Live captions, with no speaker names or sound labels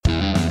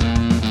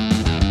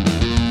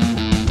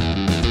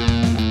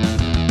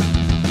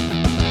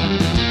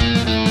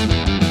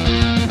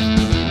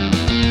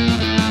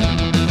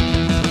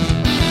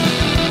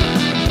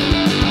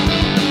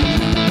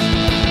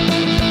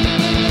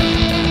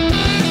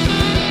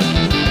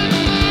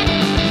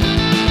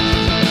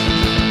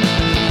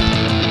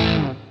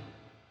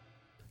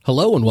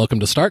Hello and welcome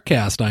to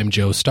Starkcast. I'm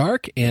Joe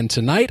Stark, and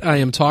tonight I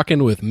am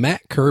talking with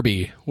Matt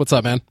Kirby. What's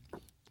up, man?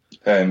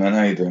 Hey, man,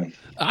 how you doing?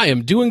 I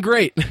am doing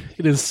great.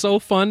 It is so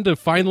fun to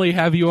finally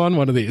have you on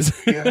one of these.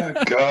 Yeah,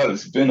 God,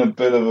 it's been a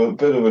bit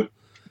of a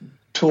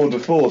tour de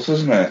force,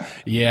 hasn't it?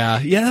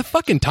 Yeah,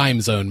 fucking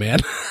time zone, man.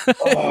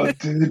 Oh,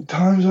 dude,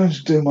 time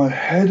zones do my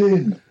head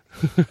in.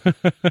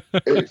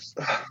 It's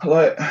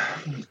like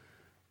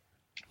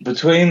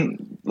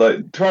between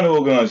trying to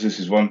organise this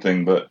is one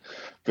thing, but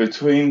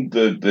between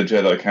the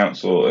Jedi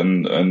Council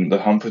and the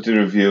Humphrey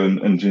Review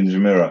and Ginger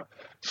Mirror,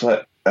 it's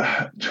like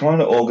trying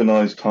to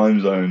organise time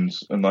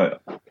zones and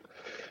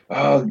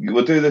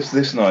we'll do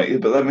this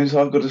night, but that means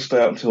I've got to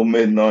stay up until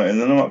midnight,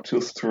 and then I'm up till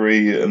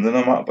 3, and then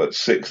I'm up at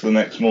 6 the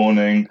next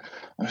morning.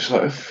 I'm just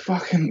like,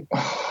 fucking...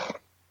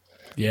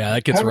 Yeah,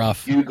 that gets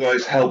rough. You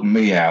guys help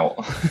me out.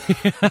 You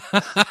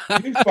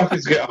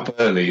fuckers get up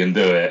early and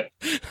do it.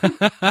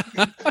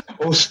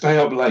 Or stay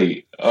up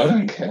late. I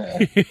don't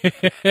care.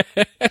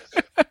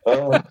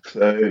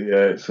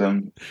 It's...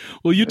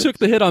 Well, you took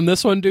the hit on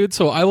this one, dude,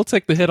 so I will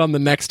take the hit on the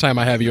next time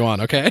I have you on,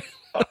 okay?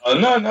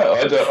 No,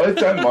 I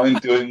don't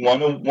mind doing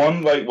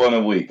one late one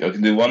a week. I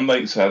can do one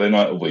late Saturday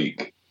night a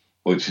week,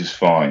 which is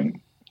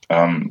fine.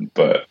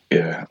 But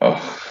yeah,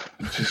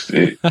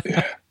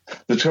 yeah.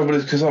 The trouble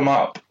is because I'm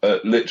up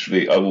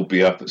literally, I will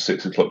be up at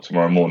 6 o'clock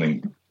tomorrow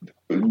morning.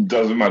 It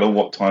doesn't matter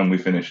what time we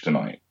finish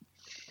tonight.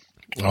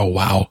 Oh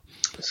wow!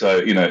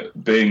 So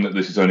being that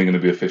this is only going to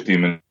be a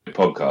 15-minute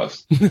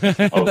podcast,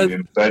 I'll be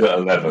in bed at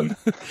 11.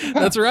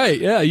 That's right.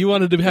 Yeah, you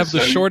wanted to have the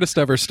shortest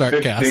ever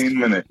Starkcast. 15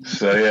 minutes.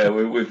 So yeah,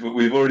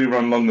 we've already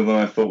run longer than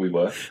I thought we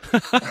were.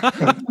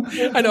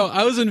 I know.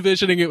 I was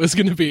envisioning it was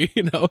going to be,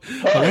 hello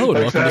and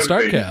welcome to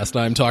Starkcast.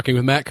 I'm talking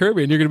with Matt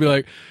Kirby, and you're going to be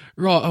like,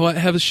 I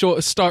have a short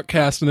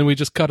Starkcast, and then we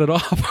just cut it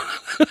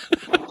off.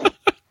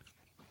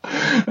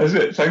 That's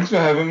it. Thanks for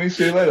having me.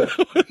 See you later.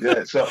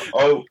 Yeah.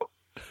 So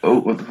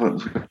what the fuck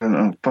was going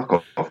on? Fuck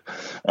off.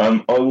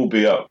 I will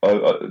be up.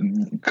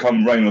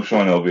 Come rain or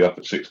shine, I'll be up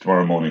at 6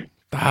 tomorrow morning.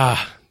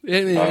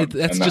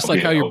 That's just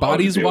like how your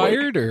body's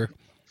wired, or?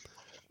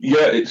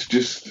 Yeah, it's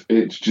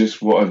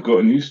just what I've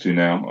gotten used to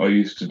now. I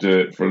used to do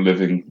it for a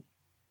living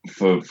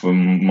for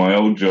my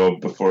old job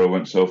before I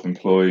went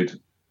self-employed.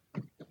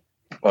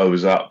 I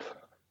was up.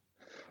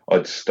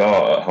 I'd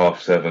start at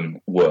 7:30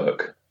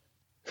 work,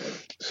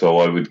 so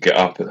I would get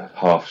up at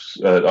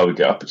I would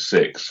get up at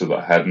 6, so that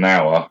I had an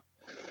hour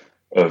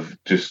of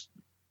just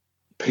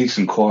peace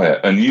and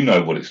quiet. And you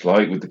know what it's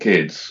like with the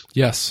kids.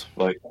 Yes.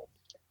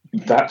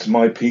 That's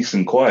my peace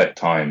and quiet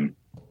time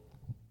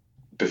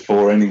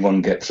before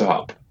anyone gets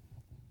up.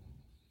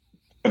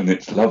 And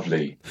it's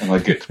lovely. And I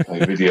get to play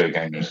video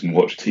games and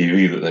watch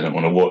TV that they don't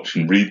want to watch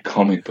and read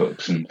comic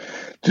books. And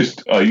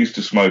I used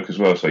to smoke as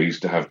well. So I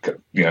used to have,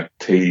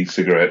 tea,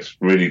 cigarettes,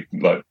 really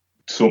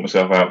sort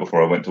myself out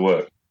before I went to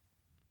work.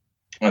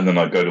 And then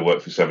I'd go to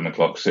work for 7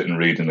 o'clock, sit and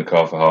read in the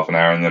car for half an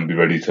hour, and then be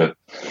ready to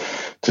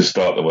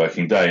start the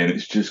working day. And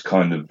it's just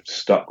kind of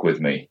stuck with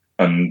me.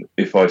 And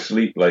if I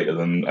sleep later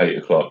than 8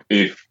 o'clock,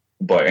 if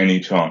by any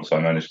chance I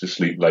manage to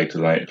sleep later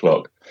than 8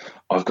 o'clock,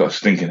 I've got a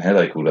stinking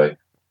headache all day.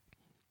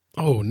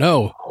 Oh,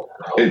 no.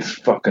 It's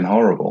fucking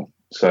horrible.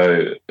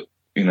 So,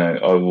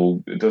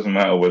 it doesn't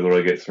matter whether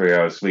I get 3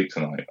 hours sleep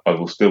tonight. I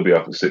will still be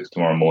up at 6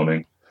 tomorrow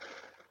morning,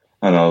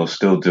 and I'll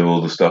still do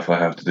all the stuff I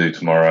have to do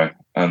tomorrow.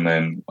 And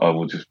then I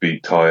will just be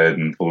tired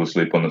and fall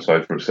asleep on the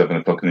sofa at 7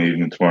 o'clock in the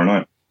evening tomorrow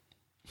night.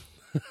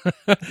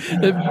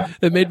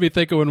 It made me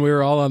think of when we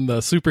were all on the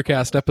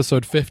Supercast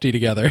episode 50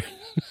 together.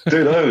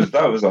 Dude,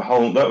 that was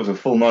a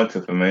full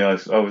nighter for me. I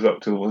was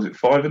up till, was it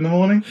 5 in the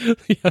morning?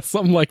 Yeah,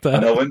 something like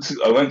that. And I went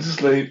to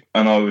sleep,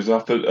 and I was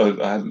up at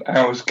I had an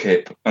hour's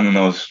kip, and then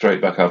I was straight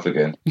back up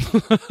again.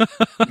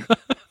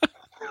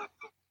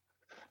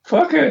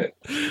 Fuck it.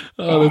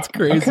 Oh, that's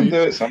crazy. I can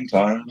do it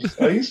sometimes.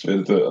 I used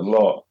to do it a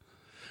lot.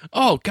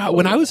 Oh God,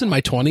 when I was in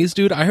my 20s,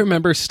 dude, I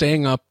remember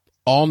staying up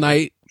all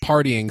night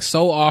partying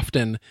so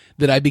often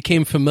that I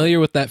became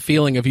familiar with that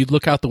feeling of you'd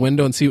look out the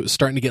window and see it was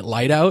starting to get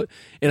light out,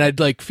 and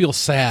I'd feel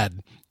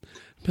sad.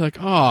 Be like,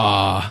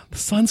 the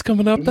sun's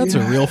coming up. That's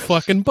a real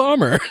fucking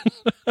bummer.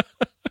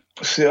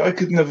 See, I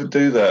could never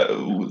do that.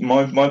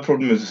 My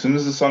problem is as soon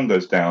as the sun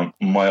goes down,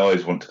 my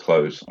eyes want to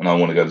close and I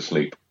want to go to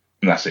sleep,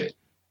 and that's it.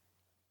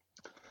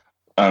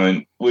 I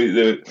mean,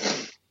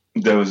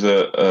 there was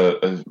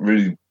a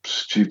really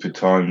stupid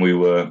time. We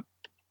were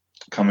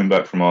coming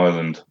back from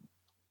Ireland.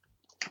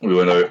 We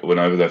went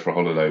over there for a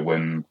holiday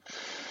when,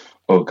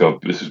 oh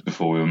God, this is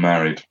before we were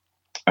married.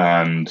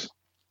 And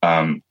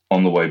on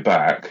the way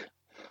back,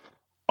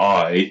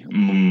 I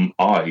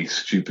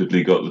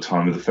stupidly got the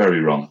time of the ferry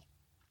wrong.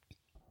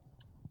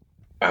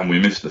 And we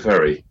missed the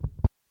ferry,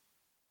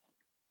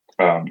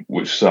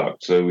 which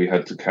sucked. So we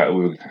had to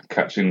we were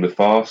catching the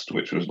fast,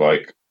 which was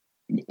like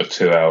a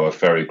 2-hour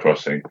ferry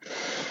crossing.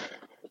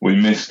 We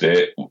missed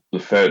it.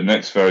 The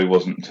next ferry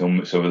wasn't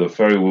until... So the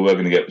ferry we were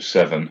going to get was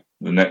 7.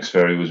 The next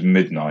ferry was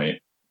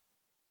midnight.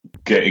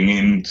 Getting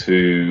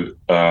into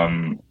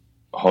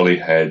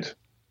Holyhead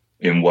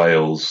in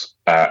Wales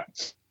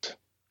at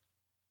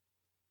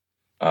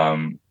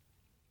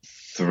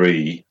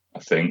 3, I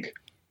think.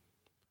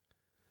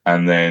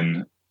 And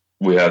then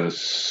we had a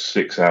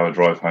 6-hour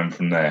drive home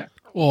from there.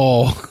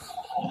 Oh.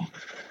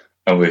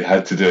 And we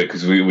had to do it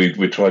because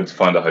we tried to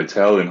find a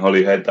hotel in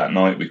Holyhead that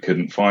night. We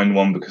couldn't find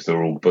one because they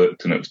were all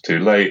booked and it was too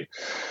late.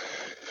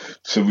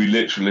 So we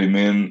literally,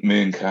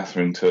 me and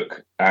Catherine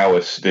took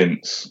hour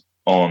stints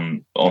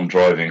on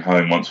driving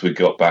home once we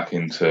got back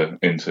into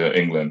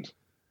England.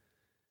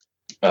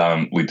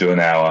 We do an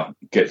hour,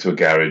 get to a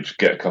garage,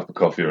 get a cup of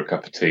coffee or a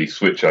cup of tea,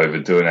 switch over,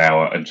 do an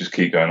hour, and just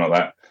keep going like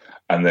that.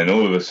 And then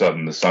all of a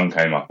sudden, the sun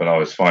came up, and I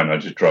was fine. I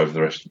just drove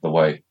the rest of the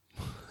way,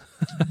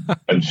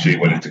 and she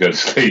wanted to go to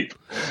sleep.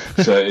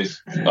 So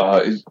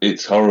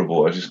it's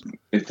horrible.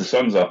 If the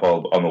sun's up,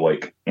 I'm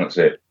awake. That's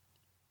it.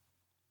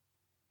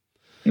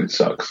 It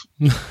sucks.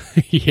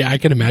 Yeah, I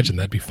can imagine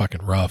that'd be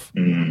fucking rough.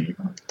 It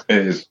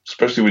is,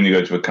 especially when you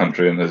go to a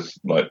country and there's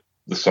like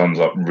the sun's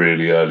up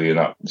really early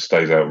and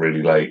stays out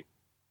really late.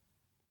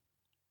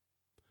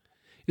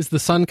 Is the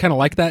sun kind of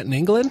like that in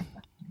England?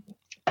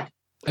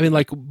 I mean,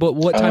 but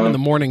what time in the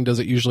morning does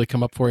it usually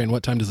come up for you, and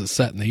what time does it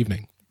set in the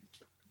evening?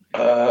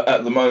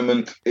 At the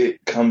moment,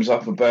 it comes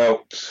up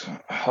about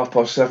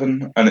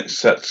 7:30, and it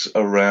sets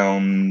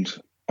around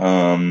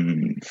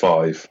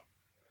 5.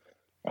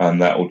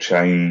 And that will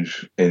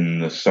change in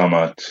the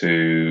summer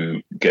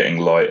to getting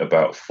light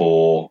about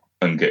 4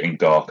 and getting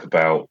dark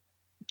about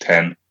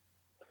 10.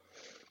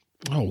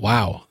 Oh,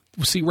 wow.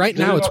 See, right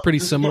now it's pretty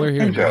similar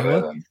here in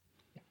England.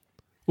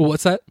 Well,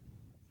 what's that?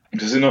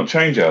 Does it not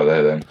change out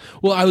there then?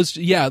 Well,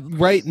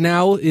 right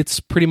now it's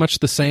pretty much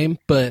the same,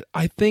 but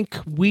I think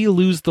we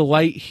lose the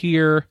light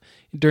here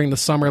during the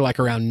summer like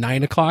around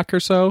 9 o'clock or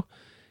so,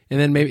 and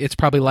then maybe it's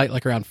probably light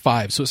like around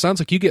 5. So it sounds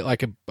like you get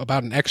like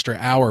about an extra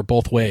hour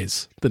both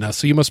ways than us.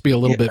 So you must be a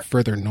little bit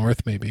further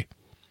north, maybe.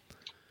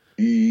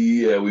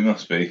 Yeah, we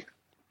must be. I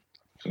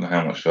don't know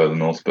how much further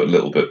north, but a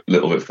little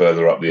bit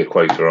further up the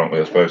equator, aren't we,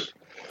 I suppose?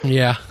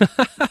 Yeah.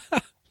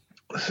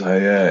 So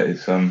yeah,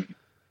 it's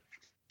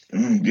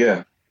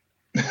yeah.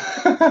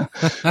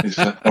 It's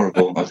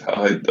horrible.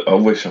 I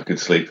wish I could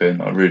sleep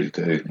in. I really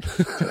do.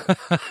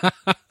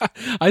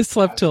 I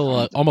slept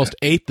till almost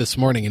 8 this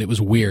morning, and it was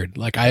weird.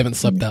 Like, I haven't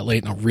slept that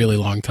late in a really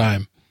long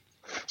time.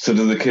 So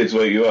do the kids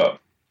wake you up?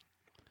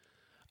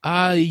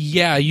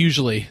 Yeah,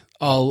 usually.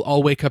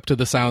 I'll wake up to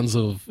the sounds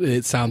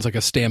like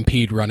a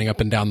stampede running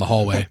up and down the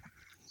hallway.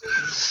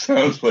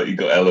 Sounds like you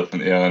got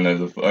elephant. Yeah, I know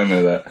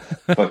that.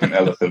 Fucking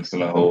elephants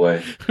in the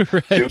hallway.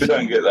 Right. See, we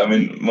don't get that. I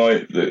mean,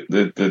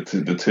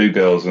 the 2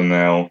 girls are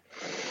now,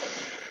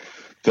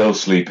 they're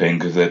sleeping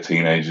because they're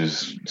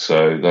teenagers,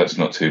 so that's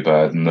not too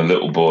bad. And the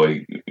little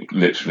boy,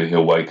 literally,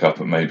 he'll wake up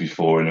at maybe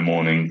 4 in the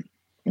morning,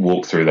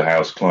 walk through the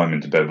house, climb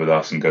into bed with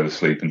us, and go to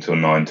sleep until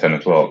 9, 10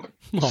 o'clock.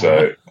 Aww.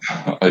 So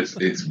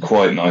it's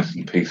quite nice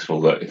and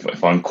peaceful that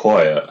if I'm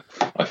quiet,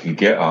 I can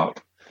get up,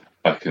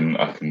 I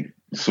can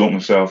sort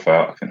myself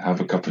out, I can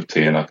have a cup of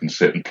tea, and I can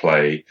sit and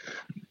play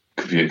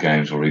computer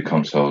games or read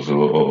consoles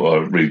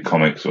or read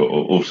comics or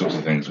all sorts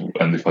of things.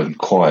 And if I'm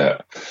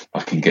quiet,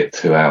 I can get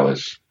 2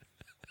 hours.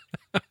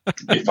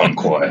 If I'm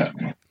quiet.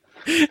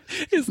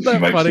 Isn't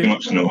that makes funny? Too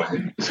much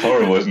noise. It's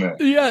horrible, isn't it?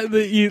 Yeah,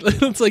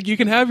 it's like you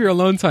can have your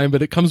alone time,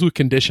 but it comes with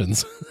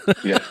conditions.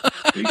 Yeah,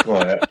 be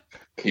quiet.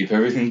 Keep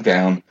everything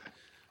down.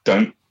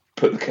 Don't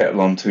put the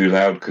kettle on too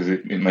loud because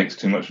it makes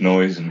too much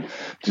noise, and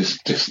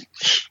just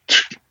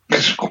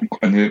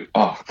and you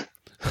I'm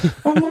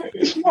like,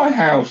 it's my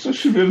house. I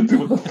should be able to do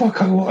what the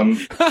fuck I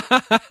want.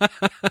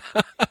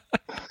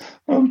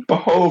 I'm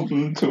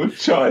beholden to a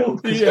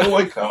child because they'll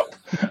wake up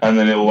and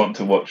then he'll want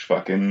to watch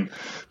fucking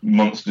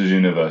Monsters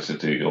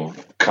University or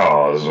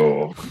Cars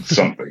or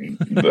something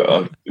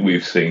that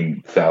we've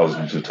seen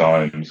thousands of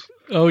times.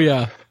 Oh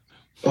yeah.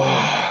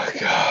 Oh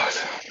god.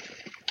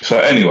 So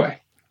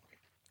anyway,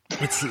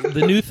 it's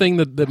the new thing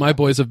that my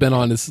boys have been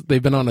on is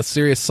they've been on a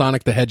serious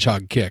Sonic the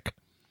Hedgehog kick.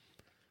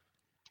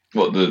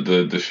 What,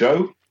 the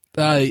show?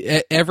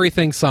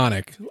 Everything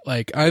Sonic.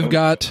 Like I've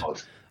got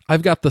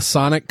the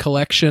Sonic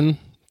collection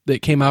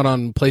that came out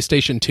on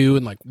PlayStation 2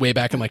 and like way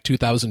back in like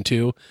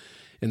 2002.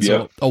 And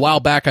so a while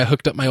back I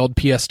hooked up my old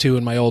PS2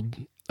 and my old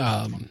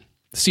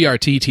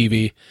CRT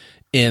TV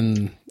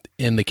in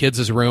the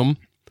kids' room.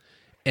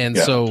 And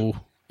so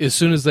as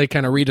soon as they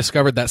kind of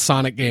rediscovered that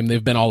Sonic game,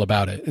 they've been all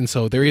about it. And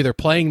so they're either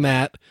playing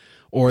that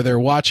or they're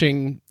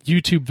watching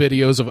YouTube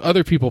videos of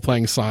other people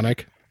playing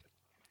Sonic,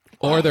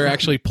 or they're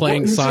actually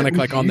playing Sonic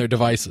like on their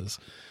devices.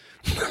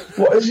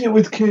 What is it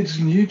with kids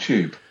and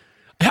YouTube?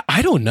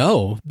 I don't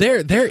know.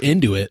 They're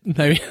into it.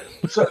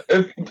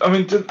 I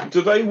mean,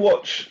 do they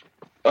watch?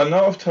 I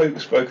know I've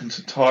spoken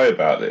to Ty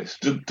about this.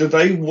 Do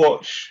they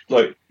watch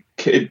like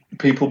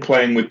people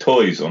playing with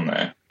toys on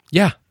there?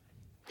 Yeah.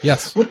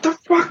 Yes. What the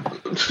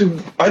fuck?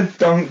 I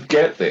don't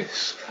get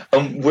this.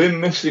 We're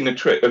missing a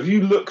trick. Have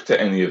you looked at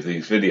any of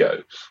these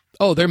videos?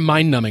 Oh, they're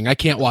mind-numbing. I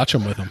can't watch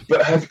them with them.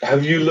 But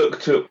have you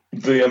looked at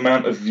the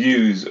amount of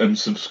views and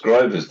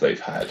subscribers they've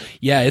had?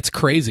 Yeah, it's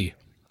crazy.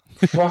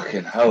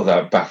 Fucking hell,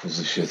 that baffles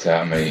the shit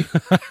out of me.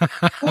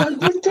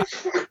 Like, what the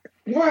fuck?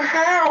 Well,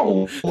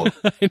 how?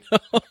 I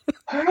know.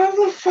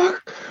 How the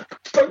fuck?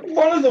 Like,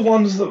 one of the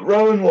ones that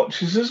Rowan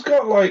watches has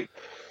got like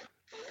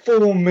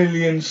 4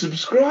 million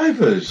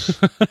subscribers.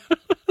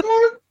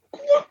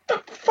 What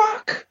the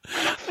fuck?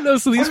 No,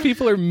 so these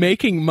people are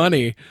making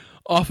money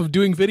off of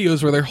doing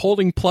videos where they're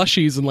holding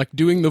plushies and like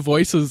doing the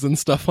voices and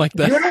stuff like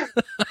that.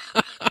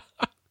 Yeah.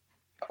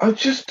 I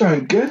just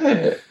don't get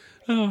it.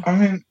 Oh. I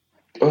mean,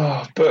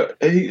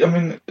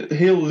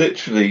 he'll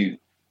literally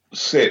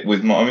sit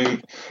with my. I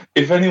mean,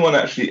 if anyone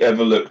actually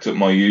ever looked at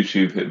my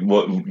YouTube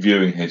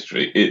viewing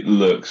history, it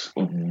looks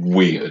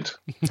weird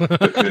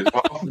because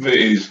half of it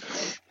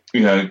is,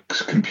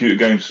 computer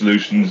game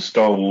solutions,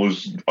 Star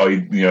Wars,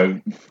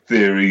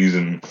 theories,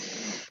 and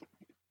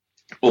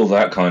all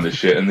that kind of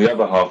shit, and the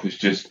other half is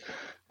just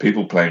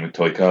people playing with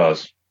toy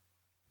cars,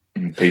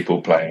 and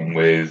people playing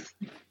with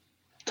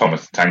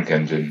Thomas the Tank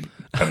Engine,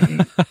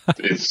 and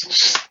it's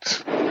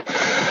just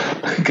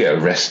I could get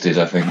arrested,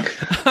 I think.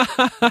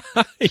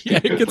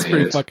 Yeah, it gets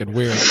pretty fucking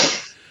weird.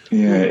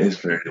 Yeah, it is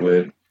very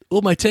weird.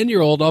 Well, my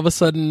 10-year-old, all of a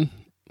sudden,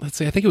 let's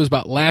see, I think it was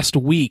about last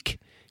week,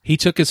 he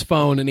took his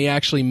phone and he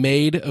actually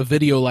made a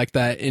video like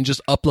that and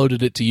just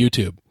uploaded it to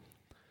YouTube.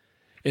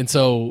 And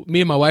so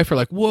me and my wife are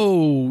like,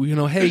 whoa,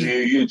 hey. Is he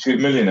a YouTube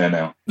millionaire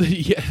now?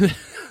 Yeah,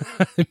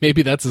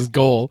 maybe that's his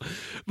goal.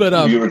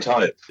 But you're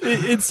retired.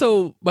 And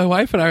so my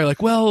wife and I are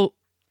like, well,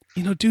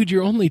 dude,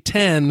 you're only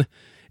 10,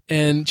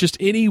 and just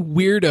any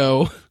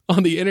weirdo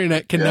on the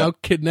internet can now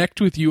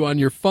connect with you on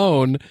your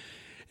phone.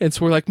 And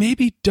so we're like,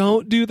 maybe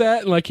don't do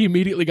that. And like he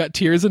immediately got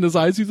tears in his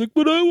eyes. He's like,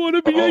 but I want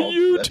to be a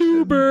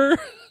YouTuber.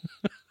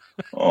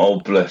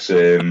 Bless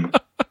him.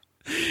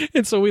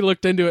 And so we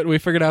looked into it and we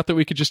figured out that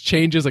we could just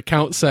change his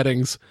account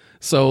settings.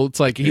 So it's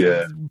like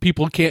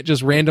people can't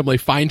just randomly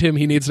find him.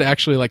 He needs to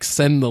actually like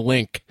send the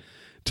link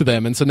to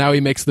them. And so now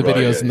he makes the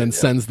videos and then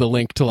sends the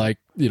link to like,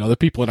 the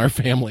people in our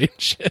family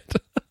and shit.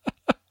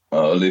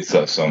 Oh, at least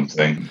that's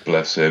something.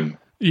 Bless him.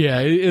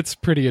 Yeah, it's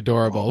pretty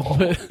adorable.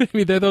 But, I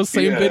mean, they're those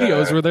same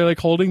videos where they're like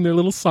holding their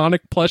little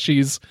Sonic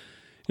plushies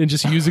and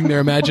just using their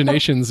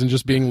imaginations and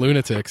just being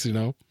lunatics,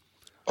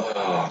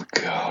 Oh,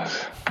 God.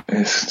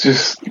 It's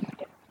just...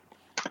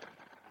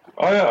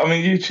 I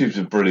mean, YouTube's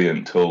a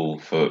brilliant tool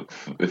for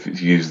if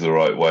it's used the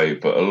right way,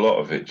 but a lot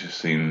of it just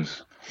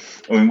seems...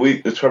 I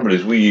mean, the trouble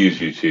is we use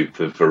YouTube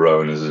for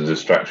Rowan as a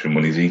distraction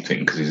when he's eating,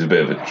 because he's a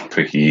bit of a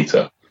tricky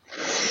eater.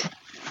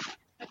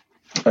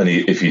 And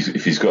if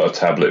he's got a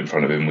tablet in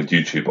front of him with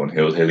YouTube on,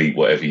 he'll eat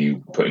whatever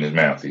you put in his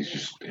mouth. He's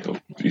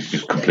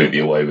just completely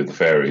away with the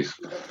fairies.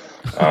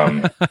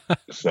 But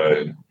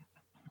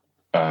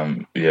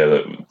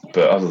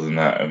other than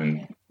that, I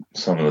mean,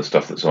 some of the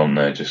stuff that's on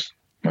there just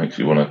makes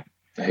you want to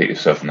hit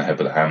yourself in the head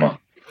with a hammer.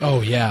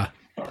 Oh yeah,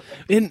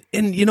 and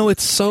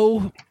it's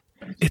so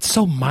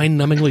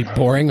mind-numbingly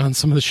boring on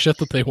some of the shit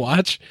that they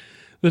watch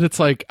that it's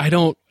like I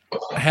don't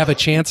have a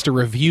chance to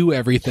review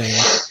everything,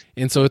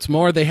 and so it's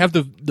more they have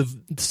the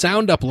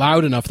sound up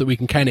loud enough that we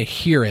can kind of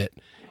hear it,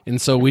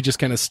 and so we just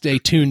kind of stay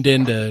tuned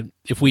into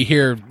if we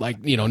hear like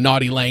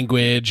naughty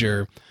language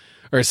or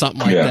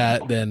something like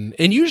that, then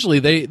and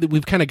usually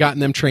we've kind of gotten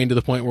them trained to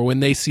the point where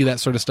when they see that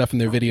sort of stuff in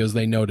their videos,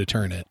 they know to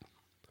turn it.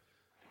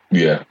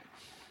 Yeah.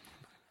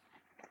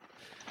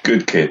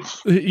 Good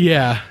kids.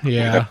 Yeah. I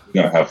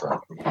don't have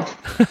that.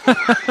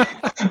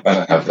 I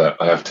don't have that.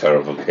 I have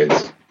terrible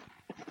kids.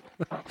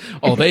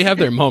 Oh, they have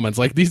their moments.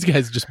 Like these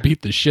guys just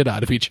beat the shit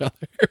out of each other.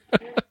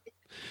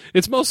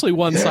 It's mostly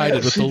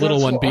one-sided with the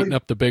little one beating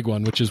up the big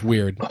one, which is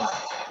weird.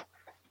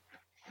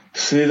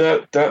 See,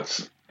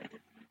 that's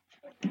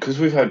because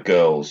we've had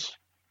girls.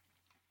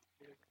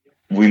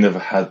 We never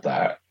had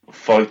that.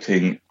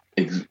 Fighting,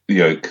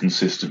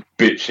 consists of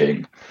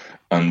bitching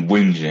and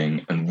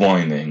whinging and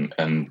whining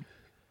and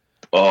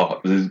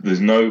there's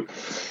no,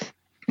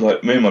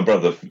 like me and my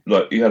brother,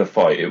 like you had a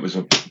fight, it was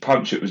a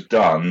punch, it was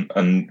done,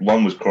 and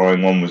one was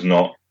crying, one was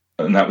not,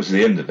 and that was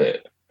the end of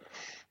it.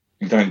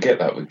 You don't get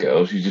that with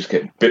girls. You just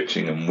get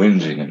bitching and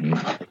whinging and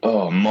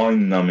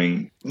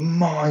mind-numbing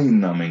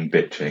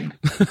bitching.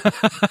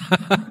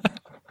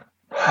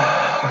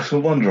 It's a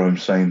wonder I'm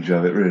sane,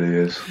 Joe. It really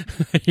is.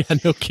 Yeah,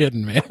 no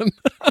kidding, man.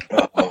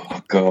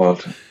 Oh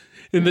God!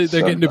 And they're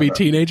getting to be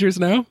teenagers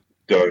now.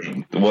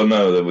 Well,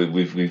 no,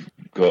 we've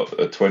got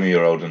a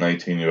 20-year-old, an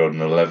 18-year-old,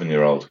 and an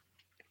 11-year-old.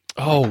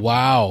 Oh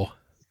wow!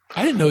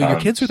 I didn't know your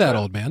kids were that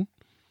old, man.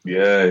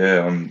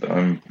 Yeah. I'm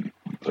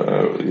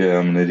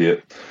an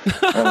idiot.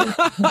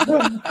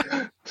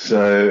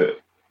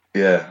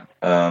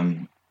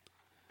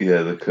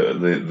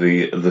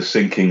 The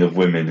sinking of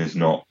women is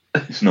not.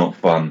 It's not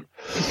fun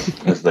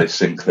as they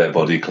sink their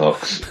body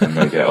clocks and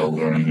they get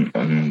older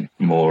and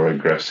more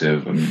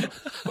aggressive and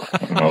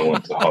I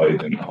want to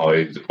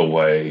hide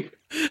away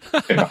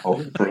in a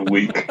hole for a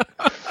week.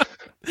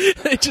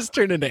 They just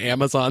turn into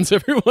Amazons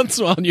every once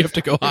in a while and you have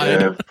to go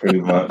hide. Yeah, pretty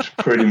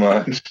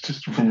much.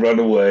 Just run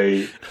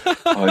away,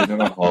 hide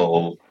in a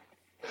hole,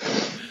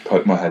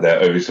 poke my head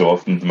out every so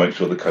often to make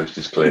sure the coast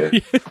is clear.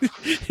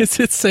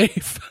 Is it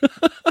safe?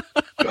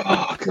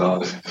 Oh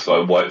God! It's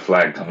like a white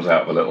flag comes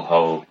out of a little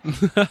hole.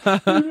 Can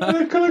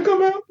I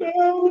come out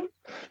now?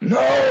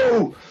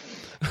 No!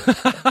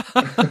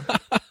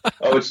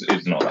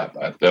 it's not that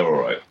bad. They're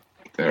all right.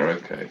 They're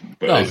okay.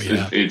 But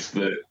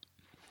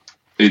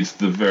it's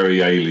the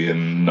very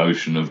alien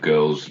notion of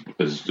girls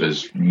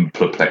has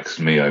perplexed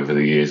me over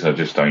the years. I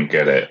just don't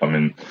get it. I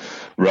mean,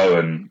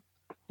 Rowan,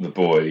 the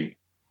boy,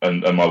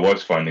 and my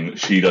wife's finding that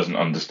she doesn't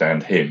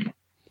understand him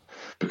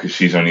because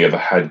she's only ever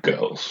had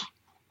girls.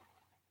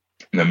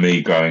 And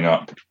me growing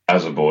up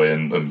as a boy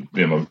and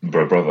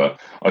my brother,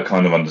 I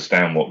kind of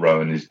understand what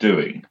Rowan is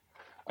doing.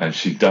 And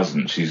she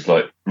doesn't. She's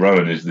like,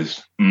 Rowan is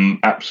this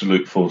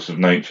absolute force of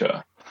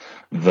nature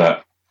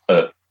that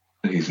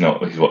he's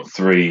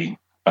 3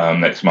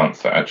 next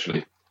month,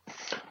 actually.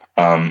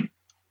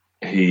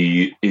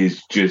 He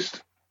is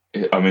just,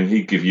 I mean,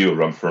 he'd give you a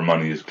run for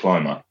money as a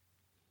climber.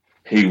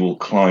 He will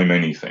climb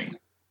anything.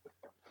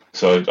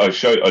 So I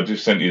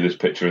just sent you this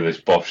picture of this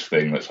Bosch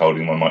thing that's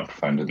holding my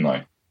microphone, didn't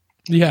I?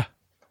 Yeah.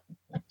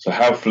 So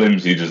how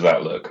flimsy does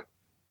that look?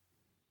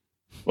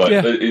 Like,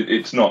 yeah.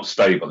 It's not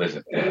stable, is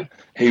it? Yeah.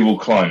 He will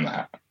climb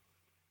that.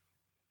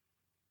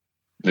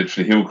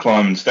 Literally, he will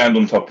climb and stand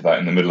on top of that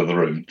in the middle of the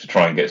room to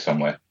try and get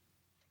somewhere.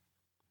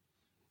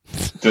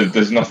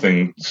 There's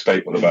nothing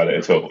stable about it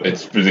at all.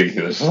 It's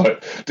ridiculous.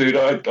 Like, dude,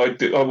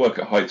 I work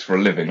at heights for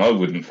a living. I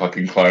wouldn't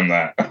fucking climb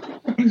that.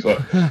 He's like,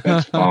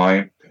 it's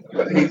fine.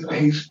 But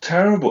he's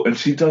terrible, and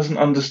she doesn't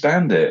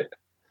understand it.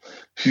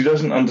 She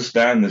doesn't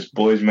understand this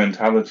boy's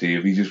mentality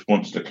of he just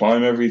wants to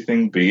climb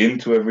everything, be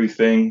into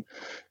everything.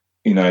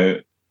 You know,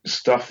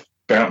 stuff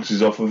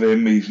bounces off of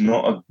him. He's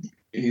not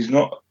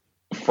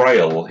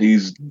frail.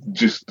 He's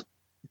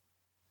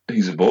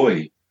a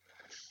boy.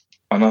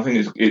 And I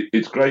think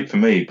it's great for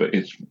me, but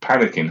it's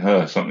panicking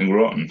her something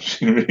rotten.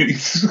 She really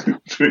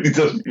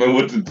doesn't know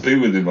what to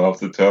do with him half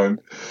the time.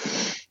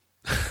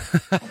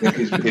 I think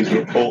his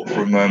report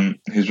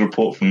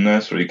from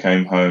nursery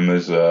came home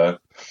as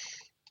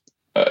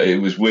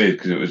it was weird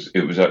because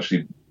it was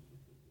actually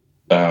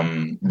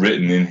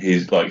written in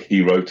his, like,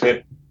 he wrote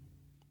it.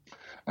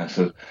 I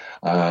said,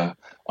 I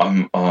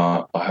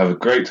have a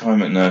great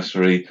time at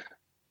nursery.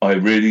 I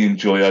really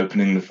enjoy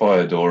opening the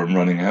fire door and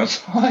running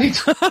outside.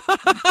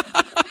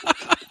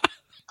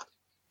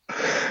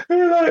 And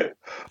you're like,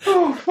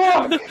 oh,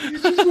 fuck.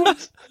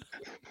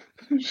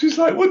 She's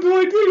like, what do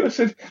I do? I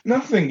said,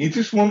 nothing. He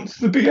just wants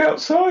to be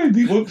outside.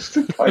 He wants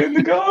to play in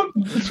the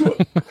garden.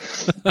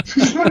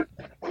 She's like,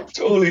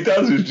 all he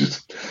does is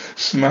just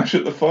smash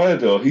at the fire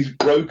door. He's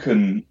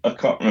broken, I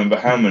can't remember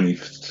how many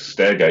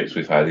stair gates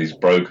we've had he's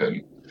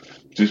broken.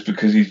 Just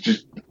because he's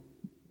just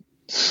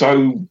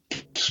so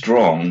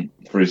strong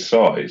for his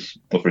size,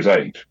 or for his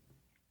age.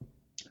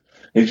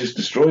 He just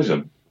destroys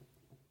them.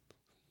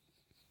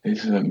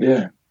 It's, it's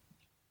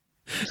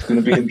going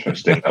to be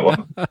interesting, that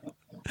one.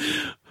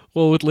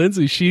 Well, with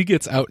Lindsay, she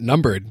gets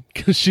outnumbered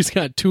because she's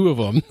got 2 of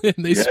them,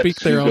 and they speak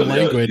their own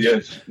language.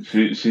 Yes,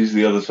 she's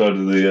the other side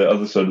of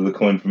the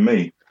coin from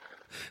me.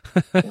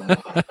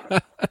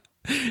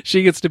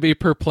 She gets to be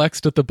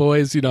perplexed at the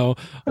boys,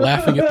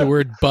 laughing at the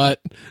word butt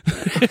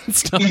and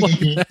stuff like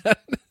that.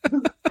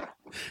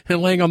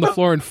 And laying on the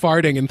floor and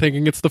farting and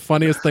thinking it's the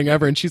funniest thing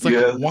ever. And she's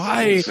like,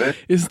 why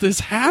is this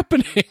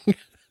happening?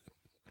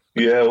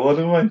 Yeah, what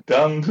have I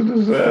done to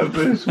deserve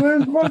this?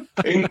 Where's my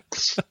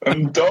pinks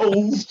and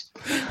dolls?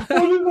 What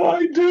did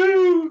I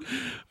do?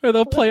 Or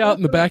they'll play out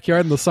in the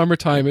backyard in the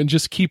summertime and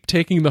just keep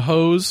taking the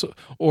hose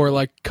or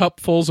like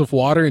cupfuls of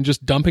water and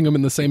just dumping them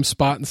in the same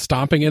spot and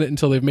stomping in it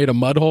until they've made a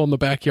mud hole in the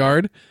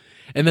backyard.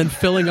 And then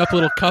filling up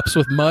little cups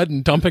with mud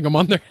and dumping them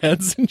on their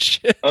heads and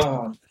shit.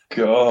 Oh,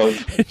 God.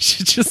 And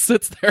she just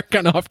sits there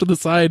kind of off to the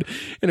side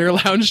in her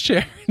lounge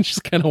chair and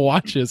just kind of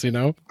watches,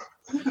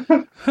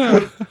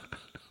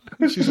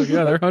 She's like,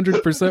 yeah, they're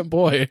 100%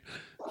 boy.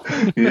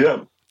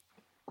 Yep.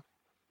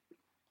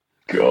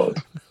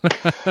 God.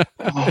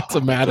 It's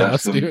a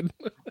madhouse, dude.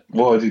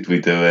 Why did we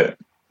do it?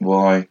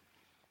 Why?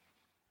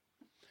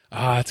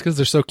 It's because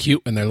they're so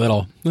cute when they're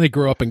little. They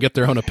grow up and get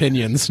their own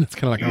opinions. It's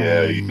kind of like,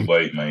 yeah, you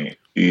wait, mate.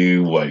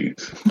 You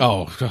wait.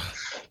 Oh,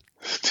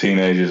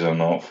 teenagers are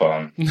not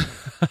fun.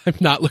 I'm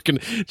not looking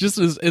just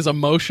as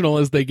emotional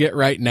as they get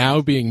right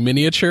now being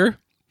miniature.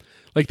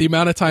 Like the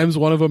amount of times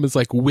one of them is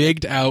like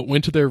wigged out,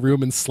 went to their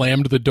room and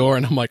slammed the door.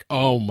 And I'm like,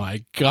 oh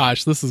my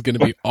gosh, this is going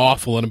to be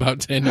awful in about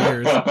 10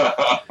 years.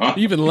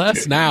 Even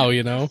less now,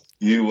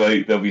 You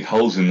wait, there'll be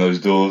holes in those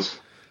doors.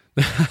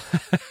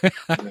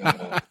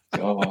 Oh,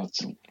 God.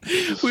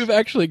 We've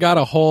actually got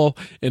a hole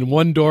in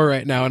one door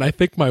right now. And I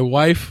think my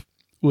wife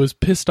was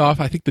pissed off.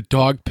 I think the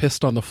dog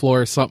pissed on the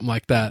floor or something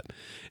like that.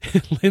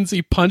 And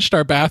Lindsay punched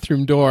our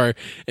bathroom door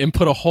and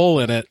put a hole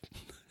in it.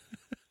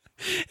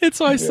 And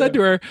so I said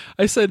to her,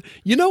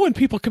 when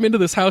people come into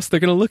this house,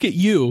 they're going to look at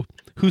you,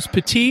 who's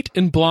petite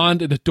and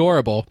blonde and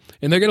adorable,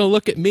 and they're going to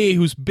look at me,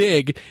 who's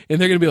big, and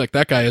they're going to be like,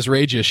 that guy has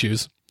rage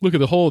issues. Look at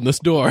the hole in this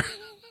door.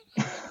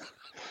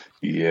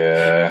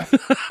 Yeah.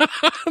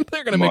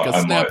 They're going to make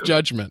a snap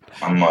judgment.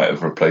 I might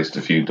have replaced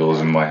a few doors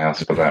in my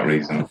house for that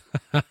reason.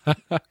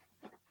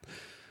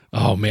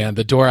 Oh, man,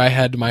 the door I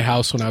had to my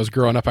house when I was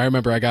growing up, I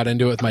remember I got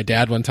into it with my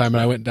dad one time,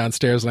 and I went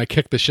downstairs, and I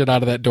kicked the shit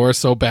out of that door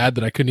so bad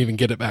that I couldn't even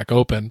get it back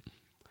open.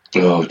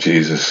 Oh,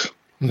 Jesus.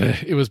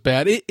 It was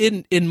bad.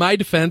 In my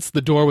defense,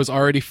 the door was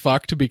already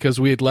fucked because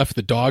we had left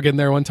the dog in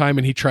there one time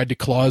and he tried to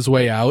claw his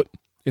way out.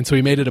 And so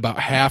he made it about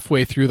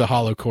halfway through the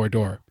hollow core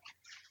door.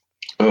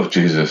 Oh,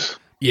 Jesus.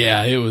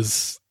 Yeah, it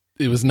was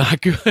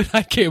not good.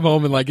 I came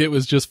home and like it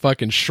was just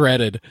fucking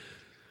shredded.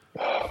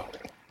 Oh,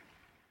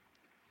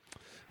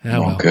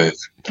 well. good.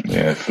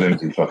 Yeah,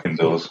 flimsy fucking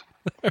doors.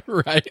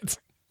 Right.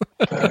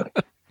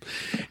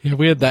 Yeah,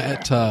 we had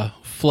that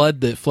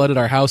flood that flooded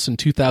our house in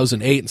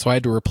 2008, and so I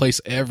had to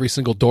replace every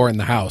single door in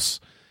the house.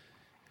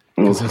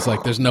 Because it's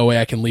like, there's no way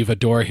I can leave a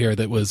door here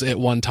that was at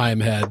one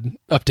time had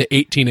up to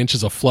 18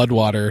 inches of flood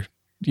water,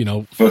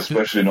 well,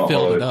 especially not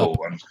hollow core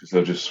ones, because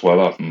they'll just swell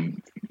up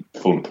and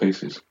fall to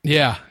pieces.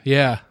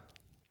 Yeah.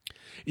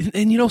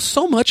 And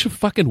so much of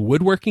fucking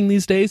woodworking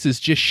these days is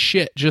just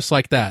shit, just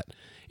like that.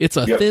 It's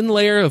a thin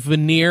layer of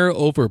veneer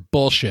over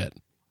bullshit.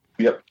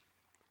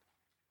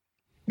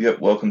 Yep,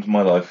 welcome to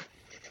my life.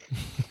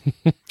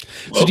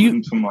 So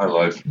to my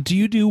life. Do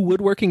you do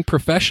woodworking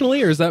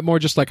professionally, or is that more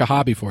just like a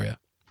hobby for you?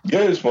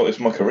 Yeah, it's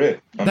my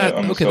career. I'm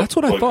that's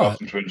what I thought.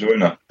 Carpenter and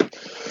joiner.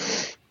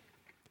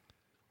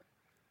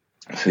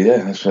 So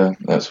yeah,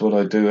 that's what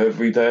I do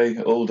every day,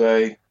 all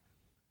day.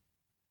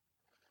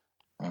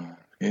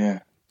 Yeah.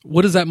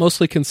 What does that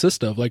mostly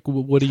consist of? Like,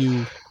 what do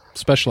you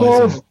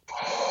specialize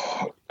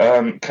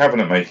in?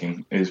 Cabinet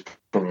making is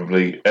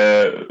probably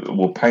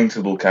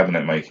paintable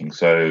cabinet making.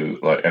 So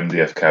like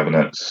MDF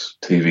cabinets,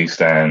 TV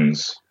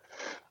stands,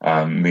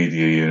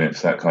 media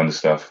units, that kind of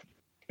stuff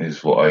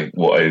is what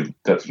I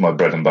that's my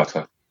bread and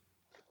butter.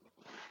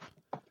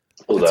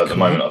 Although at the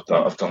moment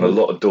I've done a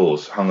lot of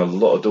doors, hung a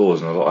lot of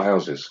doors in a lot of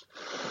houses.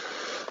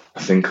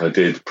 I think I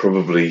did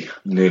probably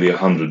nearly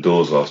 100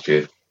 doors last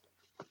year.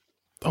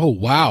 Oh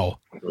wow!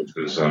 Which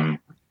was when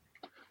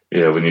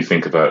you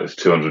think about it, it's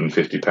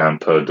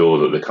 £250 per door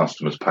that the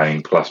customer's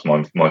paying plus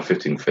my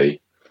fitting fee.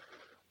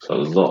 So a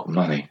lot of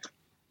money.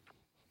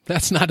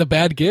 That's not a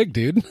bad gig,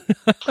 dude.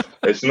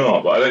 It's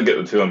not, but I don't get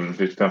the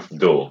 £250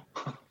 for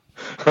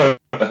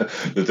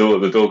the door.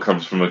 The door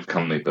comes from a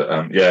company,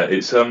 but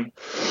it's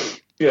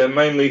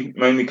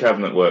mainly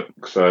cabinet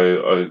work.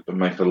 So I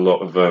make a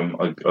lot of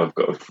I've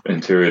got an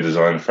interior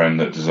designer friend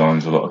that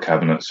designs a lot of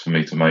cabinets for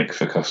me to make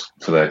for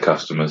their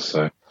customers.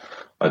 So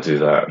I do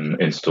that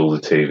and install the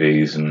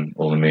TVs and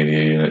all the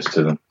media units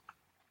to them,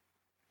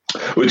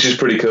 which is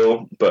pretty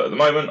cool. But at the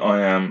moment,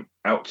 I am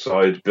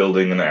outside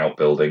building an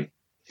outbuilding,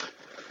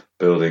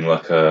 building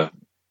like I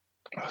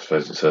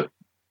suppose it's a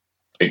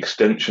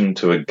extension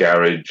to a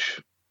garage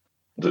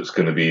that's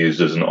going to be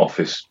used as an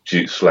office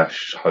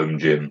 / home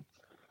gym.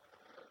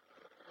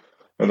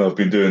 And I've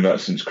been doing that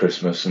since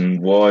Christmas.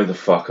 And why the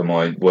fuck am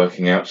I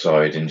working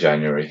outside in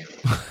January?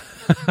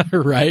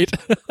 Right.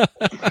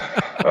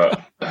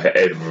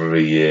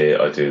 Every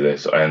year I do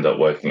this. I end up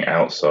working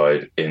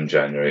outside in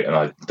January, and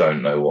I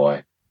don't know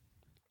why.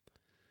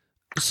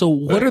 So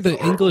what are the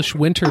English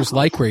winters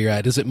like where you're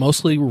at? Is it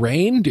mostly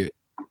rain?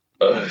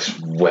 It's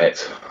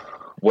wet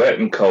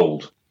and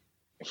cold.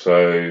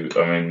 So,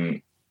 I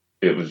mean,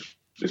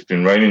 it's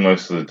been raining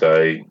most of the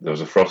day. There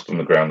was a frost on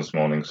the ground this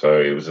morning, so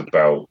it was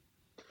about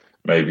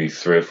maybe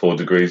 3 or 4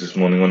 degrees this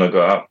morning when I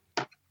got up,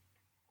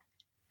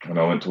 when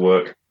I went to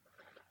work.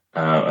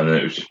 And then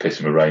it was just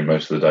pissing with rain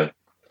most of the day.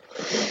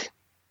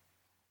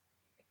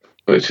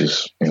 Which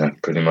is,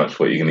 pretty much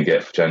what you're going to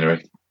get for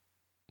January.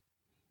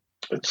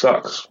 It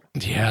sucks.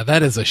 Yeah,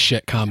 that is a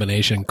shit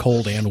combination,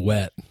 cold and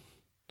wet.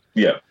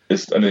 Yeah,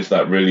 it's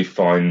that really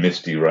fine,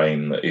 misty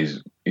rain that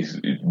it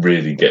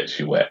really gets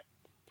you wet.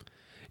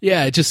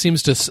 Yeah, it just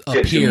seems to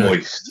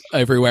appear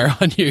everywhere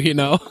on you,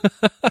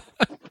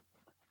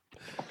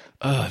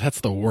 Oh, that's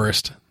the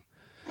worst.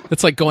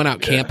 It's like going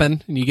out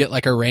camping and you get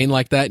like a rain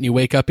like that and you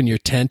wake up and your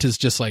tent is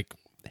just like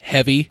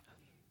heavy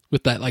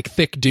with that like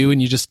thick dew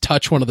and you just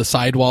touch one of the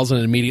sidewalls and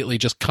it immediately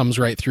just comes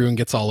right through and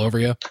gets all over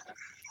you.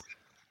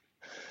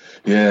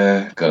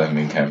 Yeah, God, I haven't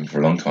been camping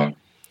for a long time.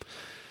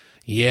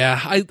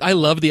 Yeah, I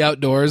love the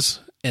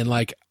outdoors and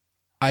like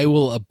I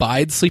will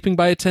abide sleeping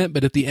by a tent,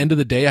 but at the end of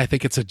the day, I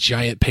think it's a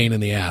giant pain in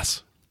the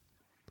ass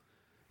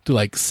to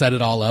like set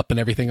it all up and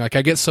everything. Like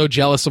I get so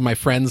jealous of my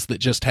friends that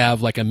just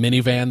have like a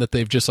minivan that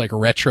they've just like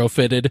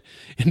retrofitted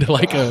into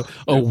like a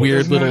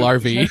weird little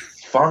RV. There's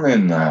no fun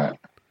in that.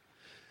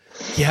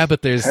 Yeah,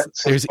 but there's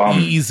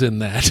ease in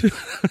that.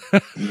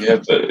 Yeah,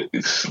 but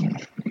it's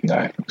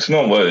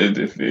not worth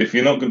it. If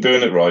you're not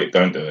doing it right,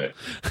 don't do it.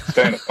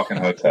 Stay in a fucking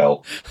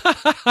hotel.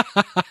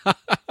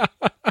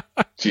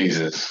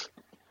 Jesus.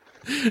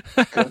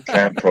 Go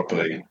camp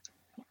properly.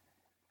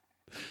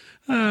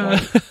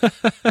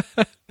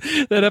 That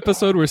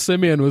episode where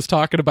Simeon was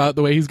talking about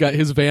the way he's got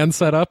his van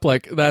set up,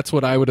 like that's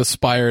what I would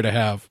aspire to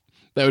have.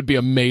 That would be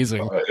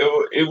amazing.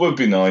 It would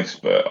be nice,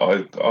 but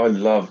I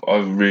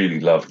really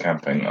love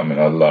camping. I mean,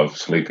 I love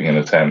sleeping in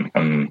a tent,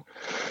 and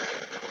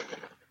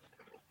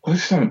I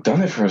just haven't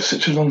done it for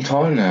such a long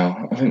time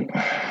now. I think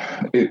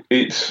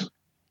it's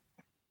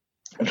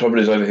the trouble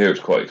is over here it's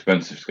quite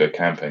expensive to go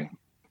camping.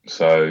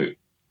 So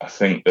I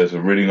think there's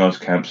a really nice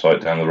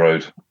campsite down the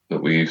road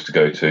that we used to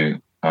go to,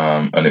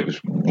 and it was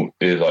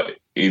like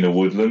in a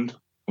woodland,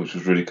 which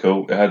was really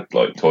cool. It had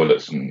like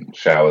toilets and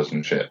showers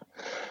and shit,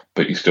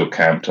 but you still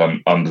camped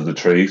under the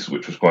trees,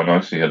 which was quite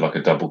nice. So you had like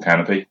a double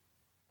canopy,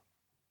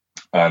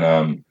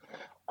 and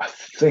I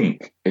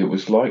think it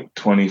was like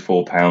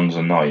 £24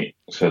 a night,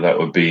 so that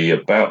would be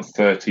about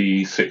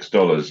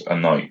 $36 a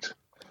night.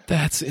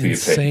 That's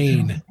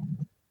insane.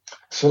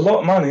 It's a lot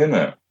of money, isn't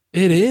it?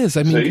 It is.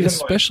 I mean, so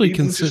especially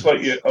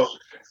considering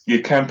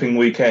your camping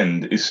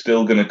weekend is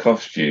still going to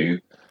cost you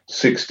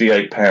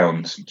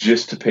 £68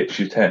 just to pitch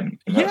your tent.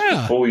 And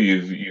that's before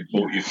you've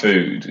bought your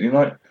food. You're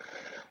like,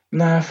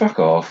 nah, fuck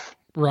off.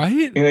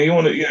 Right? You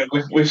want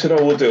to. We said,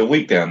 we'll do a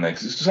week down there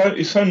because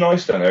it's so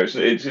nice down there.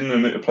 It's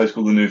in a place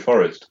called the New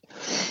Forest,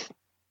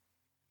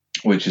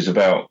 which is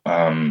about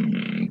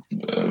an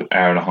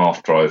hour and a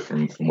half drive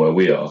from where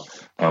we are.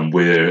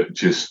 We're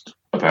just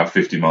about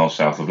 50 miles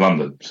south of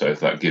London. So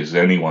if that gives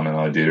anyone an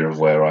idea of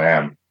where I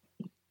am,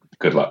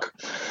 good luck.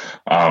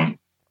 And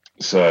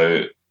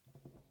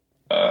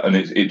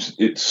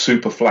it's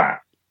super flat,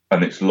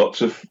 and it's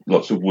lots of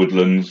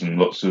woodlands and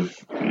lots of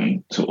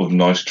sort of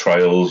nice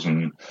trails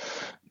and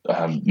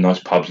nice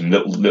pubs and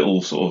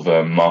little sort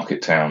of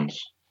market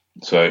towns.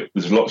 So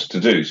there's lots to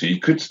do. So you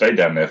could stay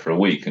down there for a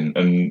week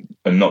and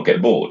not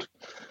get bored.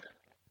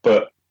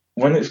 But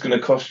when it's going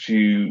to cost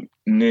you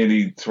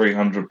nearly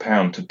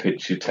 £300 to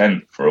pitch your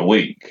tent for a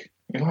week,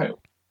 you're like,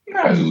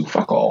 no,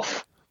 fuck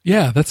off.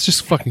 Yeah, that's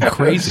just fucking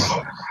crazy.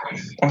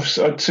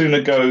 I'd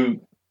sooner go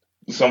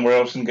somewhere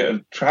else and get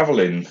a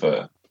travel in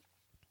for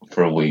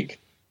a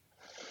week.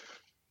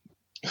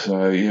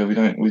 So yeah, we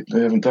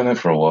haven't done it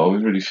for a while. We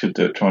really should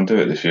try and do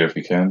it this year if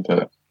we can.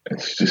 But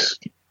it's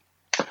just,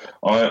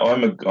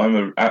 I'm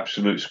a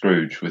absolute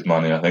Scrooge with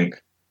money. I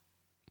think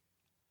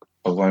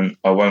I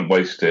won't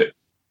waste it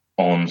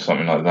on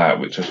something like that,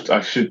 which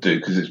I should do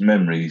because it's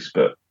memories,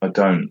 but I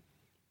don't.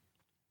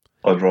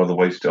 I'd rather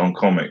waste it on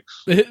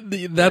comics.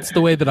 That's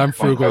the way that I'm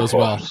frugal as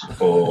well.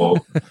 Or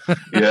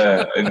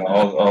yeah,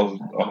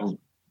 I'll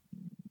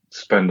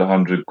spend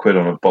 £100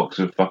 on a box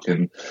of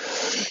fucking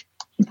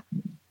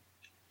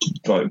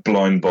like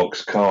blind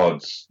box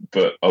cards,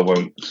 but I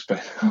won't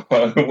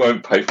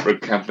pay for a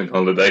camping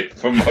holiday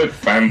for my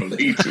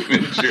family to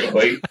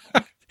enjoy.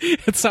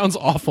 It sounds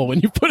awful when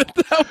you put it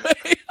that way.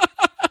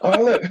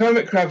 Oh look,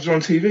 hermit crabs are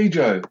on TV,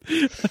 Joe.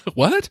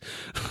 What?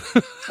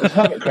 There's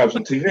hermit crabs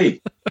on TV.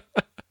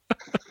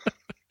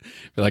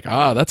 You're like,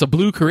 that's a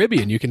blue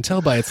Caribbean. You can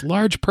tell by its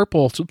large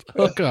purple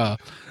hook, or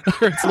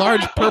its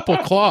large purple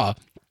claw.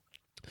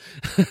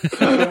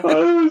 When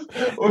I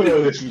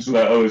listened to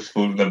that, I was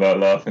falling about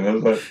laughing. I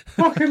was like,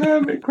 fucking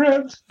hermit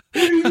crabs.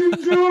 What are you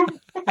doing?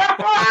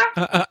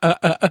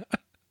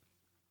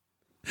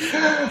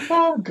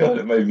 Oh, God,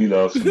 it made me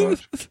laugh so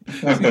much.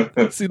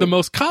 See, the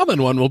most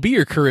common one will be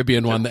your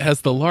Caribbean one that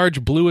has the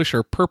large bluish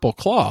or purple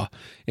claw.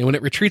 And when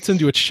it retreats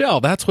into its shell,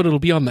 that's what it'll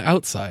be on the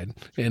outside.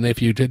 And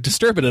if you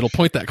disturb it, it'll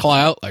point that claw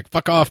out like,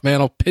 fuck off, man,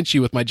 I'll pinch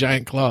you with my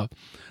giant claw.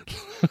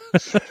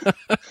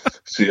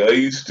 See, I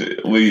used to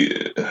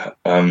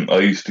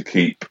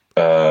keep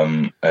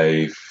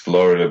a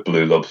Florida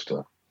blue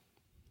lobster.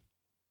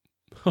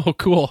 Oh,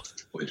 cool!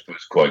 Which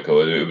was quite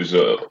cool. It was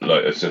like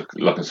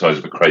the size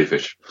of a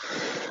crayfish,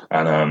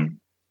 and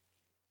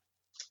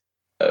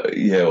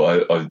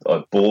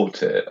I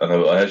bought it, and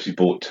I actually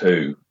bought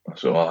two.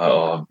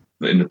 So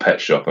in the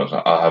pet shop, I was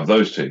like, I'll have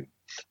those two.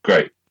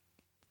 Great.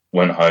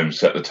 Went home,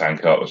 set the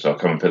tank up. So I'll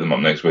come and pick them up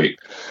next week.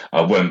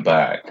 I went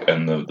back,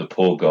 and the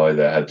poor guy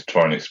there had to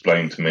try and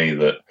explain to me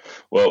that,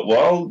 well,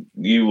 while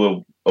you were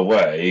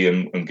away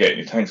and getting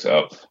your tank set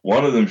up,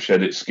 one of them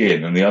shed its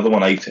skin and the other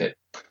one ate it.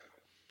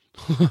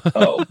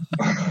 Oh,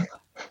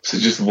 so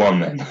just one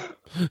then.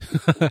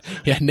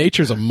 Yeah,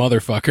 nature's a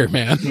motherfucker,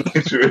 man.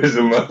 Nature is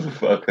a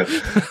motherfucker.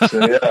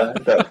 So yeah, I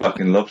had that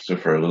fucking lobster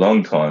for a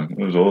long time.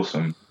 It was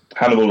awesome.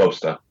 Hannibal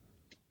Lobster.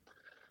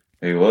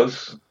 He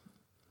was.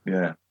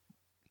 Yeah.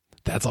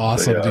 That's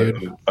awesome,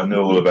 dude. I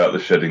know all about the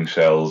shedding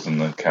shells and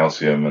the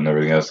calcium and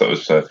everything else.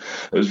 It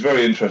was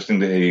very interesting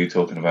to hear you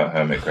talking about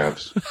hermit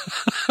crabs.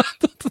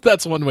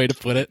 That's one way to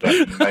put it.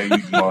 That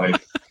made my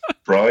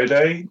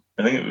Friday.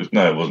 I think it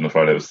wasn't a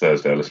Friday, it was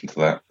Thursday. I listened to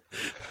that.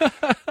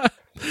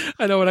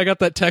 I know when I got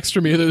that text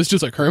from you that was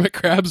just like, hermit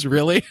crabs,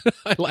 really?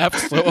 I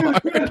laughed so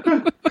hard.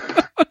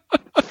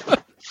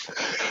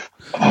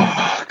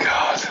 Oh,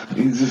 God.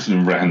 It's just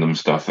some random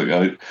stuff.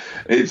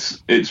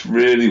 It's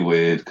really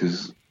weird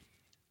because,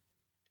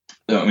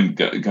 I mean,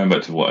 going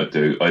back to what I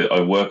do,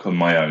 I work on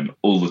my own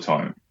all the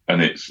time,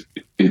 and it's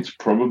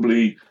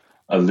probably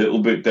a little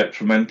bit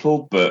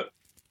detrimental, but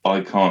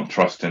I can't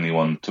trust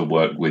anyone to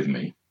work with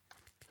me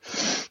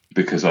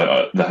because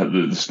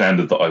the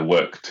standard that I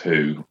work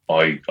to,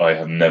 I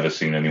have never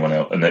seen anyone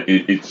else, and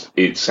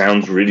it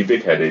sounds really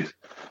big-headed,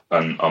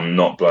 and I'm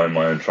not blowing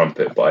my own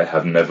trumpet, but I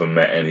have never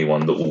met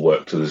anyone that will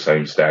work to the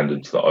same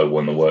standards that I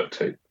want to work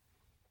to.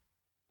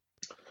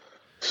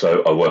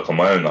 So I work on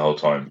my own the whole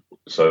time.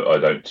 So I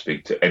don't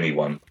speak to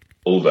anyone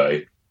all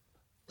day.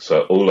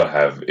 So all I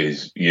have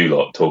is you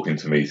lot talking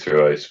to me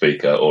through a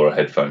speaker or a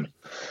headphone.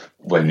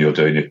 when you're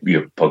doing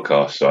your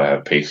podcast. So I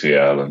have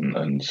PCL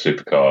and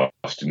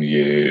Supercast and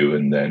you,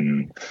 and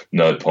then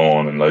Nerd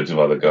Porn and loads of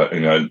other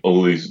guys,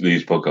 all these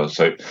podcasts.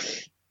 So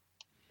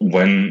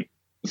when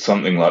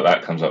something like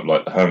that comes up,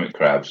 like the Hermit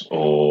Crabs,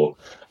 or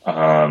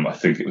I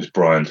think it was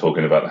Brian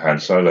talking about the Han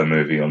Solo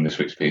movie on this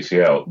week's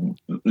PCL,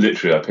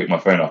 literally I picked my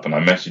phone up and I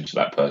messaged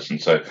that person.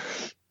 So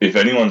if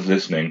anyone's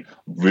listening,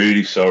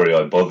 really sorry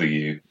I bother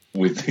you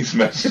with these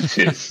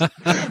messages,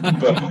 but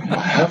I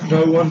have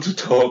no one to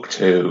talk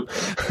to.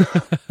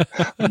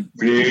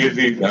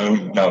 Really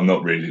don't. No, I'm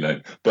not really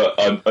don't. But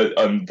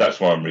I'm that's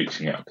why I'm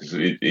reaching out,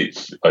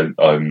 because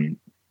I'm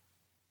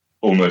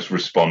almost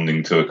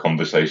responding to a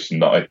conversation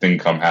that I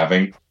think I'm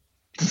having.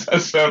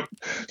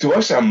 Do I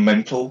sound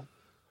mental?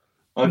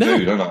 I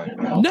do, don't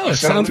I? No, it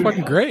sounds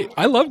fucking great.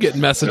 I love getting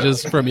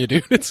messages from you,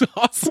 dude. It's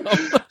awesome.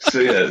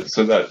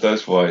 So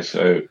that's why.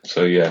 So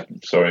yeah.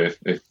 Sorry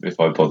if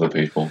I bother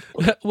people.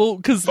 Well,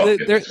 because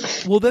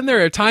then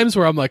there are times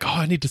where I'm like, oh,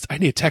 I need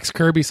to text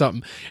Kirby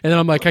something, and then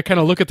I'm like, I kind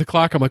of look at the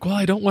clock. I'm like, well,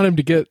 I don't want him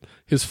to get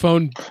his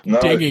phone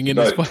dinging in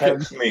his fucking.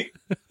 Text me.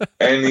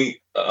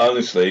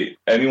 Honestly,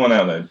 anyone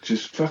out there,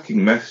 just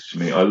fucking message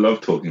me. I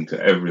love talking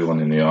to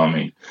everyone in the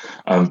army,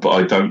 but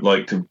I don't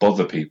like to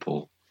bother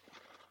people.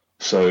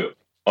 So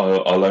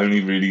I'll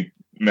only really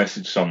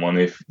message someone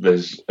if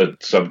there's a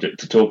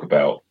subject to talk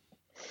about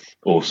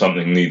or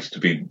something needs to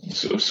be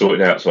sort of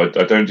sorted out. So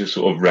I don't just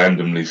sort of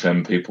randomly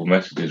send people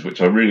messages,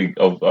 which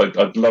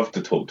I'd love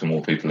to talk to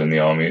more people in the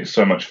army. It's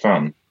so much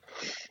fun.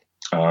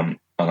 And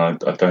I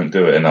don't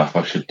do it enough.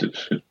 I should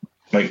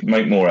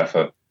make more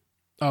effort.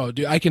 Oh,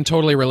 dude, I can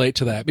totally relate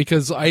to that,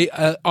 because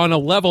I on a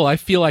level, I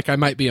feel like I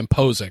might be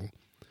imposing.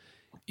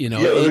 Yeah,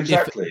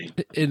 exactly.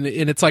 And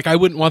it's like I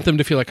wouldn't want them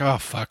to feel like, oh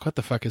fuck, what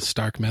the fuck is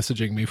Stark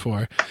messaging me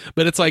for?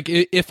 But it's like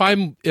if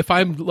I'm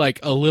like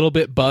a little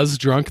bit buzz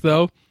drunk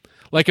though,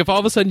 like if all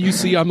of a sudden you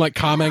see I'm like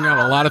commenting on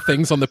a lot of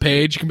things on the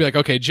page, you can be like,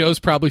 okay, Joe's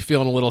probably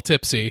feeling a little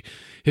tipsy.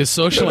 His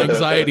social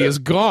anxiety is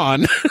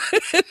gone.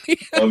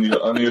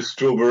 on your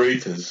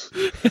strawberries.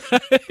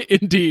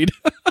 Indeed.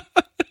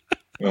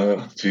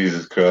 Oh,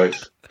 Jesus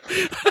Christ.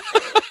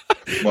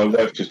 My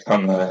wife just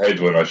hung her head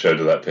when I showed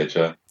her that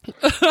picture.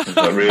 Was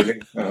that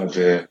really? Oh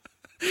dear.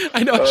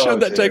 I know, I showed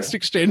that text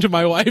exchange to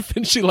my wife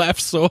and she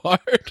laughed so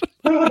hard.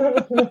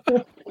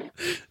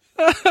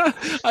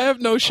 I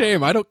have no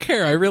shame. I don't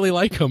care. I really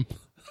like him.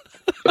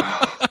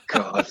 Oh,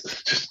 God.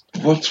 Just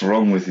what's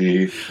wrong with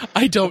you?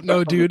 I don't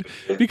know, dude.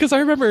 Because I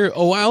remember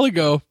a while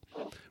ago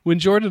when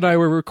Jordan and I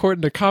were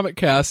recording a comic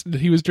cast and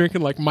he was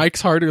drinking like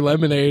Mike's Harder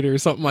Lemonade or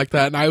something like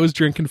that, and I was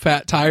drinking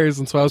Fat Tires,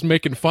 and so I was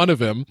making fun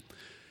of him.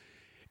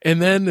 And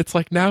then it's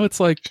like, now it's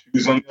like...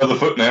 He's on the other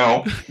foot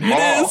now.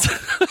 It is.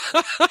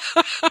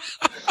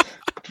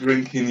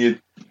 Drinking your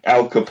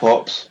Alka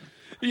Pops.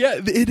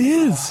 Yeah, it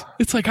is.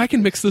 It's like, I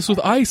can mix this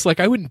with ice. Like,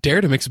 I wouldn't dare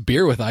to mix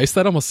beer with ice.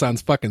 That almost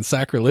sounds fucking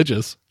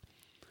sacrilegious.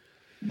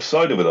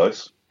 Cider with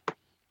ice.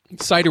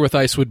 Cider with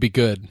ice would be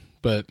good,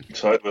 but...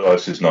 Cider with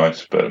ice is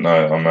nice, but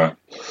no, I'm... no,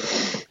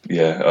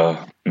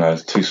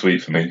 it's too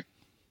sweet for me.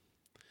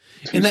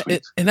 And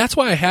that's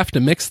why I have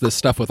to mix this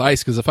stuff with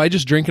ice, because if I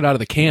just drink it out of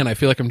the can, I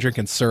feel like I'm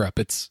drinking syrup.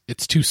 It's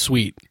too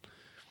sweet.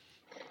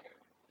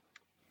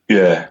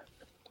 Yeah,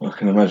 I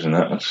can imagine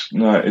that.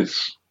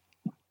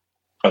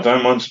 I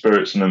don't mind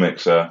spirits in a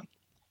mixer.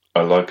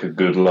 I like a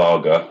good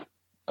lager,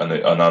 and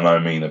I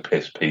mean a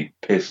piss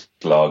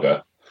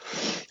lager,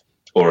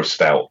 or a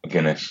stout, a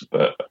Guinness,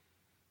 but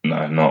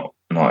no,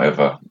 not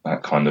ever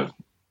that kind of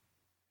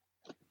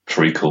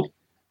treacle.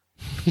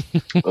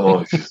 Oh,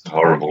 it's just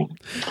horrible.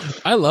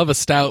 I love a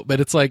stout,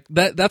 but it's like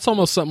that's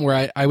almost something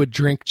where I would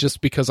drink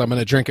just because I'm going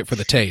to drink it for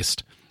the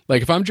taste.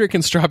 Like if I'm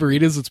drinking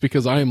Strawberritas, it's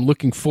because I am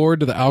looking forward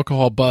to the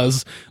alcohol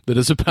buzz that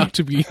is about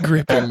to be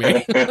gripping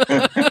me.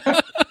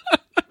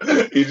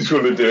 You just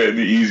want to do it in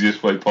the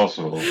easiest way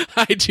possible.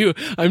 I do.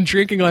 I'm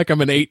drinking like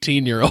I'm an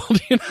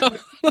 18-year-old, you know?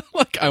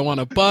 Like I want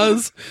to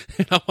buzz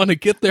and I want to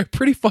get there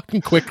pretty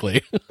fucking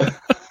quickly.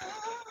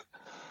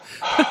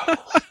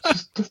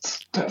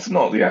 That's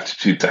not the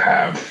attitude to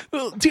have.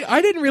 Well, dude,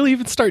 I didn't really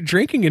even start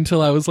drinking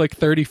until I was like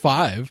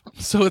 35.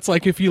 So it's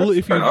like if you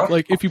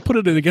put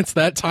it in against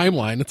that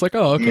timeline, it's like,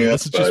 oh, okay,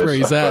 this is just where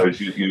he's at.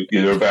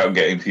 You're about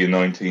getting to your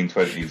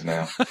 1920s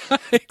now.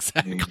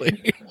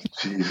 Exactly.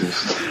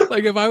 Jesus.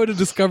 Like if I would have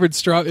discovered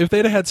if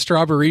they'd have had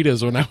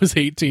Strawberritas when I was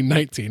 18,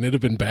 19, it'd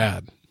have been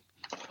bad.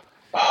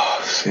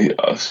 Oh, see,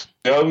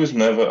 I was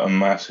never a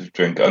massive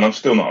drinker, and I'm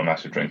still not a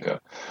massive drinker.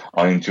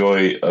 I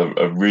enjoy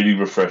a really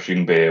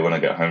refreshing beer when I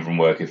get home from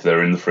work if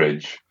they're in the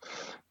fridge.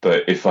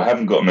 But if I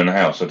haven't got them in the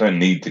house, I don't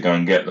need to go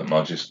and get them.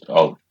 I'll just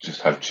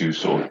have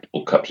juice or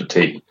cups of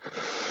tea.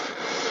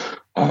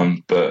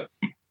 But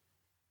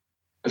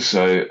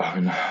so I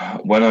mean,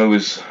 when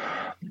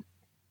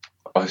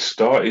I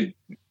started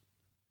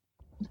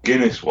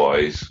Guinness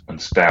wise and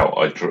stout,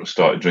 I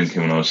started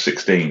drinking when I was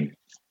 16.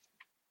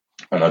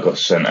 And I got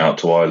sent out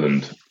to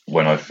Ireland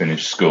when I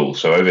finished school.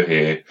 So over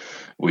here,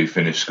 we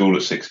finish school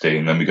at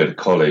 16, then we go to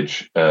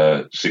college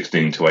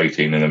 16 to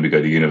 18, and then we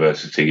go to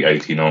university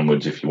 18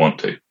 onwards if you want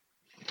to.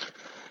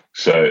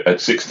 So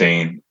at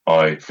 16,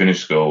 I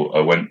finished school.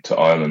 I went to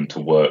Ireland to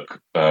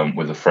work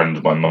with a friend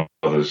of my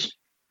mother's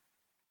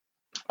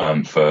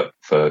for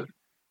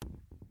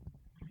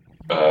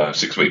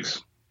 6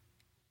 weeks.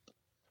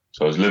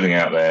 So I was living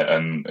out there,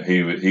 and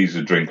he's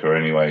a drinker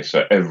anyway.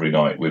 So every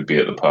night we'd be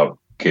at the pub,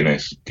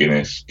 Guinness.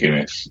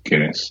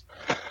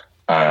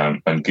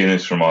 And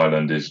Guinness from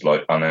Ireland is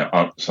like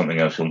something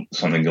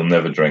you'll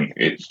never drink.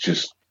 It's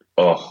just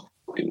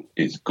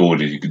it's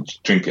gorgeous. You could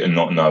drink it and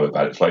not know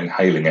about it. It's like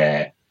inhaling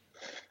air.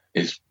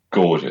 It's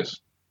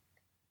gorgeous.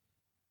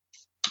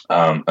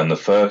 And the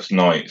first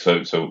night,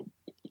 so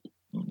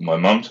my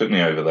mum took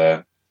me over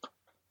there,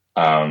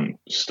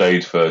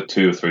 stayed for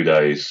 2 or 3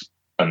 days,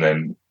 and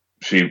then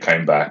she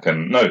came back.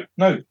 And no,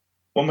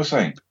 what am I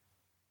saying?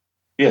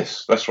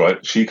 Yes, that's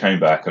right. She came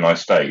back and I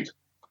stayed.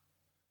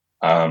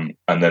 And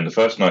then the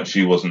first night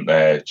she wasn't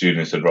there,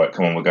 Julian said, right,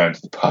 come on, we're going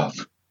to the pub.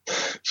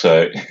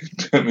 So he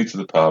took me to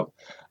the pub,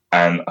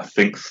 and I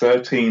think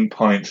 13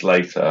 pints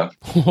later,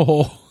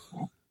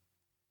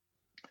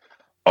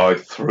 I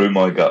threw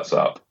my guts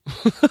up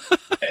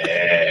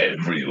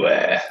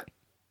everywhere.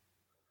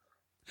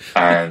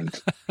 And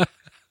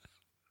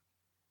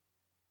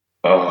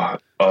I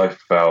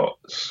felt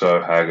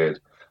so haggard.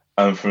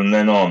 And from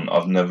then on,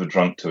 I've never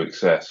drunk to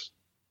excess.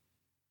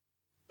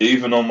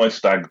 Even on my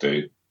stag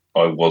do,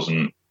 I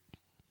wasn't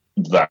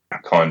that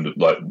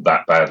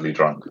badly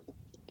drunk.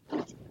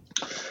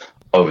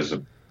 I was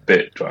a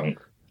bit drunk,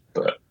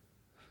 but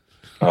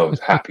I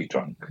was happy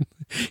drunk.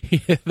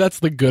 Yeah, that's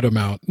the good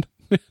amount.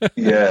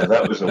 Yeah,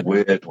 that was a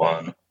weird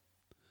one.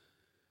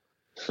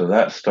 So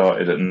that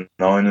started at 9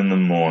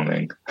 a.m.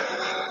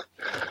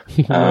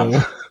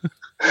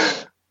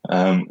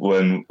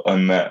 When I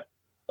met.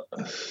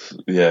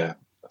 Yeah,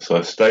 so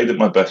I stayed at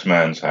my best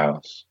man's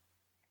house.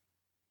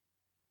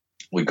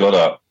 We got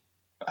up,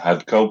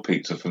 had cold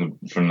pizza from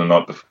the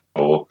night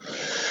before,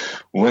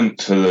 went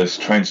to this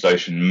train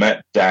station,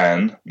 met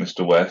Dan,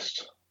 Mr.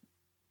 West,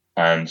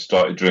 and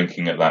started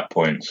drinking at that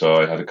point. So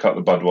I had a couple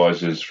of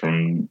Budweisers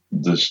from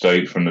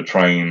the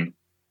train,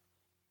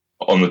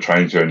 on the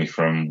train journey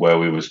from where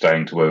we were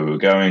staying to where we were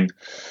going.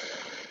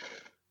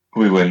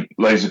 We went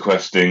laser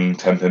questing,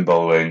 10-pin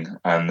bowling,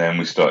 and then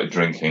we started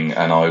drinking,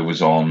 and I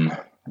was on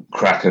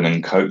Kraken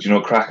and Coke. Do you know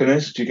what Kraken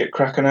is? Do you get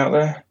Kraken out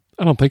there?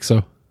 I don't think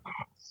so.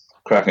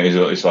 Kraken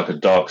it's like a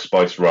dark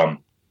spice rum.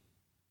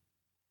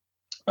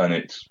 And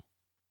it's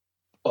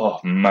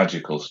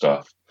magical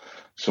stuff.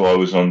 So I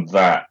was on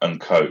that and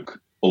Coke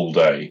all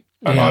day.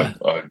 And I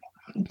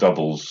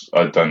doubles,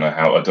 I don't know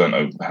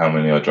how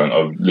many I drank.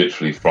 I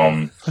literally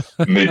from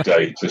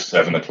midday to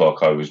 7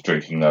 o'clock I was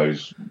drinking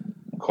those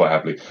quite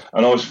happily.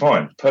 And I was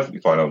fine, perfectly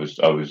fine. I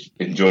was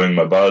enjoying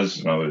my buzz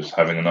and I was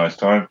having a nice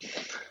time.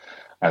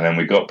 And then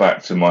we got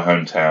back to my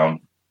hometown,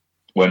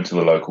 went to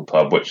the local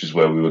pub, which is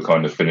where we were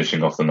kind of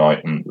finishing off the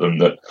night. And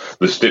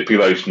the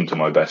stipulation to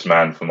my best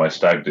man for my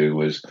stag do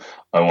was,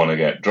 I want to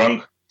get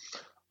drunk,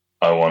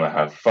 I want to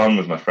have fun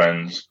with my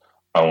friends,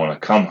 I want to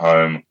come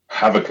home,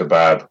 have a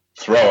kebab,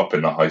 throw up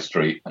in the high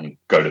street, and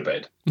go to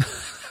bed.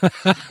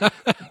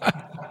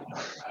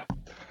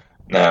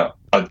 Now,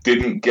 I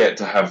didn't get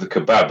to have the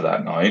kebab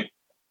that night,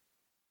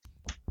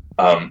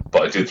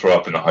 but I did throw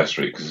up in the high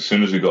street because as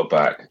soon as we got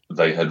back,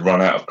 they had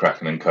run out of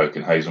Kraken and Coke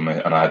in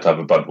Hazelmere, and I had to have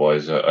a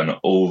Budweiser and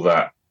all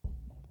that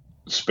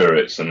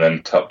spirits, and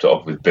then topped it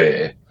off with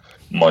beer.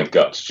 My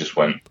guts just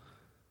went,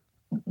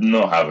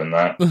 not having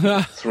that.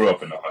 Threw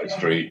up in the high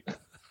street,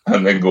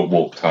 and then got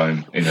walked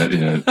home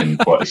in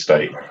quite a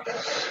state.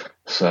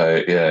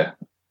 So yeah,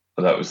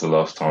 that was the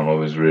last time I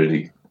was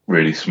really,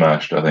 really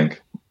smashed, I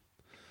think.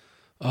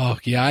 Oh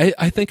yeah,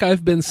 I think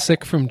I've been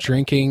sick from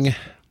drinking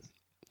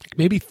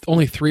maybe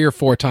only 3 or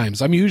 4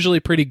 times. I'm usually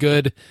pretty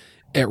good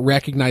at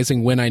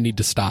recognizing when I need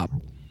to stop.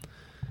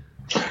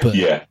 But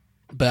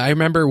I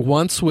remember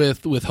once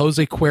with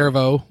Jose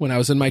Cuervo when I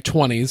was in my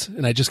 20s,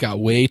 and I just got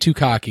way too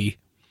cocky.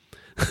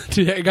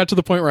 I got to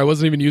the point where I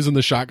wasn't even using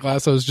the shot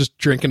glass. I was just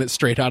drinking it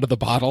straight out of the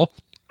bottle.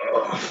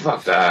 Oh,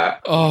 fuck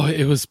that. Oh,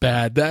 it was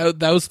bad. That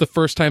was the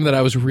first time that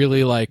I was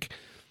really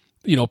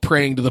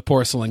praying to the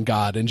porcelain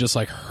god and just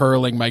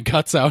hurling my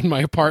guts out in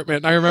my apartment.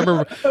 And I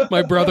remember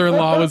my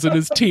brother-in-law was in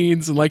his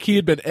teens and he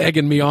had been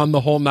egging me on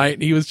the whole night,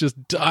 and he was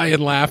just dying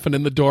laughing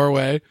in the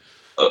doorway.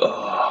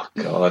 Oh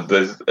God.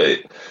 That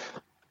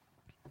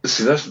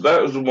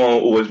was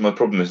always my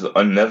problem, is that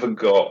I never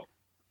got,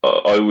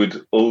 I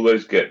would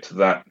always get to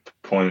that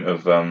point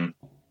of,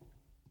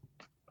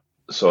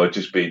 so I'd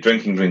just be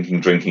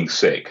drinking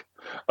sick.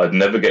 I'd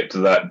never get to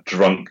that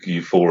drunk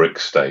euphoric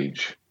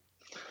stage.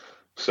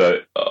 So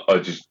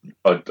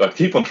I'd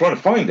keep on trying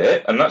to find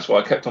it, and that's why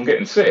I kept on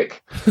getting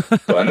sick.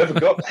 But I never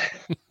got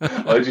there.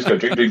 I just go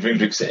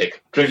drink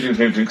sick,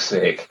 drink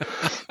sick,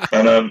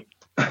 and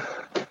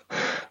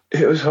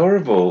it was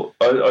horrible.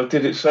 I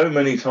did it so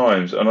many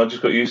times, and I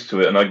just got used to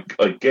it. And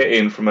I'd get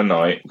in from a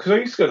night, because I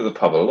used to go to the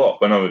pub a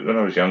lot when I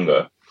was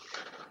younger,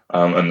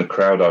 and the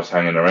crowd I was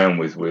hanging around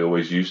with, we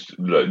always used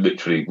to,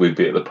 literally, we'd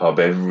be at the pub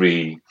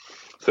every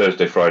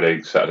Thursday,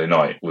 Friday, Saturday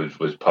night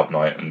was pub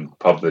night, and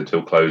pub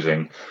until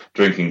closing,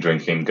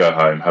 drinking, go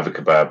home, have a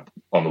kebab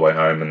on the way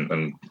home,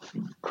 and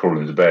crawl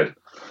into bed.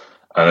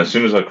 And as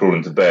soon as I crawled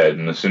into bed,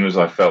 and as soon as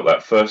I felt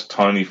that first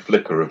tiny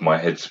flicker of my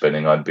head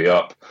spinning, I'd be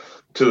up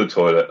to the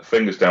toilet,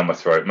 fingers down my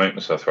throat, make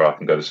myself throw up,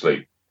 and go to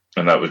sleep.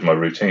 And that was my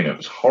routine. It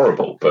was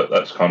horrible, but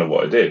that's kind of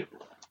what I did.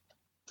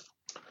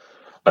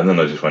 And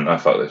then I just went,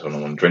 fuck this, I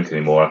don't want to drink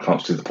anymore. I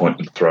can't see the point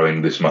in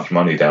throwing this much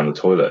money down the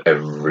toilet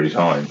every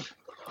time.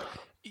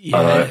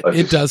 Yeah,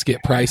 it does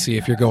get pricey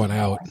if you're going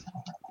out.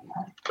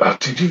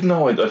 Did you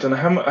know? I don't know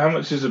how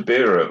much is a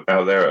beer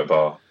out there at a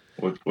bar.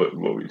 What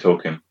were you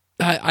talking?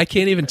 I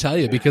can't even tell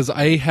you, because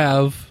I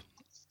have,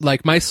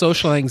 like, my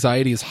social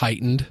anxiety is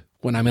heightened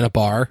when I'm in a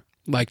bar.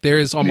 Like, there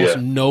is almost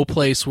no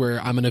place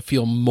where I'm going to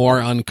feel more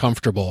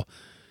uncomfortable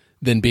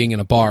than being in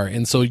a bar.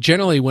 And so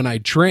generally when I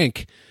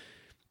drink,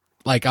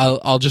 like,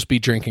 I'll just be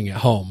drinking at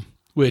home,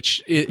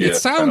 which it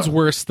sounds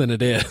worse than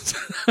it is.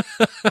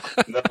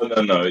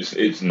 No,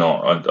 it's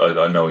not.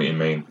 I know what you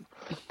mean.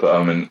 But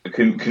I mean,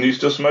 can you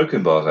still smoke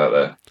in bars out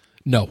there?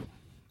 No.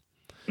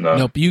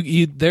 Nope.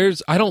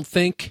 There's, I don't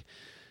think,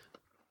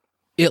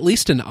 at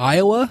least in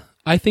Iowa,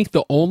 I think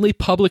the only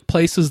public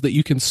places that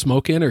you can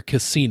smoke in are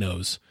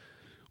casinos,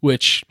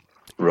 which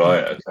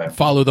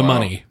follow the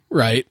money,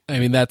 right? I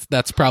mean,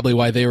 that's probably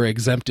why they were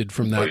exempted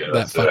from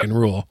that fucking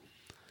rule.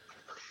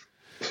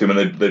 See,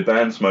 when they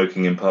banned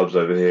smoking in pubs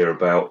over here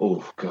about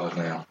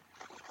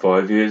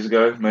 5 years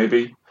ago,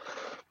 maybe,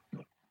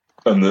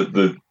 and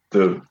the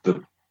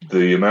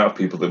amount of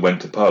people that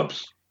went to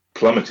pubs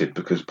plummeted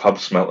because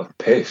pubs smell of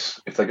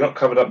piss. If they're not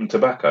covered up in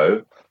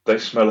tobacco, they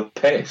smell of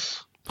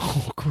piss.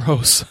 Oh,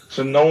 gross!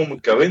 So no one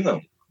would go in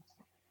them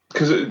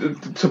because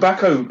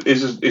tobacco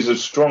is a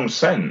strong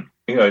scent.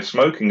 You know,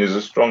 smoking is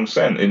a strong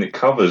scent, and it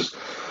covers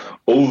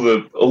all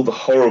the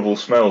horrible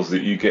smells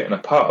that you get in a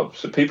pub.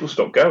 So people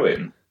stop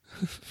going.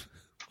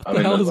 What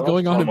the hell is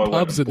going on in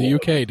pubs in the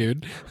UK,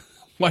 dude?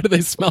 Why do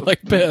they smell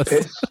like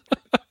piss?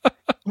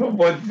 Well,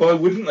 why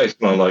wouldn't they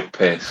smell like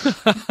piss?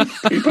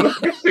 People are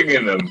pissing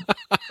in them.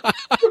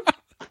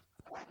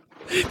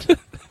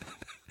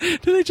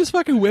 Do they just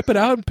fucking whip it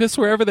out and piss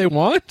wherever they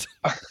want?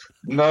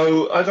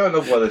 No, I don't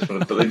know why they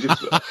smell it, but they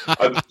just.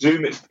 I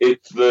presume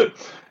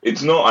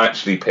it's not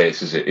actually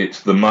piss, is it?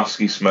 It's the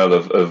musky smell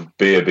of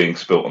beer being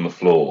spilt on the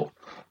floor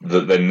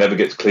that then never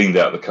gets cleaned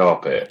out of the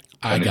carpet,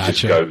 and it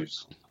just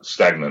goes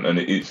stagnant, and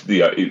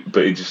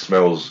but it just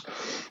smells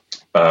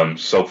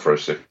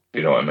sulfurous, if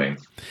you know what I mean.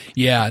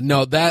 Yeah,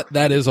 no,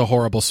 that is a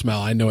horrible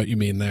smell. I know what you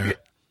mean there.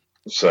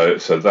 So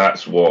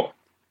that's what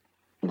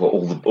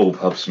all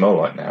pubs smell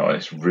like now, and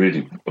it's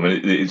really. I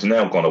mean, it's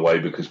now gone away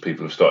because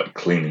people have started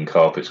cleaning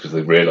carpets because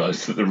they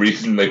realised that the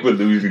reason they were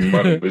losing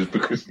money was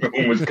because no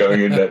one was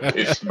going in that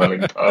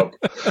piss-smelling pub.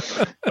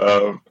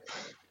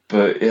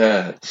 But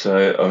yeah,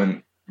 so I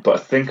mean, but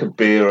I think a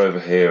beer over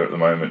here at the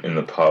moment in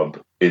the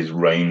pub is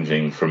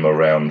ranging from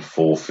around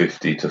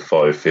 $4.50 to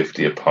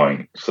 $5.50 a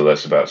pint. So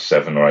that's about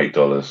 $7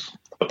 or $8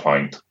 a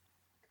pint.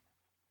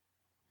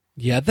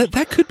 Yeah,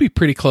 that could be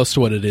pretty close to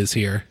what it is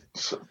here.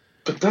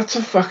 But that's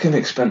a fucking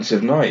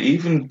expensive night,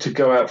 even to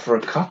go out for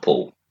a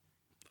couple.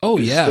 Oh,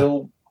 yeah.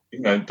 Still,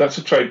 that's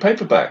a trade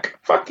paperback.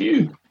 Fuck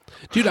you.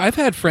 Dude, I've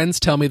had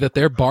friends tell me that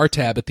their bar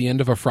tab at the end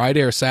of a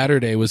Friday or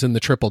Saturday was in the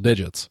triple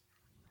digits.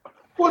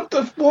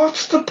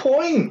 What's the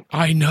point?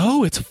 I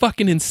know, it's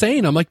fucking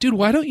insane. I'm like, dude,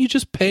 why don't you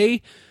just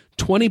pay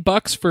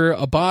 $20 for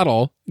a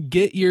bottle,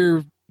 get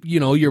your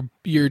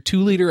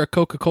 2-liter of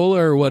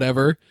Coca-Cola or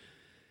whatever,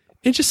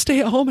 and just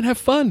stay at home and have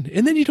fun.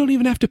 And then you don't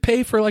even have to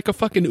pay for like a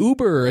fucking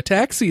Uber or a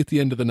taxi at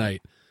the end of the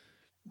night.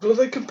 Well,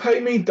 they can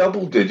pay me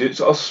double digits.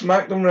 I'll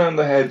smack them around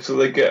the head so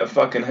they get a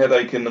fucking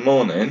headache in the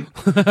morning.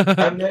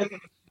 And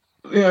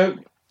then,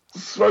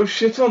 throw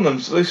shit on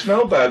them so they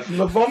smell bad from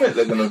the vomit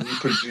they're going to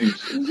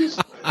produce.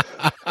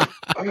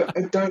 I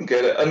don't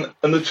get it.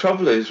 And the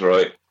trouble is,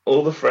 right,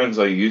 all the friends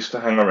I used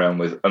to hang around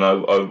with, and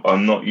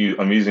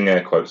I'm using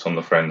air quotes on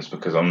the friends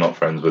because I'm not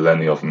friends with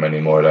any of them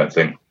anymore, I don't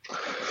think.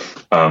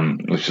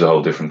 Which is a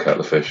whole different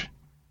kettle of fish.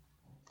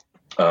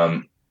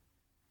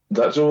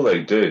 That's all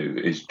they do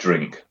is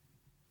drink.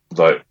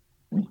 Like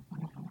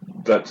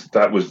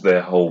that was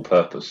their whole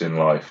purpose in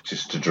life,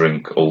 just to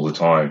drink all the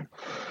time.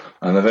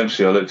 And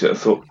eventually I looked at it and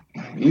thought,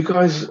 you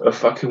guys are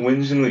fucking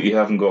whinging that you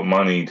haven't got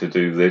money to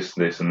do this,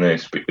 this and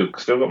this, but you've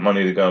still got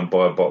money to go and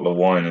buy a bottle of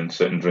wine and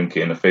sit and drink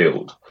it in a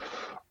field.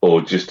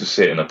 Or just to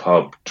sit in a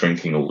pub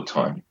drinking all the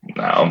time.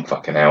 Nah, I'm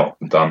fucking out.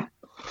 I'm done.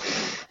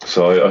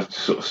 So I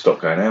sort of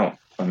stopped going out.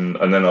 And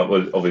then I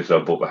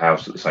bought the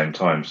house at the same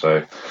time,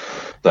 so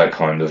that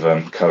kind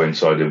of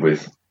coincided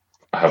with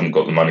I haven't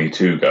got the money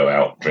to go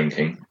out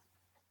drinking.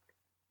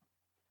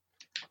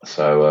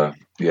 So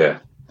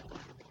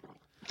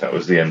that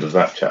was the end of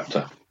that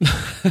chapter.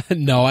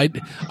 No,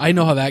 I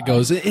know how that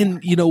goes.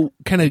 And,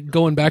 kind of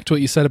going back to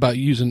what you said about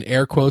using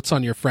air quotes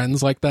on your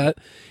friends like that,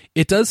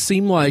 it does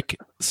seem like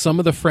some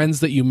of the friends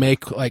that you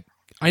make, like,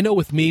 I know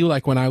with me,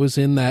 like when I was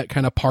in that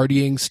kind of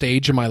partying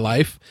stage of my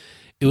life,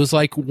 it was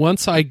like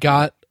once I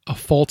got a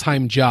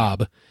full-time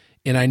job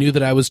And I knew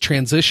that I was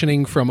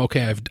transitioning from,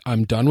 okay,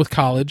 I'm done with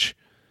college,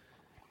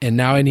 and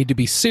now I need to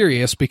be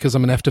serious because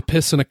I'm going to have to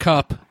piss in a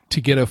cup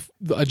to get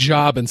a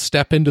job and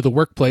step into the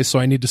workplace. So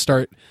I need to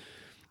start,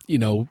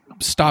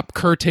 stop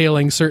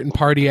curtailing certain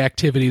party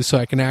activities so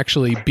I can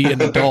actually be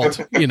an adult,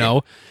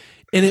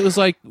 And it was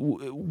like,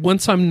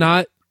 once I'm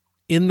not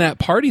in that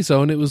party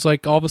zone, it was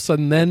like all of a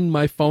sudden then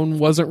my phone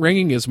wasn't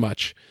ringing as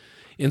much.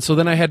 And so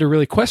then I had to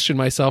really question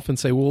myself and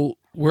say, well,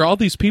 were all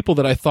these people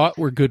that I thought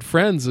were good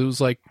friends, it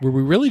was like, were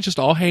we really just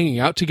all hanging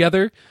out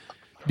together?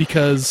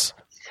 Because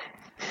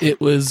it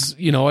was,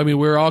 we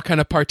were all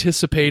kind of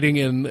participating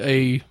in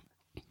an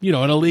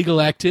illegal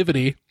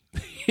activity,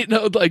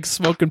 like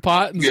smoking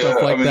pot and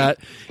stuff like that.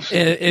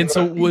 And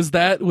so was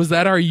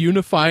that our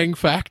unifying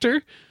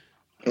factor?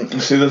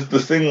 See, the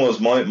thing was,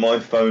 my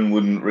phone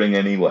wouldn't ring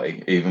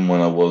anyway, even when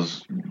I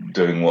was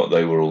doing what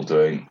they were all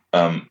doing,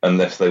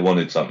 unless they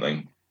wanted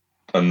something.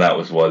 And that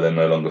was why they're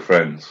no longer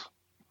friends,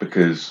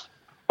 because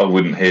I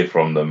wouldn't hear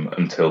from them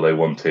until they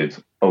wanted,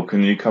 oh,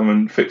 can you come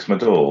and fix my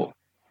door?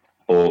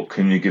 Or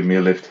can you give me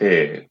a lift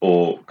here?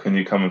 Or can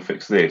you come and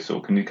fix this? Or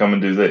can you come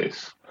and do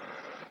this?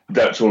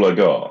 That's all I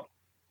got.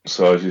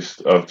 So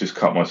I've just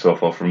cut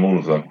myself off from all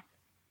of them.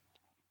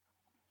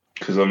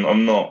 Because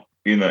I'm not,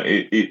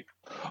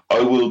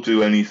 I will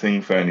do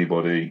anything for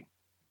anybody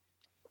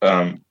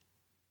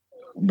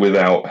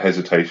without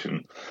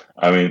hesitation.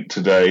 I mean,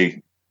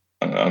 today,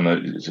 I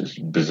know it's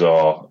just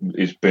bizarre.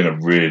 It's been a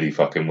really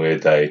fucking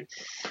weird day.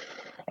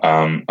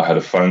 I had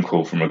a phone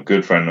call from a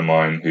good friend of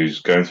mine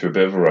who's going through a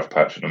bit of a rough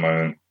patch at the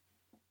moment.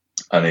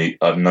 And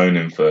I've known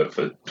him for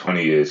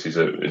 20 years. He's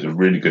a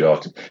really good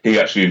artist. He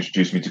actually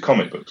introduced me to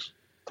comic books,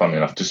 funnily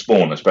enough, to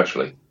Spawn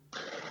especially.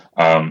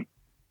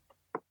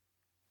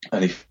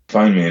 And he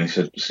phoned me and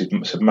he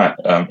said, Matt,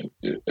 I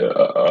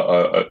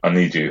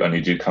need you. I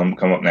need you to come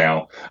up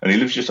now. And he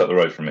lives just up the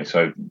road from me,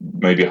 so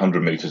maybe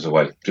 100 meters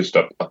away, just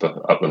up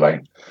the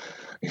lane.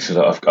 He said,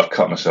 I've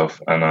cut myself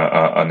and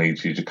I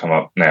need you to come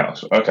up now.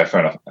 So, okay,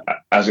 fair enough.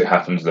 As it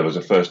happens, there was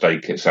a first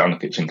aid kit sat on the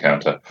kitchen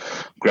counter.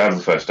 Grabbed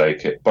the first aid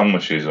kit, bung my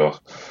shoes off,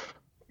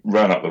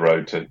 ran up the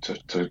road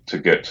to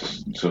get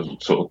to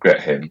sort of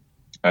get him.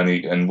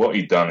 And what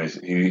he'd done is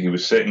he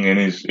was sitting in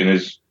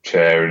his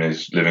chair in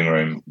his living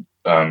room,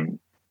 doing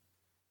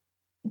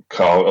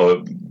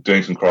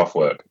some craft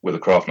work with a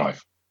craft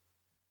knife,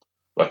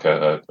 like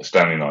a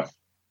Stanley knife,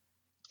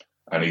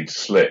 and he'd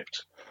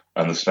slipped,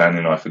 and the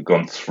Stanley knife had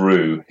gone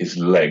through his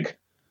leg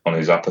on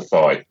his upper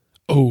thigh.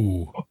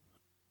 Oh,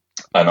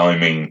 and I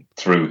mean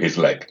through his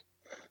leg.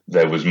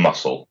 There was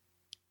muscle.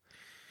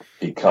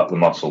 He cut the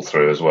muscle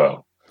through as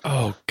well.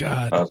 Oh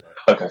God.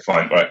 Okay,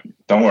 fine, right.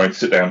 Don't worry.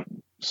 Sit down.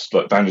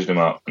 Bandaged him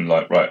up and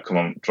right, come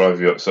on,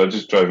 drive you up. So I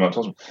just drove him up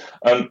to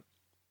hospital.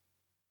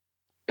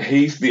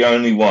 He's the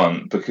only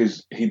one,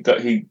 because he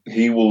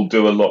will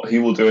do a lot. He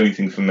will do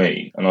anything for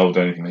me, and I will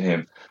do anything for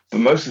him.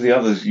 But most of the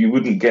others, you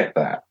wouldn't get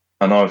that.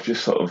 And I've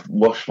just sort of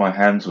washed my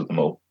hands with them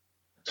all.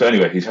 So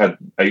anyway, he's had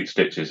 8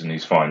 stitches and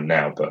he's fine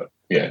now. But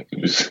yeah, it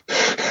was.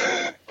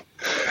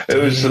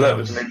 So that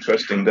was an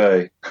interesting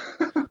day.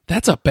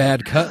 That's a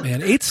bad cut,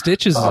 man. 8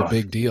 stitches is a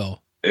big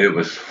deal. It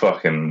was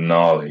fucking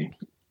gnarly.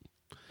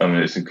 I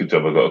mean, it's a good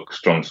job I got a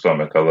strong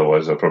stomach.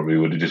 Otherwise, I probably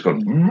would have just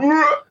gone.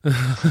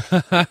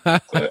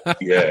 But,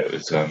 yeah, it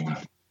was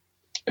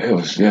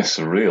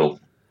surreal.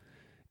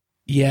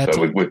 Yeah.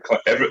 So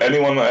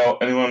anyone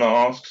that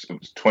asks, it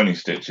was 20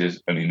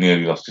 stitches, and he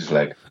nearly lost his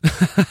leg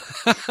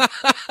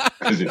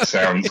because it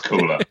sounds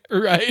cooler,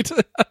 right?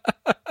 It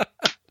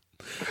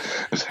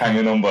was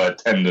hanging on by a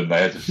tendon.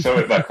 They had to sew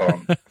it back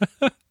on.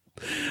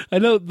 I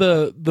know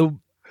the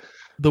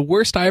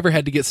worst I ever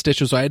had to get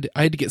stitches. I had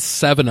to get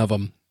 7 of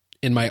them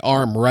in my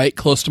arm, right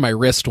close to my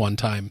wrist one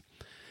time.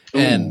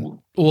 And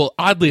well,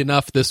 oddly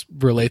enough, this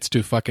relates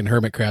to fucking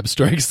hermit crab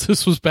stories.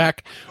 This was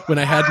back when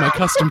I had my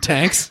custom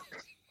tanks,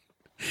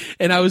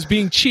 and I was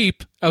being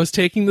cheap. I was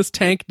taking this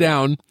tank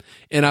down,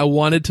 and I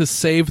wanted to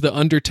save the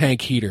under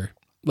tank heater.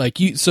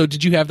 So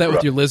did you have that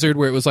with your Lizard,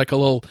 where it was like a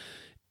little?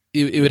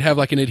 It would have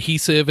like an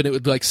adhesive, and it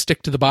would like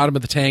stick to the bottom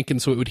of the tank,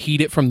 and so it would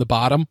heat it from the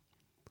bottom.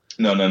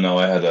 No.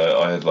 I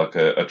had like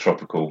a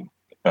tropical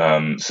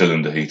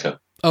cylinder heater.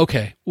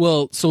 Okay.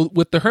 Well, so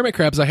with the hermit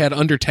crabs, I had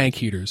under tank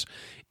heaters,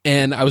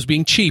 and I was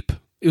being cheap.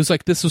 It was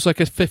like, this was like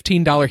a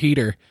 $15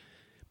 heater,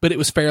 but it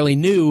was fairly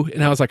new.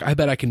 And I was like, I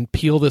bet I can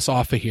peel this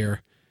off of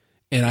here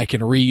and I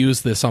can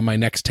reuse this on my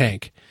next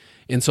tank.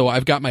 And so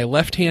I've got my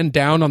left hand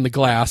down on the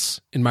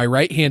glass and my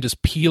right hand is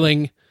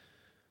peeling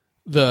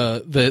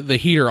the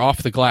heater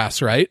off the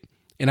glass. Right.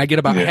 And I get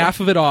about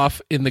half of it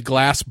off and the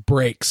glass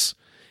breaks.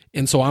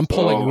 And so I'm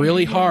pulling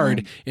really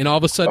hard, and all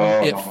of a sudden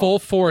at full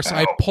force,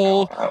 I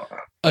pull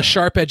a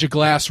sharp edge of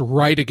glass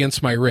right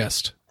against my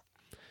wrist,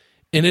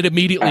 and it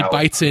immediately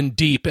bites in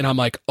deep, and I'm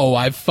like, oh,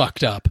 I've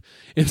fucked up.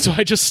 And so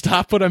I just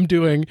stop what I'm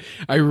doing.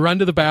 I run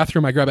to the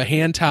bathroom, I grab a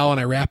hand towel,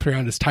 and I wrap it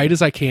around as tight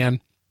as I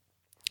can,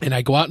 and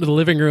I go out into the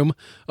living room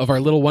of our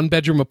little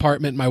 1-bedroom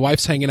apartment. My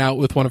wife's hanging out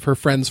with one of her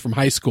friends from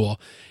high school,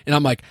 and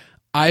I'm like,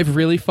 I've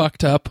really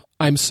fucked up.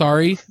 I'm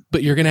sorry,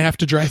 but you're going to have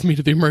to drive me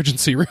to the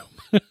emergency room.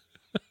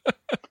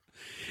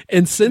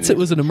 And since it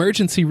was an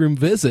emergency room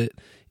visit,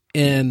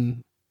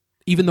 and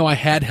even though I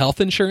had health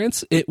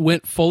insurance, it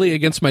went fully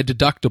against my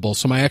deductible.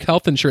 So my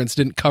health insurance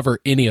didn't cover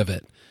any of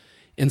it.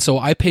 And so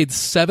I paid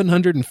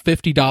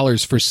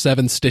 $750 for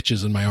 7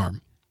 stitches in my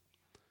arm.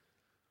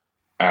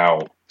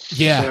 Ow.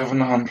 Yeah.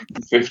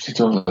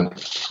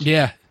 $750.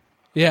 Yeah.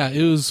 Yeah,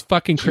 it was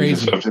fucking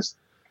crazy. Jesus,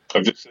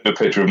 I've just seen a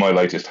picture of my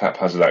latest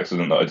haphazard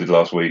accident that I did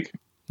last week.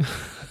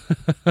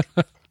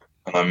 And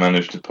I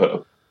managed to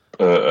put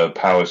a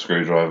power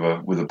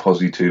screwdriver with a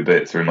Posi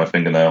 2-bit through my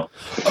fingernail.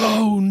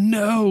 Oh,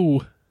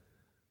 no.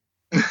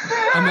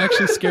 I'm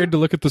actually scared to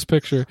look at this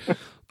picture.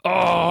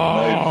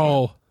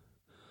 Oh.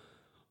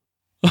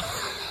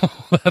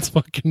 That's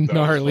fucking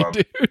gnarly,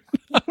 dude.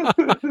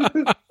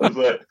 I was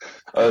like,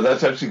 oh,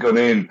 that's actually gone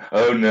in.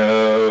 Oh,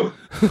 no.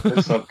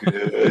 That's not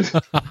good.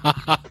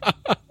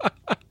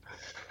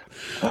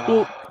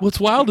 Well, what's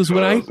wild is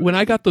when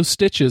I got those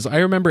stitches, I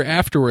remember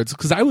afterwards,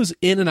 because I was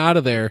in and out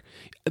of there.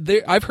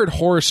 I've heard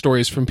horror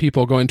stories from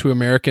people going to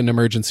American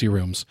emergency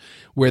rooms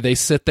where they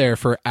sit there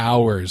for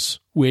hours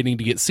waiting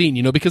to get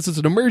seen, because it's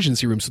an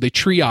emergency room, so they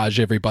triage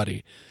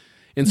everybody.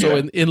 And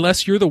so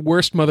unless you're the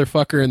worst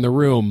motherfucker in the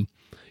room,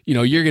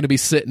 you're going to be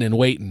sitting and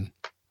waiting.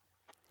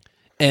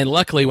 And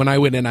luckily, when I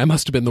went in, I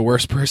must have been the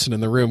worst person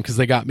in the room because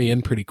they got me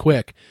in pretty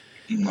quick.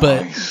 Nice.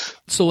 But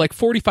so like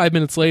 45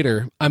 minutes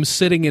later, I'm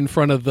sitting in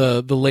front of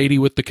the lady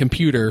with the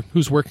computer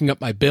who's working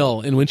up my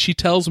bill. And when she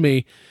tells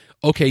me,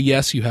 okay,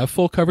 yes, you have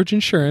full coverage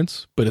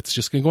insurance, but it's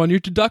just going to go on your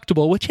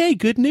deductible, which, hey,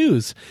 good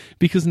news,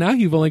 because now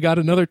you've only got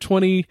another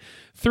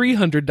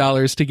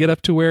 $2,300 to get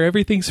up to where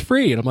everything's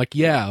free. And I'm like,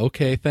 yeah,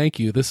 okay, thank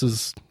you.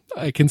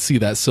 I can see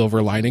that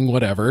silver lining,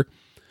 whatever.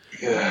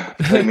 Yeah,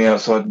 take me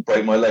outside and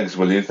break my legs,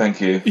 will you? Thank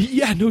you.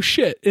 Yeah, no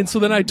shit. And so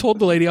then I told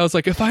the lady, I was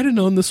like, if I'd have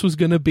known this was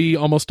going to be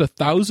almost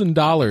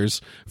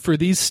 $1,000 for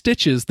these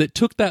stitches that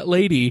took that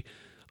lady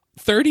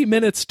 30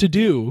 minutes to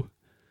do,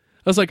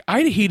 I was like,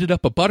 I'd have heated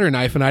up a butter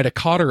knife and I'd have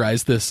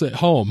cauterized this at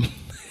home.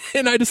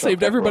 And I'd have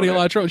saved everybody a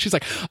lot of trouble. And she's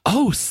like,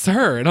 oh,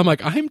 sir. And I'm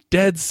like, I'm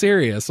dead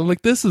serious. I'm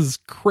like, this is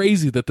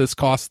crazy that this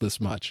costs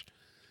this much.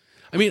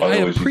 I mean, I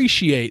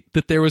appreciate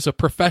that there was a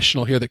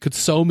professional here that could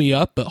sew me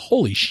up, but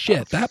holy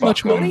shit, that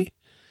much money?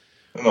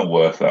 They're not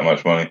worth that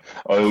much money.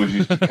 I always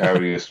used to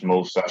carry a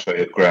small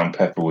sachet of ground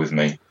pepper with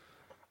me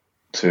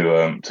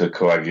to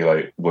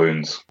coagulate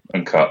wounds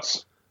and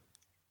cuts.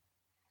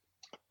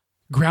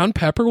 Ground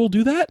pepper will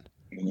do that?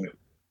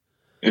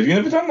 Have you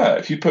never done that?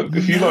 If you've got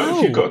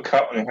a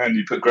cut on your hand,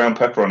 you put ground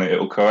pepper on it,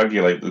 it'll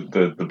coagulate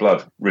the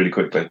blood really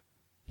quickly.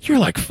 You're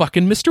like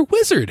fucking Mr.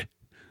 Wizard.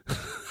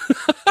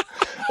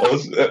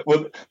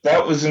 Well,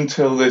 that was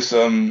until this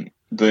the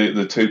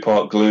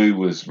 2-part glue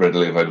was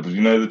readily available.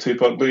 You know the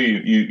 2-part glue?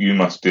 You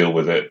must deal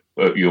with it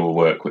at your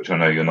work, which I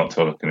know you're not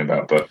talking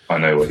about, but I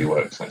know where you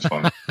work, so that's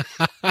fine.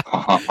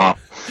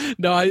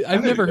 No,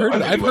 I've never heard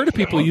of it. I've heard of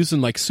people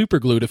using like super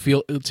glue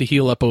to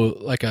heal up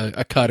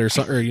a cut or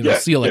something, or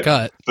seal a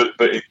cut. But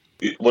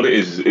what it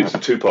is it's a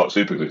 2-part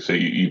super glue. So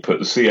you put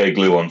the CA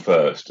glue on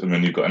first, and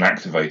then you've got an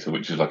activator,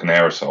 which is like an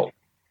aerosol.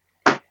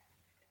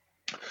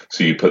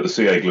 So you put the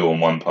CA glue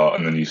on one part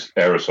and then you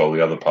aerosol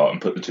the other part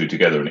and put the two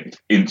together and it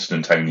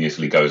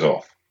instantaneously goes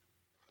off.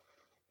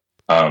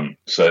 And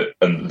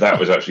that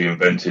was actually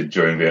invented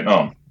during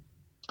Vietnam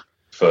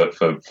for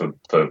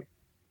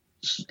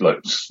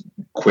like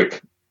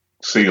quick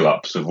seal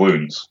ups of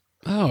wounds.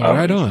 Oh,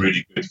 right on.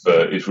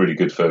 It's really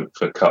good for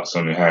cuts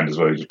on your hand as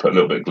well. You just put a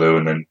little bit of glue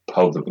and then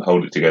hold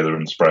it together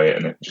and spray it,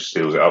 and it just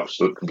seals it up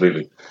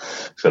completely.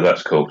 So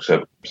that's cool.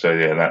 So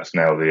yeah, that's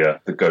now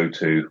the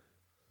go-to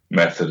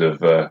method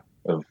of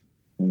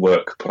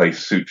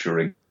workplace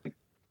suturing.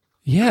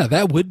 Yeah,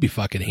 that would be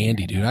fucking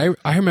handy, dude.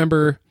 I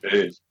remember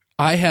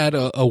I had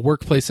a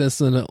workplace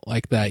incident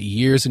like that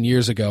years and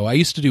years ago. I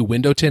used to do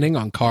window tinting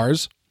on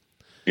cars.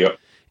 Yep.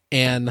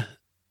 And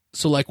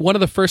so like one of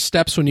the first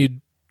steps when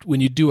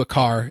you do a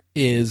car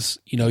is,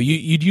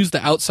 you'd use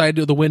the outside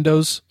of the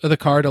windows of the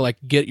car to like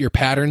get your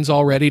patterns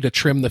all ready to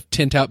trim the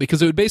tint out,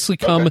 because it would basically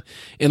come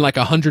in like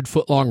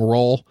 100-foot long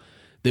roll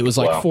that was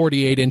like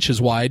 48 inches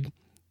wide.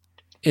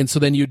 And so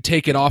then you'd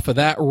take it off of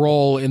that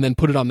roll and then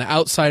put it on the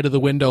outside of the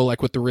window,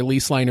 like with the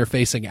release liner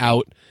facing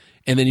out.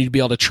 And then you'd be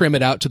able to trim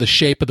it out to the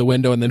shape of the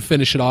window and then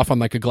finish it off on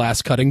like a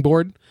glass cutting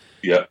board.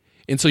 Yeah.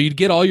 And so you'd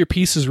get all your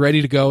pieces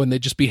ready to go and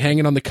they'd just be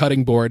hanging on the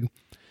cutting board.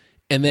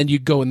 And then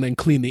you'd go and then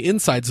clean the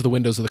insides of the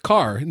windows of the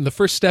car. And the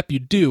first step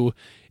you'd do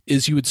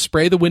is you would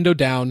spray the window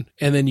down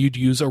and then you'd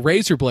use a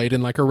razor blade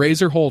and like a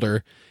razor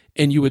holder,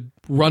 and you would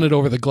run it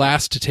over the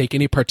glass to take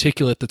any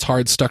particulate that's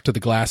hard stuck to the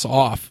glass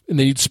off. And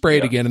then you'd spray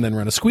it again and then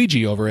run a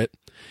squeegee over it.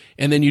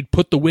 And then you'd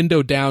put the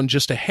window down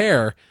just a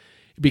hair,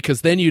 because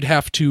then you'd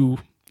have to,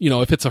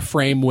 if it's a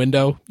frame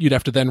window, you'd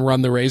have to then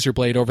run the razor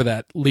blade over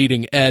that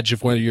leading edge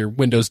of one of your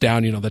windows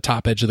down, the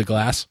top edge of the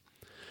glass.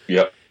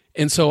 Yep.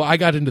 And so I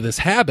got into this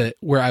habit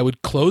where I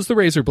would close the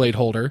razor blade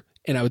holder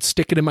and I would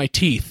stick it in my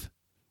teeth.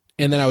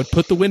 And then I would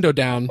put the window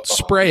down,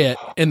 spray it,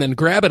 and then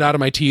grab it out of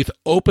my teeth,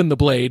 open the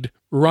blade,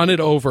 run it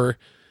over,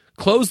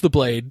 close the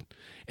blade,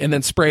 and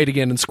then spray it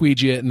again and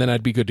squeegee it, and then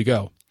I'd be good to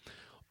go.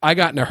 I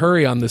got in a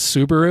hurry on this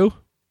Subaru,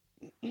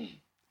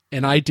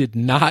 and I did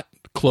not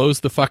close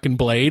the fucking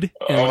blade.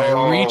 And when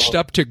I reached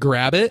up to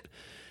grab it,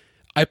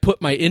 I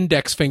put my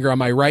index finger on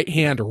my right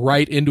hand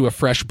right into a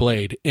fresh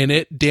blade, and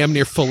it damn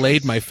near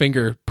filleted my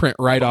fingerprint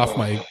right off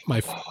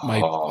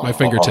my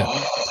fingertip.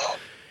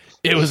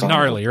 It was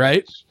gnarly,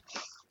 right?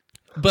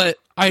 But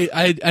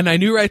I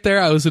knew right there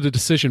I was at a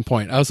decision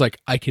point. I was like,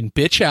 I can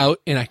bitch out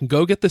and I can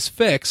go get this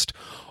fixed,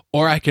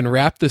 or I can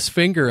wrap this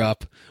finger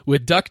up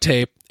with duct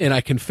tape and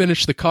I can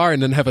finish the car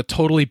and then have a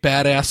totally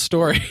badass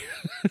story.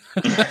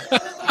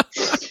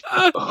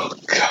 Oh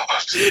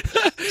God!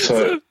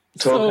 So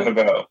talking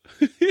about,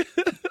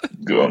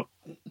 go on.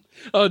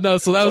 Oh no!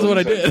 So that was what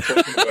I did.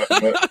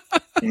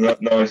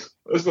 Nice.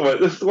 That's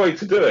the way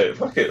to do it.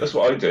 Fuck it. That's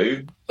what I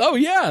do. Oh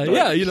yeah,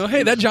 yeah. You know,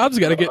 hey, that job's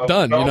got to get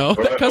done. You know,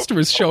 that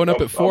customer's showing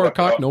up at 4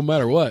 o'clock no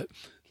matter what.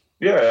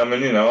 Yeah, I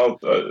mean, you know,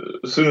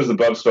 as soon as the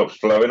blood stops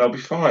flowing, I'll be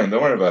fine.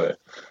 Don't worry about it.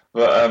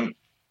 But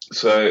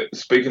so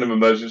speaking of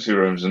emergency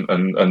rooms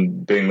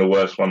and being the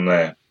worst one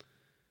there,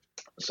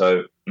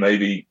 so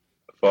maybe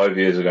 5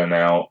 years ago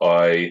now,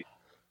 I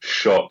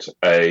shot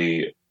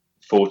a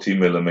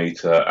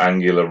 40mm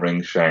angular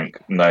ring shank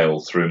nail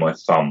through my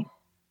thumb.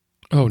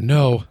 Oh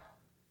no!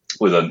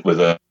 With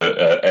a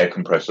air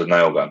compressor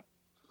nail gun,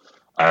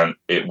 and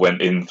it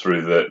went in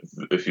through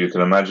if you can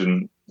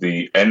imagine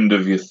the end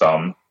of your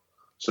thumb,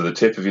 so the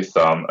tip of your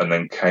thumb, and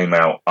then came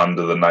out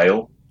under the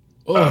nail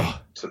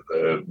to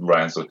the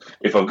right. So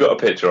if I've got a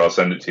picture, I'll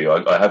send it to you.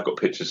 I have got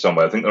pictures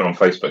somewhere. I think they're on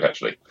Facebook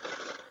actually.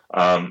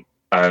 And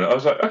I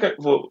was like, okay,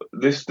 well,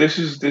 this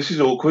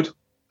is awkward.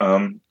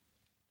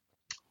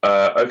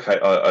 Okay,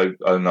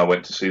 I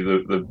went to see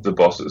the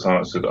boss at the time.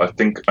 I said, I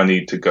think I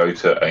need to go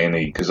to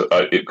A&E because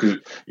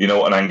you know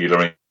what an angular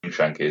ring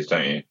shank is,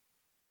 don't you?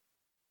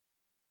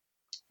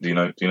 Do you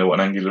know what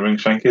an angular ring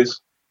shank is?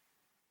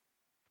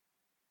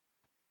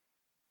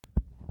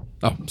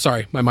 Oh,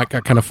 sorry, my mic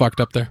got kind of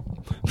fucked up there.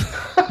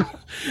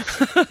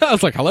 I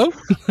was like, hello?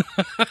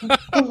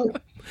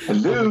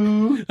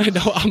 Hello. I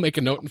know. I'll make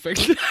a note and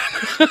fix it.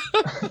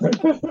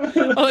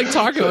 I like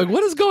talking. Like,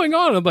 what is going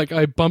on? I'm like,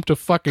 I bumped a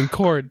fucking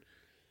cord.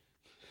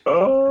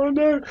 Oh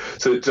no!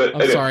 So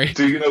anyway, sorry.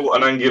 Do you know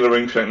what an angular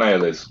ring shank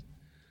nail is?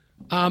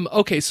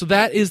 Okay, so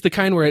that is the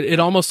kind where it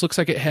almost looks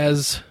like it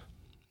has.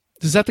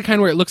 Is that the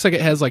kind where it looks like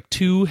it has like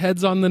 2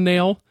 heads on the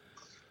nail?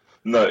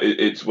 No,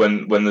 it's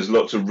when there's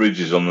lots of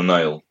ridges on the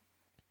nail.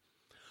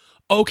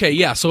 Okay,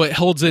 yeah, so it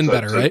holds in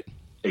better, right?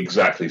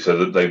 Exactly, so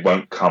that they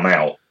won't come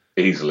out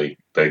easily.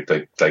 They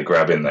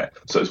grab in there.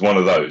 So it's one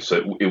of those.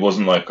 So it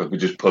wasn't like I could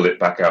just pull it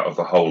back out of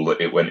the hole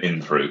that it went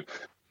in through,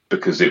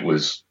 because it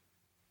would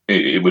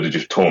have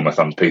just torn my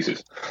thumb to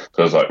pieces. So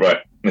I was like, right,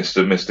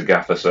 Mr.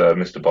 Gaffer, sir,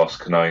 Mr. Boss,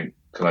 can I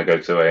go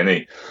to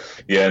A&E?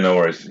 Yeah, no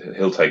worries,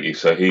 he'll take you.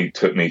 So he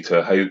took me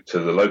to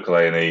the local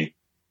A&E,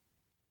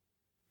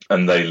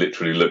 and they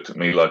literally looked at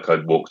me like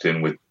I'd walked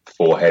in with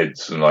 4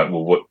 heads and like,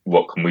 well,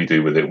 what can we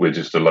do with it? We're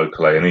just a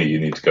local A&E. You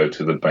need to go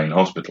to the main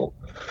hospital.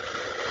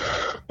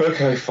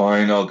 Okay,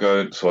 fine, I'll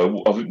go.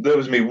 So there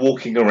was me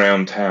walking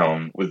around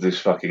town with this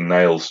fucking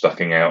nail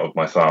sticking out of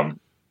my thumb.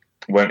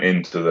 Went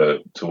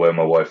into where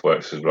my wife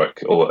works. She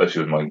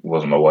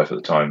wasn't my wife at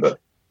the time, but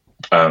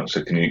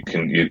so can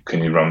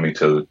you run me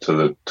to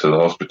the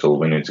hospital?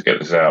 We need to get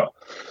this out.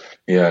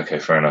 Yeah, okay,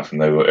 fair enough.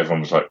 And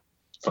everyone was like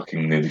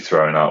fucking nearly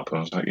throwing up. And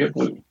I was like, yeah,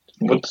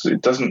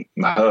 it doesn't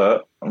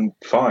hurt. I'm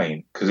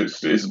fine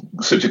because it's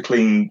such a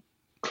clean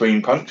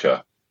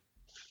puncture.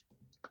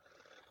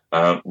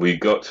 We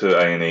got to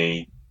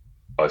A&E.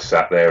 I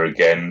sat there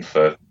again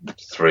for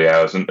 3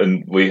 hours,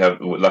 and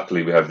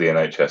luckily we have the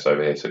NHS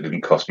over here, so it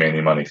didn't cost me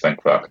any money,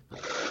 thank fuck.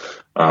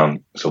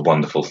 It's a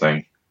wonderful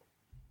thing.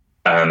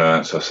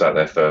 And so I sat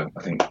there for,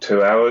 I think,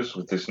 2 hours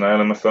with this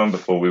nail in my thumb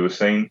before we were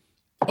seen.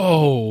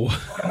 Oh.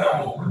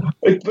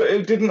 But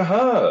it didn't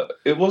hurt.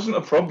 It wasn't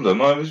a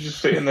problem. I was just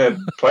sitting there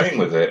playing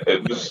with it.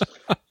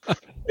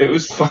 It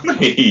was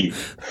funny.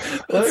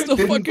 That's so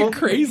fucking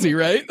crazy,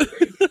 right?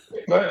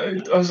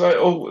 I was like,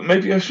 oh,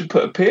 maybe I should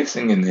put a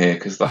piercing in here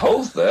because the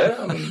hole's there.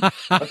 I mean,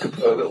 I could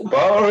put a little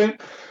bar in.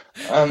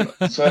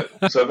 So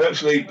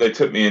eventually they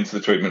took me into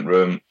the treatment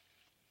room,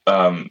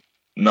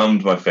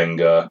 numbed my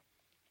finger,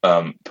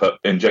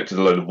 injected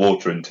a load of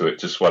water into it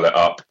to swell it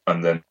up,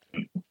 and then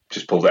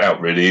just pulled it out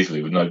really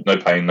easily with no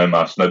pain, no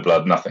muss, no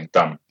blood, nothing.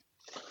 Done.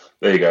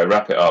 There you go.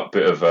 Wrap it up.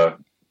 Bit of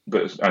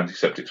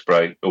antiseptic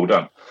spray. All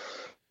done.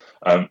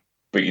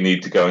 But you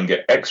need to go and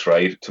get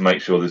x-rayed to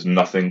make sure there's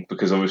nothing,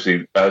 because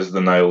obviously as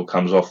the nail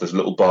comes off, there's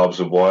little barbs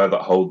of wire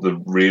that hold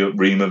the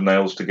ream of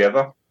nails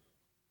together.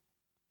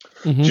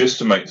 Mm-hmm.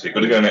 So you've got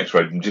to go and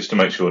x-ray just to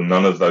make sure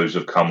none of those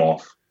have come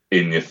off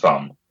in your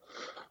thumb.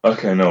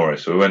 Okay, no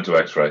worries. So we went to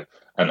x-ray,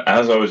 and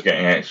as I was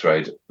getting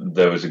x-rayed,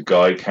 there was a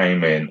guy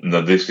came in.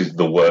 Now, this is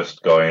the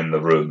worst guy in the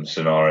room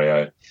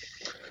scenario.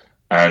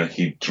 And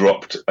he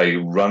dropped a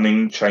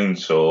running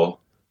chainsaw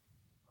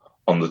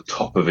on the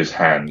top of his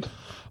hand.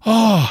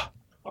 Oh.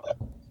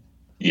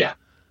 Yeah.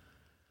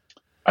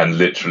 And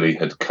literally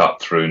had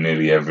cut through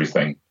nearly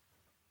everything.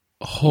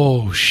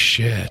 Oh,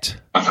 shit.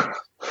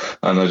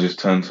 And I just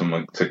turned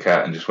to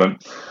Kat and just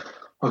went,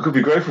 I could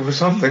be grateful for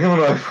something,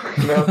 haven't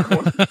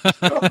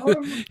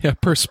I? Yeah,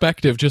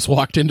 perspective just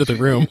walked into the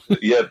room.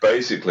 Yeah,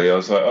 basically, I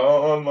was like,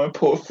 oh, my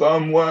poor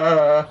thumb,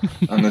 where?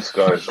 And this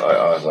guy's like,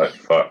 I was like,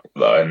 fuck,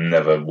 I'm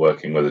never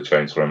working with a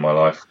chainsaw in my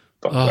life.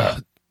 Fuck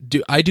that.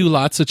 I do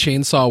lots of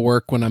chainsaw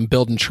work when I'm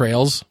building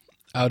trails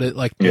out at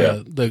like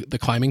the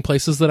climbing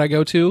places that I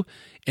go to.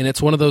 And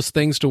it's one of those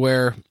things to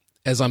where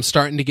as I'm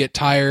starting to get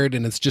tired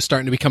and it's just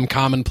starting to become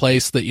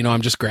commonplace that,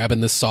 I'm just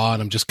grabbing this saw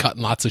and I'm just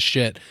cutting lots of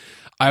shit.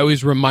 I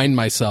always remind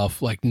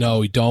myself, like,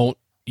 no, you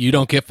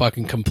don't get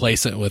fucking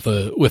complacent with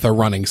a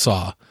running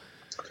saw.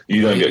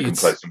 You don't get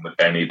complacent with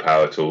any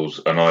power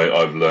tools, and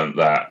I've learned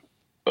that.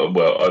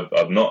 Well,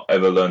 I've not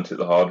ever learned it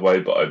the hard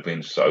way, but I've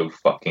been so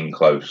fucking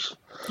close.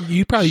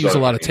 You probably use a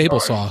lot of table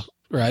saw,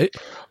 right?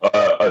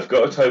 I've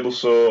got a table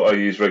saw I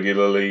use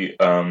regularly.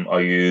 I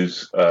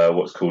use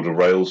what's called a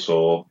rail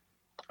saw,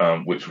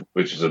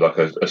 which is like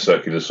a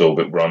circular saw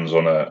that runs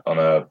on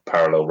a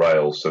parallel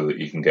rail so that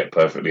you can get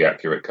perfectly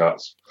accurate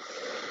cuts.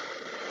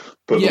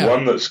 But the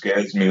one that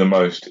scares me the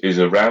most is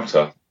a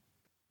router.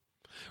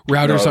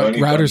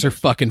 Routers are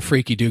fucking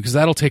freaky, dude, because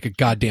that'll take a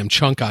goddamn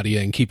chunk out of you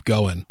and keep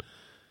going.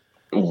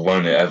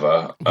 Won't it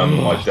ever?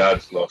 My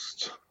dad's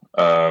lost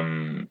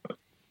 2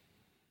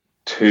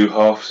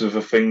 halves of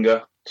a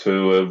finger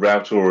to a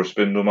router or a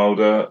spindle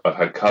molder. I've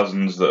had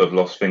cousins that have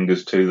lost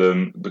fingers to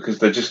them because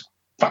they're just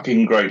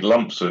fucking great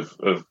lumps of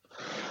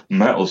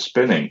metal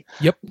spinning.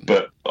 Yep.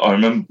 But I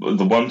remember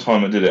the one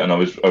time I did it, and I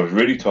was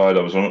really tired.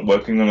 I was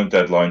working on a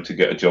deadline to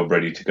get a job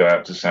ready to go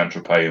out to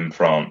Saint-Tropez in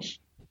France,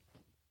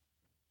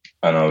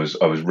 and I was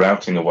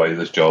routing away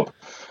this job,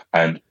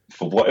 and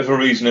for whatever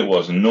reason it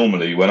was, and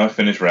normally when I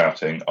finish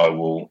routing, I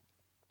will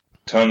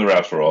turn the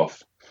router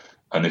off,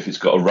 and if it's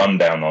got a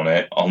rundown on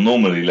it, I'll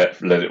normally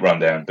let it run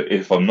down. But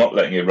if I'm not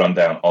letting it run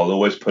down, I'll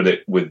always put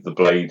it with the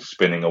blade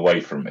spinning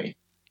away from me,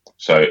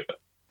 so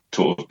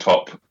sort of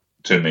top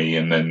to me,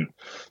 and then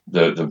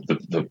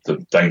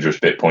the dangerous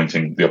bit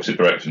pointing the opposite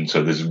direction,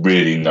 so there's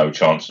really no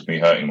chance of me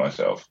hurting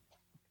myself.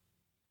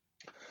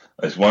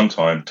 There's one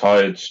time,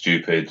 tired,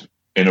 stupid,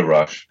 in a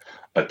rush,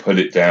 I put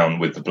it down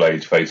with the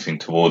blade facing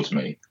towards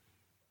me.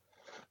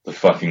 The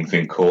fucking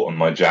thing caught on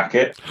my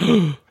jacket,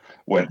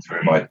 went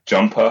through my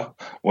jumper,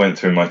 went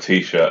through my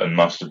t-shirt, and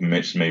must have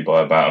missed me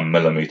by about 1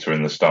 millimeter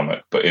in the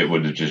stomach, but it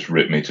would have just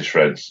ripped me to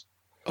shreds.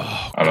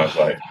 And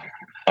I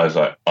was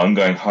like, I'm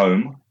going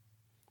home,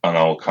 and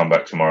I'll come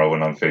back tomorrow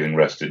when I'm feeling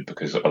rested,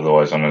 because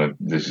otherwise I'm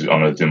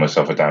gonna do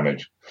myself a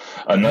damage.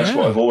 And that's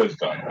what I've always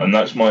done. And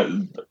that's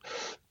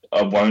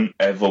I won't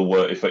ever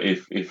work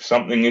if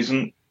something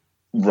isn't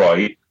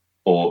right,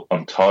 or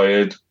I'm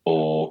tired,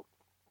 or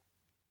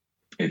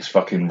it's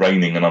fucking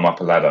raining and I'm up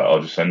a ladder,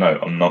 I'll just say, no,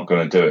 I'm not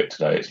going to do it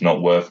today. It's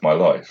not worth my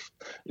life.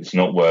 It's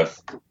not worth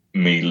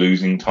me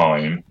losing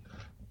time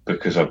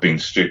because I've been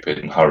stupid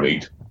and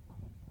hurried.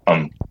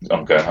 I'm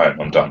going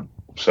home. I'm done.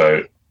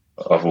 So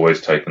I've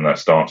always taken that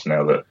stance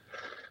now that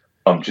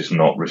I'm just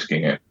not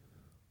risking it.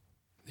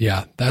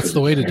 Yeah, that's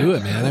the way to do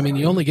it, man. I mean,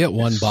 you only get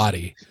one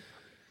body.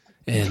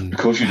 And of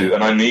course you do.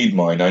 And I need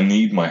mine. I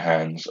need my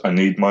hands. I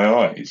need my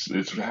eyes.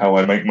 It's how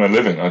I make my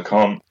living. I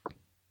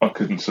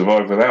couldn't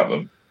survive without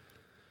them.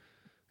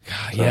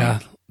 Yeah.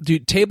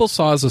 Dude, table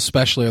saws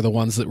especially are the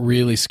ones that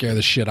really scare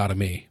the shit out of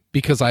me,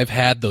 because I've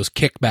had those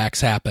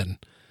kickbacks happen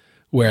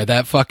where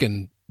that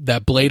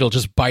blade will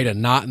just bite a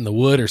knot in the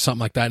wood or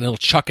something like that, and it'll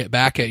chuck it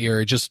back at you,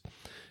 or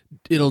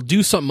it'll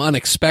do something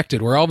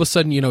unexpected where all of a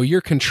sudden, you're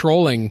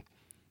controlling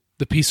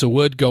the piece of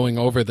wood going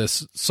over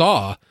this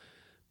saw,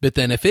 but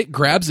then if it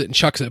grabs it and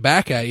chucks it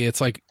back at you,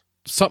 it's like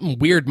something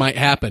weird might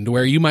happen to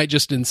where you might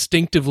just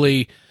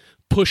instinctively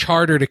push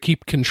harder to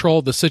keep control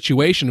of the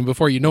situation, and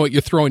before you know it,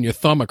 you're throwing your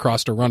thumb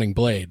across a running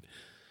blade.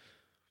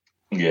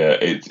 Yeah,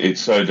 it's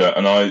so dumb.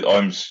 And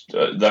I'm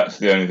that's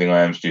the only thing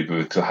I am stupid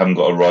with, because I haven't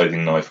got a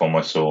writhing knife on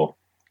my saw.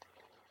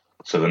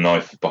 So the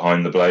knife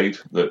behind the blade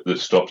that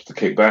stops the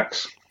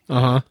kickbacks,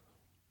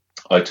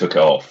 I took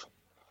it off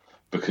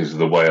because of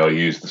the way I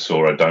use the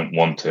saw. I don't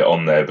want it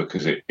on there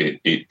because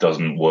it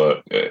doesn't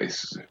work.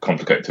 It's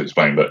complicated to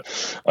explain, but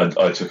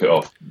I took it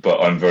off.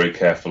 But I'm very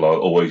careful. I'll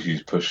always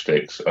use push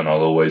sticks, and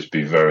I'll always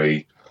be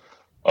very...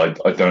 I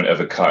don't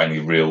ever cut any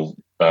real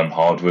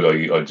hardwood.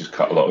 I just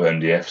cut a lot of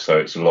MDF, so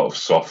it's a lot of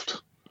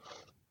soft...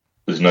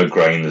 There's no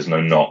grain, there's no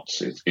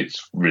knots.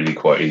 It's really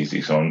quite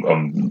easy, so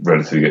I'm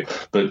relatively good.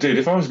 But dude,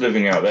 if I was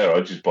living out there,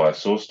 I'd just buy a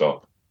saw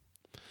stop.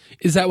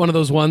 Is that one of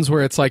those ones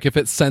where it's like if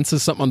it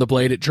senses something on the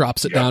blade, it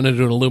drops it down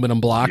into an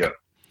aluminum block?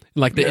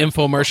 Like the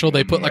infomercial,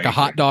 they put like a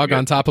hot dog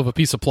on top of a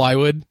piece of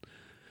plywood?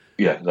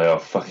 Yeah, they are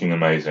fucking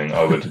amazing.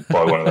 I would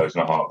buy one of those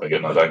in a heartbeat,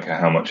 and I don't care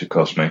how much it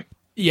cost me.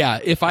 Yeah,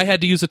 if I had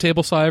to use a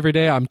table saw every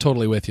day, I'm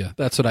totally with you.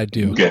 That's what I'd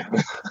do. Yeah.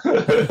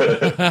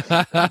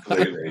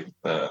 Completely.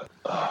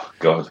 Oh,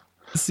 God.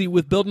 See,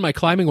 with building my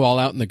climbing wall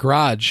out in the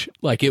garage,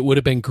 like it would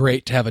have been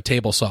great to have a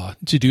table saw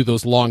to do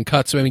those long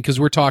cuts. I mean,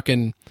 because we're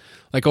talking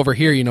like over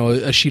here,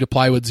 a sheet of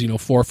plywood's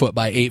 4 foot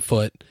by 8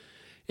 foot,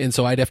 and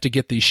so I'd have to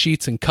get these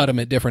sheets and cut them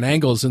at different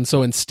angles. And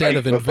so instead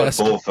of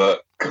investing,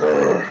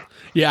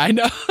 Yeah, I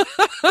know.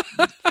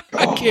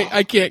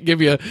 I can't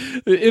give you.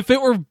 If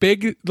it were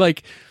big,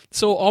 like,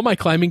 so all my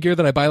climbing gear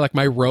that I buy, like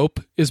my rope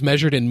is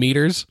measured in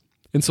meters.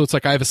 And so it's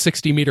like I have a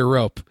 60-meter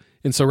rope.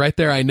 And so right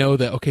there, I know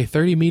that, okay,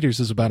 30 meters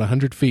is about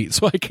 100 feet.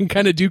 So I can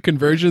kind of do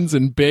conversions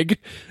in big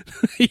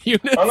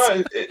units. I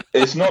know,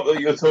 it's not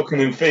that you're talking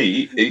in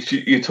feet,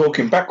 you're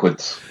talking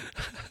backwards.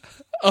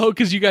 Oh,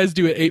 because you guys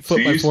do it 8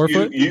 foot by 4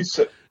 foot?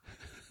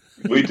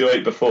 We do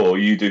 8 by 4,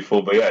 you do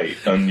 4 by 8,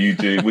 and we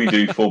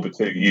do 4 by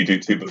 2, you do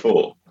 2 by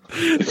 4.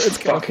 It's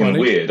fucking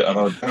weird, and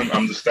I don't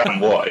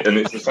understand why. And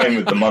it's the same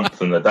with the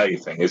month and the day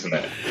thing, isn't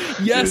it?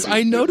 Yes,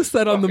 I noticed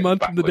that on the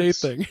month and the day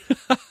thing.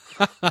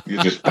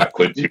 You're just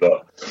backwards, you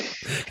got.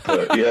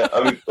 But yeah,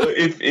 I mean,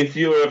 if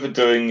you're ever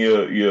doing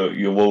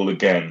your wall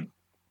again,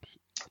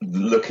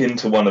 look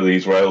into one of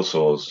these rail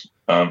saws,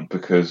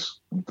 because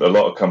a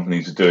lot of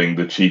companies are doing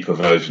the cheaper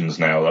versions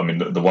now. I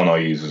mean, the one I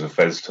use is a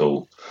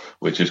Festool,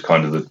 which is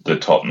kind of the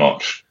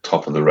top-notch,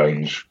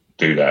 top-of-the-range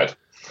doodad.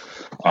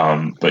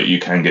 But you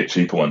can get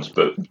cheaper ones,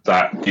 but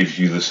that gives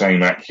you the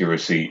same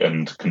accuracy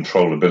and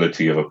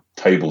controllability of a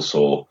table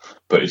saw,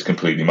 but it's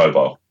completely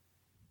mobile.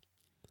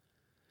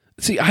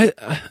 See, at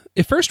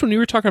first when you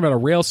were talking about a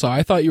rail saw,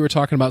 I thought you were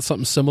talking about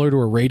something similar to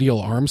a radial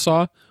arm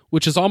saw,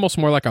 which is almost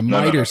more like a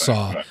miter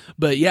saw. No.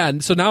 But yeah,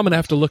 so now I'm gonna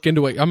have to look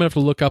into it. I'm gonna have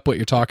to look up what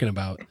you're talking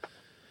about.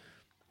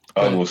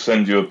 I will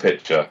send you a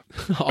picture.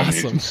 Awesome. And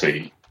you can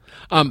see.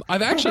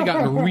 I've actually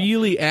gotten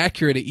really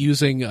accurate at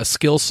using a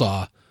skill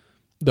saw,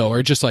 though,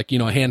 or just like, a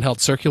handheld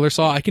circular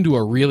saw. I can do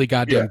a really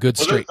goddamn good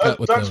straight cut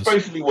with those. That's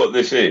basically what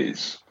this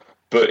is,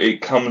 but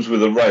it comes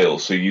with a rail.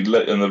 So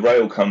and the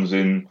rail comes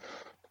in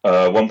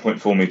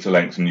 1.4 meter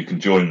lengths, and you can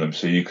join them.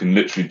 So you can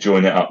literally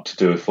join it up to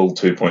do a full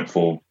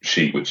 2.4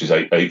 sheet, which is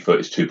 8 foot.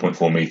 It's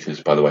 2.4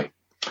 meters, by the way.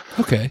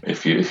 Okay.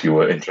 If you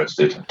were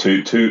interested,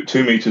 2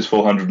 meters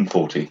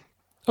 440.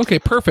 Okay,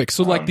 perfect.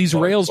 So like these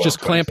rails just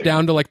clamp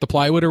down to like the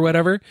plywood or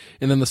whatever,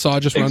 and then the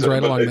saw just runs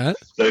right along that.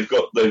 They've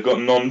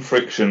got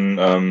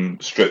non-friction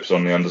strips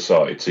on the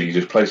underside, so you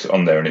just place it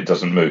on there and it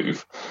doesn't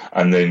move,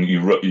 and then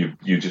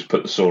you just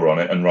put the saw on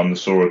it and run the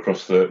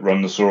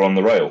saw on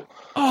the rail.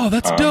 Oh,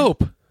 that's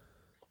dope.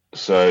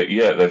 So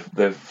yeah,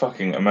 they're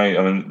fucking amazing.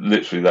 I mean,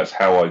 literally, that's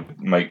how I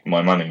make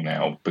my money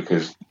now,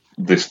 because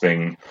this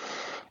thing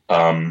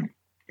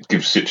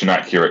gives such an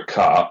accurate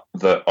cut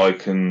that I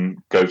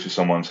can go to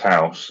someone's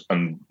house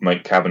and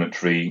make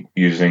cabinetry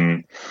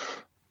using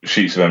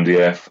sheets of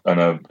MDF and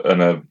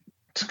a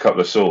couple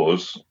of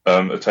saws,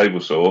 a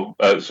table saw.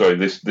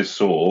 This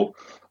saw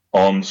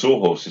on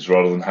sawhorses,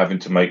 rather than having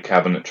to make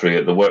cabinetry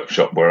at the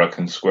workshop where I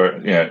can square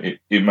it. Yeah,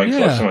 it makes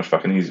life so much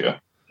fucking easier.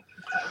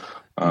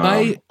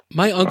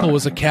 My uncle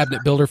was a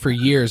cabinet builder for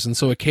years, and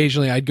so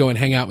occasionally I'd go and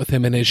hang out with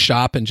him in his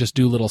shop and just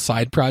do little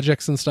side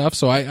projects and stuff.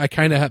 So I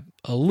kind of have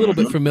a little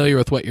bit familiar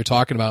with what you're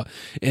talking about,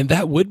 and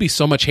that would be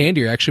so much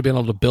handier actually being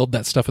able to build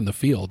that stuff in the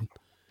field.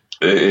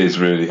 It is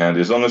really handy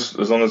as long as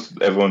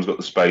everyone's got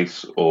the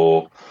space,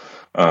 or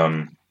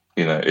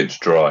it's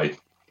dry.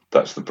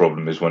 That's the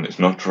problem, is when it's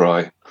not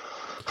dry.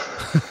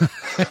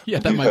 Yeah,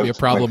 that might be a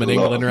problem in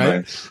England,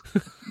 right?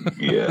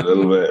 Yeah, a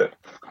little bit.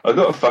 I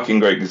got a fucking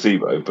great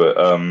gazebo, but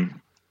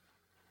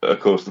of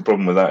course, the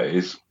problem with that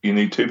is you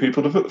need 2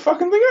 people to put the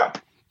fucking thing up.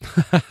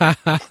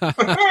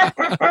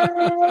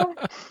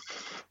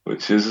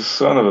 Which is a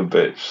son of a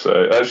bitch.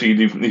 So actually,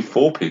 you need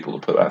 4 people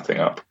to put that thing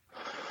up.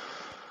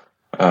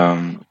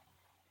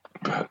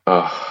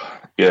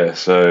 Yeah,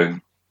 so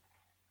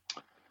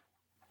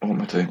what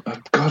am I doing? Oh,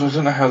 God, I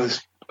don't know how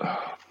this...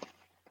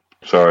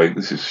 Sorry,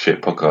 this is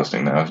shit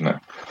podcasting now, isn't it?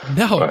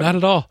 No, right. Not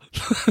at all.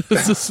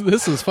 This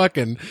is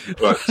fucking.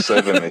 Right,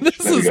 7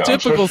 This is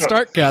typical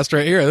Startcast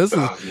right here. This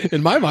is,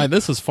 in my mind,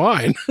 this is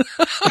fine.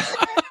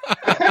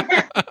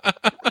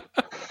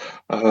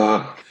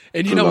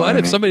 And you know what?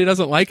 If somebody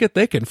doesn't like it,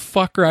 they can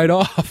fuck right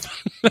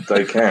off.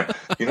 They can.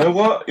 You know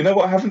what?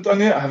 I haven't done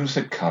yet? I haven't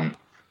said cunt.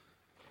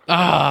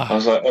 I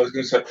was going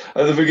to say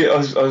at the beginning. I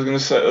was going to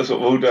say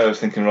all day. I was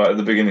thinking, right at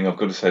the beginning, I've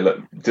got to say,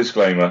 look,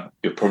 disclaimer: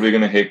 you're probably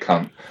going to hear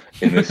cunt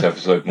in this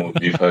episode more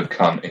than you've heard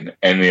cunt in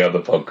any other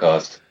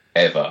podcast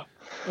ever.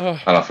 And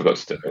I forgot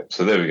to do it.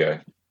 So there we go.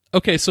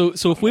 Okay, so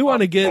if we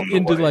want to get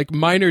into like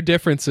minor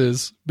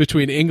differences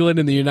between England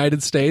and the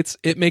United States,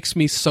 it makes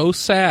me so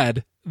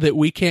sad that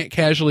we can't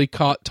casually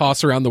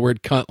toss around the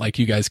word cunt like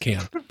you guys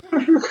can.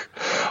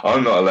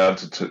 I'm not allowed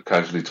to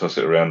casually toss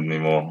it around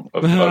anymore.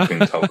 I've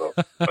been told off.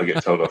 I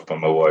get told off by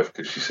my wife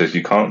because she says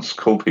you can't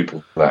call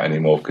people that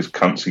anymore because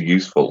cunts are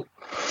useful,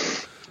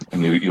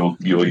 and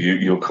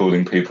you're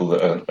calling people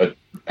that are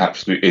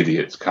absolute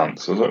idiots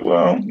cunts. I was like,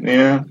 well,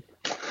 yeah,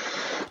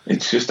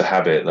 it's just a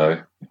habit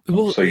though.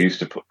 I'm so used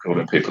to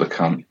calling people a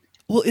cunt.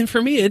 Well, and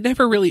for me, it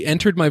never really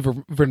entered my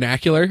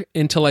vernacular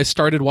until I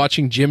started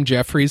watching Jim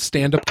Jeffries'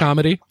 stand-up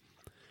comedy.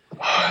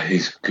 Oh,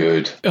 he's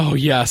good. Oh,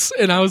 yes.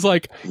 And I was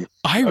like,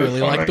 I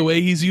really like the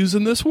way he's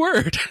using this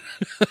word.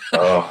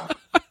 Oh.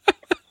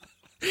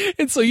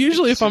 And so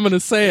usually if I'm going to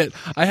say it,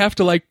 I have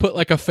to like put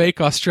like a fake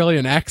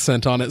Australian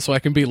accent on it so I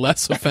can be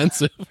less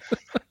offensive.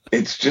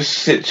 It's just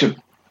such a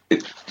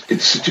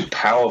it's such a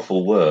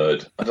powerful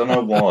word. I don't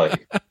know why.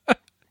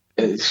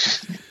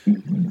 It's just,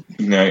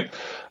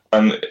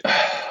 and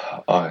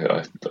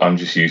I'm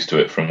just used to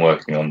it from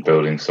working on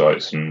building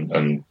sites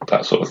and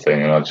that sort of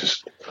thing, and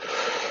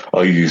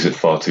I use it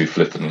far too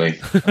flippantly.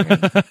 I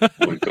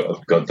mean, we've got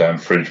a goddamn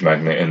fridge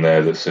magnet in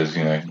there that says,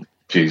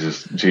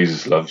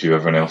 Jesus loves you.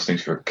 Everyone else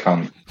thinks you're a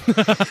cunt.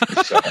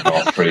 It's sat in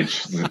our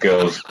fridge. The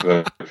girls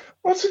go,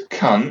 "What's a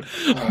cunt?"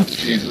 Oh,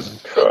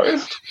 Jesus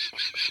Christ!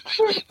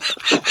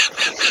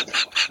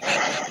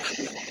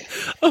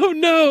 Oh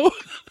no!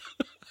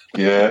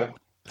 Yeah,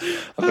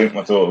 I think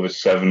my daughter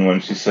was 7 when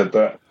she said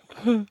that.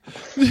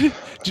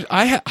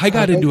 I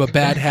got into a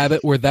bad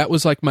habit where that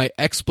was like my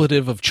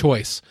expletive of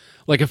choice.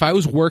 Like if I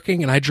was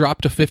working and I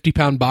dropped a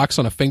 50-pound box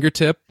on a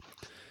fingertip,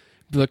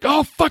 be like,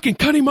 "Oh, fucking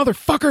cunny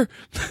motherfucker!"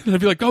 And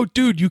I'd be like, "Oh,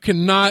 dude, you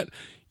cannot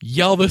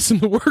yell this in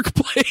the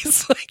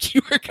workplace. Like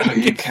you are gonna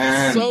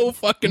get so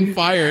fucking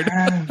fired."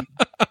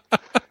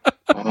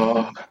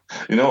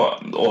 You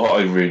know what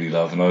I really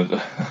love, and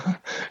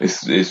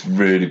it's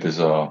really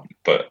bizarre,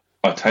 but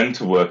I tend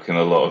to work in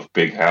a lot of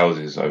big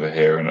houses over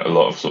here, and a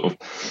lot of sort of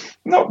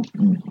not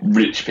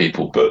rich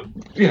people, but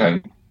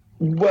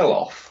well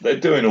off. They're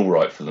doing all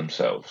right for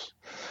themselves.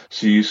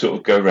 So you sort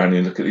of go around and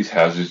you look at these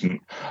houses, and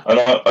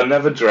I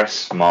never dress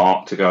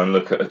smart to go and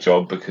look at a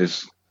job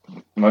because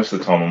most of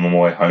the time I'm on my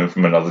way home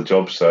from another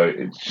job, so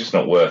it's just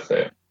not worth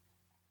it.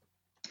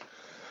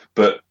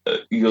 But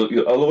I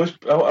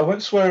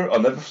won't swear. I'll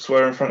never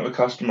swear in front of a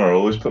customer. I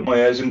always put my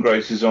airs and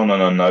graces on,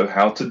 and I know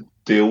how to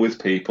deal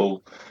with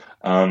people.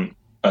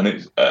 And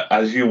it's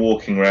as you're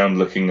walking around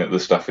looking at the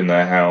stuff in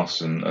their house,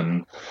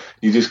 and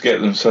you just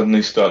get them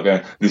suddenly start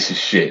going, "This is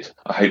shit.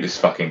 I hate this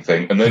fucking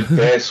thing," and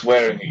they're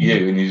swearing at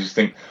you, and you just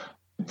think,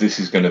 "This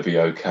is going to be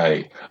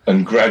okay."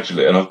 And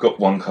gradually, and I've got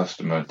one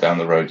customer down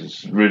the road.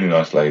 It's a really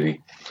nice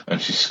lady,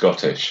 and she's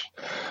Scottish.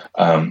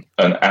 And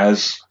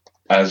as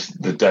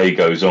the day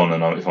goes on,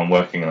 and if I'm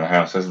working in a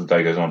house, as the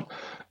day goes on,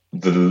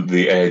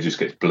 the air just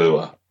gets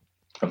bluer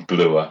and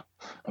bluer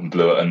and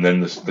bluer, and then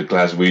the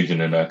Glaswegian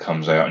in her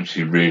comes out, and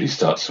she really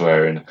starts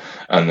swearing,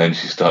 and then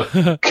she starts,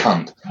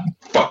 "Cunt,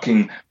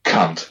 fucking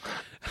cunt,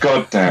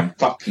 goddamn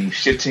fucking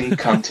shitting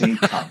cunting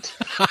cunt."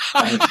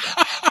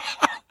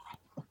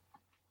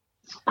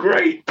 It's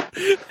great.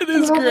 It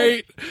is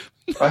great.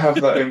 I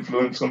have that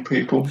influence on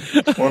people.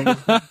 It's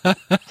wonderful.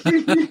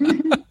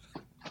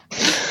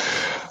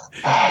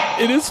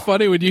 It is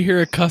funny when you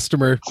hear a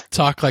customer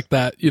talk like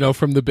that,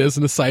 from the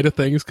business side of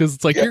things, because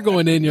it's like you're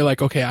going in, you're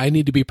like, okay, I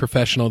need to be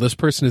professional. This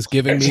person is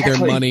giving me their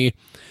money.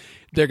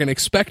 They're going to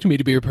expect me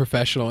to be a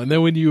professional. And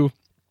then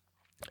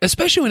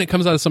especially when it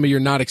comes out of somebody you're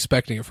not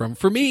expecting it from.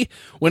 For me,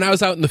 when I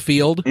was out in the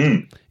field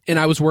and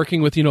I was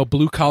working with,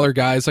 blue collar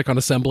guys like on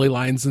assembly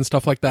lines and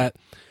stuff like that,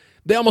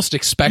 they almost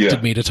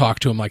expected me to talk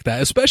to them like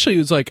that. Especially, it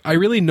was like, I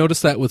really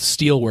noticed that with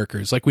steel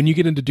workers. Like when you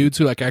get into dudes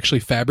who like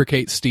actually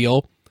fabricate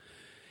steel,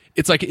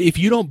 it's like if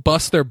you don't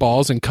bust their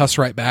balls and cuss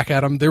right back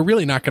at them, they're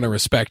really not going to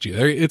respect you.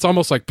 It's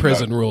almost like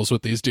prison rules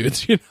with these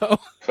dudes, So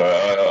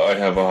I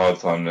have a hard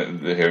time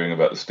hearing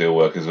about the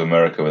steelworkers of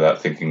America without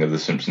thinking of the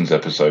Simpsons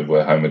episode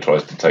where Homer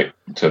tries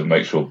to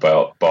make sure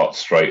Bart's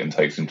straight and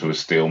takes him to a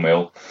steel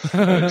mill,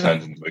 and it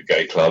turns into a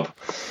gay club.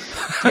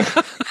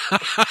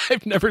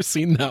 I've never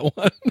seen that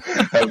one.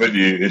 Haven't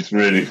you? It's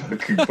really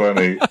fucking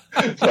funny.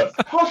 It's like,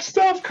 hot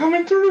stuff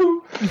coming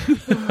through.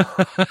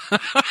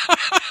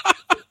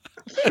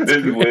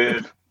 It's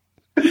weird.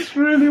 It's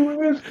really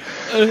weird.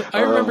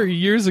 I remember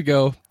years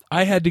ago,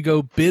 I had to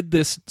go bid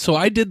this. So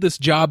I did this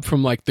job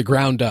from like the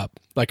ground up.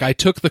 Like I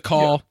took the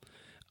call,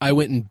 I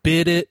went and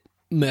bid it,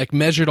 like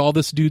measured all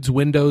this dude's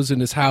windows in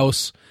his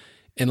house,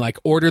 and like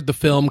ordered the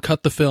film,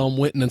 cut the film,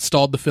 went and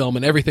installed the film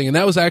and everything. And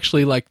that was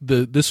actually like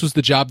this was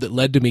the job that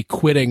led to me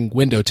quitting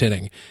window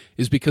tinting,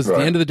 is because at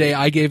the end of the day,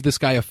 I gave this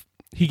guy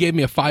he gave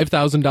me a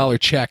 $5,000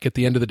 check at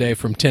the end of the day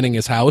from tinting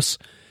his house.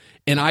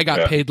 And I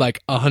got paid like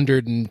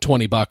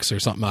 $120 or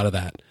something out of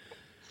that.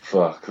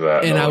 Fuck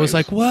that. And I was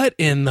like, what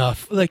in the,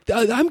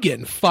 I'm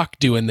getting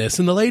fucked doing this.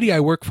 And the lady I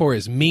work for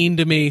is mean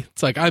to me.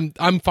 It's like,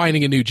 I'm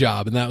finding a new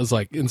job. And that was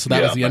like, and so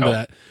that was the end of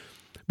that.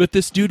 But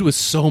this dude was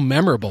so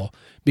memorable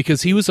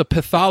because he was a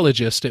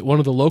pathologist at one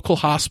of the local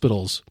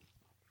hospitals.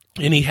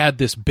 And he had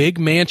this big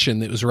mansion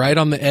that was right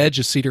on the edge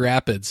of Cedar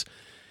Rapids.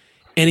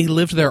 And he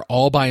lived there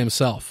all by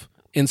himself.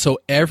 And so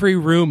every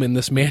room in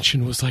this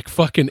mansion was like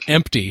fucking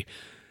empty.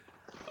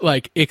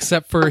 Like,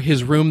 except for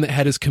his room that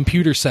had his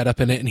computer set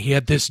up in it, and he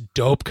had this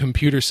dope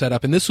computer set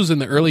up. And this was in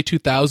the early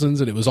 2000s,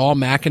 and it was all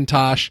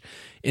Macintosh,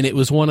 and it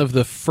was one of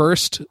the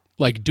first,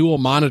 like, dual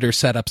monitor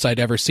setups I'd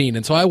ever seen.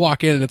 And so I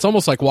walk in, and it's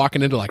almost like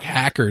walking into, like,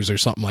 Hackers or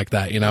something like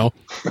that, And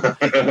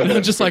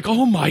I'm just like,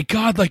 oh my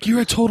God, like, you're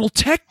a total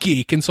tech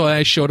geek. And so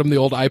I showed him the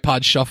old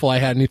iPod Shuffle I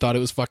had, and he thought it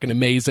was fucking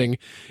amazing.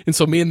 And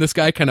so me and this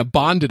guy kind of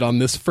bonded on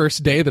this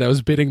first day that I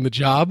was bidding the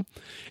job.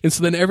 And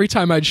so then every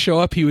time I'd show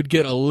up, he would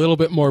get a little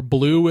bit more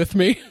blue with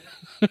me.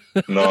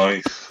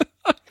 Nice.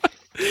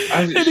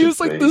 And he was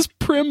like this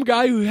prim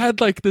guy who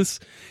had like this,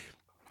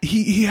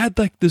 he had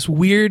like this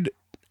weird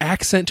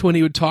accent to when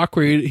he would talk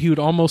where he would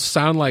almost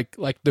sound like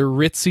the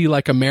ritzy,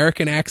 like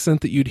American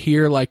accent that you'd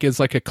hear like is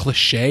like a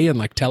cliche in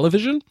like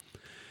television.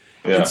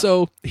 Yeah. And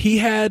so he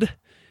had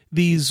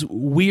these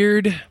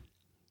weird,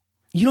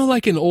 you know,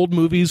 like in old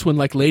movies when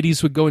like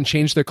ladies would go and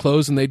change their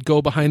clothes and they'd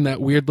go behind that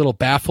weird little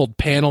baffled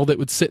panel that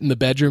would sit in the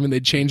bedroom and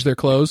they'd change their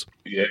clothes.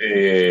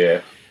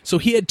 Yeah. So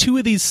he had 2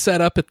 of these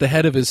set up at the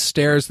head of his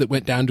stairs that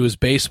went down to his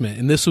basement.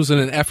 And this was in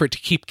an effort to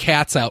keep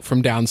cats out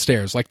from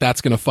downstairs. Like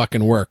that's going to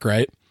fucking work,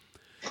 right?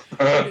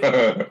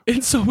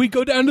 And so we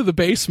go down to the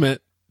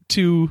basement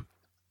to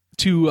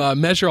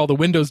measure all the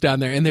windows down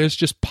there, and there's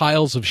just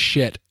piles of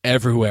shit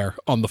everywhere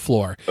on the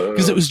floor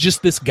because it was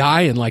just this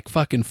guy and like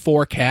fucking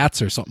 4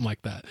 cats or something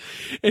like that.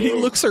 And he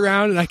looks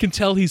around, and I can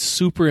tell he's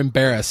super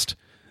embarrassed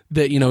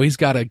that, you know, he's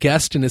got a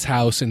guest in his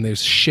house and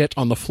there's shit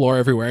on the floor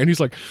everywhere, and he's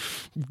like,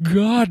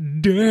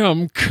 "God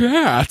damn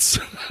cats!"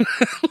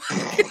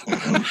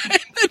 And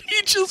then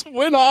he just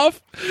went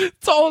off.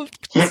 It's all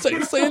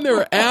saying they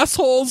were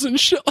assholes and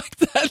shit like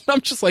that. And I'm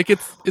just like,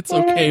 it's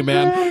okay,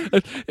 man.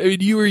 I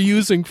mean, you were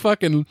using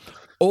fucking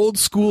old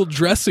school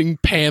dressing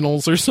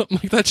panels or something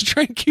like that to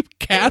try and keep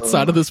cats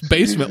out of this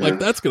basement. Like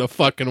that's gonna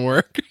fucking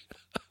work.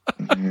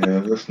 Yeah,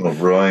 that's not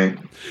right.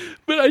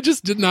 But I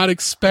just did not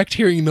expect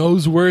hearing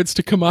those words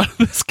to come out of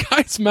this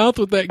guy's mouth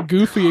with that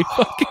goofy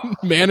fucking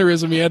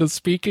mannerism he had of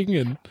speaking,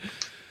 and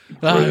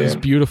it was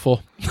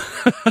beautiful.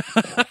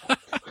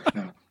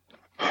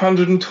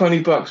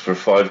 $120 for a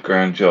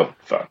 $5,000 job.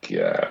 Fuck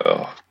yeah.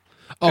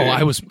 Oh,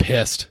 I was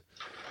pissed.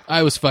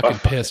 I was fucking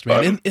pissed,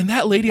 man. And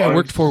that lady I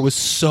worked for was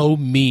so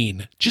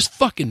mean. Just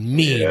fucking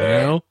mean, you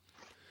know?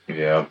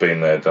 Yeah, I've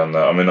been there, done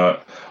that. I mean,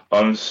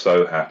 I'm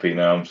so happy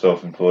now I'm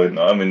self-employed.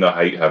 I mean,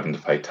 I hate having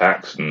to pay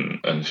tax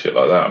and shit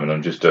like that. I mean,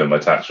 I'm just doing my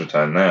tax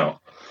return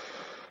now.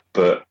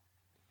 But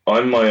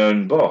I'm my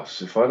own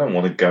boss. If I don't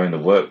want to go into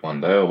work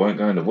one day, I won't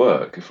go into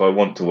work. If I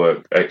want to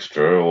work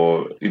extra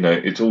or, you know,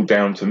 it's all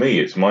down to me.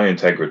 It's my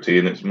integrity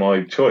and it's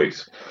my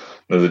choice.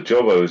 Now, the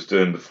job I was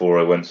doing before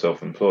I went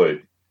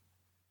self-employed,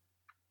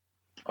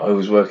 I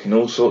was working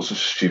all sorts of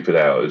stupid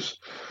hours.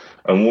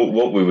 And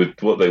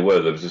they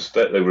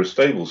were a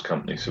stables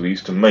company. So we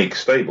used to make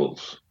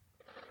stables.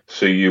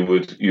 So you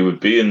would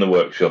be in the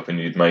workshop and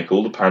you'd make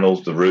all the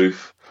panels, the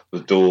roof, the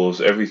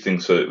doors,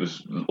 everything, so it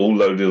was all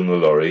loaded on the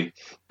lorry,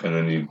 and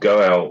then you'd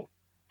go out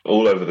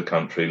all over the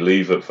country,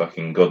 leave at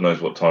fucking God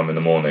knows what time in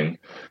the morning,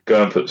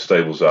 go and put the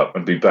stables up,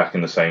 and be back in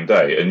the same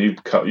day, and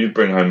you'd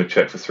bring home a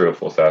check for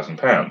 £3,000 or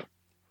 £4,000,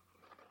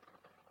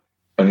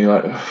 and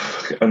you're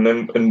like,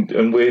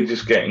 and we're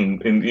just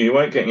getting, and you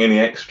weren't getting any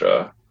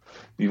extra,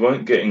 you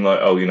weren't getting like,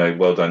 oh, you know,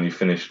 well done, you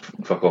finished,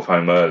 fuck off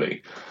home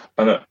early,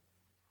 and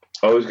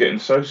I was getting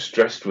so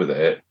stressed with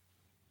it,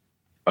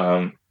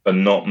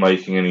 and not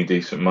making any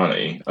decent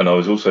money. And I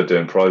was also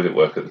doing private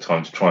work at the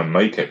time to try and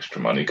make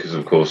extra money because,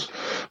 of course,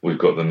 we've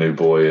got the new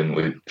boy and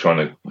we're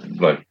trying to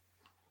like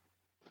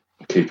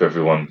keep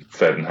everyone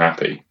fed and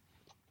happy.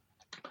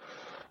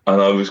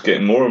 And I was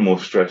getting more and more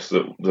stressed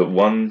that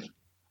one,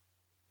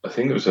 I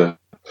think it was a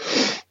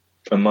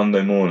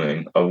Monday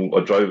morning, I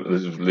drove,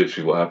 this is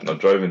literally what happened, I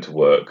drove into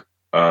work,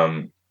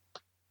 I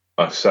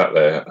sat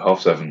there at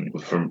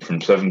 7:30, from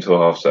 7 till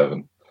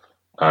 7:30,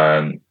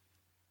 and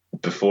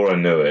before I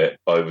knew it,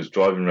 I was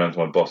driving around to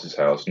my boss's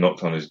house,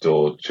 knocked on his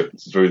door,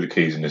 threw the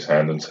keys in his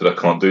hand and said, I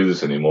can't do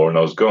this anymore, and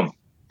I was gone.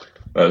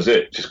 That was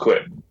it, just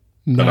quit.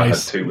 Nice. And I had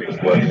 2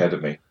 weeks work ahead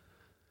of me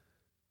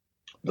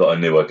that I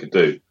knew I could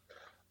do.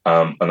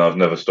 And I've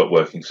never stopped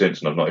working since,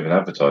 and I've not even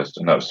advertised,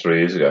 and that was 3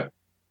 years ago.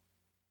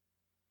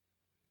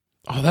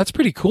 Oh, that's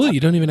pretty cool. You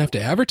don't even have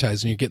to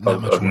advertise and you're getting that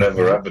much I've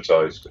never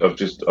advertised.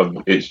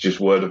 It's just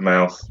word of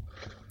mouth.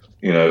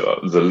 You know,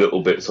 the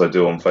little bits I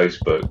do on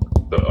Facebook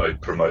that I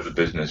promote the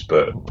business,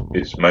 but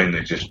it's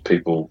mainly just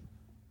people,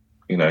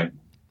 you know,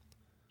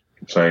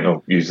 saying,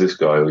 "Oh, use this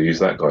guy or use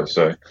that guy."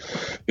 So,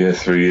 yeah,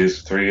 3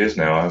 years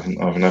now. I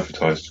haven't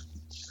advertised.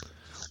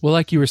 Well,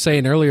 like you were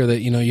saying earlier,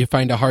 that, you know, you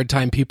find a hard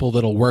time people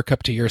that'll work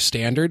up to your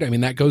standard. I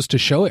mean, that goes to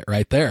show it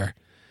right there.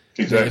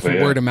 Exactly.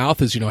 If word of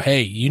mouth is, you know,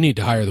 hey, you need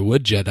to hire the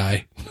Wood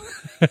Jedi.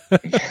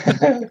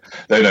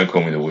 They don't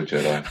call me the Wood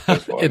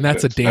Jedi. And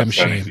that's a damn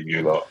shame. Only for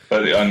you lot.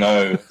 I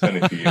know, it's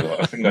only for you lot.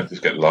 I think I'd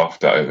just get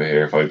laughed at over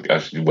here if I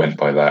actually went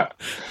by that.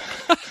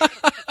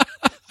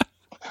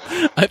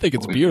 I think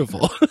it's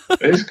beautiful.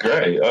 It's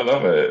great. I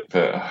love it.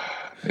 But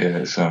yeah,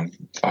 it's I've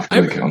got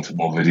to get onto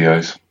more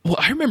videos. Well,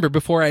 I remember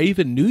before I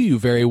even knew you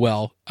very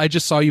well, I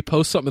just saw you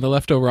post something in the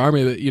Leftover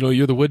Army that, you know,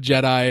 you're the Wood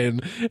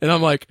Jedi, and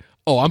I'm like,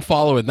 oh, I'm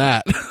following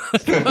that.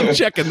 I'm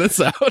checking this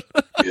out.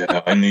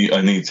 Yeah, I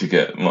need to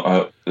get.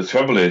 The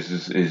trouble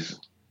is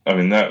I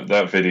mean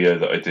that video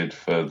that I did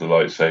for the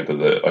lightsaber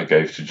that I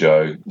gave to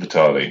Joe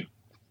Vitale.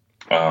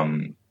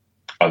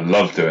 I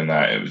love doing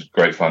that. It was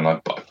great fun. I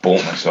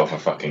bought myself a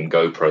fucking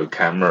GoPro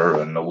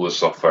camera and all the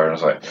software, and I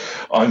was like,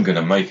 I'm going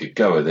to make a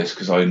go of this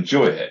because I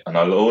enjoy it, and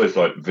I always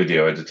like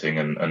video editing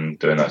and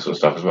doing that sort of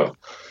stuff as well.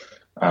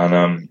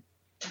 And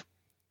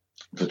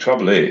the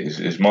trouble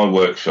is my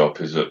workshop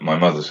is at my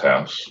mother's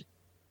house,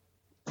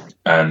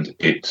 and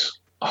it's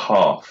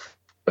half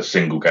a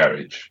single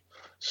garage.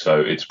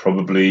 So it's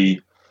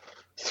probably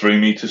 3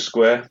 meters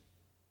square,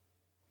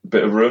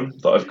 bit of room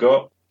that I've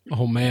got.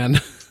 Oh,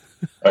 man.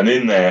 And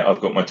in there,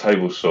 I've got my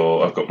table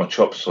saw, I've got my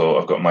chop saw,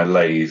 I've got my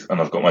lathe,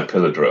 and I've got my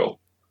pillar drill.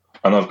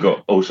 And I've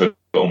also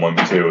got all my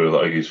material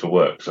that I use for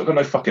work. So I've got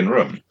no fucking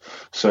room.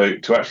 So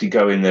to actually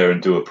go in there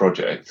and do a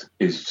project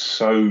is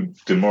so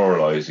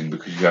demoralising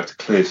because you have to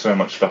clear so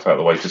much stuff out of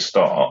the way to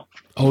start.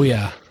 Oh,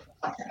 yeah.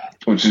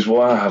 Which is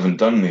why I haven't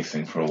done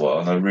anything for a while,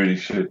 and I really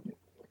should.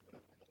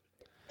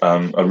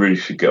 I really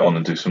should get on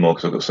and do some more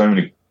because I've got so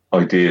many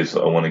ideas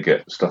that I want to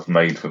get stuff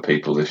made for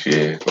people this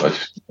year.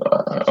 But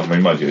I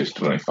mean, mind you, it's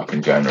only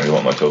fucking January.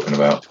 What am I talking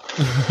about?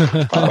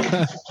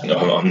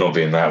 I'm not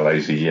being that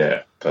lazy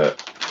yet,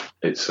 but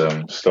it's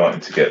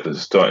starting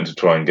to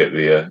try and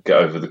get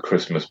over the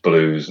Christmas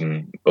blues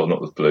and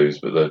not the blues,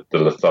 but the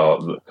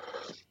lethargy.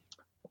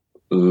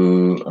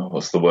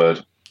 What's the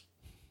word?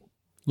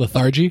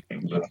 Lethargy?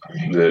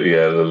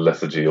 The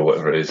lethargy or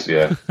whatever it is.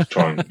 Yeah,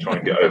 try and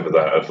get over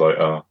that. Of like,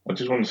 I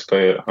just want to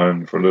stay at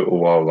home for a little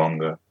while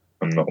longer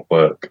and not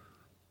work.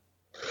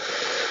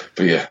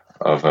 But yeah,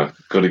 I've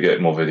got to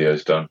get more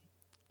videos done.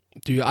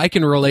 Dude, I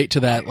can relate to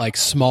that like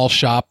small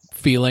shop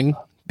feeling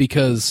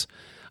because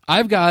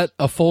I've got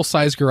a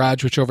full-size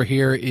garage, which over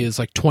here is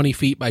like 20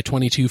 feet by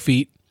 22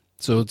 feet.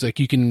 So it's like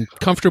you can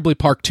comfortably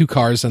park 2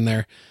 cars in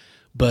there.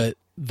 But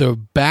the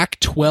back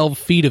 12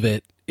 feet of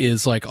it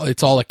is like,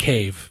 it's all a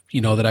cave,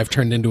 that I've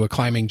turned into a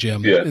climbing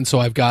gym. Yeah. And so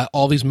I've got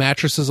all these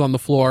mattresses on the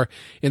floor.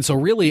 And so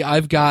really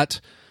I've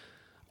got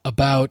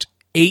about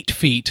 8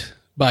 feet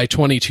by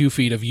 22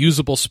 feet of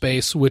usable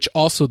space, which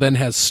also then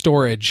has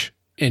storage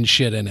and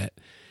shit in it.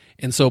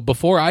 And so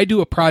before I do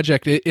a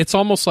project, it's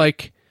almost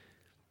like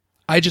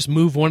I just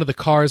move one of the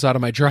cars out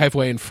of my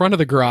driveway in front of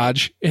the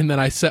garage, and then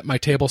I set my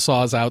table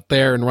saws out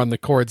there and run the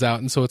cords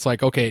out. And so it's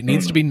like, okay, it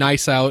needs to be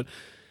nice out.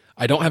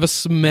 I don't have a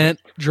cement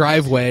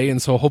driveway,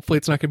 and so hopefully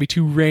it's not going to be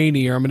too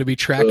rainy or I'm going to be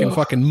tracking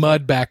fucking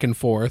mud back and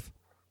forth.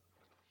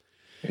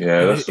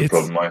 Yeah, that's the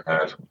problem I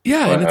had.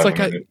 Yeah, and it's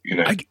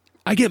like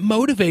I get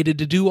motivated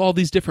to do all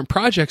these different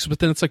projects, but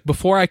then it's like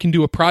before I can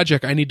do a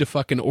project, I need to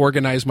fucking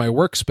organize my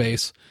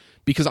workspace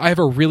because I have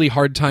a really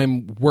hard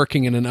time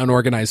working in an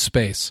unorganized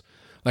space.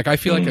 Like I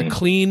feel like a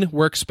clean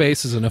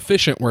workspace is an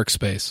efficient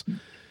workspace.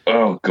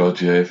 Oh God,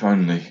 yeah. If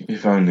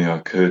only I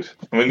could.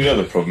 I mean, the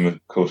other problem,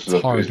 of course,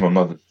 is my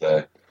mother's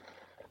there.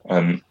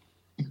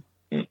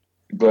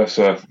 Bless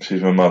her,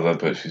 she's my mother,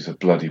 but she's a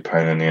bloody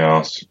pain in the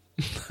ass.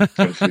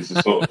 And she's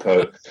the sort of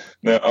person.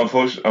 Now,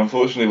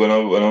 unfortunately, when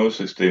I was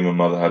 16, my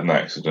mother had an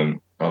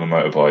accident on a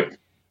motorbike,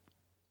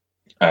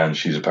 and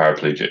she's a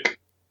paraplegic.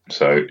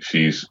 So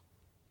she is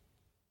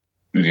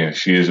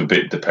a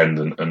bit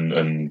dependent,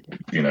 and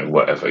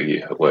whatever,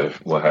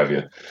 what have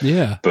you.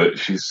 Yeah. But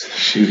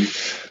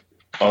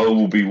I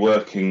will be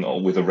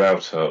working with a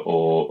router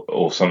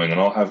or something, and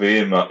I'll have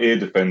ear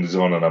defenders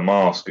on and a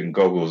mask and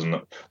goggles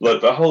and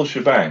like the whole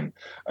shebang.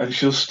 And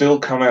she'll still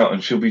come out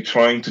and she'll be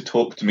trying to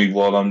talk to me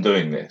while I'm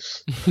doing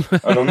this.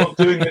 And I'm not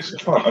doing this for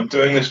fun. I'm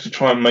doing this to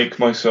try and make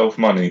myself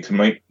money,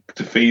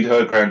 to feed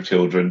her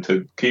grandchildren,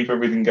 to keep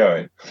everything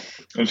going.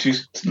 And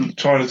she's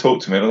trying to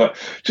talk to me, and I'm like,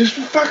 just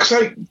for fuck's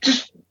sake,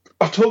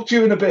 I'll talk to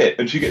you in a bit.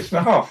 And she gets in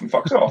a huff and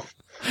fucks off.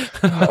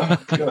 Oh,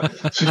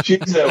 God. So she's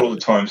there all the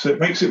time, so it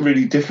makes it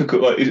really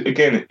difficult. Like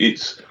again,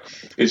 it's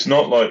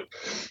not like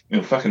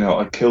fucking hell.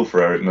 I'd kill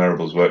for Eric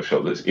Marable's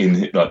workshop that's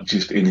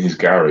just in his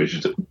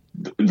garage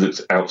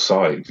that's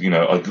outside.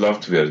 I'd love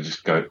to be able to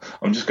just go.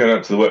 I'm just going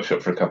out to the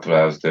workshop for a couple of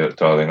hours,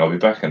 darling. I'll be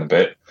back in a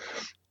bit,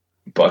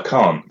 but I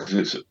can't because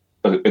it's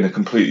in a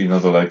completely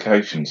another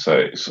location. So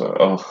it's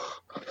like,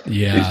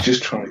 yeah, it's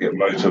just trying to get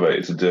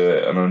motivated to do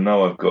it, and I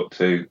know I've got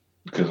to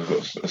because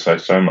I've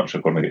got so much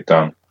I've got to get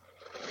done.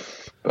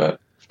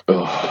 But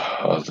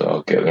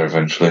I'll get there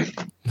eventually.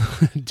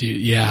 Dude,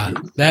 yeah,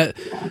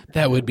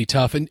 that would be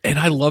tough. And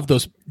I love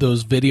those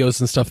videos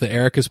and stuff that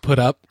Eric has put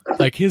up.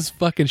 Like his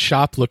fucking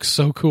shop looks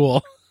so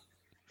cool.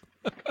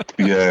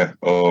 Yeah.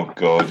 Oh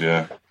God.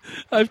 Yeah.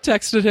 I've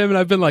texted him and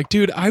I've been like,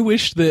 dude, I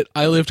wish that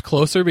I lived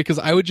closer because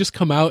I would just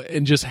come out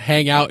and just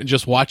hang out and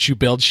just watch you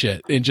build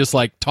shit and just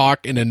like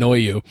talk and annoy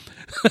you.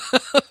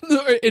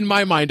 In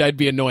my mind, I'd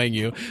be annoying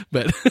you,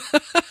 but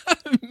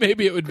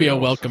maybe it would be a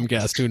welcome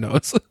guest. Who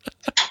knows?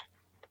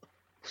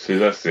 See,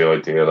 that's the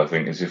ideal, I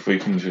think, is if we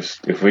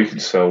can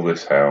sell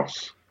this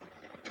house,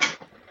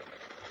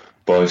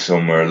 buy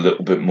somewhere a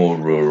little bit more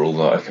rural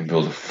that I can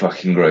build a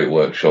fucking great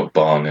workshop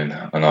barn in,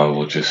 and I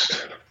will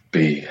just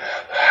be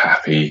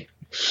happy,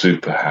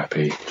 super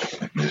happy,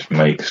 and just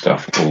make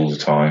stuff all the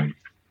time.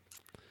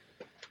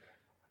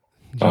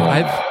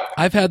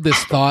 I've had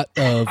this thought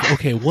of,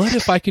 okay, what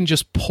if I can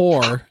just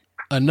pour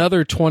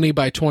another 20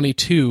 by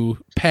 22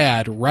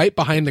 pad right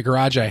behind the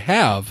garage I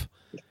have,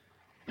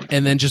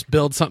 and then just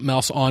build something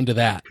else onto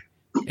that.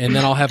 And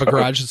then I'll have a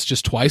garage that's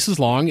just twice as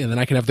long, and then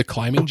I can have the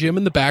climbing gym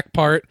in the back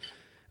part.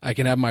 I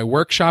can have my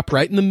workshop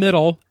right in the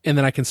middle, and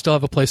then I can still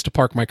have a place to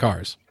park my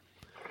cars.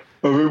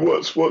 I mean,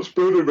 what's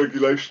building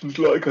regulations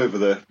like over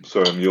there?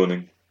 Sorry, I'm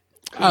yawning.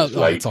 Oh,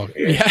 it's all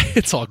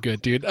it's all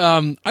good, dude.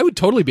 I would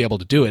totally be able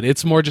to do it.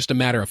 It's more just a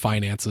matter of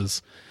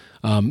finances.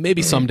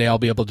 Maybe someday I'll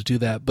be able to do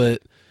that,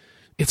 but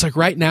it's like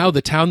right now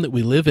the town that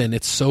we live in,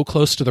 it's so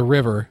close to the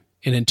river,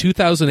 and in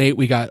 2008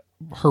 we got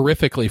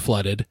horrifically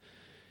flooded,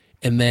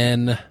 and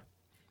then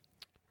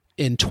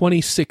in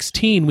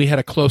 2016 we had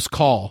a close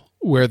call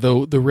where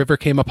the river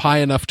came up high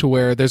enough to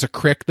where there's a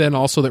creek then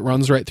also that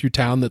runs right through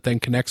town that then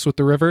connects with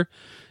the river,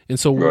 and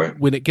so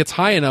when it gets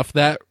high enough,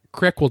 that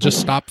creek will just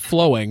stop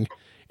flowing,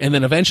 and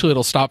then eventually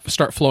it'll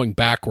start flowing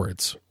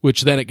backwards,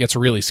 which then it gets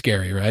really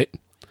scary, right?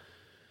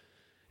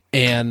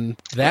 And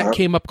that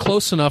came up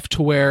close enough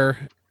to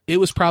where it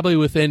was probably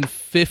within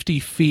 50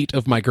 feet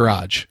of my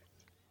garage.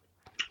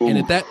 Ooh.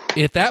 And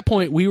at that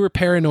point, we were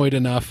paranoid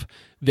enough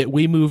that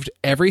we moved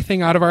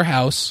everything out of our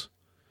house,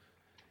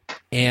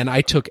 and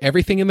I took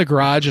everything in the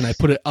garage and I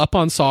put it up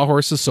on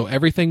sawhorses so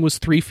everything was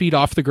 3 feet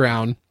off the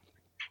ground.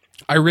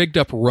 I rigged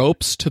up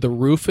ropes to the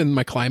roof in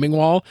my climbing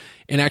wall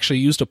and actually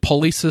used a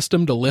pulley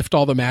system to lift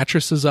all the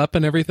mattresses up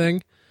and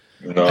everything.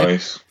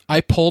 Nice.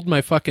 I pulled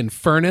my fucking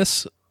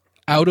furnace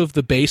out of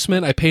the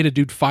basement. I paid a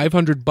dude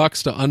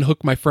 $500 to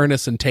unhook my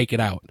furnace and take it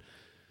out.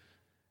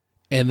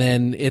 And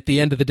then at the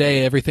end of the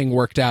day, everything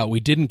worked out. We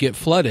didn't get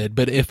flooded,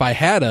 but if I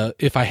had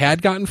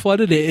gotten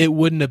flooded, it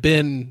wouldn't have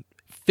been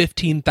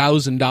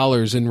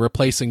 $15,000 in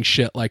replacing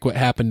shit like what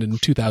happened in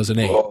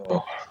 2008.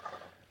 Oh.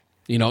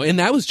 You know, and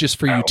that was just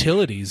for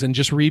utilities and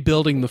just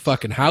rebuilding the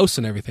fucking house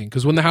and everything.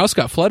 Because when the house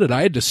got flooded,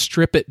 I had to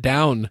strip it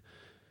down.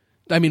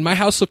 I mean, my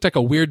house looked like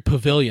a weird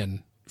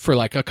pavilion for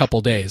like a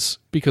couple days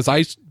because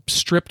I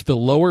stripped the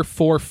lower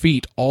 4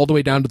 feet all the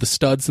way down to the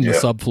studs and the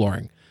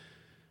subflooring.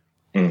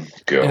 And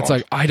it's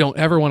like, I don't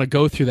ever want to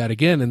go through that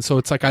again. And so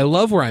it's like, I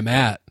love where I'm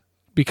at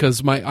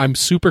because I'm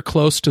super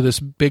close to this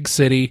big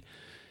city.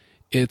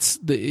 It's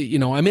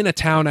I'm in a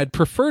town. I'd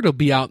prefer to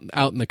be out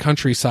in the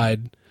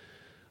countryside,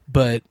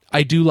 but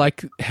I do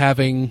like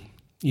having,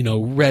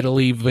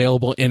 readily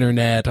available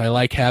internet. I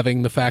like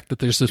having the fact that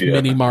there's this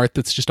mini mart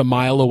that's just a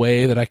mile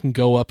away that I can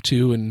go up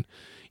to and,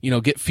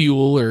 get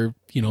fuel or,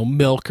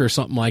 milk or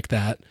something like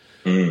that.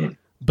 Mm.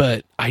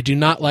 But I do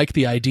not like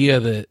the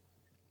idea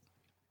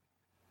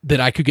that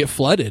I could get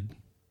flooded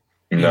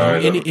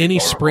any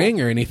spring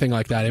or anything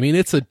like that. I mean,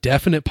 it's a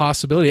definite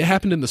possibility. It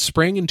happened in the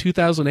spring in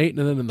 2008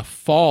 and then in the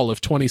fall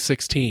of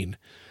 2016.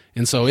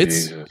 And so it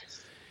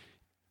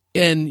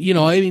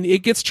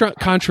gets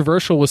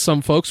controversial with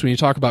some folks when you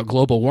talk about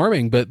global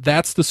warming, but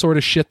that's the sort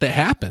of shit that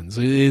happens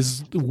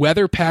is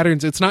weather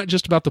patterns. It's not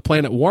just about the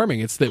planet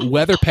warming. It's that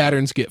weather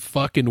patterns get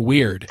fucking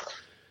weird.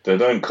 They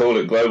don't call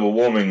it global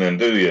warming then,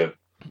 do you?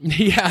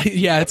 Yeah.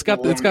 It's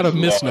got a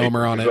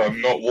misnomer on it.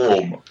 I'm not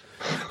warm.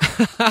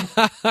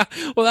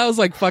 Well, that was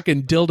like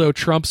fucking Dildo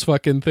Trump's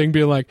fucking thing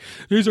being like,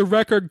 these are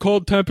record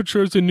cold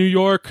temperatures in New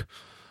York.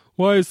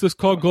 Why is this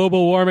called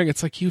global warming?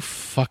 It's like, you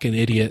fucking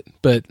idiot.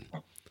 But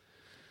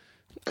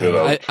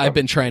I've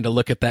been trying to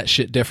look at that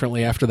shit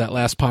differently after that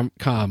last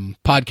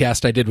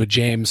podcast I did with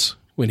James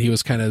when he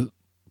was kind of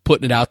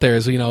putting it out there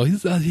as,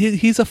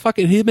 he's a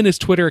fucking, him and his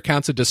Twitter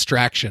account's a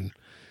distraction.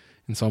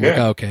 And so I'm like,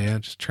 okay, I'll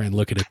just try and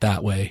look at it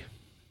that way.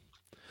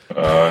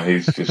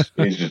 He's just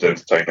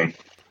entertaining.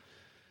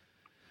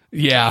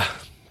 Yeah.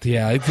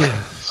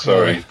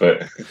 Sorry,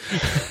 but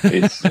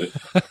that's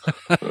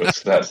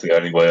the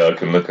only way I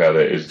can look at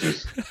it. Is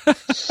just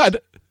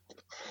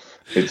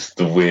it's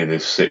the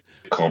weirdest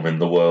sitcom in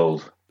the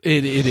world.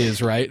 It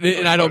is, right?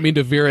 And I don't mean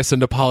to veer us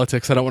into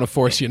politics. I don't want to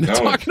force you into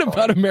talking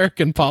about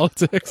American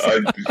politics. I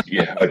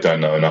don't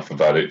know enough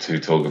about it to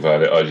talk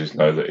about it. I just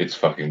know that it's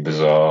fucking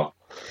bizarre.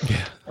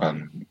 Yeah.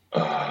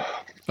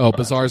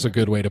 Bizarre is a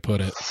good way to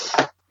put it.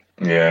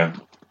 Yeah.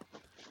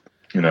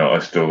 I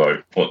still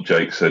like what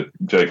Jake said.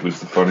 Jake was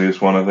the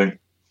funniest one, I think,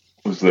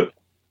 was that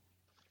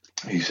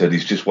he said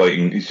he's just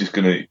waiting. They're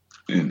going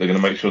to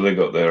make sure they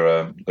got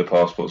their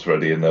passports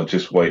ready and they'll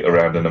just wait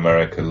around in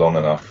America long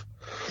enough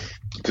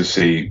to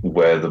see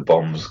where the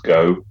bombs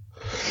go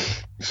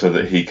so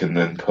that he can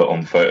then put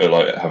on photo,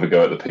 like have a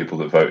go at the people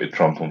that voted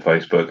Trump on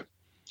Facebook.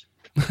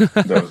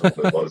 That was what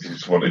it was. He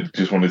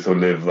just wanted to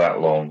live that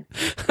long.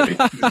 He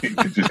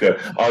could just go,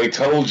 I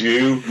told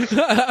you.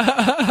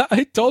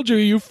 I told you,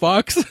 you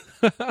fucks.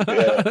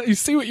 Yeah. You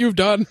see what you've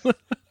done.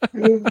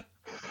 Yeah.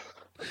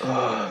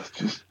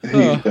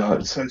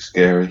 It's so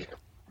scary.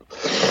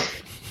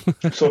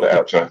 Sort it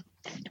out, Jack.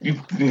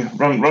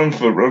 Run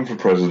for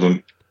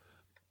president.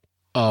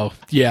 Oh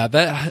yeah,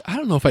 that I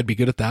don't know if I'd be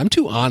good at that. I'm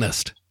too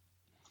honest.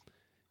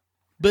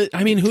 But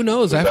I mean, who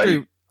knows?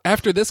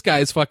 After this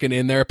guy's fucking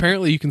in there,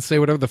 apparently you can say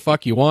whatever the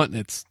fuck you want,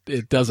 and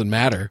it doesn't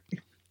matter.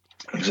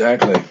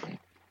 Exactly.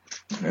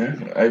 Yeah,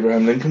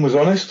 Abraham Lincoln was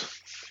honest,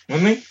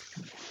 wasn't he?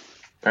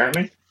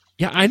 Apparently.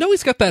 Yeah, I know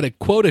he's got that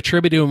quote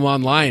attributed to him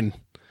online.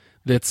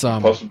 That's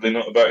possibly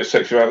not about his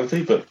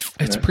sexuality, but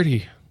it's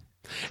pretty.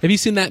 Have you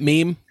seen that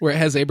meme where it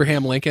has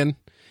Abraham Lincoln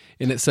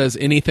and it says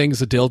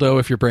anything's a dildo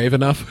if you're brave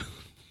enough?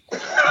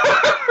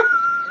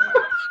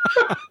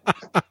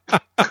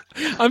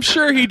 I'm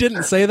sure he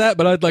didn't say that,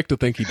 but I'd like to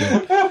think he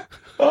did.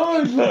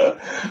 Wasn't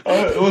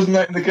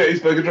that in the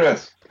Gettysburg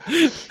Address?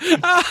 That's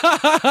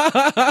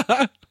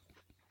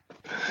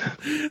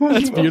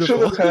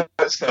beautiful. I'm sure that's how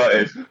it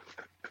started.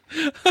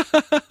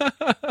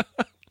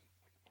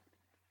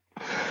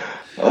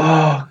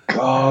 Oh,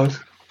 God.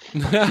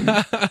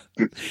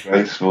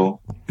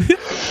 Disgraceful.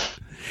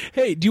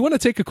 Hey, do you want to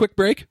take a quick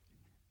break?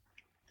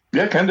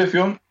 Yeah, can do if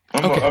you want.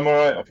 I'm all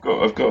right.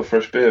 I've got a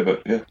fresh beer,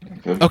 but yeah.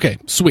 Okay,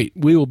 sweet.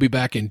 We will be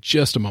back in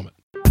just a moment.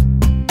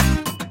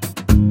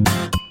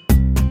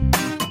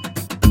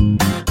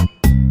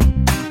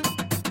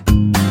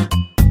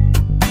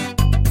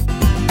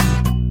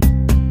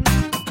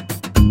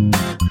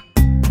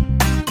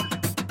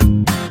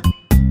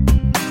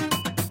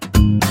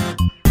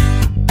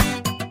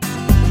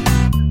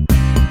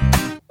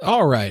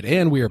 All right,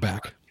 and we are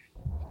back.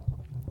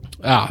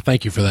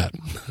 Thank you for that.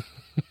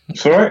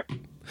 It's all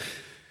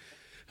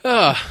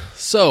right.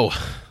 So,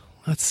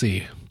 let's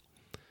see.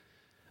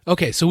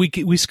 Okay, so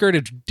we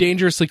skirted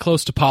dangerously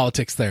close to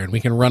politics there, and we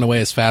can run away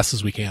as fast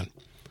as we can.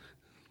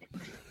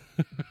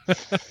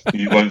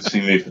 You won't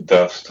see me for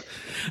dust.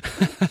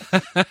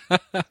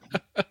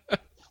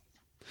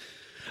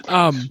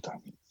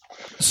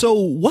 So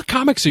what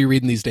comics are you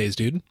reading these days,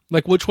 dude?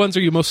 Like, which ones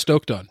are you most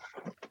stoked on?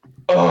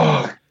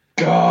 Oh,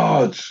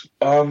 God.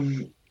 What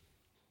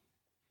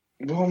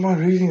am I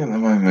reading at the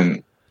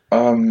moment?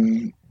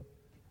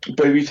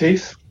 Baby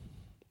Teeth,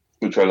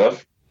 which I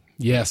love.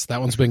 Yes,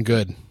 that one's been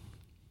good.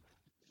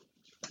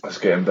 That's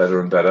getting better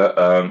and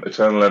better.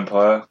 Eternal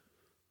Empire,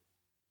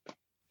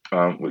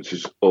 which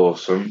is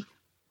awesome.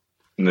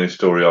 New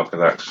story arc of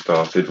that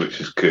started, which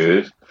is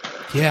good.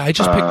 Yeah, I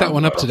just picked that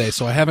one up today,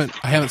 so I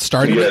haven't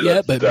started it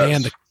yet. But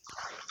man,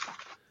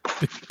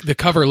 the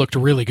cover looked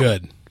really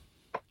good.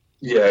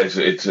 Yeah,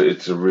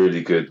 it's a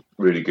really good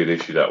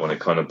issue, that one. It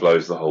kind of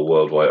blows the whole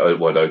world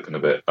wide open a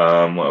bit. What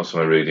else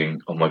am I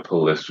reading on my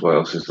pull list? What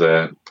else is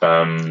there?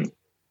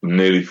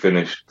 Nearly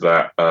finished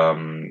that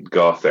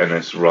Garth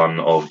Ennis run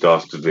of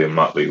Dastardly and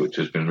Muttley, which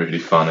has been really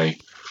funny.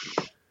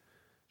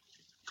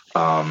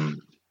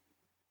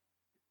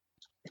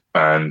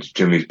 And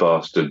Jimmy's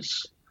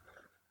Bastards,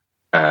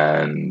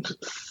 and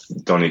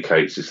Donny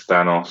Cates' is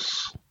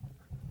Thanos.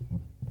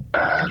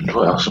 And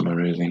what else am I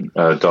reading?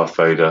 Darth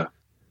Vader,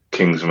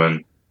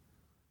 Kingsman,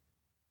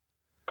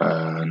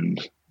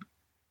 and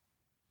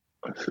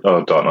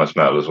Dark Knight's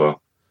Metal as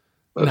well.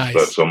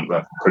 That's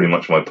pretty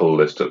much my pull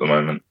list at the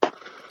moment.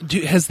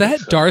 Has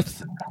that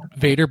Darth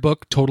Vader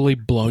book totally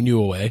blown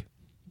you away?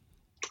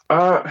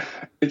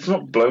 It's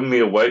not blown me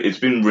away. It's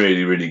been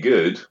really, really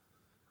good.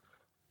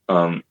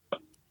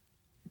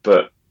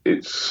 But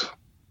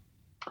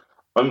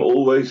I'm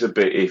always a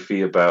bit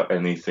iffy about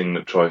anything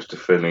that tries to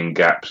fill in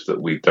gaps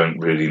that we don't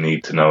really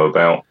need to know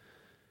about.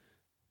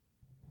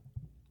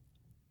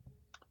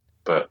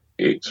 But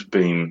it's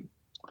been.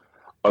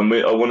 I'm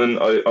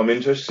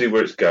interested to see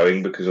where it's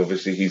going, because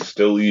obviously he's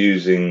still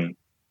using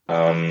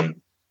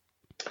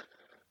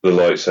the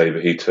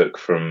lightsaber he took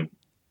from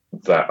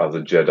that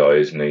other Jedi,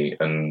 isn't he?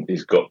 And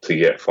he's got to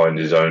yet find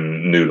his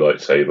own new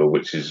lightsaber,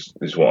 which is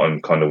what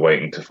I'm kind of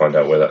waiting to find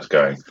out where that's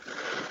going.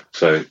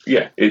 So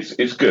yeah,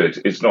 it's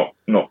good. It's not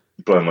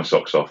blowing my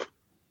socks off,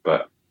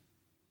 but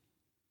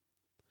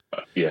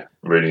yeah,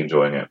 really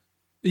enjoying it.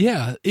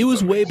 Yeah, it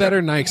was way better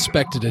than I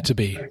expected it to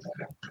be.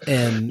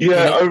 And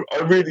yeah, I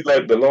really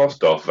liked the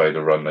last Darth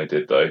Vader run they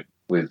did though,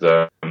 with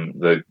the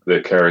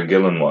Karen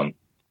Gillan one.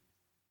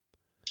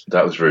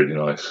 That was really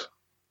nice.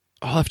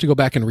 I'll have to go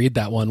back and read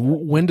that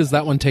one. When does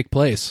that one take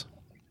place?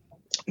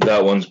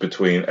 That one's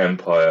between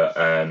Empire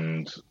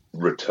and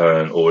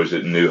Return, or is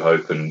it New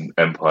Hope and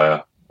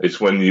Empire?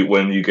 It's when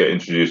you get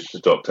introduced to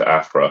Dr.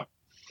 Aphra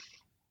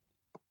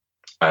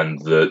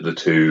and the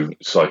two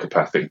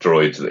psychopathic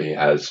droids that he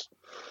has.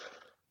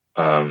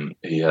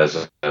 He has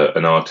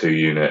an R2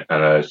 unit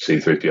and a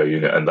C-3PO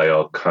unit, and they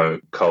are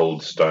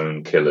cold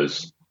stone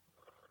killers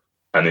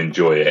and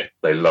enjoy it.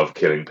 They love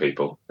killing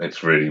people.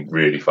 It's really,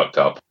 really fucked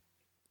up.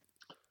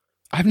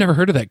 I've never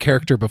heard of that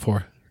character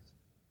before.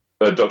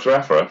 Dr.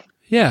 Aphra?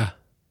 Yeah.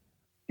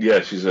 Yeah,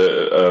 she's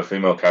a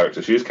female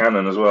character. She is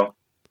canon as well.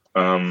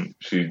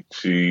 She's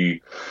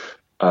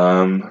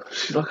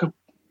like a,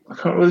 I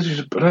can't remember whether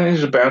I don't think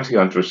she's a bounty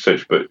hunter as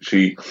such, but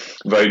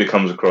Vader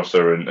comes across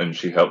her and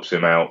she helps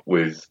him out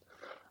with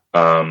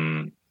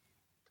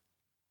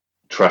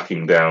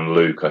tracking down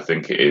Luke, I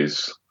think it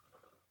is.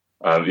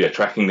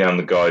 Tracking down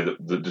the guy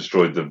that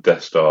destroyed the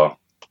Death Star.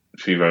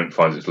 She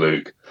finds it's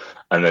Luke,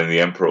 and then the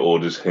Emperor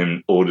orders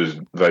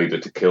Vader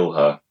to kill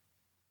her,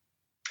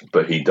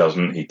 but he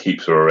doesn't. He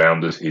keeps her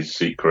around as his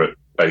secret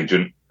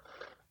agent.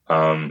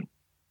 And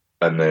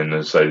then,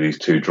 as I say, these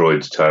two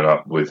droids turn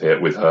up with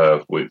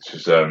her, which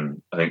is I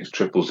think it's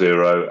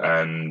 000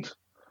 and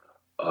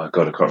I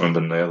can't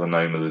remember the other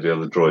name of the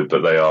other droid,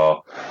 but they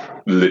are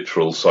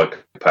literal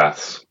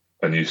psychopaths,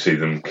 and you see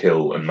them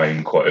kill and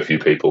maim quite a few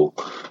people,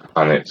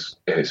 and it's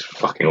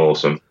fucking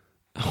awesome.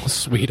 Oh,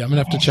 sweet! I'm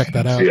gonna have to check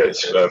that out.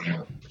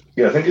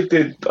 Yeah, I think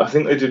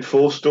they did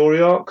 4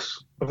 story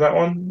arcs of that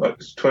one, like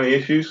it's 20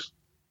 issues.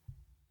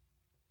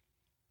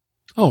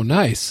 Oh,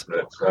 nice!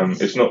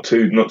 It's not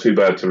too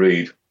bad to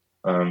read,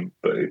 but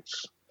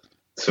it's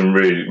some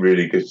really,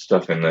 really good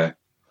stuff in there.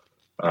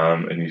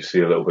 And you see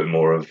a little bit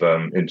more of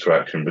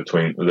interaction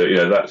between.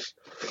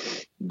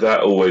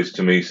 That always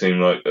to me seemed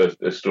like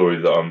a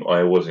story that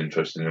I was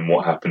interested in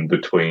what happened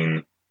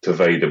to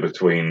Vader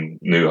between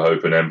New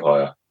Hope and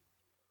Empire.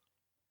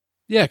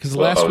 Yeah, because the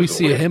last we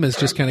see of him is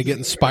just kind of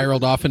getting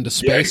spiraled off into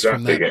space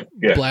from that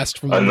blast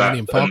from the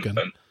Millennium Falcon.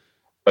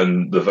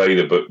 And the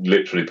Vader book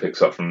literally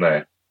picks up from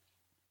there,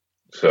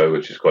 so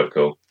which is quite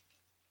cool.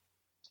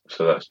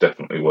 So that's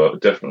definitely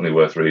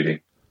worth reading.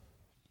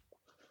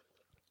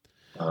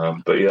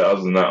 But yeah,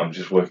 other than that, I'm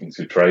just working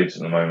through trades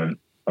at the moment.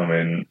 I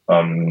mean,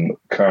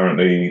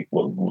 currently,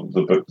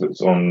 the book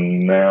that's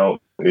on now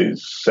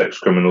is Sex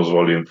Criminals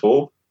Volume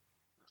 4.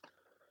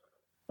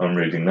 I'm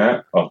reading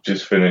that. I've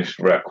just finished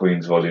Rat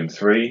Queens Volume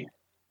 3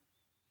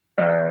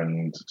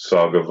 and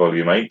Saga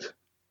Volume 8.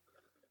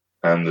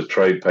 And the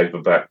trade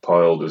paperback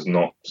pile does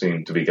not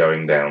seem to be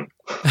going down.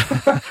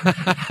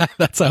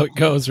 That's how it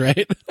goes,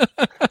 right?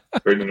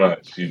 Pretty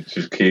much. You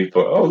just keep,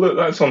 oh, look,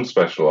 that's on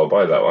special. I'll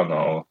buy that one.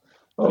 Oh,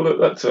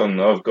 look, that's on.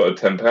 I've got a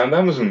 £10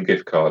 Amazon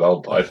gift card. I'll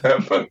buy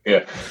that. But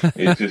yeah,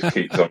 it just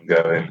keeps on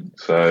going.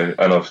 So,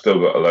 and I've still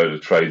got a load of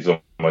trades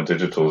on my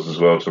digitals as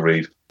well to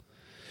read.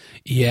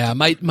 Yeah,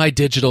 my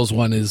digitals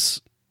one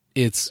it's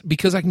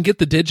because I can get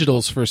the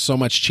digitals for so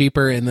much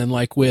cheaper, and then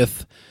like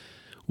with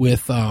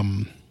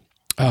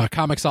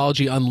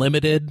Comixology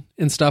Unlimited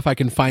and stuff, I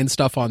can find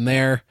stuff on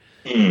there.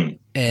 And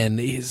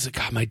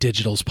my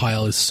digitals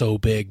pile is so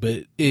big.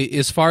 But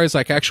as far as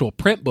like actual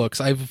print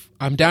books,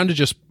 I'm down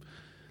to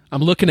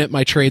I'm looking at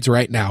my trades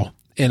right now,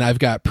 and I've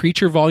got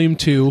Preacher Volume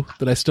 2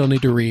 that I still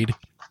need to read.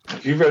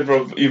 You've read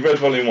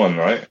Volume 1,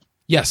 right?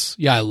 Yes.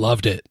 Yeah, I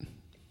loved it.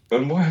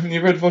 And why haven't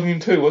you read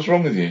Volume 2? What's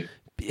wrong with you?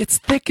 It's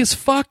thick as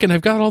fuck, and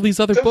I've got all these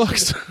other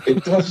books.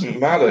 It doesn't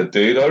matter,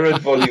 dude. I read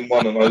Volume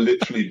 1, and I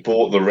literally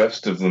bought the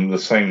rest of them the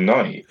same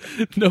night.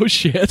 No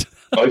shit.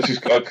 I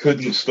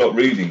couldn't stop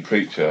reading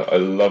Preacher. I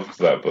loved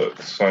that book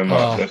so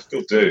much. I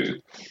still do.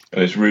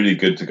 And it's really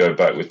good to go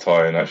back with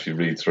Ty and actually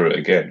read through it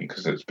again,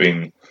 because it's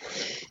been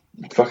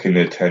fucking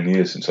near 10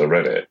 years since I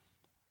read it.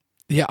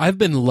 Yeah, I've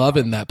been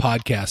loving that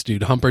podcast,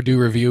 dude. Humperdew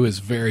Review is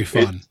very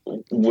fun.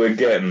 We're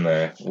getting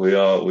there. We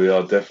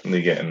are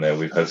definitely getting there.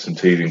 We've had some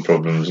teething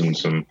problems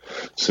and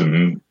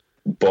some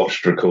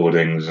botched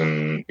recordings,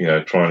 and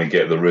trying to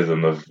get the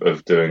rhythm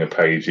of doing a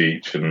page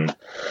each, and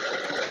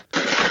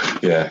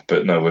yeah.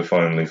 But no, we're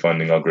finally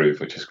finding our groove,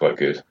 which is quite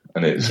good.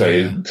 And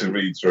to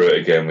read through it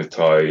again with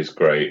Ty is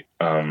great.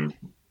 And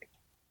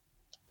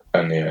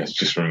yeah, it's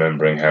just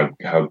remembering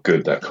how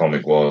good that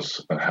comic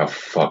was and how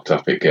fucked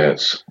up it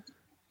gets.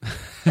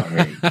 I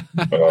mean,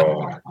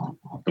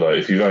 like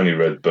if you've only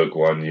read book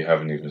 1, you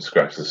haven't even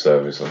scratched the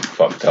surface on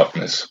fucked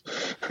upness.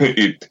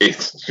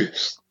 It's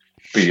just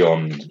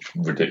beyond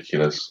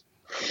ridiculous.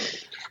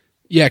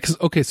 Yeah,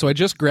 so I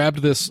just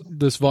grabbed this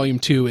volume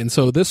 2, and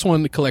so this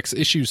one collects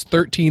issues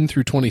 13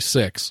 through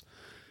 26.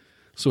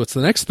 So it's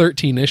the next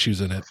 13 issues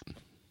in it.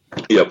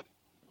 Yep.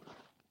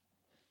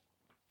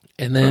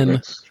 And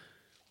then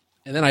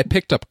I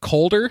picked up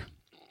Colder.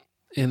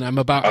 And I'm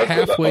about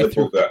halfway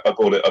through. I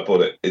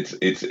bought it.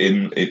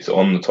 It's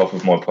on the top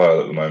of my pile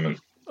at the moment.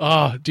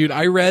 Oh, dude,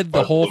 I read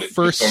the whole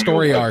first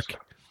story arc,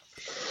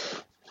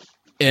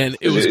 and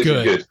it was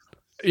good. Good.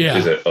 Yeah,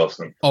 is it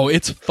awesome? Oh,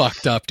 it's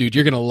fucked up, dude.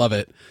 You're gonna love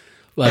it.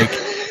 Like,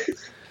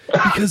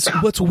 because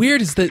what's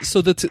weird is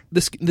that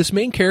this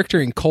main character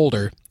in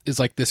Colder is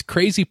like this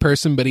crazy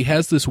person, but he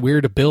has this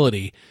weird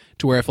ability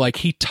to where if like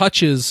he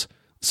touches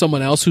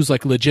someone else who's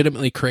like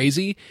legitimately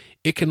crazy,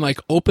 it can like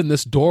open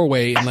this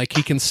doorway and like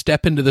he can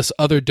step into this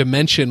other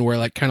dimension where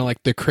like kind of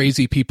like the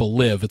crazy people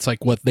live. It's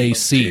like what they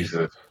see.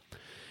 Jesus.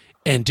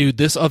 And dude,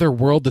 this other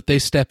world that they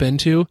step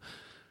into,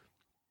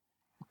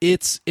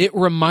 it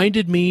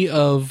reminded me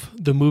of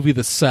the movie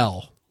The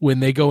Cell, when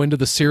they go into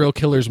the serial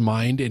killer's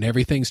mind and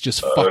everything's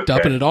just fucked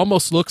up, and it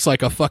almost looks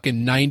like a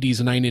fucking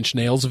 90s Nine Inch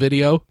Nails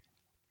video.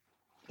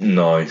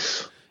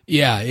 Nice.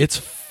 Yeah, it's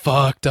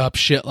fucked up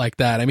shit like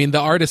that. I mean, the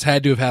artist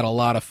had to have had a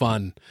lot of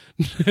fun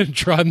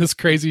drawing this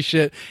crazy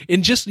shit.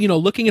 And just,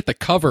 looking at the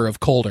cover of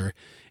Colder.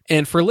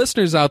 And for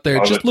listeners out there,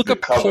 just look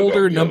up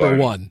Colder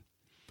 #1.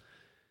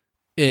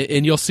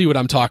 And you'll see what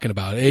I'm talking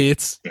about.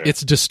 It's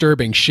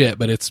disturbing shit,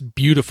 but it's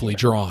beautifully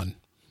drawn.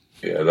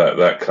 Yeah,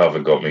 that cover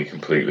got me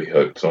completely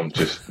hooked. I'm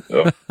just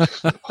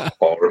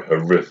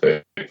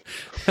horrific.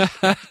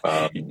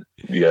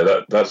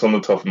 Yeah, that's on the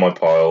top of my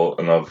pile,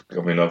 and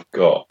I've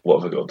got,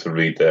 what have I got to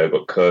read there? I've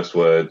got Curse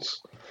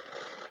Words.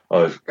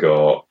 I've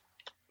got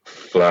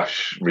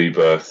Flash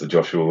Rebirth, the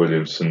Joshua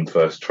Williamson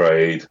first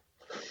trade.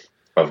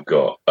 I've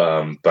got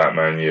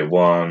Batman Year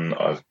One.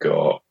 I've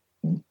got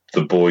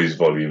The Boys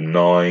Volume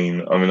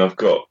 9. I mean, I've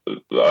got.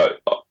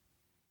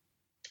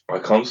 I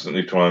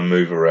constantly try and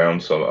move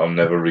around, so I'm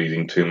never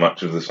reading too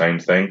much of the same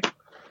thing.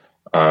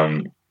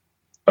 And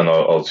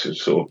I'll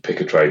just sort of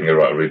pick a trade and go,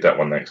 right, I'll read that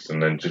one next,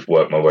 and then just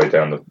work my way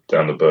down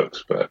the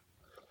books. But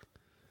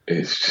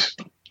it's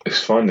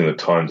finding the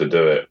time to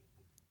do it.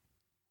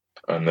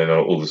 And then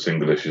all the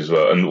single issues as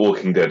well. And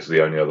Walking Dead's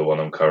the only other one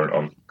I'm current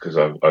on, because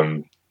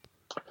I'm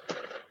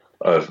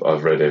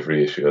I've read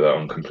every issue of that.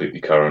 I'm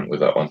completely current with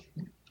that one,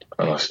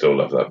 and I still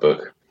love that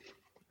book.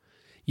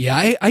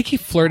 Yeah, I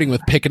keep flirting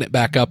with picking it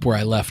back up where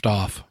I left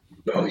off.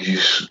 Oh,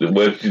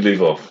 where did you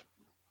leave off?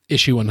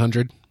 Issue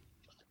 100.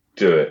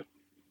 Do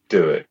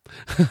it.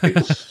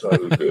 It's so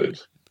good.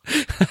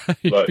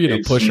 You're being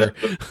a pusher.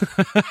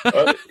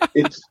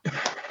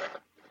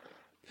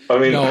 I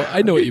mean, no,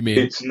 I know what you mean.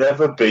 It's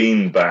never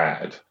been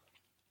bad.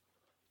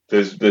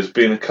 There's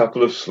been a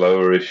couple of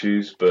slower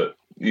issues, but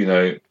you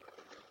know,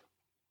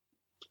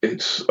 I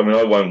mean,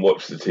 I won't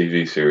watch the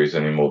TV series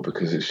anymore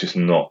because it's just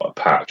not a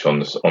patch on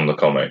the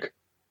comic.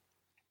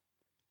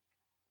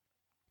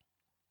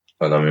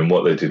 And I mean,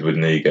 what they did with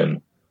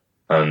Negan,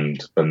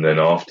 and then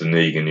after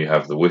Negan, you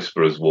have the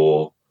Whisperer's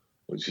War,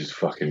 which is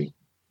fucking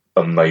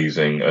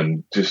amazing,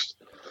 and just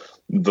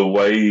the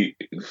way.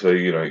 So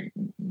you know,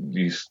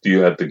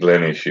 you had the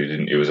Glenn issue,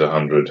 didn't you? It was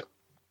 100.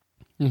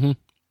 Mm-hmm.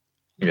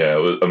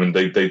 Yeah, I mean,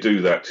 they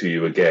do that to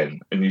you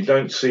again, and you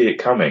don't see it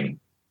coming.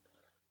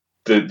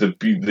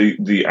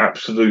 The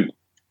absolute,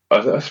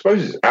 I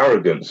suppose, it's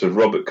arrogance of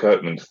Robert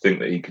Kirkman to think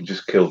that he can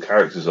just kill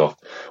characters off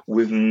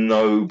with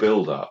no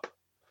build up.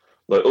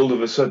 Like all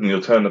of a sudden,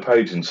 you'll turn the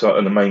page and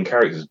the main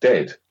character's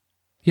dead.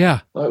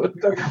 Yeah. Like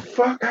what the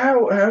fuck?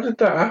 How did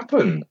that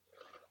happen?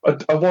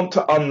 I want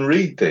to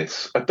unread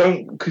this. I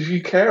don't, because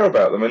you care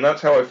about them, and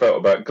that's how I felt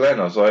about Glenn.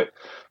 I was like,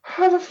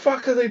 how the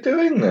fuck are they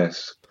doing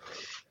this?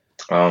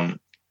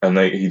 And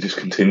he just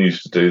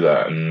continues to do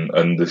that,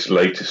 and this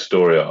latest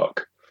story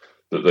arc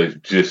that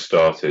they've just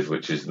started,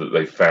 which is that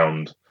they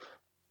found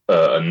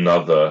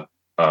another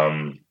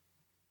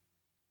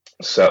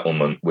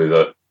settlement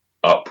with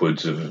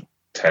upwards of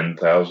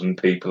 10,000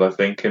 people, I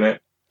think, in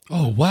it.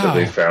 Oh wow! So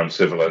they found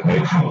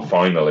civilization.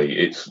 Finally,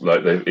 it's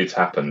like it's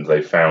happened.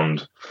 They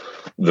found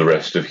the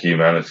rest of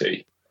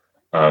humanity.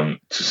 To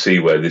see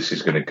where this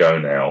is going to go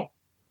now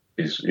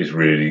is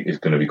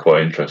going to be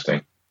quite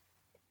interesting.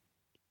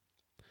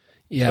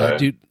 Yeah,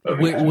 dude.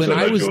 When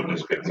I was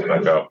Jordan's picked it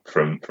back up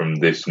from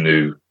this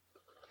new.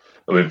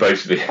 I mean,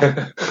 basically,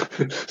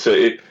 so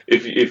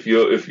if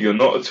you're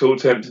not at all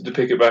tempted to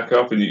pick it back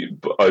up,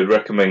 I'd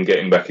recommend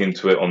getting back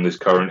into it on this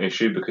current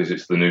issue because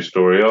it's the new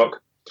story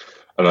arc,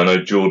 and I know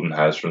Jordan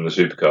has from the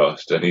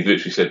Supercast, and he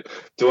literally said,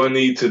 "Do I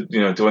need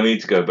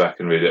to go back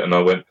and read it?" And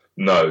I went,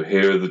 "No.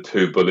 Here are the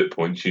 2 bullet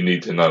points you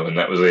need to know," and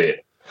that was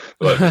it.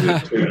 Like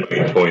the 2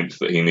 main points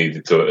that he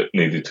needed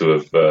to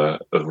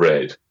have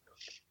read.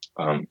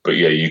 But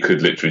yeah, you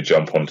could literally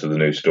jump onto the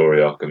new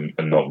story arc and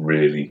not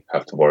really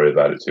have to worry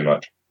about it too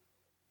much.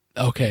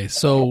 Okay,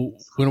 so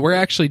when we're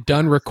actually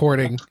done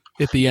recording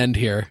at the end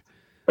here,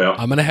 yeah.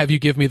 I'm going to have you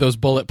give me those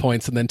bullet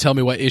points and then tell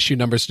me what issue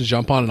numbers to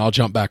jump on, and I'll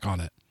jump back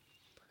on it.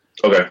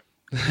 Okay.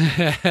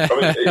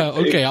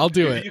 Okay, I'll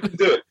do it. You can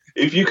do it.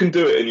 If you can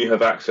do it and you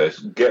have access,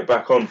 get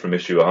back on from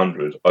issue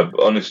 100.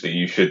 Honestly,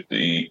 you should.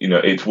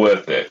 It's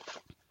worth it.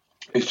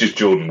 It's just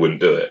Jordan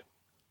wouldn't do it.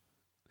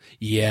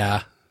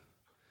 Yeah.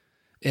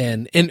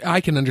 And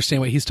I can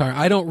understand what he's talking.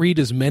 I don't read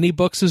as many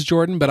books as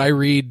Jordan, but I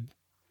read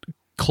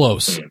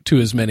close to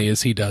as many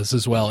as he does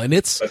as well. And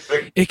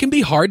it can be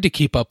hard to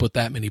keep up with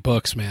that many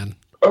books, man.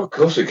 Oh, of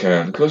course it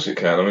can. Of course it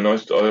can. I mean, I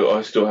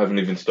still haven't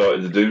even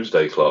started the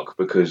Doomsday Clock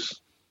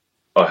because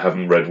I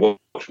haven't read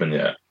Watchmen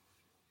yet.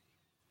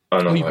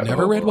 You've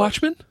never read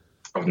Watchmen?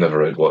 I've never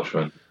read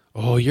Watchmen.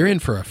 Oh, you're in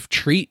for a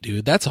treat,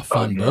 dude. That's a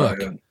fun book.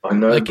 I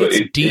know, like, but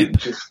it's deep.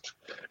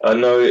 I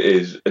know it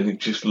is, and it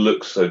just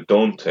looks so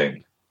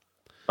daunting.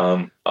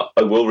 I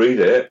will read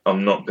it.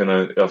 I'm not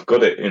gonna. I've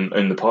got it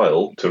in the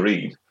pile to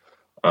read.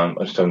 I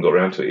just haven't got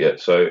around to it yet.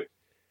 So,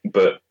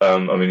 but I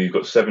mean, you've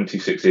got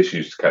 76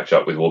 issues to catch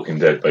up with Walking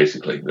Dead.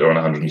 Basically, they're on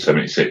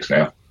 176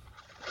 now.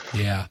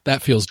 Yeah,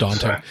 that feels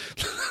daunting.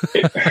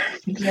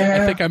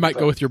 Yeah, I think I might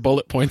go with your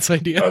bullet points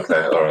idea.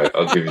 Okay, all right.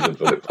 I'll give you the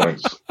bullet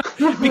points.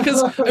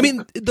 Because, I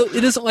mean,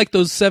 it isn't like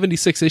those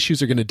 76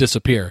 issues are going to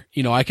disappear.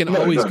 I can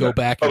always go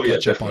back and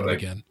catch up on it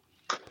again.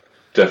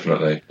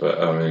 Definitely.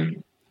 But, I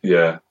mean,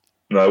 yeah.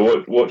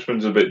 No,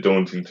 Watchmen's a bit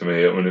daunting to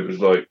me. I mean, it was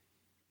like...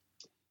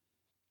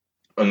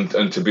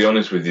 And to be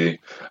honest with you,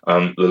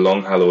 The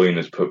Long Halloween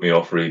has put me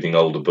off reading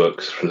older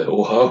books for a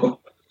little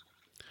while.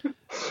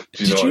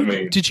 Do you know what I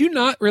mean? Did you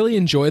not really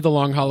enjoy The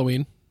Long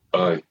Halloween?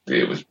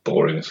 It was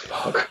boring as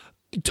fuck.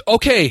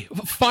 Okay,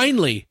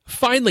 finally,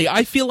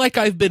 I feel like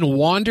I've been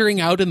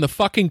wandering out in the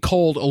fucking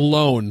cold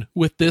alone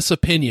with this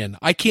opinion.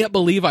 I can't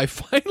believe I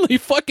finally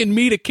fucking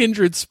meet a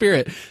kindred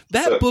spirit.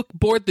 That book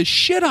bored the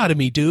shit out of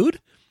me, dude.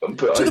 To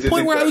the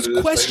point where I was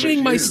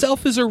questioning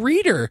myself as a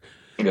reader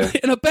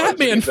and a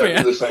Batman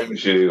fan. The same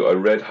as you. I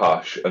read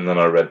Hush and then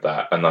I read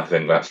that, and I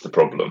think that's the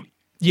problem.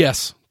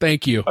 Yes,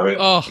 thank you. I mean,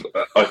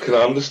 I can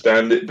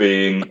understand it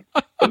being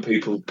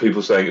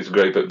people saying it's a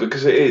great book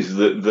because it is.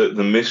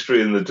 The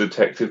mystery and the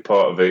detective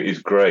part of it is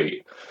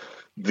great.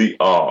 The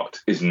art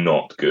is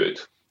not good.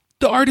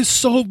 The art is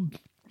so...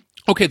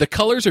 Okay, the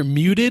colors are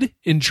muted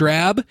and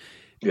drab,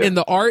 and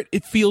the art,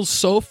 it feels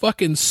so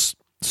fucking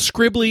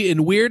scribbly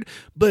and weird,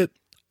 but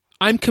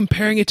I'm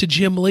comparing it to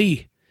Jim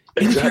Lee.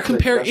 And if you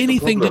compare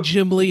anything to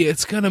Jim Lee,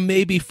 it's going to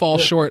maybe fall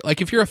short.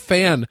 Like, if you're a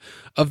fan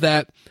of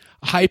that...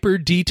 hyper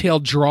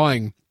detailed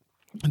drawing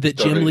that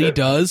Jim Lee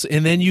does,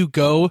 and then you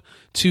go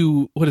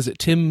to, what is it,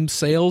 Tim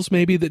Sales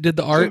maybe that did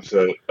the art?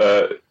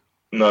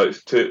 No,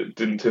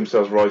 didn't Tim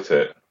Sales write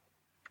it?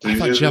 I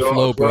thought Jeff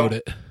Loeb wrote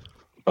it.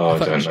 Oh, I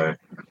don't know.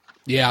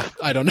 Yeah,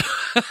 I don't know.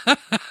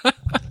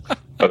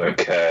 I don't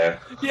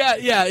care.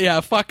 Yeah,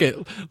 fuck it.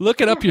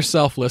 Look it up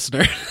yourself,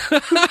 listener.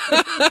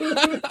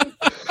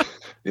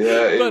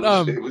 Yeah,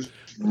 it was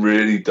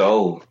really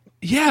dull.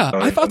 Yeah,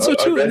 I thought so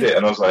too. I read it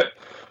and I was like,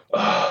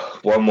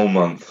 one more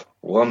month.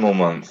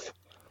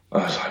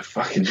 I was like,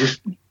 fucking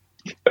just...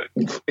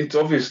 It's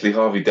obviously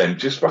Harvey Dent.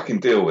 Just fucking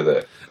deal with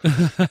it.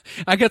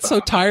 I got so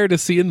tired of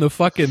seeing the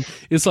fucking...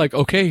 It's like,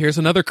 okay, here's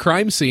another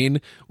crime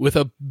scene with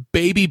a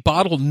baby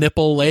bottle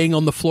nipple laying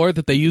on the floor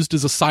that they used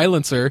as a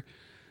silencer.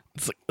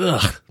 It's like,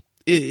 ugh.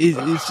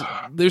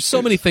 There's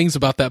so many things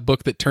about that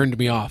book that turned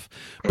me off.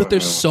 But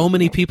there's so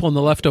many people in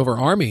the Leftover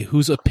Army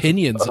whose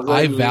opinions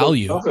I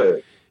value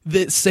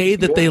that say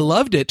that they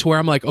loved it, to where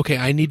I'm like, okay,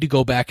 I need to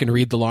go back and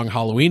read The Long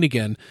Halloween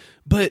again.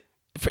 But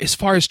as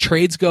far as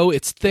trades go,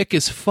 it's thick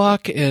as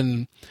fuck,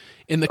 and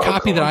the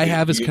copy that I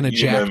have is kind of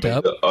jacked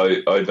up.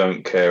 I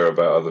don't care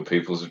about other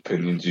people's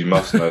opinions. You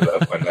must know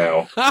that by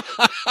now.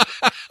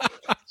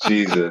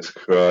 Jesus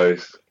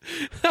Christ.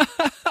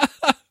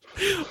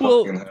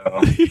 Well,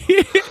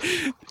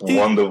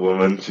 Wonder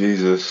Woman,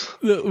 Jesus.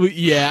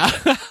 Yeah,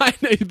 I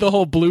know, the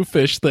whole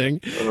Bluefish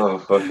thing. Oh,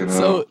 fucking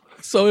hell.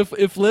 So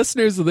if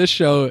listeners of this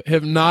show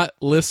have not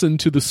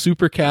listened to the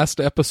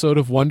Supercast episode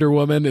of Wonder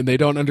Woman and they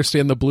don't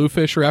understand the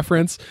Bluefish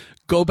reference,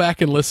 go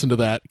back and listen to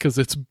that, because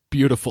it's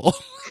beautiful.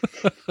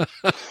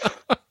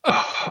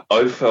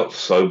 I felt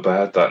so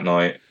bad that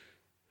night.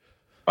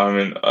 I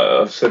mean,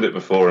 I've said it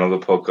before in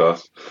other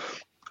podcasts.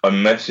 I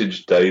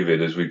messaged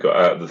David as we got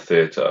out of the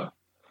theatre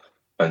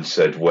and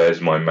said, "Where's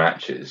my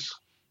matches?"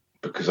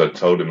 Because I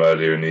told him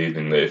earlier in the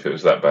evening that if it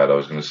was that bad, I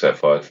was going to set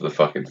fire to the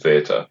fucking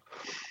theatre.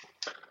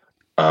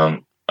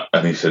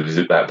 And he said, "Is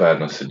it that bad?"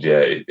 And I said,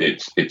 "Yeah,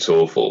 it's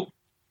awful."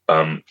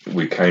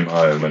 We came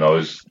home and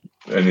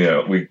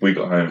we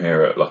got home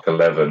here at like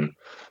 11.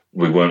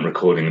 We weren't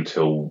recording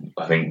until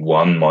I think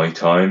 1 my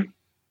time.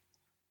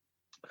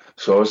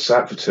 So I was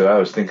sat for 2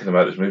 hours thinking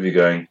about this movie,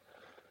 going,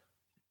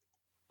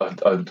 I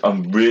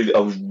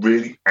was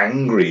really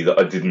angry that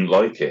I didn't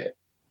like it.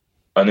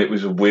 And it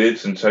was a weird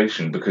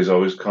sensation, because I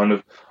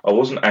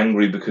wasn't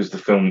angry because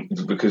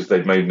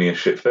they'd made me a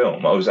shit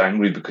film. I was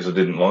angry because I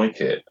didn't like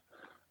it.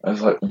 I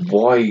was like,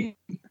 why?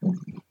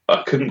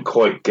 I couldn't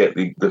quite get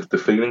the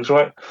feelings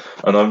right.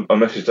 And I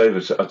messaged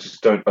David, I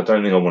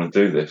don't think I want to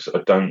do this. I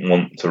don't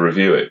want to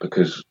review it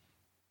because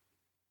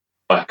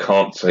I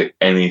can't say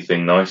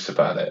anything nice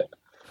about it.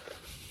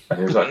 And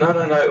he was like, no,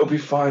 it'll be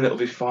fine, it'll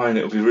be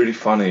really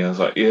funny. I was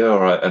like, yeah, all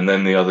right. And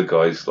then the other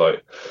guys,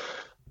 like,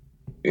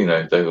 they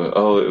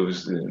were,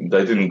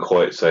 they didn't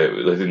quite say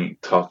it, they didn't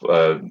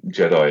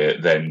Jedi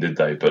it then, did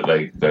they? But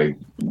they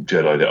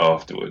Jedi'd it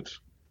afterwards.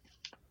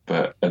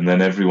 And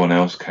then everyone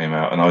else came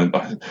out, and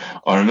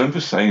I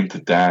remember saying to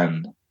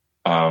Dan,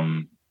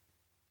 I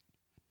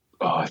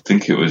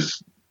think it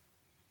was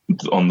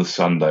on the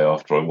Sunday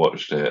after I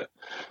watched it,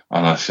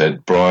 and I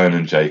said, Brian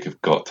and Jake have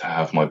got to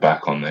have my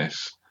back on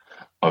this.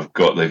 They've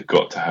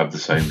got to have the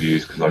same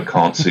views, because I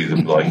can't see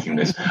them liking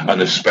this, and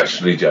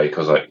especially Jake. I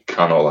was like,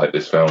 cannot like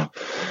this film.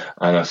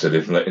 And I said,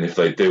 if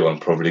they do, I'm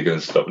probably going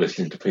to stop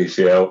listening to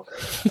PCL.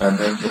 And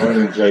then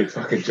Brian and Jake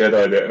fucking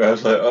Jedi'd it, and I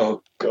was like,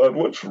 oh God,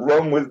 what's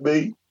wrong with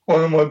me?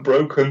 Why am I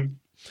broken?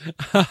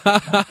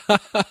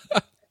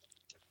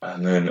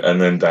 and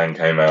then Dan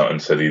came out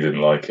and said he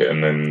didn't like it,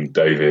 and then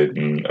David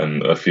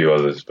and a few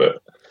others.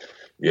 But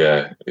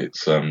yeah,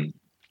 it's I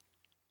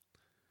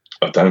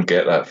don't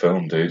get that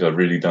film, dude. I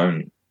really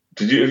don't.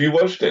 Have you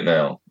watched it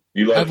now?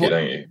 You like it,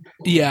 don't you?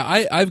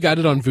 Yeah, I've got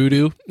it on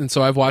Vudu, and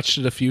so I've watched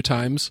it a few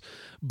times.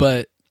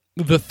 But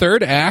the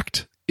third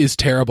act is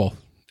terrible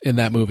in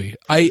that movie.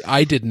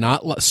 I did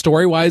not,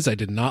 story-wise, I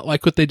did not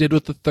like what they did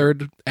with the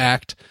third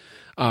act.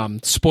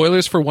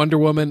 Spoilers for Wonder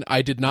Woman.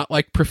 I did not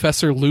like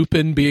Professor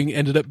Lupin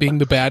ended up being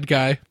the bad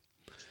guy.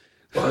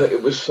 Well,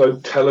 it was so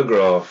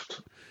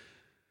telegraphed.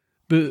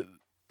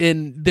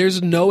 And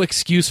there's no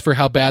excuse for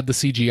how bad the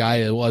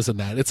CGI was in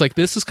that. It's like,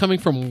 this is coming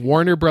from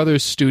Warner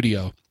Brothers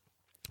Studio.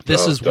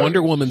 This is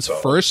Wonder Woman's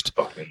first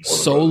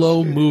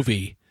solo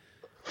movie.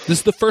 This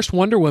is the first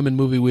Wonder Woman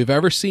movie we've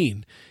ever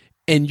seen.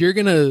 And you're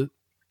going to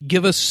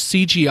give us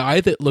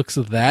CGI that looks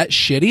that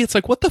shitty? It's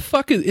like, what the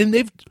fuck is...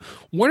 And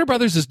Warner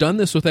Brothers has done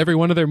this with every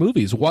one of their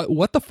movies.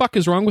 What the fuck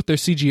is wrong with their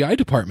CGI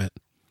department?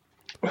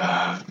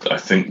 I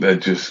think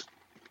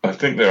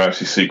they're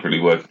actually secretly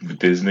working for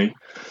Disney.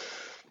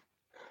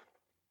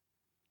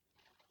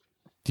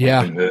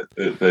 Yeah.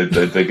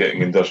 They're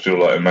getting Industrial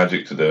Light and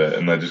Magic to do it,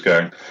 and they're just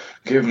going,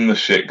 give them the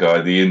shit guy,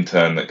 the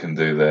intern that can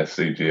do their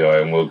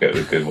CGI, and we'll get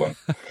the good one.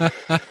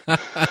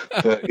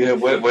 But yeah,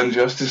 when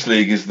Justice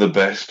League is the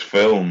best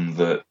film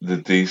that the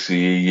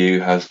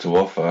DCEU has to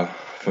offer,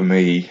 for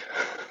me,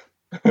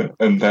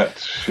 and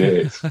that's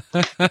shit.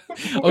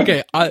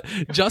 Okay,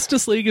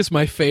 Justice League is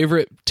my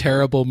favorite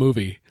terrible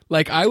movie.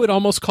 Like, I would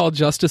almost call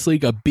Justice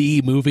League a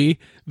B movie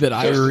that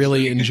I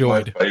really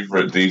enjoyed. Is my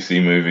favorite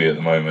DC movie at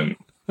the moment.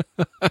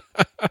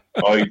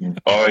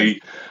 I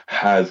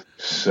had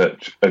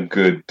such a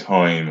good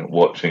time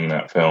watching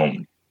that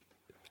film.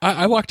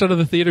 I walked out of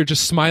the theater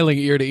just smiling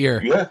ear to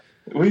ear. Yeah,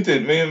 we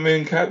did. Me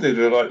and Kat did.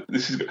 We were like,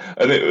 this is good.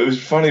 And it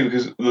was funny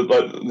because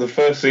the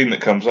first scene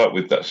that comes up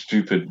with that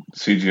stupid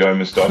CGI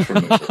moustache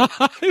remover.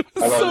 It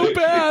was so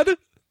bad.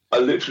 I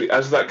literally,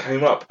 as that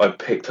came up, I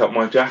picked up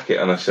my jacket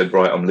and I said,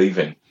 right, I'm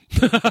leaving.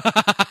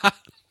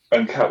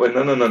 And Kat went,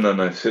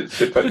 no,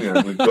 sit back,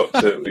 we've got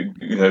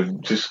to,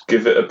 just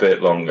give it a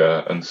bit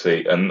longer and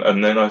see.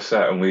 And then I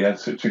sat and we had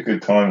such a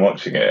good time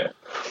watching it.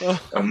 Oh.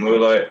 And we were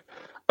like,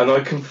 and I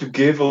can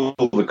forgive all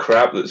the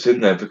crap that's in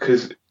there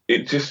because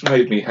it just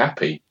made me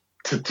happy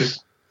to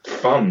just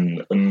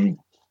fun and,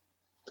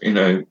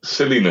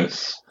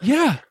 silliness.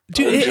 Yeah.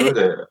 Dude, I enjoyed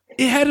it.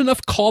 It had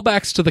enough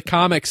callbacks to the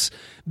comics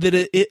that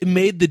it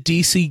made the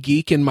DC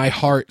geek in my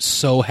heart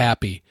so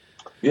happy.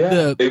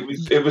 Yeah,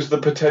 it was the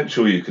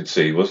potential you could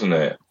see, wasn't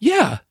it?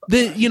 Yeah,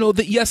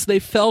 yes, they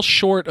fell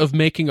short of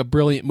making a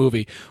brilliant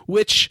movie.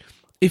 Which,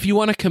 if you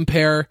want to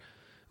compare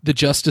the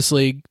Justice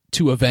League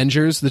to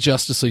Avengers, the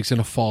Justice League's going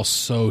to fall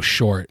so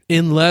short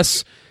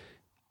unless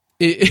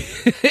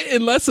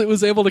it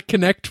was able to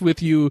connect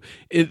with you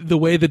the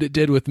way that it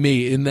did with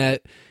me, in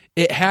that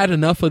it had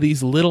enough of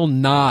these little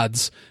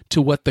nods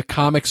to what the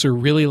comics are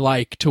really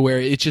like, to where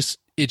it just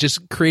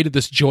created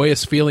this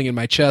joyous feeling in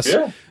my chest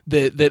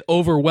that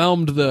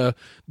overwhelmed the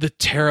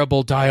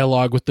terrible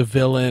dialogue with the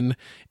villain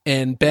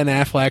and Ben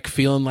Affleck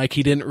feeling like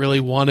he didn't really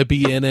want to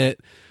be in it.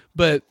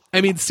 But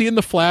I mean, seeing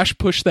the Flash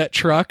push that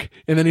truck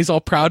and then he's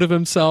all proud of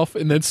himself,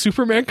 and then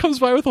Superman comes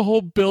by with a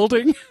whole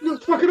building.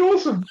 That's fucking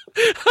awesome.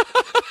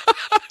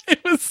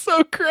 It was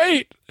so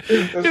great.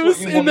 That's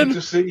what you wanted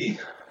to see.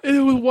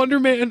 With Wonder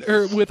Man,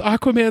 or with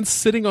Aquaman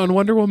sitting on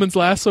Wonder Woman's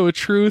lasso of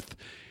truth,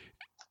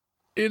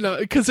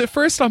 because at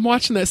first I'm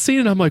watching that scene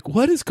and I'm like,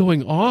 what is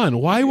going on?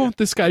 Why won't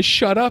this guy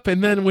shut up?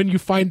 And then when you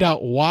find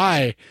out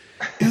why,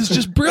 it's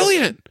just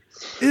brilliant.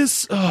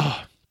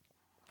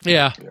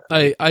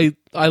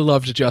 I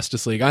loved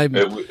Justice League.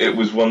 It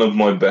was one of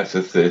my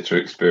better theatre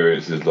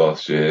experiences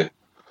last year.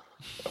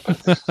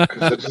 Because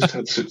I just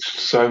had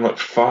so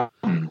much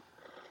fun.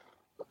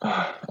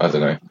 I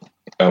don't know.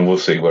 And we'll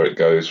see where it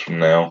goes from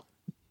now.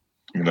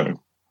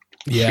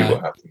 See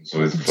what happens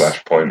with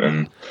Flashpoint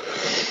and...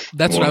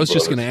 That's what I was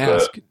just going to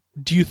ask.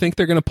 Do you think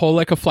they're going to pull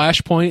like a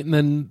Flashpoint, and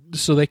then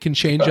so they can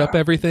change up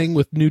everything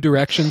with new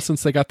direction,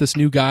 since they got this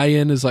new guy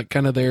in as like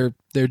kind of their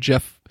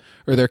Jeff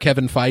or their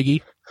Kevin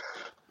Feige?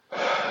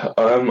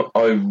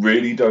 I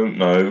really don't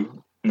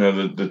know.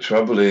 No, the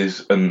trouble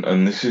is,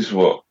 and this is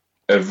what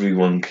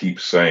everyone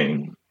keeps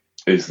saying,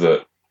 is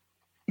that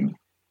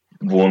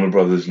Warner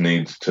Brothers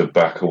needs to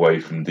back away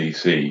from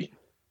DC.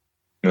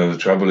 The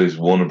trouble is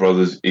Warner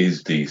Brothers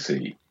is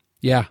DC.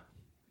 Yeah.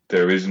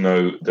 There is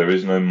no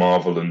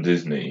Marvel and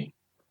Disney.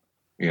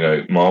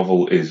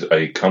 Marvel is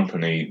a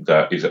company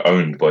that is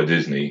owned by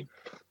Disney.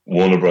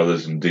 Warner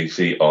Brothers and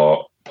DC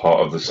are part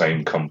of the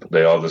same company.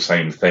 They are the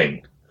same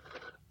thing.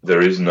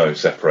 There is no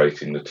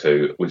separating the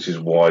two, which is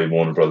why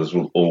Warner Brothers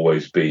will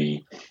always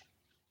be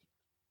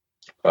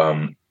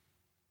an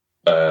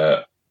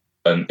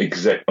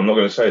exec. I'm not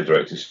going to say a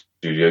director's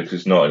studio because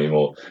it's not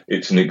anymore.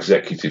 It's an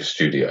executive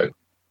studio.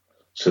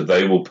 So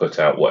they will put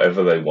out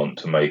whatever they want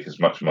to make as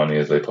much money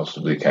as they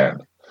possibly can.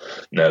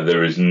 Now,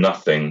 there is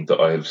nothing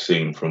that I have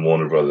seen from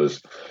Warner Brothers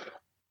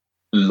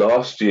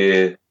last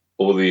year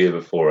or the year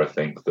before, I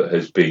think, that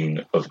has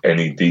been of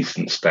any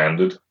decent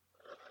standard.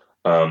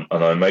 And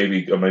I may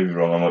be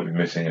wrong. I might be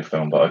missing a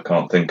film, but I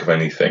can't think of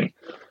anything.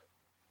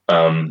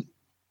 That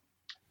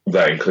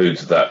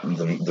includes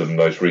the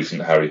most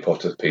recent Harry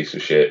Potter piece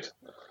of shit,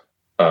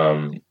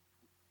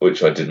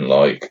 which I didn't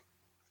like.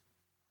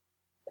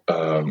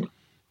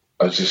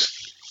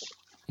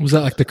 Was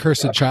that like the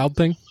Cursed Child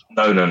thing?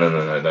 No.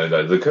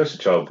 The Cursed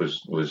Child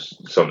was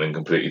something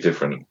completely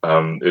different.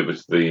 It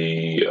was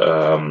the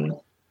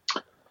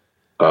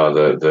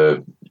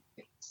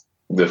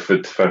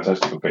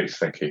Fantastical Beasts.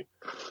 Thank you.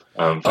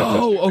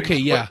 Okay,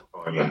 yeah.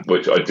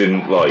 Which I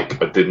didn't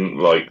like. I didn't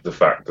like the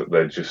fact that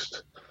they're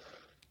just,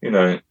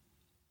 they're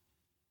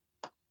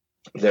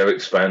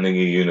expanding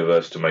a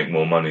universe to make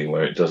more money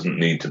where it doesn't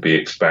need to be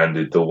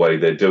expanded the way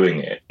they're doing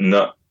it.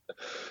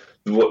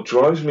 What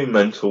drives me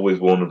mental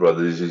with Warner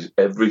Brothers is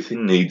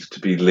everything needs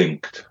to be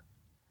linked.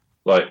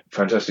 Like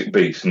Fantastic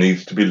Beasts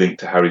needs to be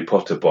linked to Harry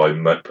Potter by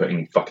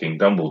putting fucking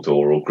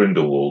Dumbledore or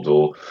Grindelwald,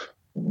 or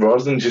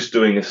rather than just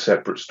doing a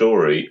separate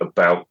story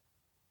about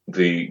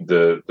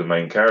the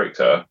main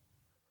character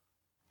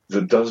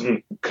that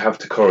doesn't have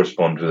to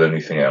correspond with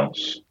anything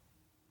else.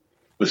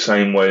 The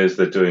same way as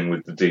they're doing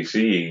with the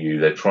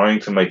DCEU, they're trying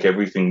to make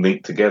everything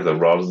linked together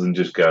rather than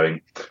just going,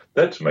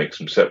 let's make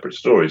some separate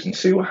stories and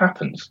see what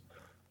happens.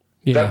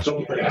 Yeah. That's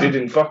all they did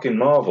in fucking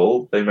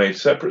Marvel. They made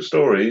separate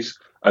stories,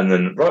 and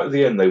then right at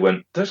the end they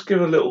went, let's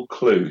give a little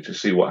clue to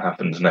see what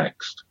happens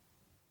next.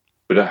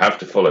 We don't have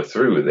to follow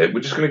through with it. We're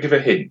just going to give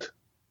a hint.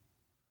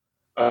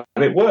 And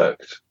it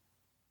worked.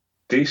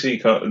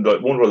 DC can't,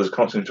 like Warner Brothers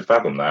can't seem to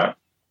fathom that,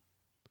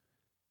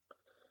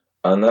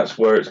 and that's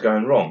where it's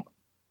going wrong.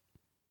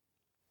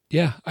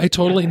 Yeah, I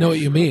totally know what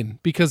you mean,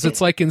 because it's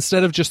like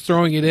instead of just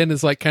throwing it in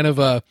as like kind of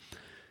a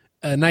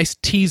nice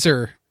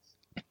teaser,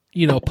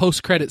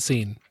 post-credit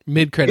scene,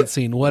 mid-credit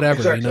scene,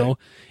 whatever, exactly.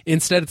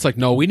 Instead it's like,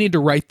 no, we need to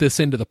write this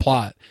into the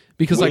plot.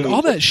 Because like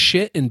all that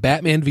shit in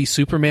Batman v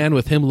Superman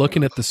with him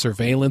looking at the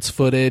surveillance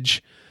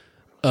footage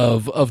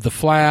of the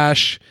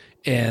Flash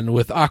and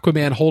with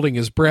Aquaman holding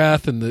his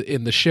breath in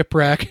the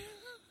shipwreck,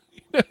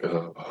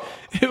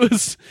 it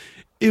was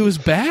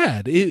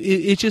bad.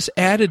 It just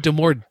added to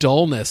more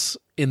dullness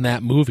in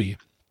that movie.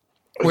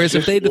 Whereas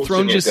if they'd have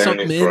thrown just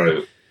something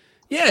in,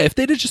 if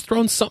they'd have just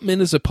thrown something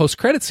in as a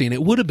post-credit scene,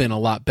 it would have been a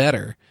lot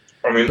better.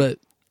 I mean, but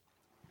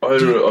I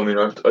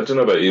don't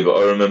know about you, but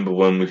I remember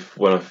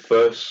when I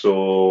first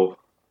saw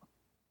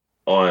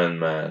Iron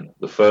Man,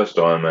 the first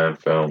Iron Man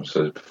film.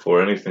 So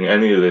before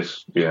any of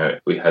this,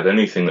 we had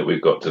anything that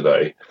we've got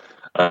today,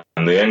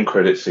 and the end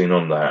credit scene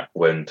on that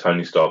when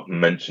Tony Stark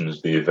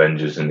mentions the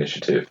Avengers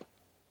Initiative.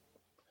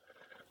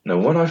 Now,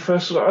 when I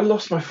first saw it, I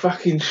lost my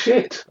fucking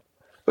shit.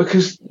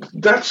 Because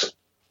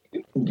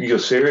you're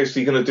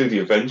seriously going to do the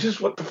Avengers?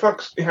 What the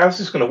fuck? How's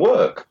this going to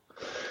work?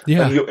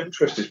 Yeah. And your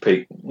interest is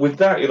peaked. With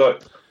that, you're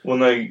like,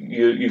 well,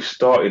 you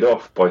started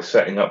off by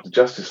setting up the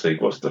Justice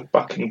League. What's the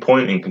fucking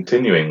point in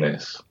continuing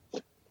this?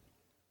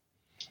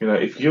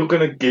 If you're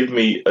going to give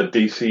me a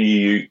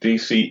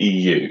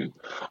DCEU,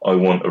 I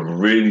want a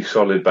really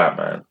solid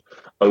Batman.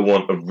 I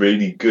want a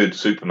really good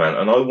Superman,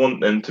 and I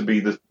want them to be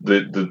the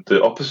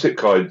opposite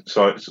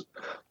sides,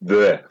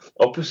 the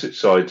opposite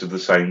sides of the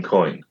same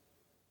coin.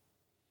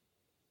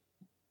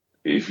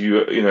 If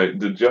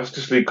the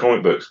Justice League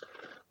comic books,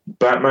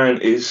 Batman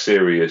is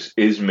serious,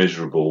 is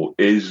miserable,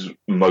 is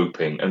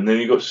moping, and then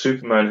you've got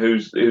Superman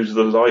who's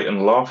the light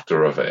and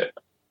laughter of it.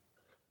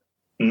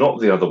 Not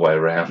the other way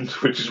around,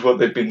 which is what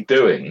they've been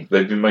doing.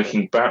 They've been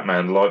making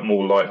Batman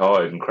more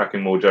lighthearted and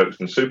cracking more jokes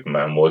than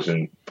Superman was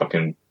in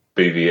fucking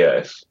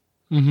BVS.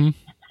 Mm-hmm.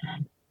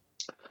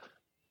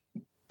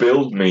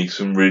 Build me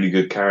some really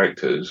good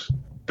characters.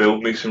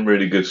 Build me some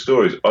really good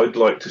stories. I'd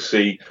like to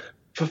see,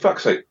 for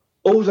fuck's sake,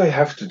 all they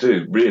have to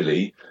do,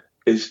 really,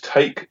 is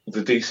take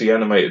the DC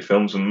animated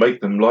films and make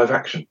them live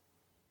action.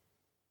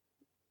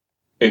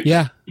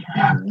 It's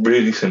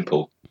really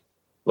simple.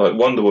 Like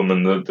Wonder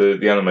Woman,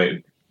 the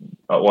animated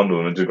Wonder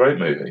Woman's a great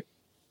movie.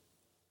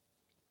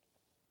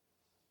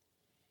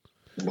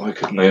 Why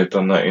couldn't they have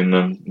done that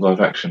in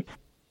live action?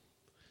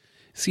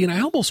 See, and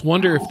I almost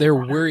wonder if they're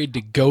worried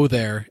to go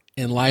there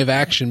in live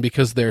action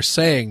because they're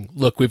saying,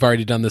 look, we've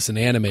already done this in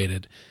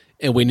animated,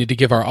 and we need to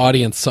give our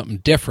audience something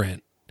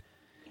different.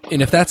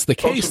 And if that's the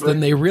case, then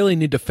they really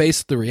need to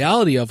face the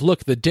reality of,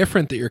 look, the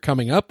different that you're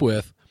coming up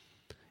with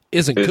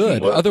isn't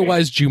good. Working.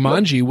 Otherwise,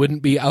 Jumanji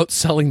wouldn't be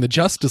outselling the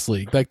Justice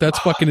League. Like, that's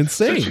fucking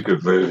insane. Such a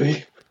good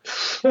movie.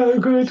 So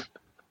good.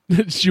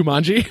 It's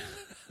Jumanji?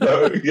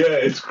 Oh, yeah,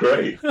 it's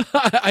great.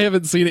 I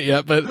haven't seen it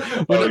yet, but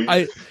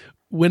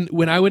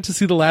when I went to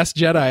see The Last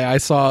Jedi, I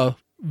saw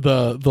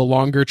the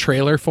longer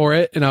trailer for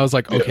it, and I was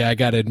like, okay, I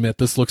gotta admit,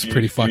 this looks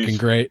pretty fucking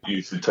great.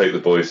 You should take the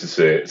boys to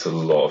see it. It's a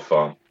lot of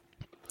fun.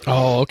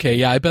 Oh, okay,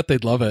 yeah, I bet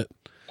they'd love it.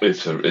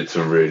 It's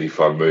a really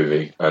fun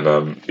movie,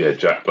 and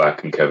Jack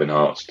Black and Kevin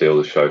Hart steal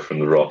the show from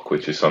The Rock,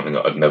 which is something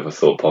that I'd never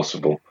thought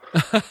possible.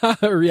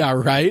 Yeah,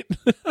 right.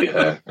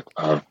 Yeah,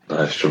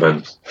 that's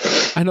tremendous.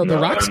 I know The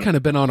Rock's kind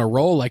of been on a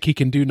roll, like he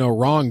can do no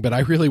wrong, but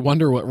I really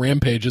wonder what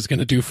Rampage is going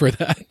to do for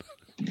that.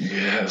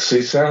 Yeah,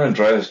 see, San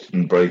Andreas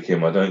didn't break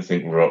him. I don't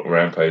think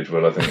Rampage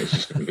will. I think it's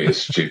just going to be a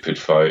stupid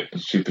fight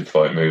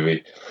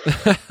movie.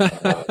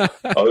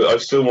 I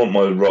still want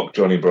my Rock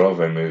Johnny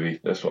Bravo movie.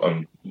 That's what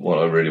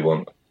I really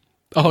want.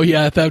 Oh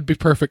yeah, that would be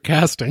perfect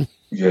casting.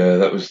 Yeah,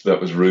 that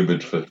was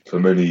rumored for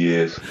many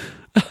years.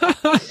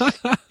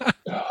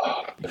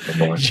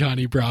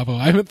 Johnny Bravo.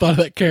 I haven't thought of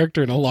that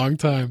character in a long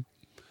time.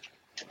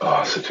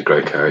 Oh, such a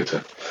great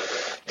character.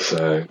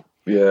 So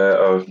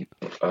yeah,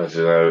 I don't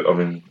know. I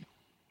mean,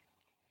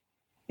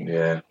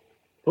 yeah.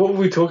 What were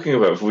we talking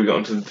about before we got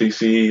onto the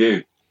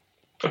DCEU?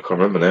 I can't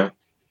remember now.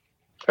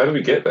 How did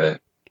we get there?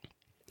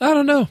 I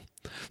don't know.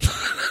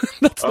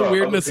 That's the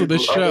weirdness of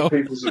this show.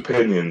 Other people's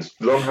opinions.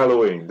 Long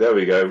Halloween. There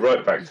we go.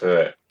 Right back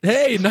to it.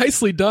 Hey,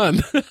 nicely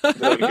done.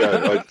 There we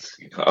go.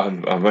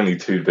 I'm only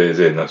 2 beers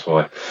in, that's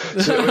why.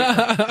 So,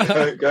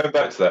 going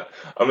back to that.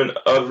 I mean,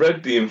 I've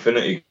read the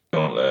Infinity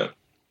Gauntlet.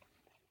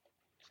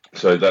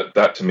 So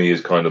that to me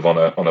is kind of on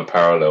a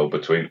parallel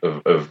between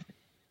of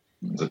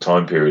the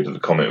time period that the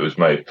comic was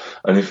made.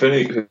 And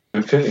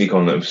Infinity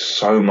Gauntlet was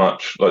so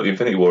much like the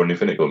Infinity War and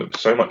Infinity Gauntlet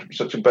was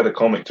such a better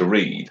comic to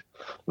read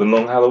than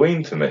Long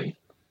Halloween to me.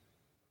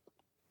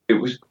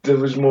 There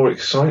was more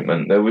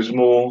excitement. There was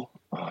more.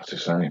 Oh, it's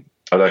just saying.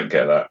 I don't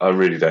get that. I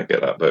really don't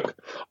get that book.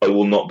 I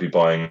will not be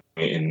buying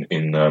it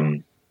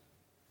in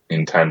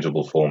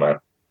tangible format.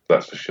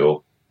 That's for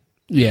sure.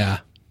 Yeah.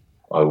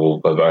 I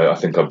will. I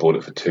think I bought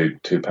it for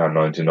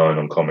 £2.99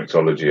 on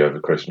Comixology over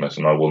Christmas,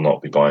 and I will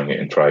not be buying it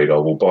in trade. I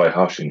will buy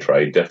Hush in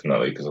trade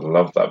definitely because I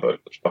love that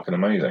book. It's fucking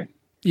amazing.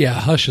 Yeah,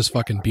 Hush is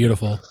fucking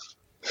beautiful.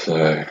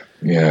 So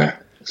yeah,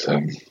 it's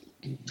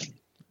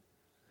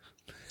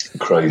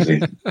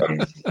crazy.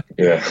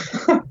 Yeah,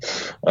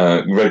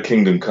 Red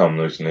Kingdom Come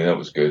recently. That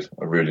was good.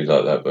 I really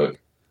like that book.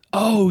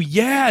 Oh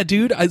yeah,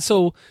 dude.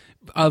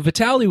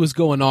 Vitaly was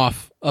going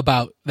off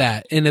about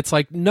that, and it's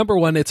like, number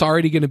one, it's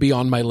already going to be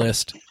on my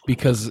list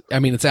because I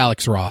mean it's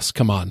Alex Ross.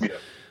 Come on. Yeah.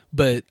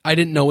 But I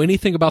didn't know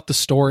anything about the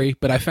story,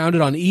 but I found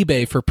it on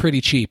eBay for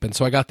pretty cheap, and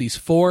so I got these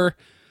 4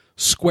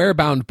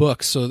 square-bound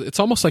books. So it's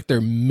almost like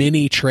they're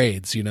mini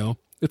trades, you know.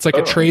 It's like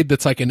a trade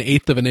that's like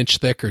 1/8 of an inch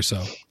thick or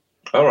so.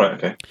 All right,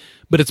 okay.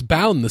 But it's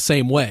bound the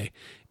same way.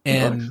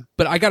 And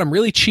but I got them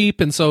really cheap,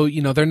 and so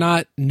you know they're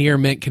not near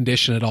mint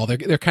condition at all.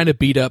 They're kind of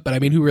beat up, but I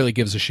mean, who really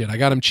gives a shit? I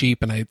got them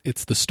cheap, and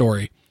it's the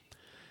story.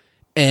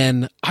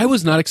 And I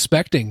was not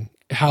expecting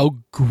how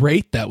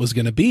great that was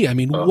going to be. I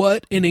mean,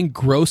 what an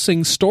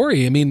engrossing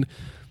story. I mean,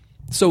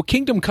 so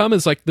Kingdom Come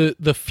is like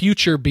the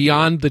future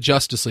beyond the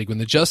Justice League, when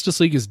the Justice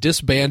League is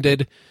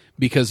disbanded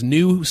because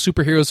new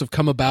superheroes have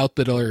come about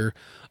that are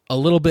a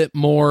little bit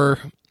more,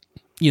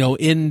 you know,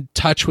 in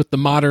touch with the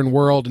modern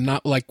world and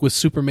not like with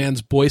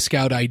Superman's Boy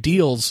Scout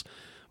ideals,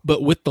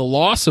 but with the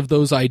loss of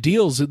those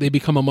ideals, they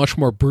become a much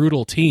more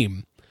brutal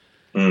team.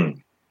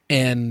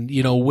 And,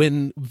 you know,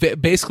 when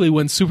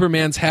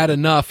Superman's had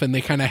enough and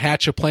they kind of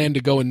hatch a plan to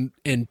go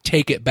and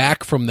take it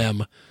back from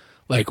them,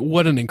 like,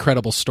 what an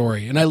incredible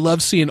story. And I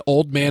love seeing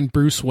old man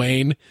Bruce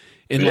Wayne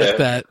in like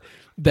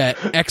that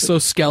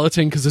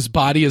exoskeleton, because his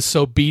body is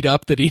so beat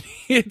up that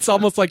it's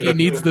almost like he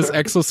needs this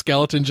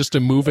exoskeleton just to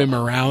move him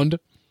around.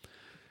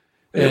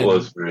 It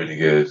was really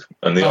good.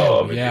 And the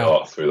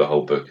art through the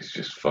whole book is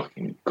just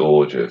fucking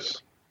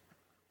gorgeous.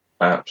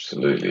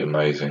 Absolutely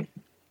amazing.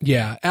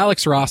 Yeah,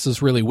 Alex Ross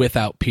is really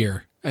without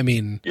peer. I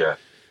mean,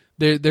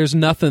 there's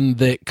nothing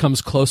that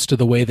comes close to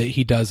the way that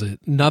he does it.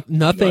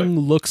 Nothing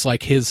looks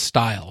like his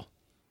style.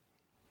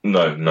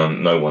 No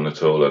one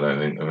at all, I don't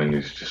think. I mean,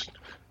 he's just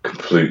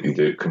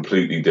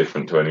completely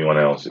different to anyone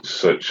else.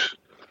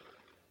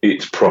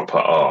 It's proper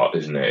art,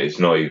 isn't it? It's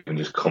not even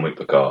just comic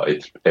book art.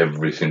 It's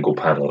every single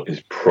panel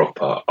is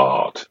proper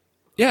art.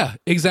 Yeah,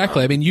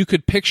 exactly. I mean, you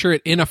could picture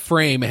it in a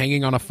frame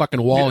hanging on a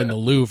fucking wall in the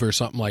Louvre or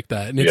something like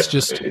that. And it's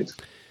just,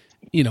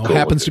 you know,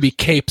 happens to be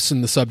capes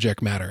in the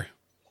subject matter.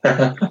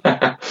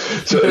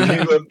 So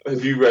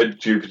have you read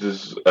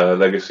Jupiter's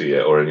Legacy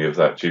yet, or any of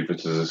that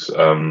Jupiter's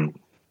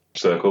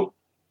Circle?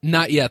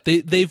 Not yet.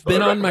 They've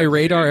been on my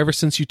radar ever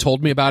since you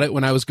told me about it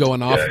when I was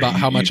going off about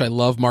how much I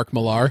love Mark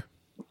Millar.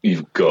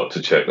 You've got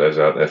to check those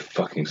out. They're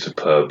fucking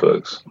superb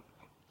books.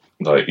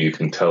 Like, you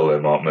can tell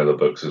they're Mark Millar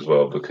books as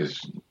well, because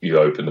you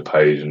open the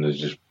page and there's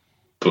just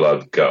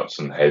blood, guts,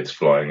 and heads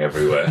flying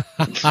everywhere.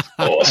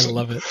 Awesome. I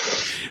love it.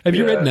 Have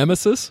you read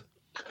Nemesis?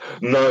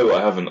 No,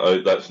 I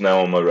haven't. That's now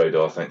on my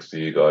radar, thanks to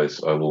you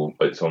guys.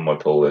 It's on my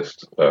pull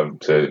list, on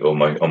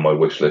my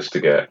wish list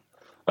to get.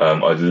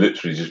 I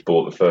literally just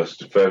bought the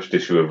first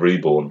issue of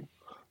Reborn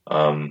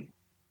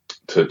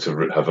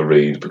to have a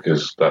read,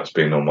 because that's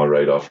been on my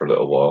radar for a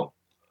little while.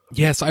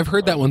 Yes, I've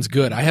heard that one's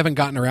good. I haven't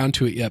gotten around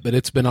to it yet, but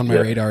it's been on my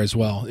radar as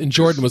well. And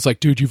Jordan was like,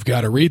 dude, you've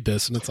got to read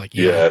this. And it's like,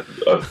 I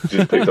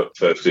just picked up the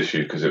first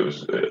issue because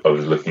I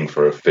was looking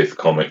for a 5th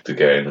comic to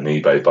get in an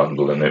eBay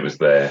bundle, and it was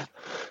there.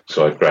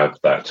 So I grabbed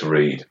that to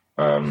read.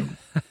 I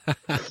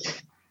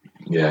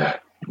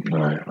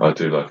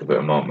do like a bit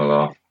of Mark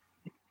Millar.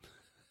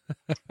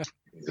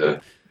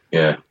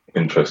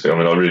 Interesting. I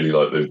mean, I really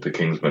like the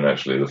Kingsman,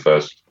 actually. The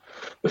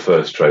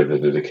first trade they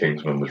did, the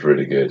Kingsman, was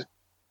really good.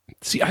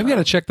 See, I've got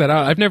to check that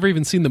out. I've never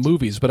even seen the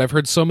movies, but I've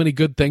heard so many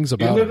good things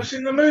about it. You've never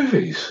seen the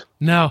movies?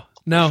 No.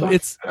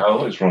 What's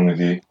wrong with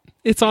you?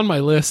 It's on my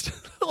list.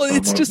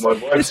 It's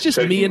just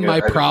me and my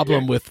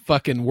problem with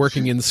fucking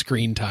working in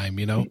screen time,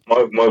 you know?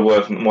 My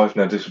wife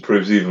now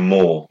disapproves even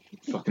more.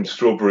 Fucking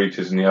Strawberry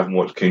Eaters, and you haven't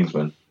watched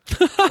Kingsman.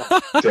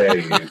 Dare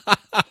you.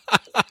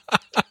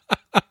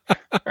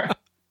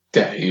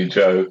 Dare you,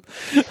 Joe.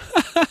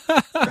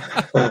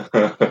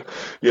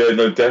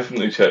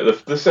 Definitely check.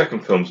 The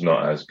second film's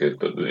not as good,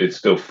 but it's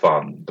still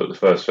fun. But the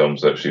first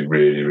film's actually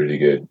really, really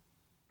good.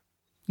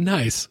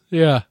 Nice.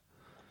 Yeah.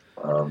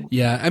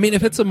 I mean,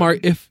 if it's a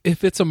Mark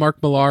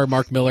Millar,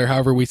 Mark Miller,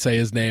 however we say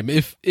his name,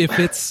 if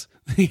it's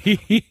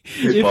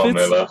Mark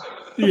Miller.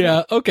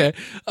 Yeah, okay.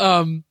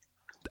 I mean,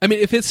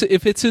 if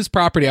it's his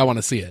property, I want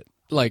to see it.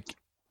 Like,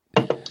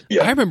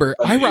 I remember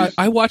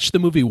I watched the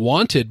movie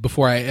Wanted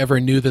before I ever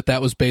knew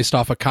that was based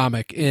off a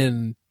comic,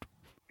 and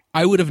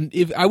I would have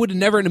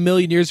never in a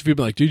million years, if you'd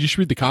been like, dude, you should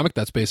read the comic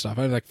that's based off.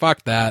 I'd be like,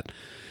 fuck that.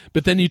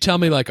 But then you tell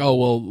me like, oh,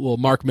 well,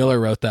 Mark Miller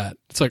wrote that.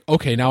 It's like,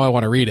 okay, now I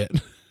want to read it.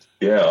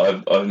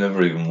 Yeah, I've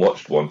never even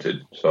watched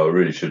Wanted, so I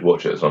really should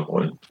watch it at some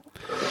point.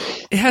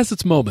 It has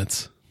its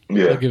moments.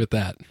 Yeah, I'll give it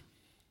that.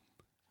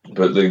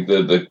 But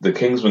the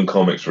Kingsman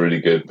comic's really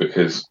good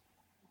because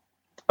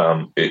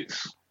they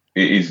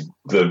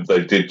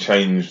did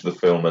change the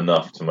film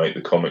enough to make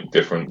the comic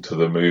different to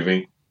the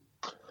movie,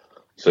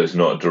 so it's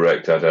not a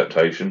direct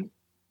adaptation.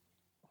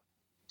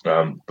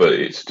 But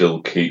it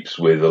still keeps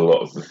with a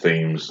lot of the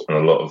themes and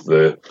a lot of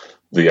the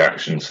the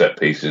action set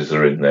pieces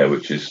are in there,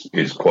 which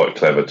is quite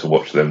clever to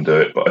watch them do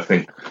it. But I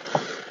think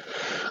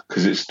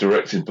because it's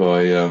directed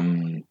by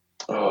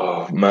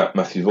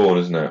Matthew Vaughn,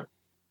 isn't it?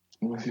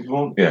 Matthew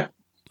Vaughn, yeah.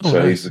 Oh, So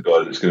nice. he's the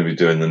guy that's going to be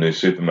doing the new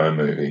Superman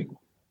movie.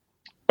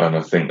 And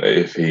I think that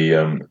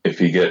if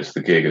he gets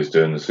the gig as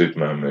doing the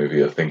Superman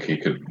movie, I think he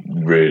could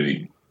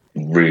really,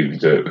 really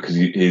do it because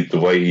he the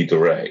way he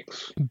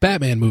directs.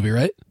 Batman movie,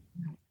 right?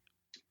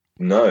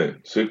 No,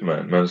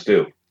 Superman, Man of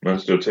Steel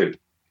 2.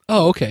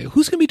 Oh, okay.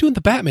 Who's going to be doing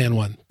the Batman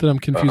one that I'm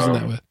confusing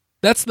that with?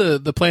 That's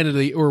the Planet of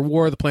the or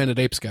War of the Planet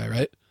Apes guy,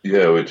 right?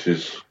 Yeah, which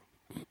is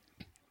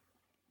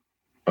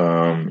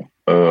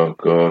oh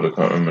god, I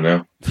can't remember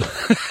now.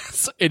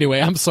 So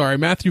anyway, I'm sorry,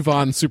 Matthew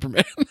Vaughn,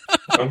 Superman.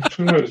 I'm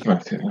sure it's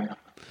Matthew.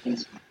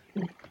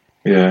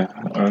 Yeah,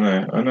 I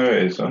know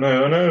it is. I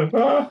know.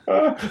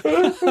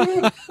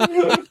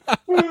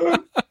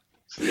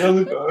 It's the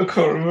other guy, I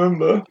can't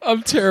remember.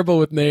 I'm terrible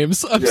with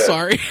names. I'm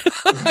sorry.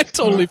 I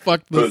totally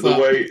fucked this But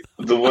up.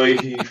 the way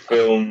he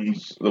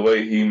films, the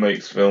way he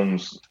makes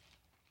films,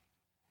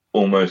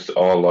 almost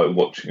are like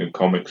watching a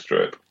comic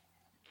strip,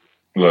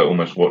 like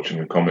almost watching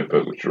a comic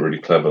book, which are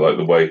really clever. Like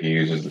the way he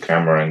uses the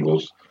camera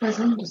angles. Wes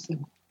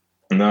Anderson.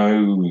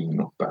 No,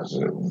 not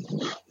Basil.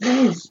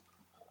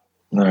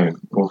 No,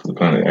 War for the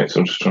Planet Apes.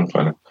 I'm just trying to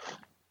find it.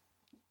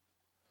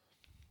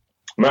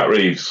 Matt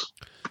Reeves,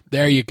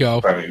 There you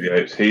go. Planet of the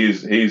Apes.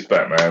 He's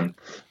Batman.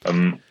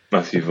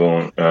 Matthew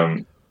Vaughn.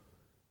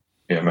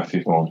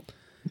 Matthew Vaughn.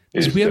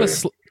 Did we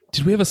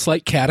have a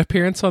slight cat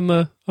appearance on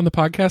the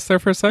podcast there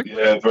for a sec?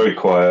 Yeah, very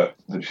quiet.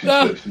 That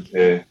she's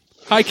here.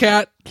 Hi,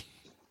 cat.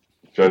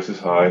 Joe says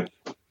hi.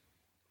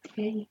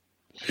 Hey.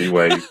 She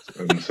waves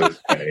and says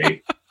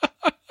hey.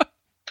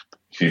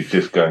 She's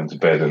just going to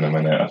bed in a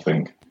minute, I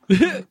think.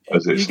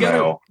 As it's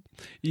now.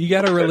 You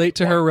got to relate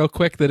to her real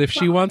quick that if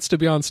she wants to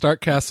be on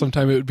Startcast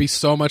sometime, it would be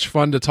so much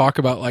fun to talk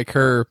about like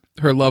her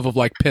love of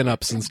like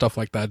pinups and stuff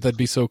like that. That'd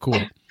be so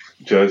cool.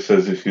 Joe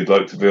says if you'd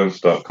like to be on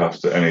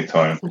Startcast at any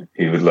time,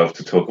 he would love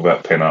to talk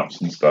about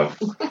pin-ups and stuff.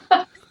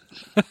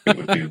 It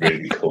would be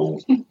really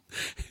cool.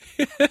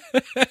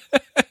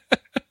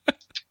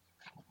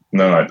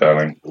 No,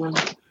 darling.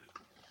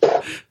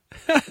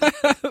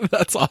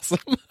 That's awesome.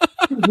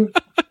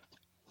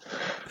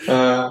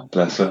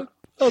 Bless her.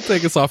 I'll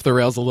take us off the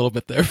rails a little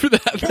bit there for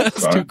that.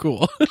 That's fine. too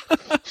cool.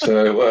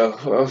 So, well,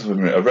 what else have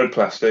I read? I read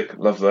Plastic.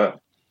 Love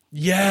that.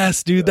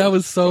 Yes, dude, that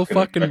was so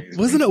fucking. amazing.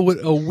 Wasn't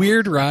it a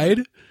weird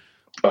ride?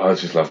 Oh, I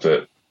just loved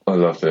it. I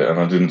loved it. And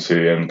I didn't see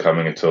the end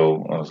coming at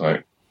all. I was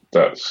like,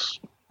 that's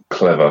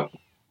clever.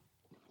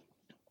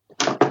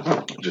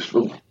 Just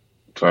throwing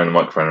the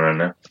microphone around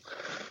now.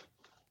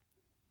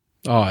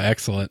 Oh,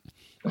 excellent.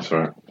 That's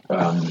right.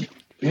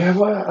 Yeah,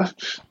 well,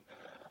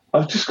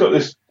 I've just got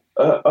this.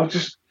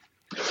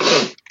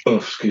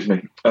 Excuse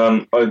me.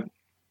 I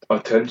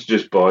tend to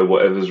just buy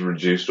whatever's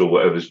reduced or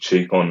whatever's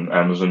cheap on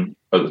Amazon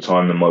at the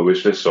time in my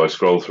wish list. So I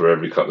scroll through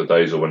every couple of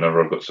days or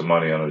whenever I've got some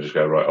money, and I just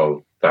go, right,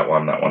 oh, that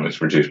one,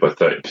 it's reduced by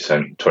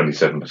 30%,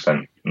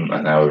 27%,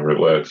 and however it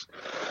works.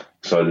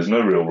 So there's no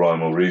real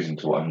rhyme or reason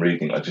to what I'm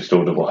reading. I just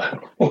order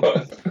what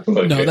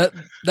No,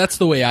 that's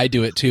the way I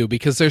do it too,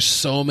 because there's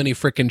so many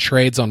freaking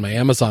trades on my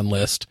Amazon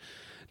list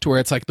to where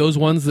it's like those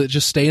ones that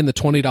just stay in the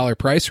 $20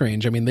 price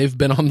range. I mean, they've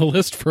been on the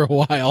list for a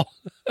while.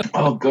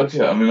 Oh god,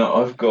 yeah. I mean,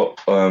 I've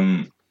got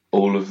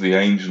all of the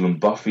Angel and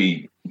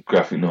Buffy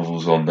graphic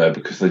novels on there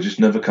because they just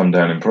never come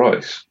down in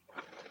price.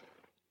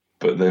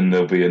 But then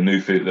there'll be a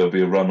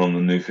run on the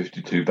new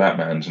 52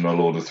 Batmans, and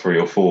I'll order 3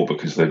 or 4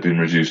 because they've been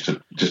reduced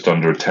to just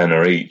under a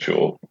tenner each,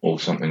 or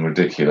something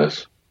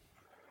ridiculous.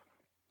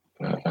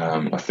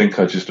 I think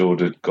I just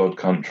ordered God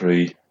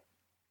Country,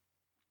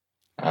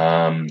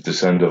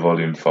 Descender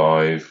Volume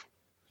 5,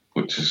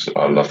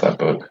 I love that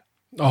book.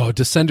 Oh,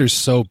 Descender's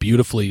so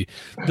beautifully.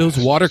 Those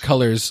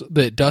watercolors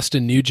that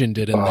Dustin Nugent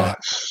did in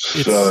that.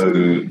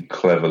 So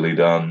cleverly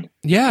done.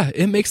 Yeah,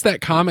 it makes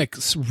that comic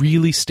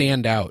really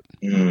stand out.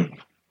 Mm.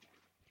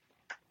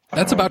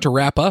 That's about to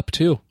wrap up,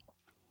 too.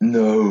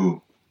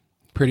 No.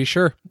 Pretty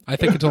sure. I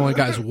think it's only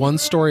got one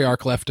story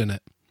arc left in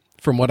it,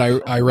 from what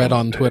I read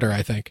on Twitter,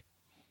 I think.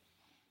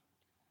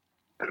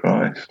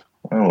 Christ.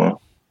 Oh,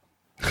 well.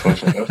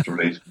 Christ, I have to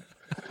read.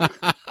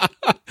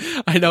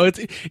 I know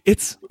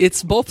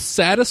it's both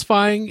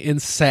satisfying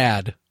and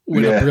sad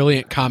when a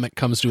brilliant comic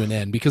comes to an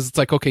end, because it's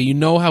like, okay, you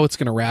know how it's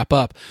going to wrap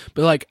up,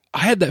 but like I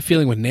had that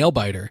feeling with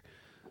Nailbiter,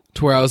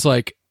 to where I was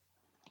like,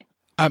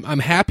 I'm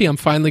happy I'm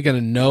finally going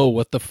to know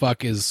what the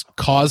fuck is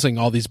causing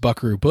all these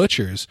Buckaroo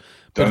Butchers,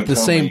 but at the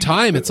same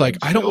time, it's like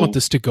I don't want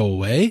this to go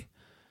away.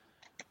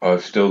 I'm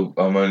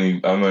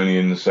only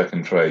in the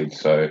second trade,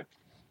 so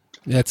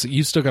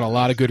You still got a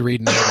lot of good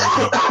reading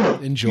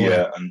there. Enjoy.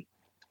 Yeah,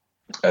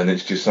 and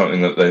it's just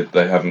something that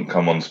they haven't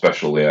come on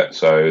special yet.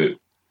 So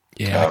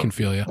yeah, I can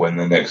feel you. When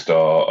the next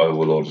are, I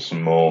will order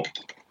some more.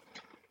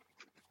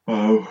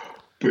 Oh,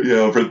 but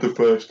yeah, I've read the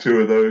first 2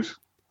 of those.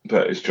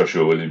 But it's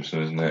Joshua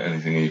Williamson, isn't it?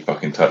 Anything he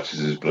fucking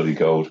touches is bloody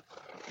gold.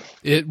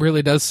 It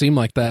really does seem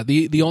like that.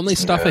 The only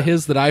stuff of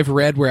his that I've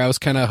read where I was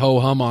kind of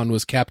ho-hum on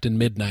was Captain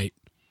Midnight.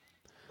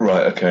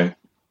 Right, okay.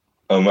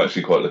 I'm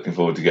actually quite looking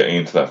forward to getting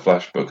into that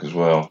Flash book as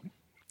well.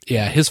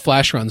 Yeah, his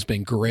Flash run's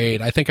been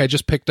great. I think I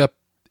just picked up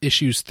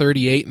issues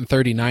 38 and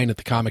 39 at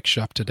the comic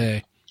shop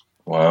today.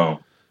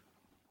 Wow.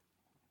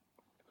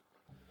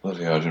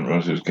 Bloody hell, I didn't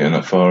realise it was getting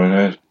that far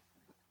ahead.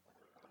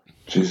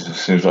 Jesus, it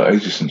seems like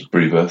ages since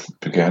Rebirth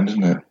began,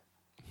 doesn't it?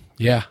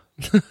 Yeah.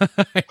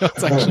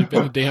 It's actually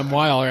been a damn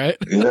while, right?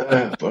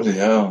 Yeah, bloody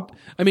hell.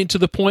 I mean, to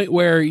the point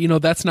where,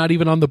 that's not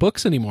even on the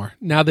books anymore.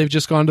 Now they've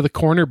just gone to the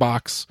corner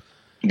box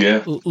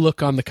Yeah.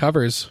 look on the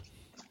covers.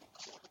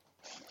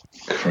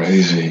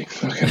 Crazy.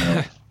 Fucking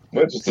hell.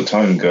 Where does the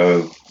time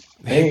go?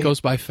 It goes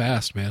by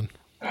fast, man.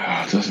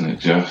 Oh, doesn't it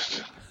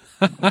just?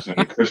 It was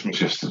only Christmas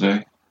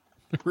yesterday.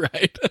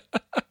 Right.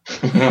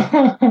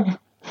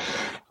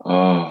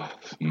 Oh,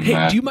 Hey,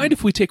 man. do you mind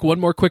if we take one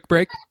more quick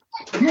break?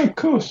 Yeah, of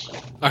course.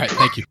 All right,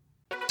 thank you.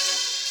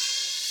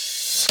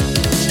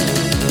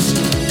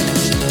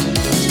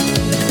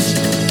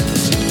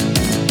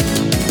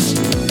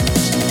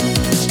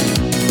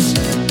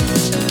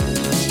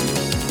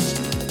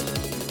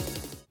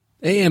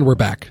 And we're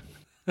back.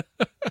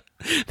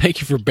 Thank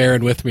you for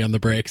bearing with me on the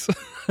breaks.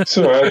 It's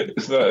all right.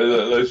 It's not,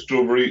 those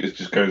strawberry, it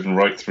just goes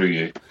right through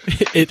you.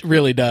 It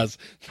really does.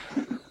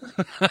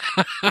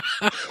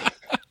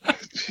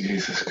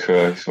 Jesus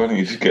Christ. Why don't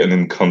you just get an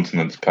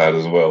incontinence pad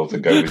as well to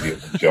go with your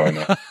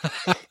vagina?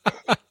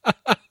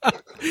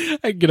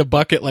 I can get a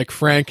bucket like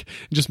Frank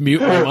and just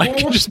mute my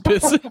mic and just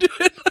piss into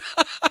it.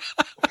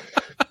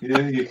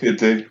 Yeah, you could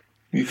do.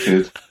 You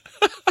could.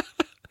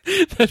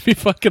 That'd be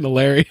fucking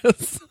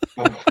hilarious.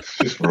 Oh, it's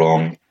just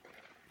wrong.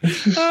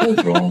 It's just so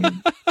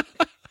wrong.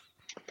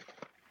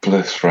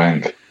 Bless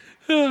Frank.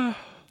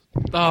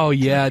 Oh,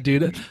 yeah,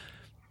 dude.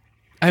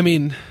 I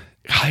mean,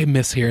 I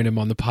miss hearing him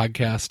on the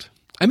podcast.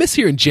 I miss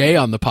hearing Jay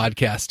on the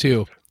podcast,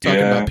 too.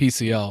 Talking about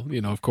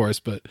PCL, of course,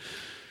 but...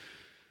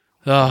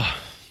 Let's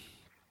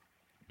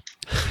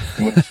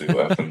see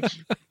what happens.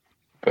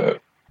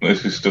 But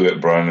let's just still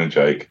get Brian and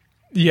Jake.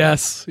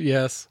 Yes.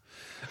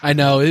 I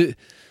know.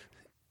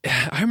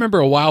 I remember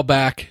a while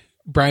back,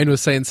 Brian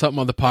was saying something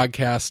on the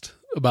podcast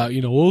about,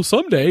 well,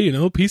 someday,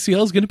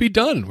 PCL is going to be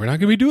done. We're not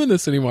going to be doing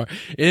this anymore.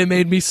 It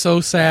made me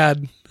so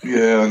sad.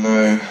 Yeah, I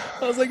know.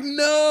 I was like,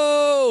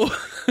 no.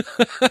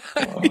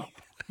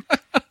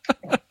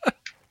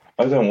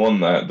 I don't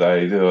want that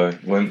day, do I?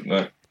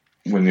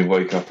 When you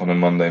wake up on a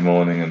Monday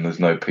morning and there's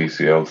no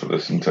PCL to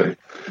listen to.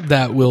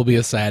 That will be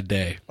a sad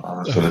day. I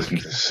have to listen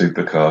to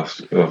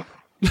Supercast. Oh.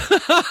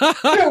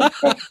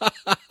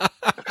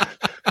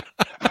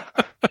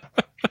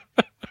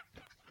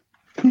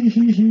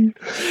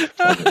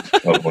 I'll get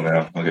in trouble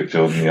now. I'll get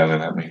Jordan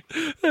yelling at me.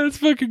 That's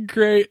fucking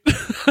great.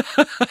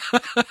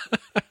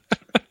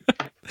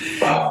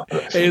 Oh,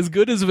 Hey, as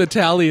good as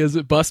Vitaly is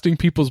at busting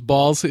people's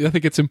balls, I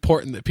think it's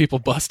important that people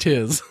bust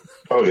his.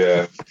 oh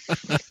yeah.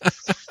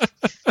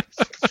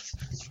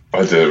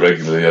 I do it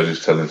regularly. I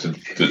just tell him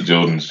that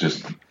Jordan's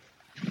just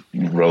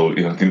roll.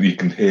 You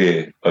can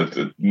hear.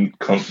 I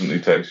constantly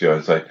text you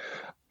and say,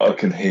 I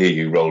can hear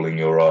you rolling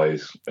your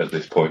eyes at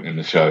this point in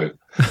the show.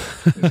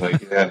 He's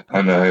like, yeah,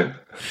 I know.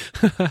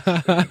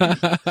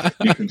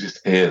 You can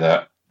just hear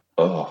that.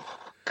 Oh,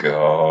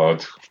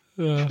 God.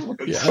 Yeah,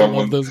 I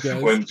love those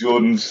guys. When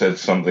Jordan said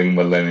something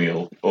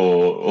millennial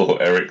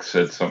or Eric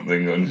said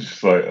something, I'm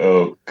just like,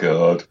 oh,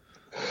 God.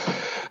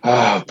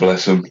 Ah,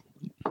 bless them.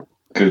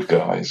 Good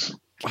guys.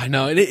 I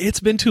know. It's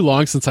been too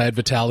long since I had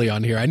Vitaly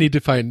on here. I need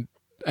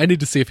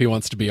to see if he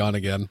wants to be on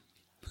again.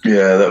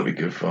 Yeah, that'd be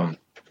good fun.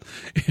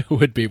 It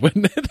would be,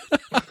 wouldn't it?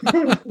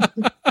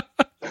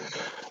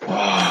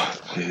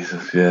 Oh,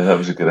 Jesus. Yeah, that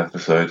was a good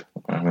episode.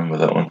 I remember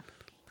that one.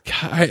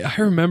 I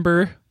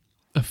remember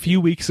a few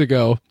weeks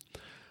ago,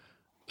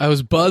 I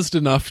was buzzed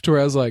enough to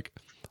where I was like,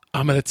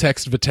 I'm going to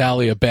text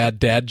Vitaly a bad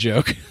dad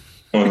joke.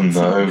 Oh,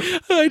 no.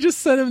 I just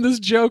sent him this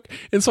joke.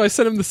 And so I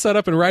sent him the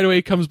setup, and right away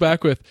he comes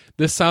back with,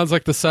 this sounds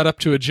like the setup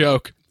to a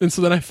joke. And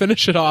so then I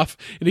finish it off,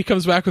 and he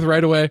comes back with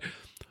right away,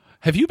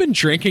 have you been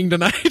drinking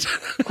tonight?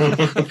 I'm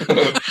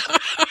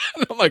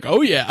like,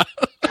 oh, yeah.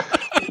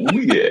 Oh,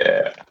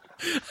 yeah.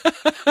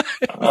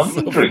 I'm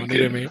so drinking. funny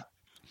to me.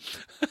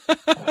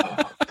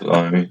 Oh,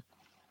 blimey.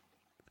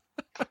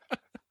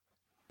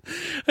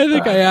 I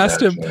think I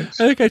asked him, jokes.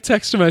 I think I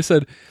texted him, I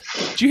said,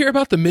 did you hear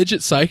about the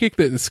midget psychic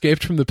that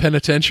escaped from the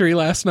penitentiary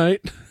last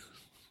night?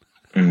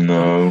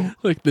 No.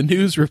 Like, the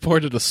news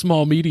reported a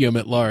small medium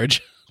at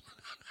large.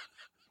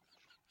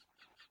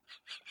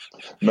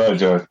 No,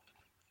 Joe.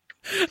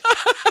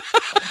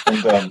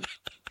 I'm done.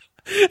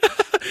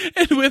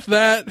 And with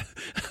that,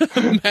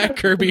 Matt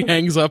Kirby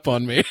hangs up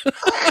on me.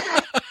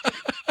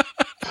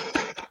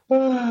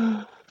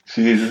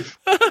 Jesus.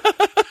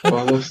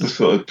 Well, that's the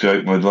sort of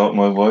joke my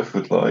wife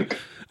would like.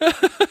 I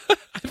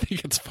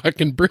think it's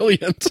fucking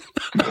brilliant.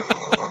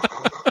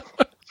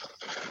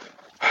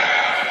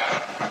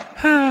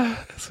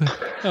 Oh,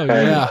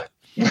 yeah.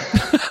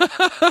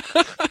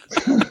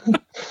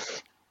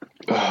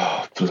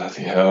 Oh,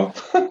 bloody hell.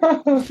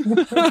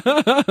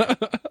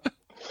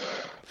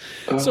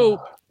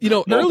 So,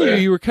 Not earlier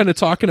bad. you were kind of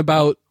talking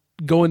about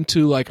going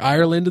to like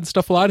Ireland and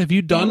stuff a lot. Have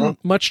you done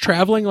much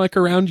traveling like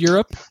around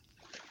Europe?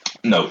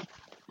 No,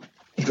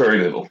 very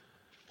little.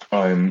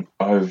 I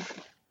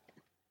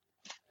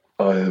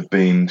have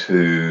been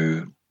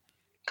to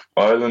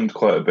Ireland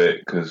quite a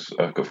bit because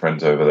I've got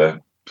friends over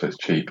there, so it's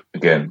cheap.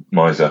 Again,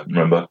 miser,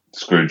 remember?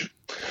 Scrooge.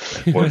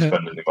 Won't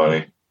spend any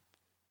money.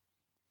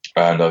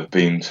 And I've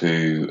been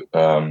to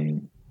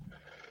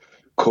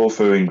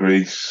Corfu in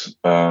Greece,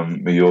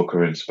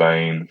 Mallorca in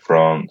Spain,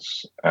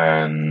 France,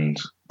 and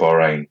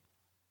Bahrain.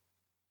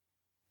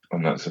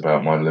 And that's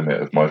about my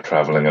limit of my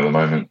travelling at the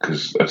moment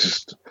because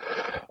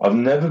I've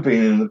never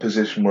been in the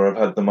position where I've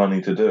had the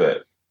money to do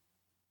it.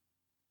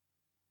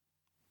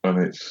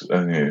 And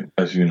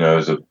as you know,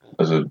 as a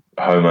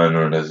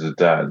homeowner and as a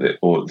dad,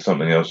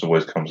 something else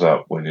always comes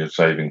up when you're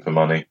saving for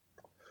money.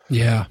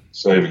 Yeah.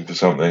 Saving for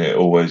something, it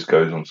always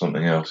goes on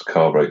something else.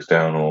 Car breaks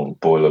down or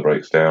boiler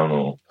breaks down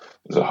or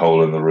there's a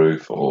hole in the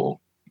roof or,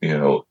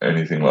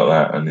 anything like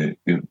that. And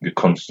you're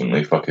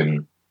constantly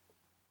fucking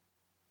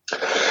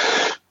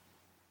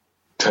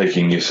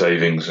taking your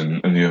savings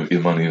and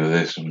your money for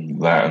this and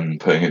that and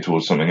putting it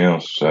towards something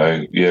else.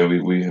 So, yeah,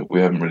 we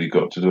haven't really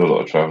got to do a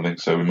lot of travelling.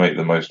 So we make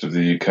the most of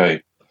the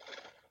UK.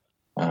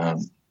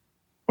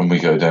 When we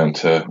go down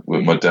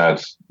my dad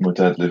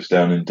lives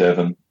down in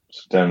Devon.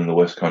 Down in the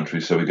West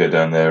Country, so we go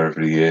down there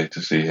every year to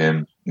see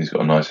him. He's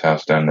got a nice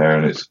house down there,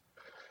 and it's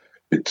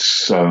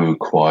so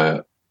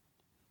quiet,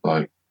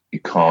 like you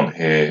can't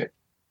hear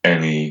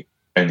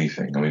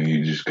anything. I mean,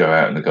 you just go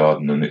out in the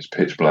garden and it's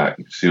pitch black.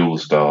 You see all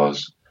the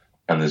stars,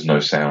 and there's no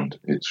sound.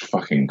 It's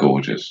fucking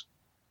gorgeous.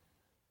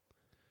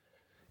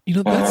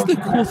 That's the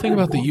cool thing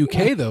about the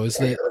UK, though, is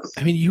that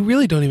you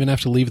really don't even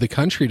have to leave the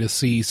country to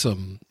see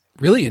some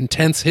really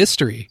intense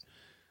history.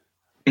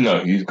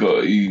 No,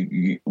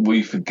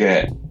 we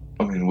forget.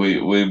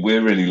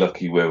 We're really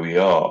lucky where we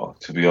are,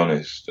 to be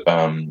honest.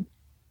 We've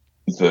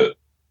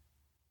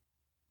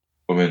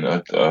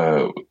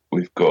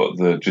got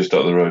just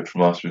up the road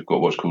from us. We've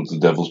got what's called the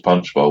Devil's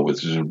Punch Bowl,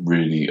 which is a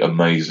really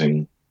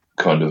amazing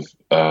kind of.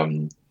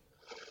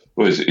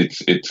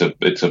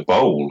 It's a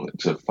bowl.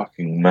 It's a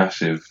fucking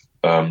massive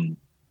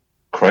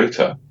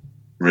crater,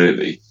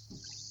 really.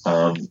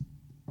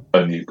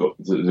 And you've got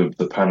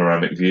the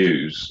panoramic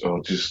views are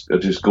just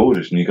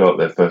gorgeous. And you go up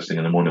there first thing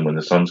in the morning when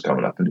the sun's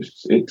coming up, and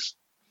it's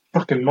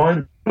fucking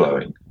mind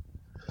blowing.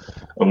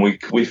 And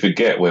we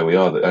forget where we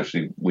are, that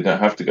actually we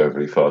don't have to go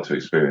very far to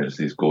experience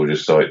these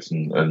gorgeous sights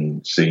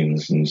and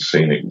scenes and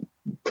scenic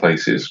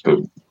places, but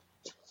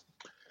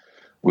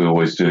we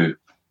always do.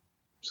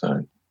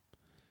 So.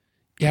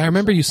 Yeah, I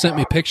remember you sent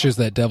me pictures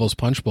of that Devil's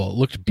Punch Bowl. It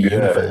looked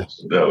beautiful. Yeah,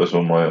 that was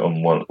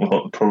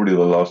probably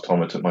the last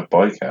time I took my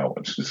bike out,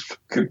 which just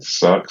fucking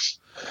sucks.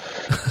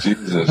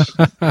 Jesus,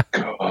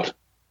 God,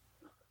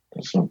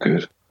 that's not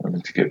good. I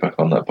need to get back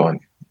on that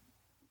bike.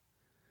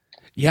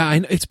 Yeah,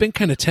 it's been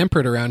kind of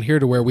temperate around here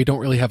to where we don't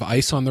really have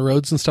ice on the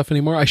roads and stuff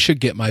anymore. I should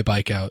get my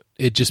bike out.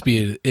 It'd just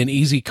be an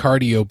easy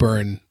cardio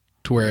burn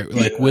to where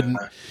it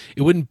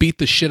wouldn't beat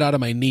the shit out of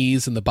my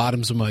knees and the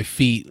bottoms of my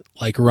feet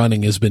like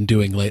running has been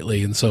doing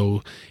lately. And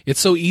so it's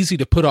so easy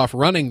to put off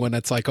running when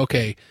it's like,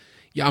 okay,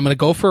 yeah, I'm going to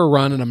go for a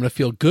run and I'm going to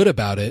feel good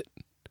about it,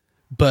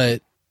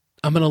 but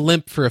I'm going to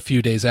limp for a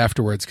few days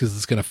afterwards because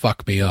it's going to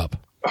fuck me up.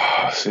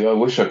 See, I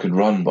wish I could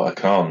run, but I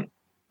can't.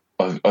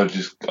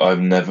 I've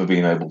never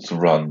been able to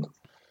run.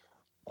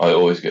 I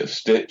always get a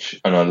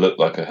stitch and I look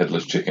like a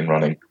headless chicken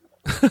running.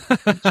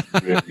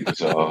 It's really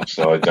bizarre,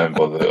 so I don't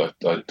bother.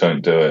 I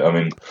don't do it.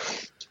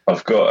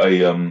 I've got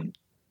a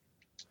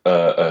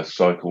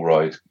cycle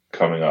ride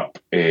coming up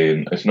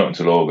it's not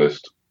until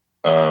August.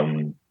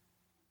 I'm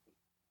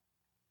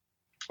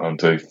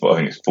doing, I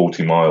think it's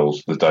 40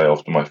 miles the day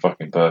after my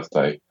fucking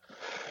birthday.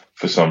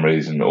 For some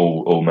reason,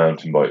 all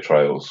mountain bike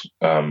trails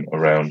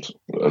around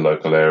a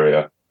local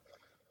area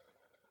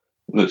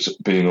that's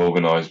being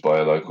organised by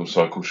a local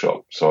cycle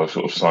shop. So I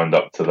sort of signed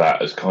up to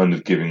that as kind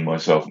of giving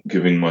myself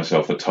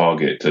a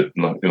target to,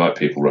 like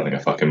people running a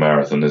fucking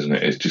marathon, isn't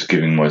it? It's just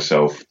giving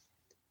myself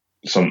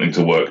something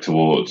to work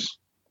towards.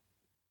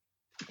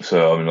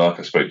 So, like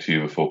I spoke to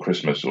you before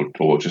Christmas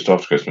or just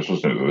after Christmas,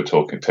 wasn't it? We were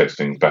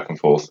texting back and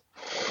forth,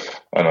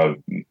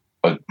 and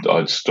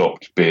I'd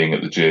stopped being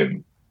at the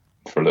gym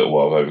for a little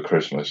while over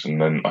Christmas,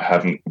 and then I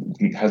hadn't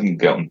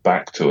gotten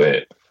back to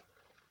it.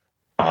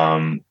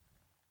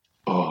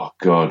 Oh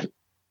God,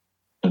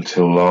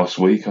 until last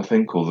week, I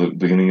think, or the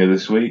beginning of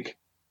this week,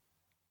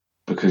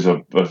 because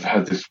I've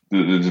had this.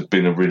 There's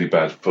been a really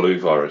bad flu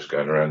virus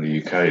going around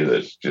the UK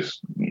that's just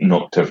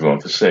knocked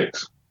everyone for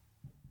six.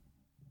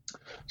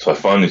 So I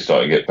finally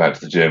started to get back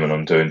to the gym, and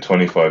I'm doing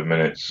 25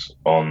 minutes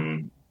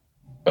on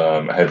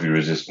heavy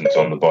resistance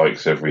on the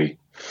bikes every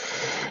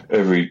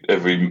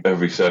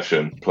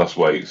session, plus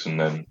weights, and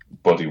then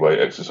body weight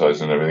exercise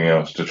and everything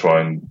else to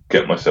try and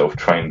get myself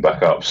trained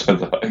back up so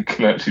that I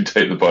can actually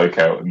take the bike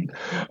out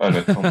and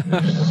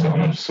accomplish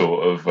some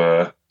sort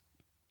of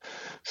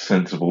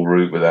sensible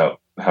route without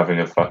having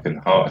a fucking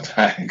heart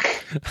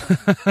attack.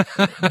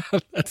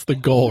 That's the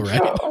goal,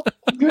 right?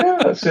 Yeah,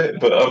 that's it.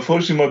 But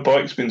unfortunately, my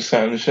bike's been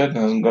sat in the shed and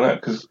hasn't gone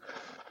out because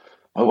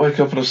I wake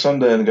up on a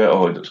Sunday and go,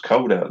 oh, it's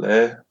cold out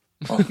there.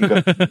 I can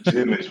go to the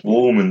gym. It's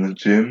warm in the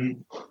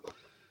gym.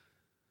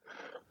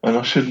 And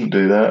I shouldn't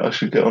do that. I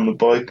should get on the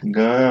bike and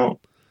go out.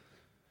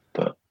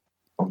 But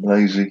I'm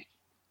lazy.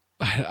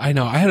 I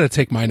know. I had to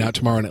take mine out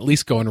tomorrow and at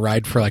least go and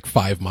ride for like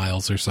 5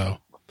 miles or so.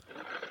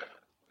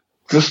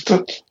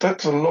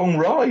 That's a long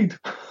ride.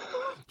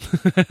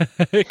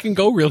 It can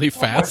go really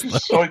fast.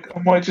 I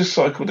might just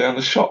cycle down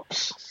the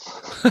shops.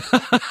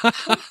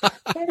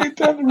 Only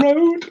down the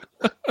road.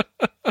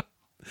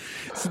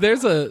 So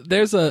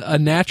there's a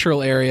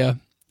natural area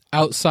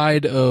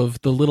outside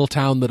of the little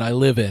town that I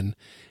live in.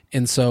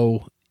 And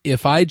so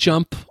if I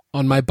jump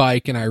on my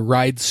bike and I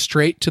ride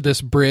straight to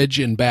this bridge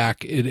and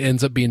back, it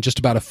ends up being just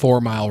about a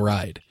 4-mile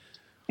ride.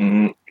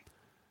 Mm.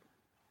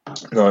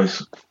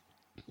 Nice.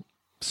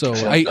 So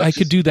I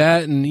could do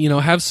that and,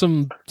 have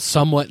some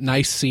somewhat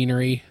nice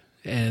scenery.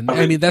 And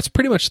I mean, that's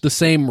pretty much the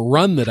same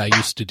run that I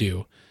used to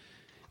do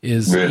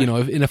is, Really?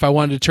 And if I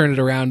wanted to turn it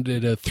around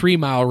at a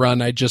 3-mile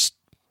run, I'd just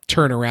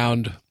turn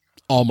around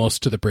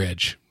almost to the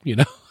bridge,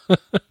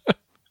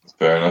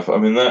 Fair enough. I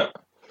mean, that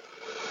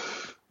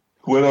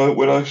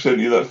when I sent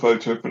you that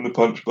photo from the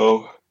punch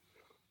bowl,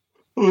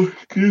 oh,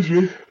 excuse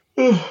me.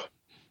 Oh.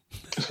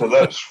 So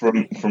that's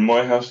from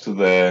my house to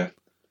there.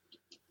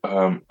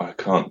 I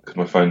can't, because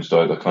my phone's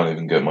died. I can't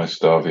even get my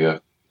Starvia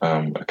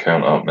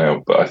account up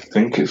now. But I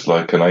think it's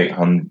like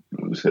an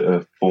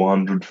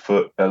 400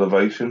 foot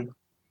elevation.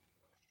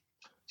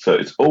 So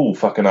it's all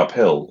fucking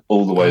uphill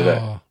all the way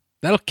there.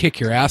 That'll kick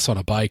your ass on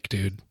a bike,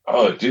 dude.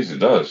 Oh, jeez, it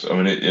does. I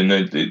mean,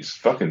 it's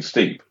fucking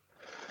steep.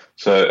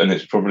 So, and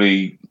it's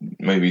probably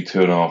maybe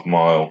 2.5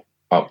 mile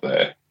up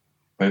there.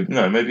 Maybe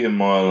 1.5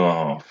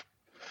 miles.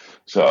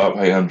 So up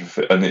 800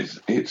 feet, and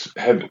it's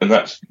heavy, and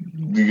that's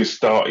the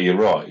start of your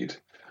ride.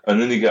 And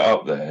then you get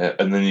up there,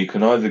 and then you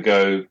can either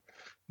go,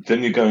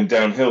 then you're going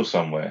downhill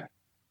somewhere,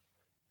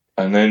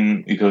 and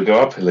then you got to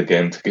go uphill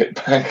again to get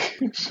back.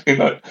 It's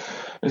like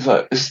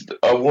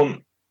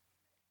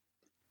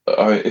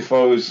if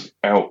I was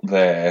out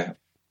there,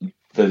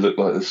 they look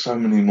like there's so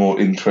many more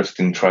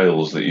interesting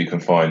trails that you can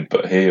find.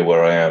 But here,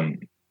 where I am,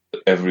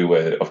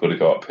 everywhere I've got to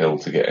go uphill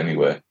to get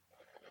anywhere.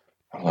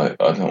 I'm like,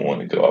 I don't want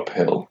to go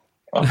uphill.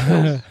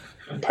 Uphill's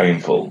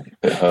painful.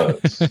 It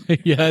hurts.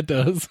 Yeah, it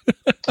does.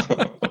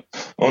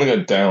 I want to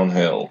go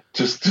downhill,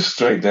 just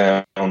straight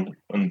down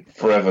and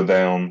forever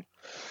down.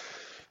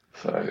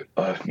 So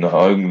no,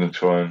 I'm going to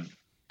try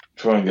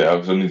and get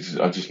out because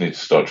I just need to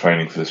start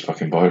training for this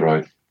fucking bike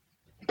ride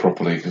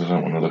properly because I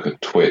don't want to look a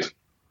twit.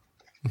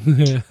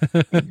 Doing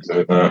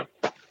that.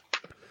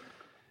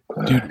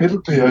 Dude,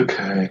 it'll be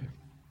okay.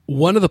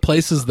 One of the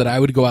places that I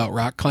would go out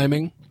rock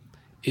climbing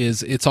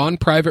is it's on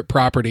private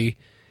property.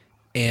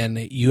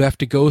 And you have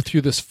to go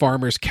through this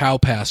farmer's cow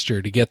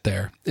pasture to get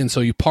there. And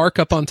so you park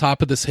up on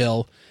top of this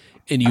hill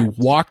and you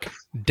walk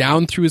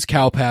down through his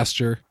cow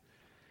pasture.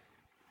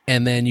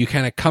 And then you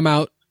kind of come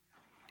out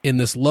in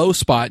this low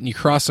spot and you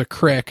cross a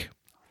creek.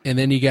 And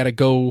then you got to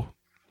go,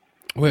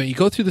 you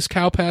go through this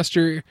cow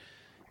pasture,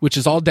 which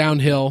is all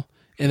downhill.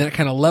 And then it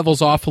kind of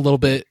levels off a little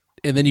bit.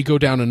 And then you go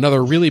down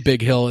another really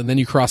big hill and then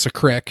you cross a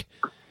creek.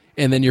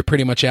 And then you're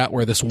pretty much at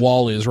where this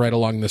wall is right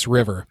along this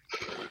river.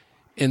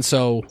 And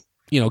so,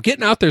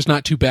 getting out there's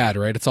not too bad,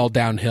 right? It's all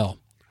downhill.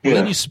 Yeah.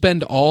 Then you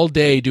spend all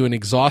day doing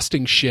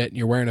exhausting shit and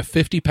you're wearing a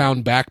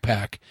 50-pound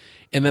backpack.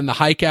 And then the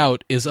hike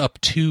out is up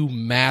 2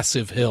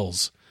 massive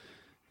hills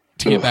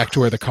to get back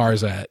to where the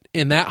car's at.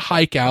 And that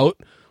hike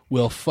out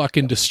will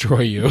fucking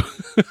destroy you.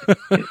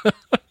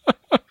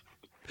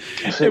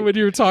 And when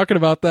you were talking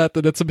about that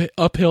it's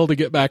uphill to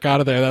get back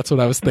out of there, that's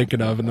what I was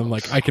thinking of. And I'm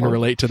like, I can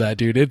relate to that,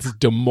 dude. It's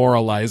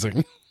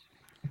demoralizing.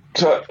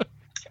 So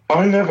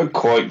I never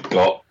quite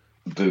got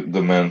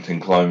the mountain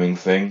climbing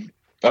thing.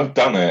 I've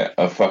done it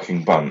a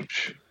fucking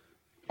bunch,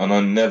 and I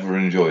never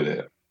enjoyed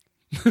it.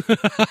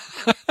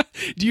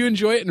 Do you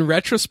enjoy it in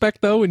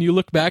retrospect, though? When you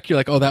look back, you're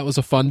like, oh, that was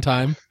a fun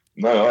time?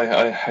 No,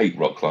 I hate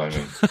rock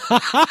climbing.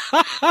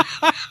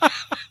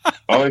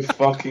 I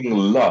fucking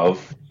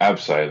love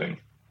abseiling.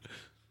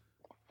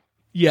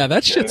 Yeah,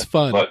 that shit's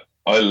fun. Like,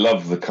 I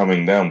love the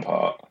coming down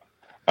part,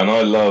 and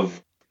I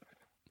love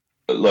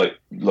like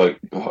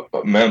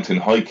mountain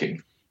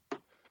hiking.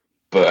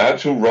 But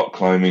actual rock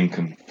climbing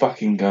can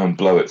fucking go and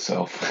blow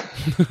itself.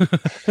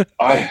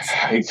 I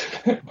hated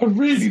it. I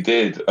really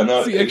did. And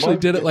so you actually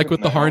did it like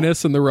with the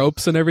harness and the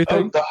ropes and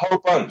everything? The whole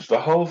bunch.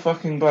 The whole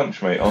fucking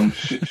bunch, mate. On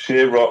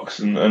sheer rocks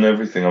and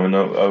everything. I mean,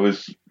 I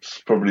was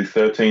probably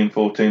 13,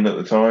 14 at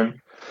the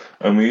time.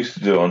 And we used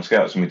to do it on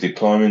Scouts. And we did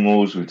climbing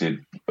walls. We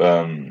did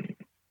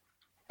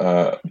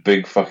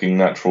big fucking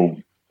natural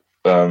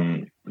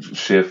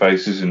sheer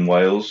faces in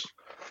Wales.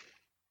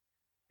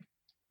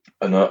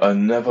 And I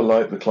never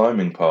liked the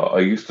climbing part. I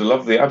used to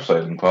love the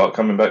abseiling part,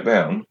 coming back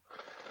down,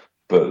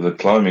 but the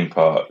climbing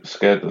part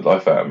scared the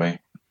life out of me.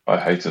 I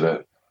hated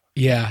it.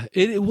 Yeah,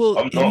 it will.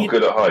 I'm not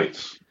good at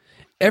heights.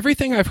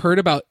 Everything I've heard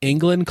about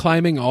England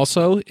climbing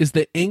also is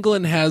that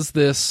England has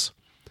this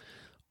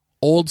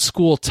old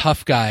school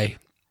tough guy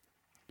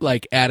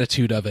like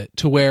attitude of it,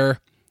 to where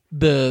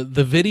the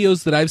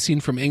videos that I've seen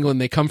from England,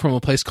 they come from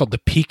a place called the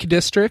Peak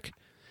District.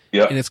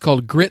 Yeah. And it's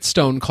called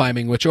gritstone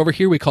climbing, which over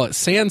here we call it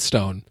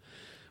sandstone.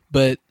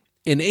 But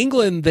in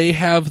England, they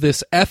have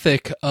this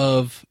ethic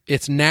of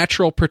it's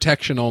natural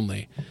protection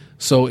only.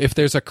 So if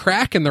there's a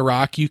crack in the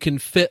rock, you can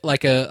fit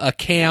like a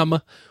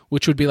cam,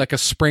 which would be like a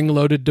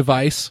spring-loaded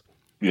device,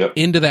 Yep.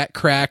 into that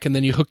crack, and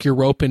then you hook your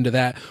rope into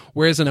that.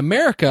 Whereas in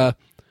America,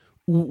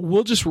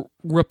 we'll just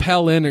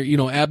rappel in or,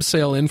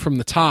 abseil in from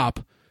the top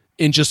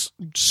and just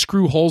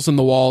screw holes in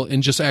the wall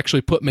and just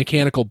actually put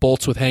mechanical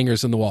bolts with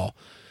hangers in the wall.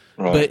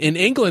 Right. But in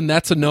England,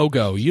 that's a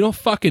no-go. You don't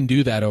fucking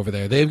do that over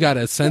there. They've got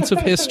a sense of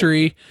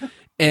history.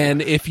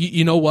 And if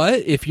you know what?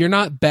 If you're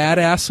not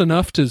badass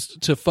enough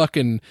to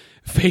fucking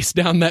face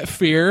down that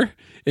fear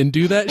and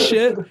do that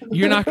shit,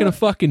 you're not going to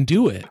fucking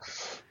do it.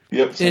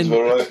 Yep, sounds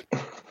all right.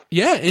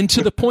 Yeah, and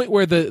to the point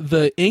where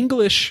the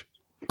English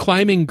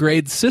climbing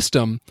grade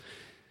system,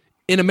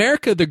 in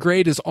America, the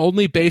grade is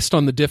only based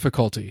on the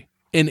difficulty.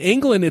 In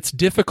England, it's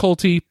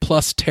difficulty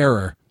plus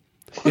terror.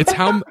 It's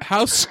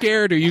how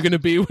scared are you going to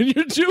be when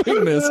you're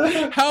doing this?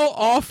 How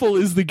awful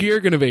is the gear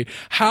going to be?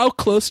 How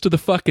close to the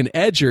fucking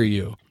edge are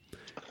you?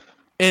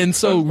 And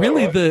so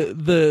really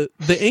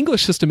the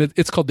English system,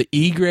 it's called the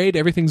E grade.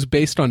 Everything's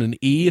based on an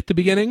E at the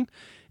beginning.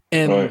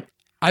 And Right.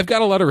 I've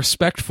got a lot of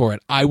respect for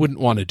it. I wouldn't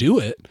want to do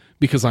it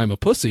because I'm a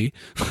pussy.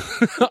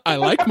 I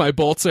like my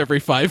bolts every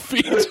 5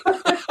 feet.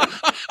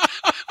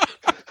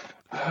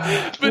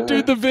 But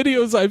dude, the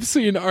videos I've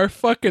seen are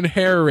fucking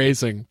hair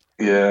raising.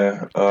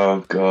 Yeah.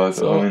 Oh God.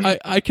 So I mean,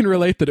 I can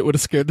relate that it would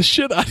have scared the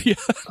shit out of you.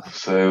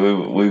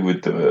 so we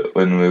would do it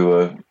when we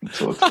were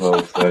sort of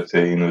 12,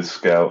 13 with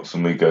scouts,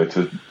 and we go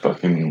to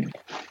fucking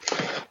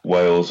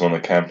Wales on a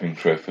camping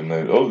trip, and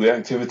the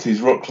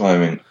activity's rock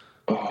climbing.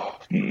 Oh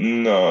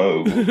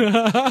no,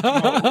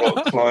 not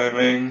rock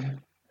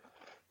climbing.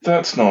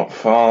 That's not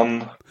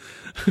fun.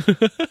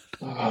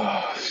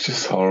 Oh, it's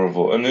just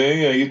horrible. And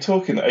you're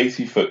talking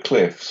 80-foot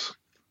cliffs.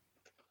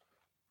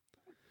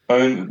 I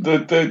mean,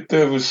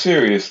 there were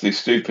seriously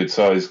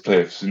stupid-sized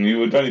cliffs, and you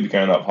would only be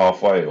going up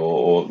halfway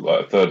or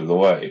like a third of the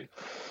way,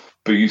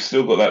 but you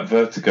still got that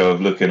vertigo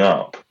of looking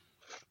up.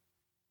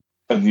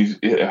 And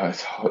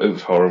it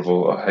was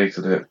horrible. I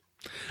hated it.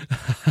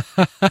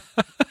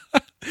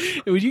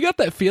 When you got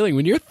that feeling,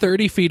 when you're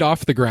 30 feet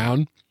off the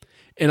ground,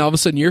 and all of a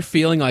sudden you're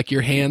feeling like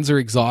your hands are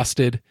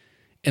exhausted,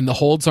 and the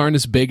holds aren't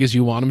as big as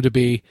you want them to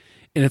be,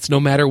 and it's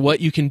no matter what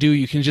you can do,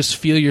 you can just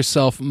feel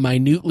yourself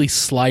minutely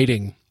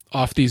sliding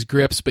off these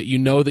grips, but you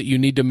know that you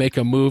need to make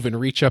a move and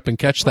reach up and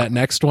catch that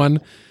next one,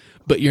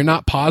 but you're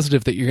not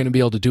positive that you're going to be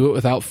able to do it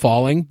without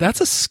falling.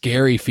 That's a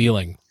scary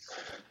feling.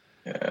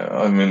 Yeah,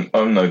 I mean,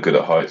 I'm no good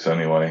at heights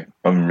anyway.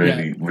 I'm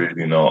really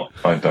not.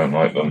 I don't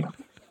like them.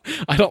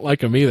 I don't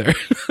like them either.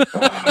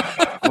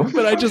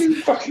 But I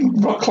just fucking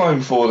rock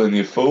climb for then,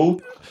 you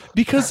fool.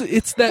 Because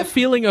it's that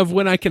feeling of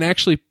when I can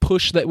actually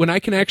push that, when I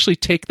can actually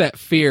take that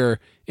fear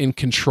and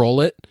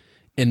control it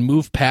and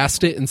move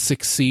past it and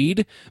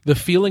succeed, the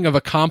feeling of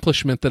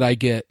accomplishment that I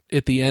get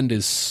at the end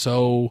is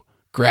so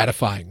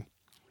gratifying.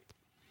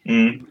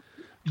 Mm.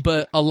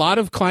 But a lot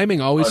of climbing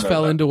always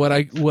fell into what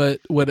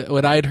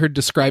I had heard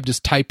described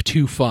as type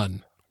 2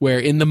 fun, where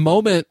in the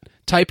moment,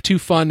 type 2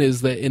 fun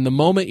is that in the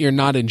moment you're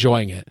not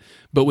enjoying it,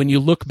 but when you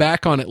look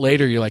back on it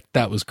later, you're like,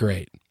 that was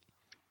great.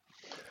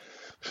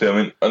 See, I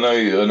mean, I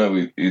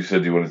know. You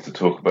said you wanted to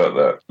talk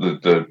about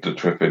that, the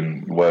trip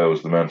in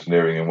Wales, the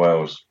mountaineering in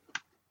Wales.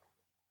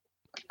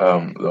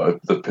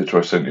 The picture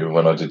I sent you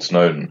when I did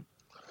Snowdon.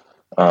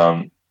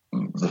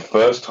 The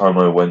first time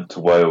I went to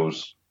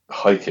Wales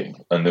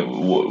hiking, and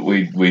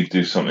we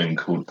do something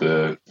called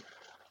the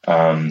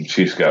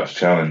Chief Scouts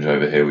Challenge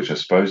over here, which I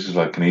suppose is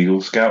like an Eagle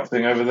Scout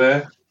thing over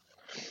there.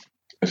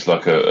 It's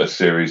like a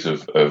series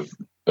of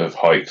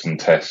hikes and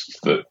tests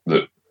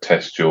that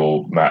test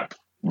your map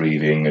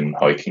reading and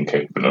hiking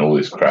capability and all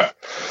this crap.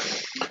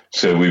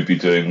 So we'd be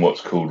doing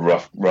what's called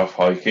rough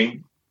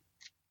hiking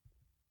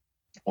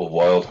or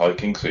wild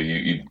hiking. So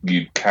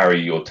you carry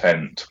your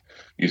tent,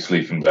 your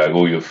sleeping bag,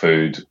 all your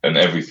food and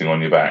everything on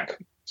your back.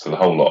 So the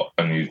whole lot,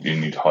 and you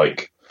need to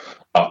hike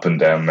up and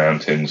down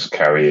mountains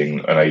carrying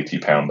an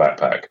 80-pound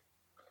backpack.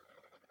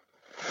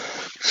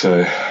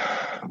 So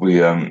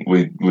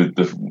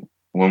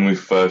when we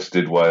first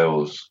did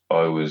Wales,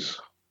 I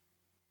was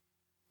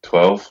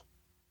 12,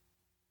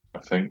 I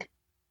think.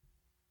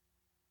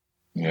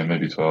 Yeah,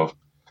 maybe 12.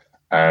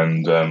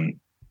 And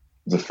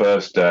the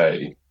first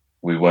day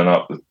we went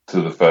up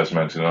to the first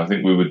mountain, and I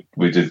think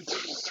we did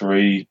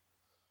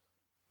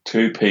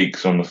 2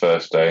 peaks on the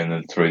first day and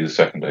then 3 the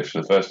second day.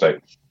 So the first day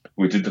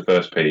we did the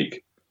first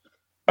peak,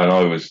 and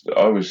I was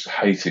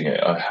hating it.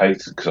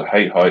 Because I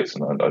hate heights,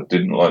 and I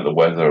didn't like the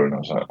weather, and I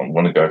was like, I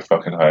want to go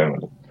fucking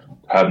home.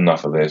 I had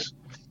enough of this.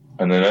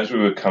 And then as we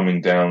were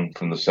coming down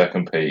from the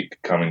second peak,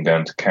 coming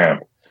down to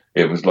camp,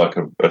 it was like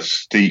a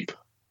steep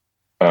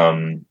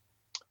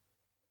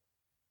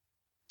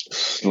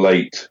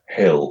slate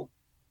hill.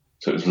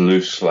 So it was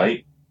loose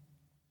slate.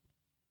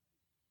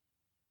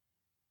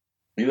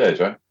 Are you there,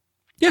 Joe?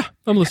 Yeah,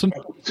 I'm listening.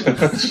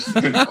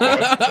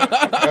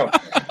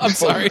 I'm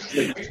sorry.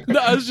 No,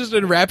 I was just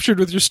enraptured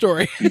with your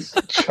story.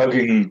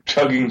 chugging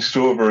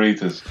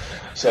strawberries.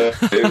 So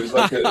it was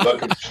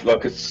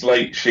like a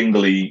slate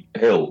shingly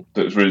hill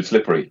that was really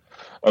slippery,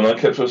 and I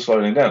kept on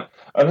sliding down.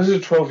 And as a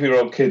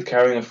 12-year-old kid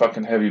carrying a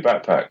fucking heavy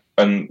backpack,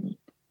 and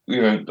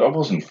I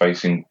wasn't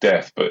facing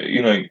death, but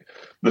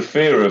the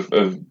fear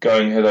of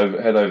going head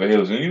over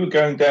heels, and you were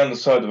going down the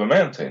side of a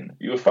mountain,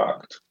 you were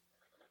fucked.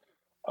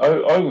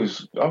 I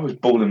was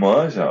bawling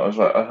my eyes out. I was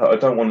like, I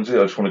don't want to do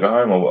it. I just want to go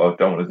home. I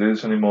don't want to do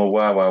this anymore.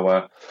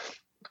 Wow.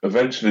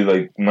 Eventually,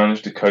 they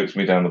managed to coax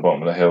me down the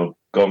bottom of the hill,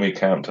 got me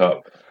camped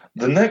up.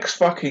 The next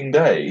fucking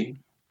day,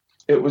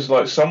 it was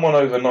like someone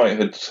overnight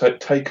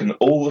had taken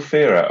all the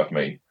fear out of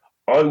me.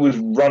 I was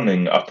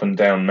running up and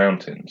down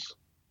mountains.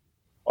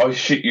 I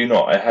shit you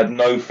not. I had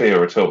no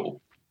fear at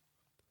all.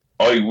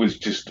 I was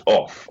just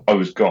off. I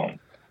was gone.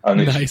 And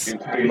it's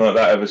been like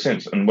that ever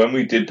since. And when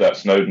we did that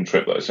Snowdon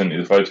trip that I sent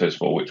you the photos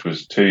for, which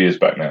was 2 years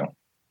back now,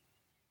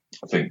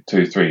 I think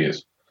 3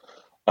 years,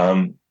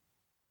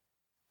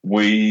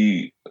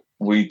 we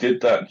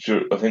did that.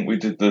 I think we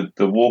did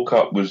the walk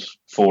up was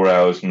 4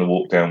 hours and the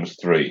walk down was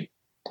 3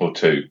 or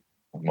 2.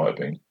 It might have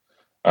been.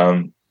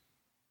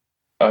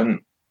 And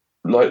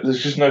like,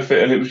 there's just no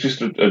fit, and it was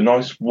just a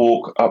nice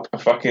walk up a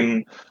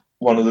fucking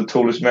one of the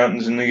tallest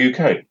mountains in the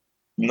UK.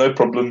 No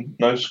problem,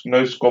 no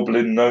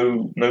squabbling,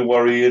 no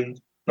worrying,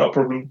 not a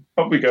problem.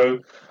 Up we go,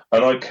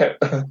 and I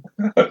kept.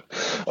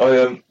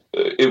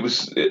 It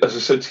was, as I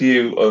said to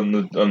you on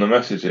the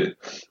message.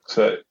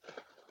 So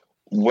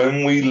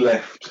when we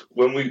left,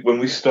 when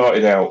we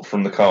started out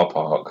from the car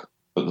park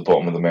at the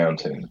bottom of the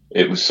mountain,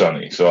 it was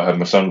sunny, so I had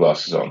my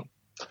sunglasses on.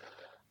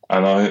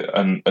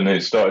 And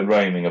it started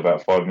raining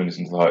about 5 minutes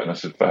into the hike, and I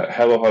said,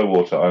 hell or high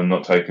water, I'm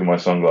not taking my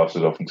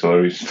sunglasses off until I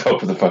reach the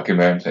top of the fucking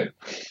mountain.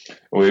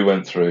 We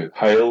went through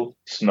hail,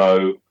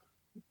 snow,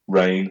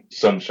 rain,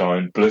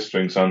 sunshine,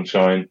 blistering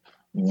sunshine,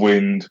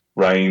 wind,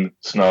 rain,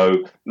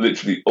 snow,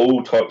 literally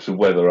all types of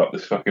weather up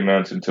this fucking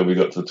mountain until we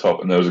got to the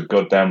top, and there was a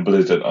goddamn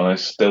blizzard, and I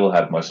still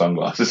had my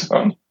sunglasses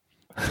on.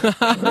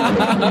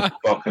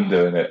 Fucking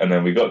doing it, and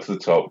then we got to the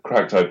top,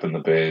 cracked open the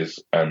beers,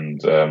 and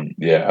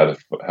had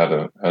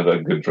a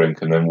good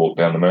drink, and then walked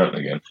down the mountain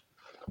again.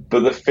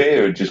 But the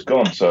fear had just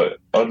gone. So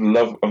I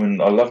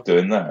love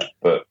doing that,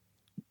 but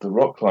the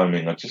rock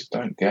climbing, I just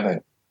don't get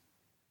it.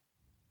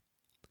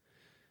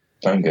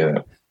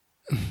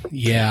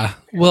 Yeah.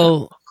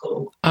 Well,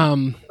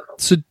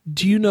 so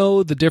do you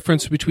know the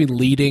difference between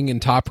leading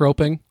and top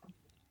roping?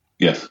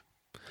 Yes.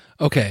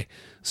 Okay.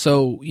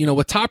 So,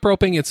 with top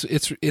roping, it's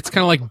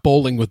kind of like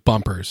bowling with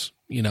bumpers.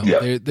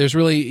 There's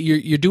really,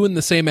 you're doing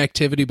the same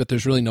activity, but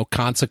there's really no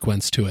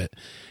consequence to it.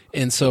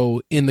 And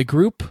so in the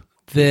group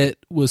that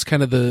was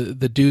kind of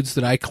the dudes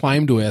that I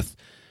climbed with,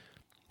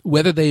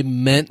 whether they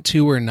meant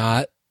to or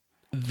not,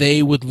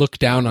 they would look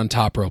down on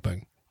top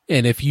roping.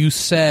 And if you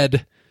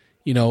said,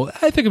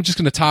 I think I'm just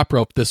going to top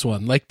rope this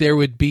one, like there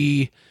would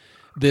be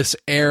this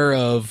air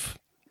of,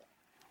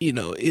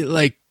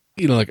 really?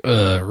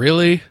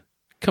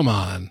 Come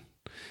on.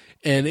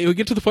 And it would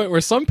get to the point where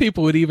some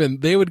people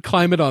would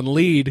climb it on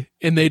lead,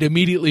 and they'd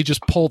immediately just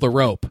pull the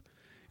rope.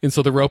 And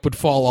so the rope would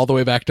fall all the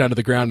way back down to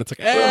the ground. It's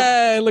like,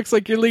 hey, it looks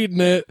like you're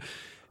leading it.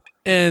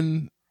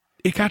 And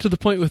it got to the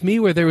point with me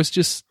where there was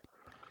just,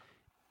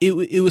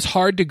 it was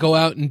hard to go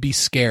out and be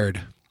scared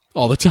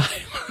all the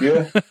time.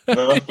 Yeah.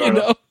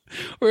 No,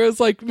 where it's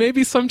like,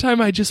 maybe sometime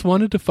I just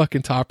wanted to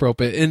fucking top rope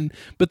it.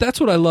 But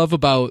that's what I love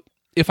about,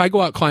 if I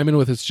go out climbing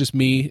with, it's just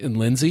me and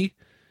Lindsay,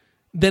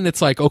 then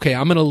it's like, okay,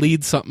 I'm going to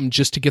lead something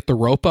just to get the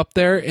rope up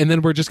there, and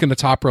then we're just going to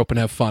top rope and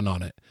have fun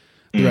on it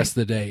the rest of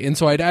the day. And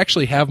so I'd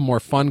actually have more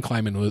fun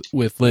climbing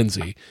with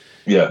Lindsay.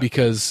 Yeah.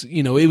 Because,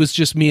 it was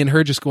just me and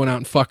her just going out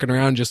and fucking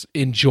around, just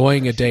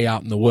enjoying a day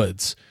out in the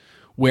woods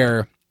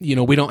where, we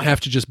don't have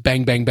to just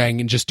bang, bang, bang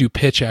and just do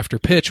pitch after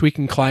pitch. We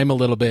can climb a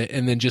little bit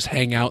and then just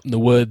hang out in the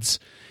woods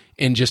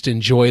and just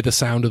enjoy the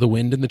sound of the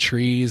wind in the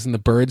trees and the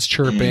birds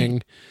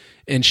chirping.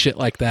 And shit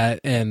like that,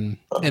 and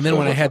then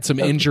when I had some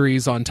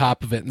injuries on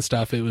top of it and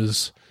stuff, it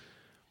was,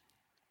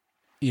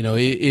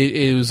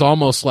 it was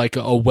almost like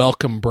a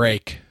welcome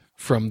break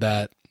from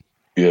that.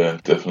 Yeah,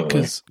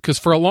 definitely. Because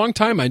for a long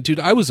time,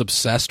 I was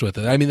obsessed with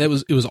it. I mean, it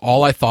was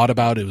all I thought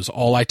about. It was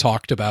all I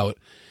talked about.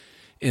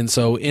 And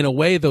so, in a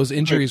way, those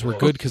injuries were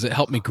good because it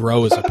helped me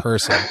grow as a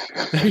person.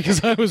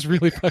 Because I was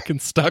really fucking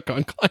stuck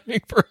on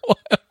climbing for a while.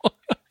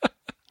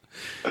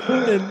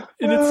 And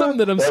it's something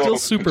that I'm still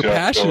super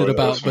passionate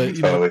about, but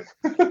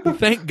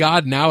thank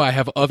God now I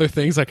have other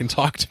things I can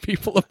talk to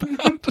people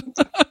about.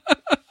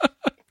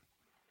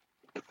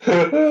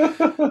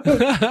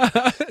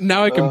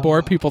 Now I can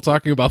bore people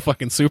talking about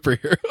fucking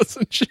superheroes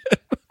and shit.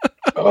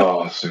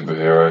 Oh,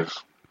 superheroes.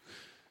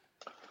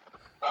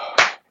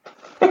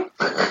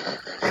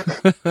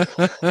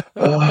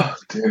 Oh,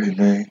 dear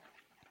me.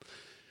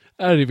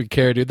 I don't even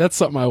care, dude. That's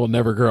something I will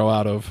never grow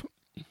out of.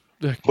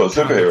 Well,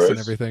 superheroes and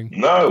everything.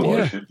 No,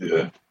 why should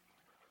you?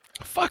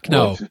 Fuck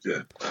no.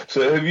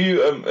 So have you?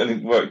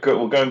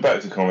 Going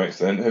back to comics,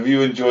 then, have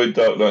you enjoyed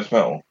Dark Knights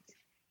Metal?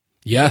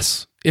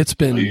 Yes, it's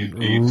been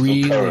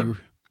really.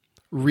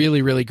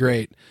 Really, really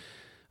great.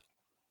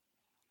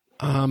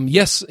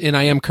 Yes, and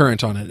I am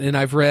current on it, and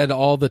I've read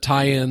all the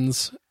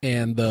tie-ins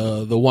and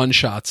the one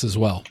shots as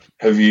well.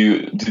 Did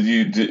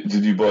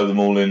you buy them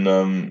all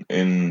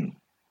in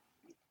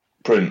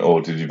print,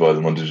 or did you buy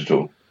them on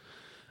digital?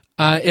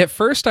 At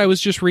first, I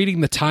was just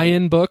reading the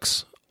tie-in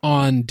books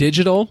on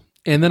digital,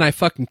 and then I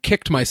fucking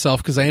kicked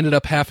myself because I ended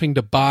up having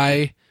to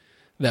buy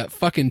that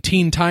fucking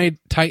Teen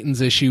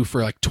Titans issue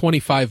for like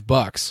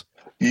 $25.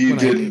 You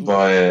didn't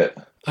buy it.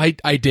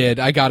 I did.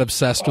 I got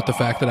obsessed with the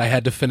fact that I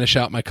had to finish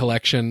out my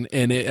collection,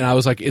 and I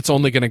was like, it's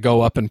only going to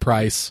go up in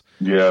price.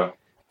 Yeah.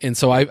 And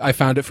so I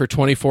found it for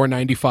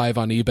 $24.95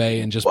 on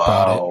eBay and just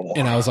bought it.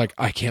 And I was like,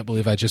 I can't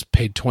believe I just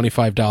paid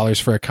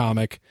 $25 for a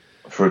comic.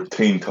 For a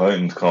Teen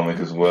Titans comic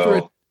as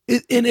well.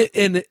 And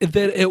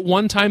at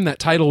one time, that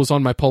title was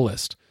on my pull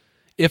list.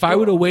 If I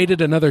would have waited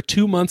another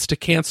 2 months to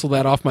cancel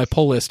that off my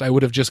pull list, I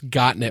would have just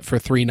gotten it for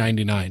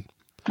 $3.99.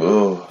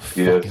 Oh,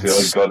 yeah.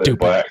 See, I got it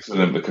by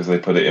accident because they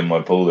put it in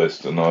my pull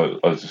list, and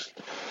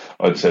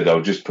I'd said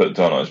I'll just put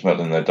Dark Knights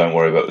Metal in there, don't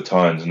worry about the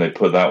Titans, and they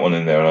put that one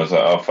in there, and I was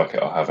like, oh, fuck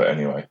it, I'll have it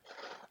anyway.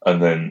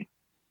 And then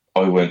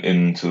I went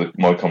into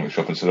my comic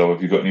shop and said, oh,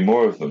 have you got any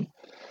more of them?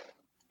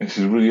 And he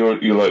said, really,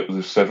 you're like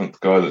the seventh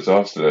guy that's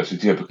asked it. I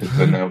said, yeah, because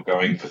they're now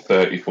going for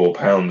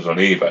 £34 on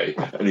eBay.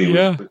 And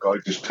the guy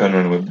just turned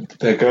around and went,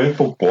 they're going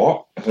for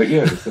what? I was like,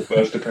 yeah, it's the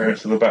first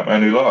appearance of the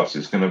Batman Who Laughs.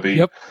 It's going to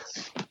be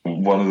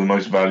one of the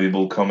most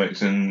valuable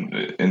comics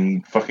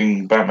in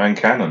fucking Batman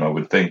canon, I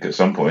would think, at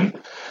some point.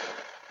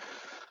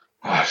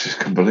 I just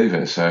couldn't believe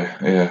it. So,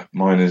 yeah,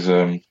 mine is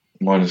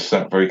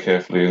sat very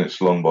carefully in its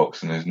long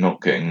box and is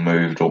not getting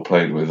moved or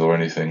played with or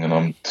anything, and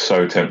I'm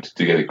so tempted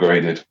to get it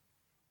graded.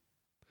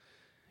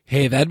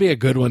 Hey, that'd be a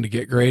good one to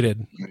get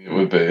graded. It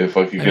would be. If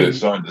I could get it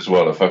signed as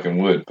well, I fucking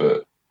would,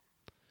 but...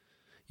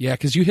 Yeah,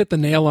 because you hit the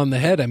nail on the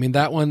head. I mean,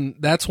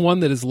 that's one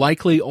that is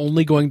likely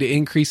only going to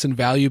increase in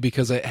value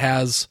because it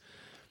has...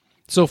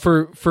 So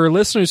for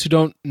listeners who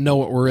don't know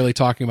what we're really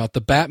talking about,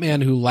 the Batman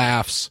Who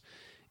Laughs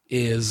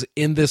is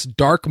in this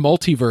dark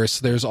multiverse.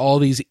 There's all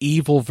these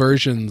evil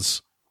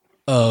versions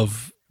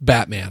of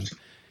Batman.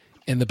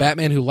 And the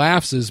Batman Who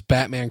Laughs is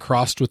Batman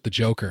crossed with the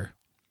Joker.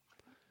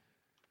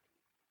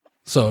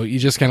 So you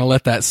just kind of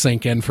let that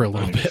sink in for a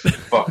little bit.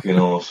 Fucking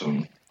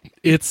awesome.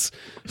 It's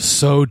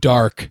so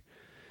dark.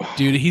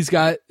 Dude, he's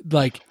got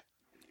like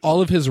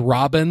all of his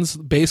Robins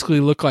basically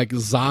look like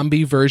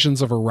zombie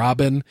versions of a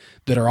Robin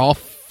that are all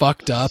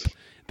fucked up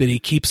that he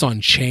keeps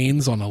on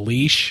chains on a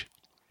leash.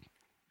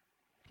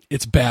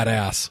 It's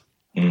badass.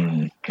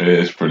 It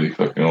is pretty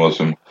fucking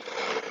awesome.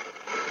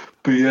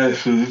 But yeah,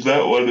 so there's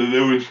that one, and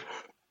there was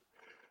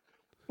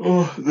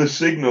The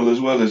Signal as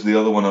well as the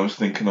other one I was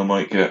thinking I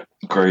might get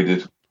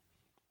graded.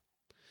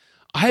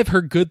 I have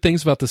heard good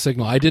things about The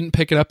Signal. I didn't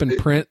pick it up in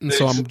print, and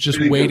so I'm just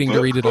really waiting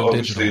to read it on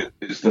digital.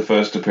 It's the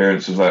first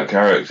appearance of that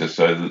character,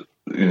 so that,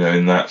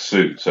 in that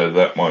suit, so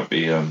that might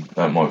be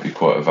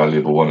quite a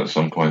valuable one at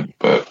some point.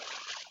 But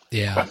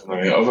yeah, I've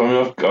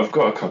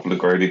got a couple of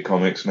graded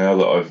comics now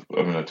that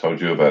I told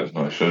you about. And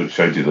I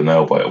showed you the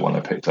Nailbiter one I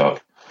picked up.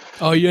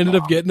 Oh, you ended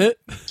up getting it?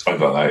 I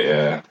got that,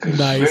 yeah.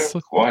 Nice.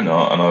 Yeah, why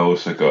not? And I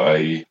also got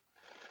a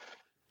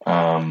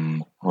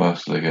what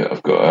else did I get?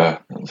 I've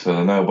got the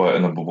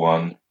Nailbiter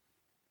 #1.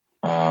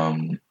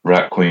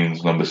 Rat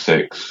Queens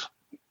 #6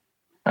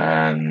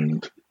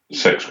 and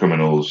Sex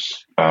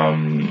Criminals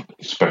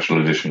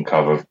special edition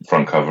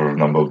front cover of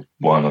 #1,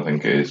 I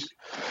think it is.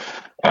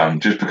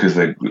 Just because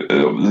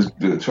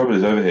the trouble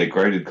is over here,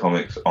 graded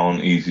comics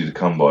aren't easy to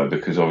come by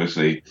because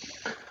obviously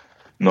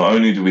not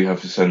only do we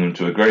have to send them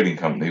to a grading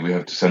company, we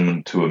have to send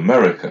them to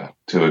America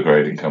to a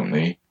grading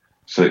company,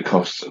 so it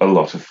costs a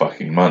lot of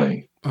fucking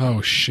money.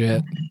 Oh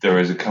shit! There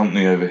is a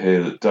company over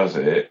here that does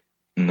it,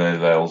 and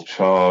they'll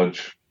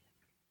charge,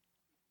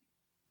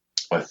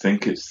 I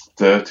think it's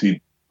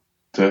 £30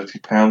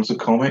 a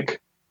comic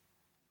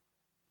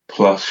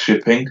plus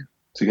shipping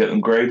to get them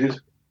graded.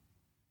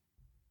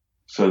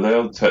 So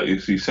they'll tell you,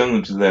 so you send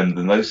them to them,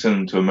 then they send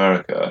them to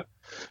America.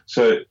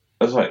 So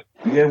I was like,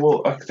 yeah,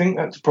 well, I think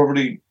that's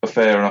probably a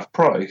fair enough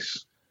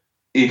price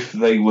if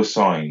they were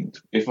signed.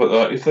 If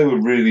they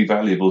were really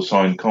valuable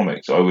signed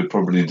comics, I would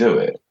probably do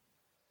it.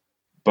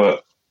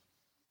 But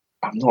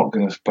I'm not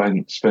going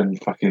to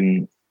spend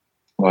fucking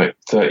like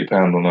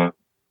 £30 on a...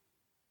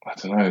 I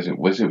don't know.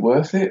 Was it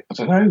worth it? I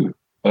don't know.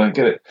 I don't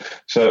get it.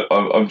 So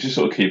I'm just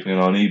sort of keeping an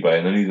eye on eBay,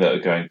 and any that are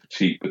going for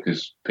cheap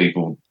because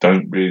people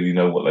don't really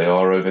know what they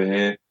are over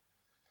here,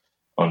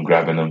 I'm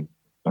grabbing them,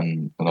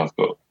 and I've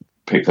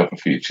picked up a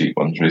few cheap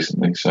ones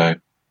recently. So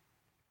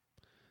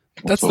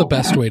that's the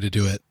best way to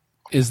do it.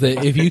 Is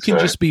that if you can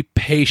just be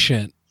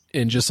patient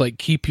and just like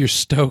keep your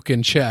stoke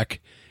in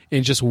check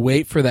and just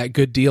wait for that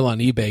good deal on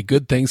eBay,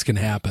 good things can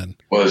happen.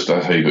 Well, that's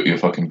how you got your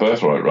fucking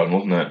birthright run,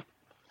 wasn't it?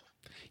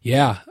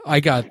 Yeah, I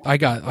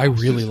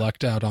really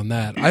lucked out on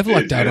that. I've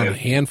lucked out on a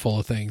handful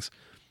of things.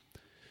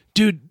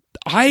 Dude,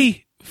 and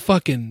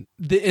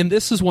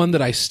this is one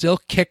that I still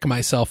kick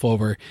myself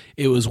over.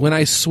 It was when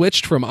I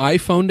switched from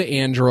iPhone to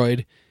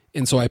Android,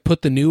 and so I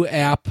put the new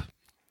app,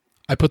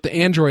 I put the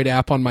Android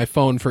app on my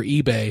phone for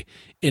eBay,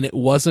 and it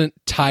wasn't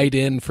tied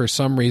in for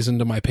some reason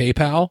to my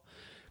PayPal.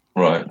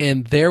 Right.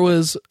 And there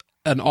was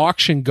an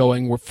auction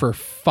going for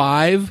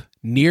 5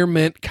 near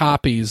mint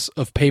copies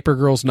of Paper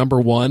Girls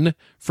 #1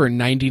 for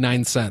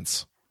 99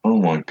 cents. Oh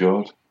my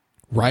God.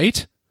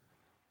 Right?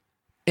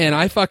 And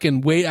I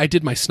fucking I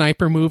did my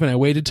sniper move and I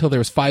waited till there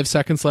was 5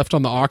 seconds left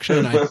on the auction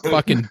and I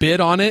fucking bid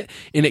on it,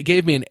 and it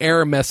gave me an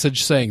error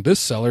message saying this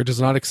seller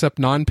does not accept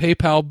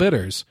non-PayPal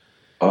bidders.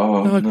 Oh,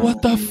 And I'm like, no.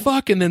 what the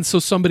fuck? And then so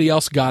somebody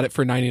else got it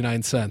for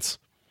 99 cents.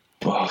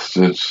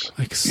 Bastards.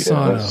 Like,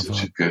 son that's of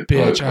such a good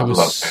bitch. book. I love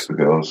was, Paper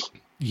Girls.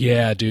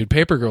 yeah, dude,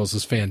 Paper Girls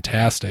is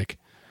fantastic.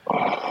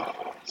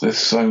 There's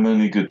so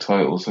many good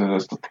titles there,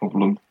 that's the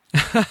problem.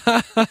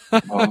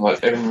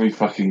 Like every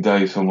fucking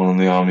day someone in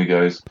the army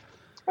goes,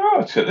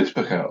 oh, check this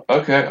book out.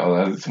 Okay, I'll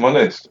add it to my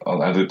list.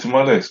 I'll add it to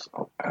my list.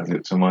 I'll add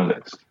it to my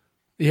list.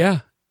 Yeah.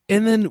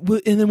 And then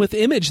with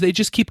Image, they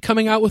just keep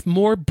coming out with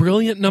more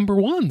brilliant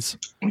 #1s.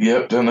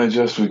 Yep, don't they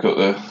just? We've got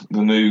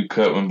the new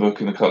Kirkman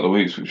book in a couple of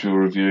weeks, which you're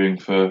reviewing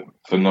for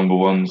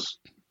 #1's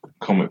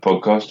comic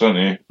podcast, don't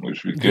you?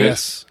 Which would be good.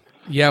 Yes.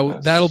 Yeah,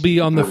 that'll be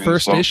on the brilliant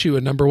first stuff. issue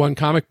of #1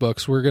 comic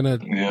books. We're gonna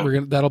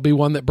that'll be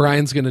one that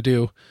Brian's gonna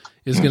do.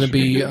 Is That gonna should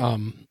be be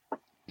good.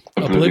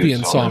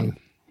 Oblivion Song.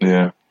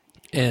 Yeah.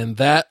 And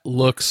that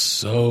looks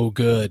so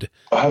good.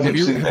 I haven't Have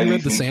you seen read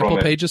anything the sample from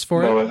it. pages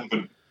for No, it? I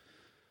haven't.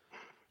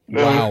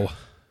 No. Wow.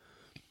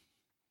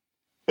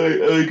 Are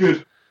they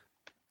good?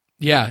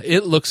 Yeah,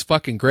 it looks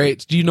fucking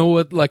great. Do you know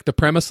what like the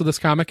premise of this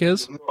comic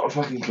is? Not a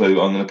fucking clue.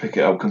 I'm going to pick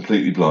it up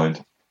completely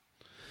blind.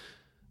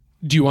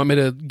 Do you want me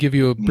to give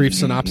you a brief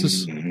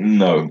synopsis?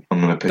 No, I'm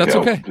going to pick That's it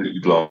up okay. completely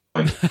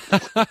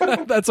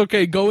blind. That's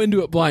okay. Go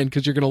into it blind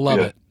because you're gonna love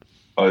Yeah. it.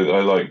 I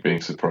like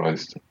being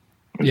surprised.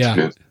 It's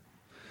Yeah.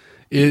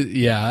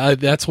 good.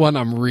 That's one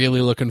I'm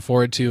really looking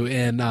forward to.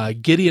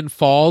 And Gideon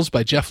Falls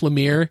by Jeff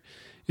Lemire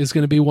is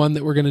going to be one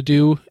that we're going to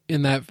do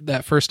in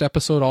that first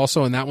episode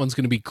also, and that one's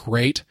going to be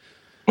great.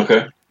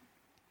 Okay.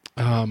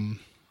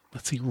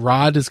 Let's see,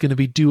 Rod is going to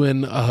be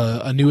doing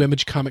a new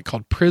Image comic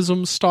called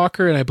Prism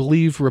Stalker, and I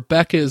believe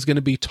Rebecca is going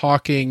to be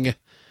talking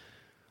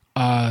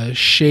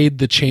Shade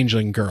the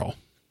Changeling Girl.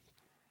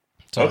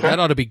 So Okay. that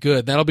ought to be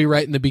good. That'll be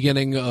right in the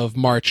beginning of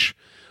March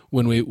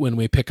when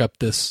we pick up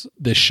this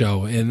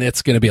show, and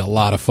it's going to be a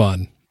lot of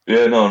fun.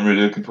 Yeah, no, I'm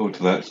really looking forward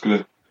to that. It's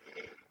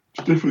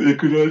definitely a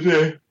good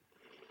idea.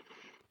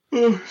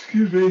 Oh,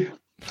 excuse me.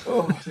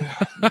 Oh,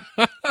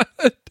 yeah.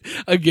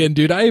 Again,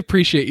 dude, I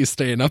appreciate you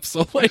staying up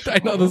so late. I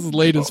know this is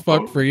late as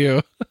fuck for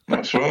you.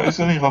 That's right. It's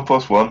only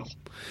 1:30.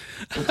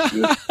 That's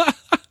good.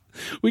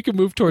 We can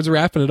move towards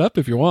wrapping it up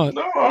if you want.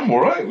 No, I'm all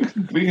right.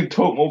 We can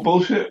talk more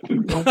bullshit.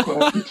 I'm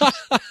quite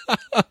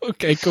happy.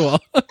 Okay, cool.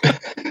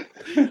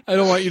 I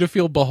don't want you to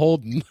feel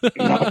beholden.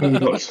 No, not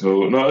at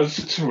all. No,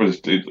 it's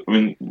dude. I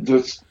mean,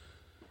 that's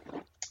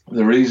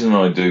the reason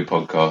I do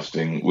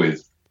podcasting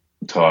with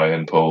Ty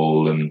and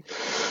Paul and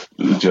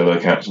the Jello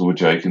Council with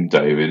Jake and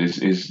David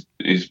is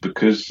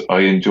because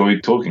I enjoy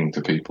talking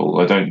to people.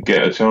 I don't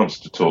get a chance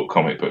to talk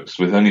comic books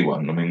with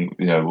anyone. I mean,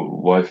 you know,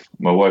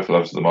 my wife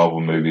loves the Marvel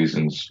movies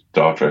and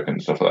Star Trek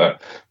and stuff like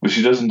that, but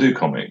she doesn't do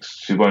comics.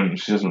 She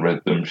hasn't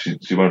read them. She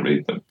won't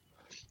read them.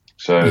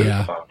 So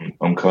Yeah.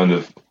 I'm kind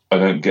of, I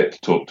don't get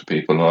to talk to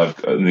people,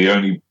 and the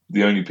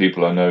only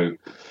people I know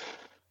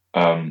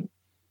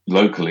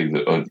locally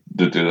that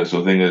do that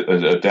sort of thing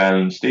are Dan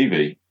and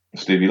Stevie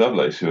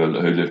Lovelace, who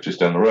live just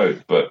down the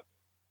road, but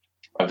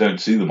I don't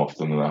see them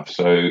often enough.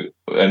 So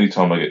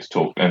anytime I get to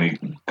talk any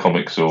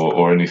comics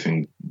or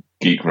anything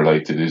geek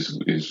related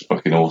is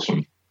fucking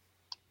awesome.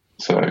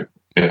 So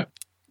yeah,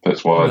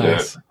 that's why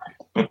Nice. I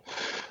do it.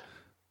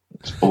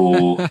 It's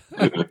all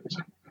good.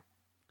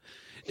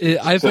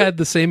 I've had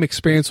the same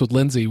experience with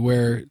Lindsay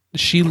where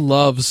she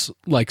loves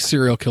like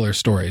serial killer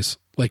stories.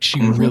 Like she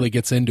really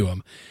gets into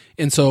them.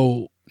 And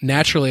so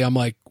naturally I'm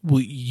like,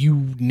 well,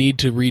 you need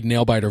to read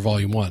Nailbiter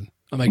Volume 1.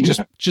 I'm like,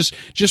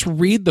 just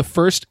read the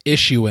first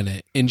issue in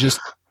it and just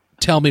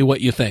tell me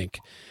what you think.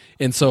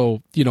 And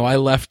so, you know, I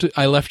left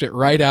it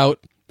right out.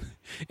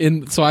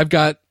 And so I've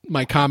got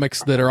my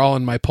comics that are all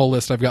in my pull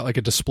list. I've got like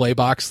a display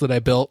box that I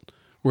built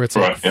where it's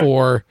like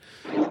four.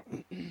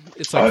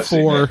 It's like I've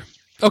seen four. that.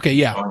 Okay,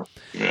 yeah.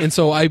 And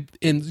so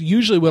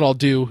usually what I'll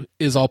do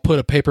is I'll put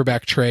a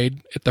paperback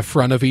trade at the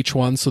front of each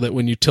one so that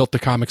when you tilt the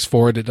comics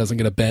forward, it doesn't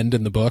get a bend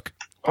in the book.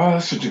 Oh,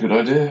 that's such a good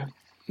idea.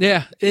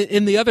 Yeah.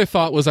 And the other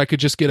thought was I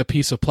could just get a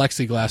piece of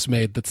plexiglass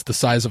made that's the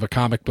size of a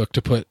comic book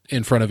to put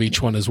in front of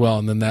each one as well.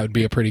 And then that would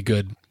be a pretty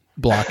good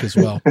block as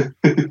well.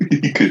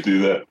 You could do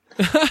that.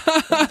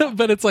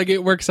 But it's like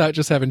it works out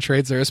just having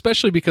trades there,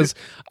 especially because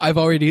I've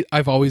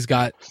always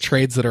got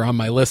trades that are on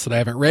my list that I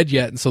haven't read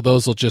yet, and so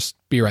those will just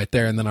be right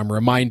there, and then I'm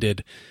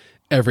reminded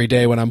every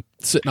day when I'm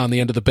sitting on the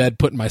end of the bed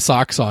putting my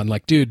socks on,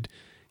 like, dude,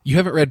 you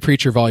haven't read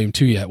Preacher Volume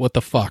 2 yet. What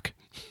the fuck?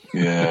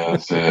 Yeah,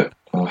 that's it.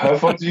 How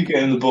far did you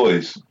get in The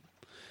Boys?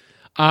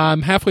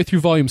 I'm halfway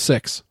through Volume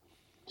 6.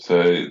 So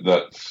you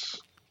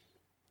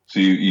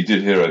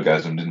did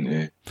Herogasm, didn't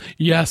you?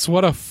 Yes,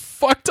 what a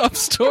fucked up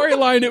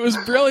storyline. It was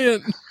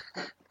brilliant.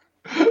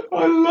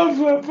 I love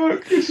that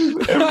book. It's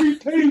just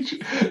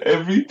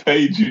every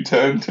page you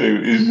turn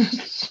to is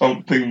just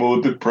something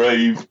more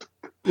depraved.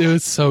 It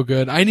was so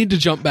good. I need to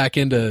jump back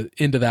into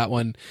that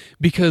one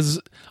because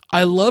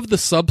I love the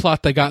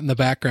subplot they got in the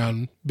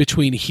background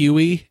between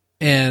Huey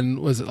and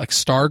was it like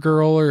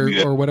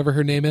Stargirl or whatever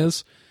her name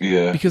is?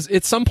 Yeah. Because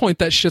at some point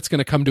that shit's going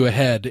to come to a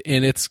head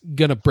and it's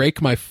going to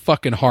break my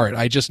fucking heart.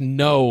 I just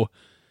know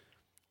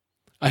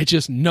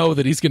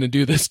that he's going to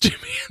do this to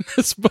me in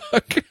this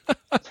book.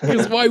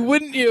 Because why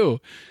wouldn't you?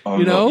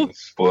 I'm not going to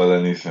spoil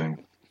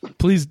anything.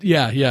 Please,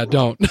 yeah,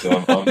 don't.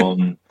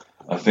 So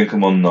I think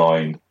I'm on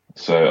 9,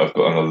 so I've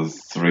got another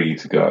 3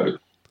 to go.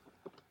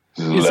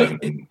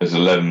 There's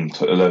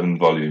 11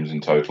 volumes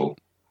in total.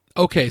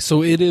 Okay,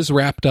 so it is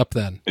wrapped up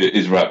then. It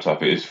is wrapped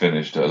up. It is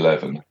finished at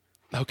 11.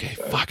 Okay,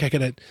 fuck, I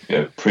gotta...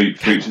 Yeah,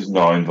 Preacher's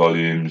 9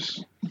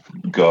 volumes.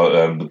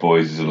 The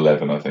Boys is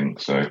 11, I think,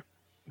 so...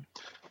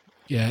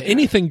 Yeah,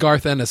 anything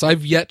Garth Ennis.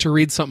 I've yet to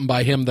read something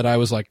by him that I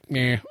was like,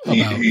 about,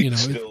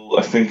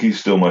 I think he's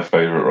still my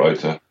favourite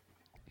writer.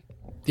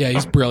 Yeah,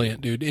 he's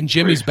brilliant, dude. And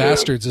Jimmy's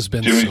Bastards has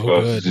been so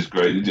good. Is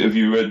great. Did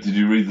you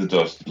read the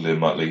Dastardly and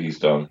Muttley he's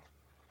done?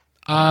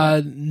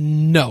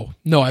 No,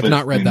 I've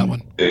not read that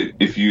one.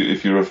 If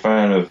you're a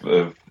fan of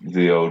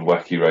the old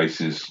Wacky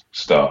Races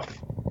stuff,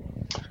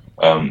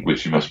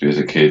 which you must be as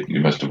a kid,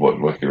 you must have watched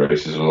Wacky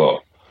Races a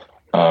lot.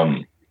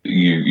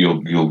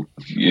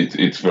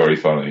 It's very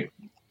funny.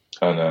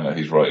 And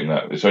he's writing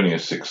that. It's only a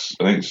 6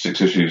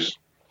 issues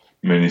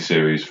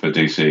miniseries for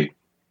DC.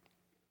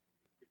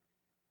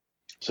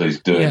 So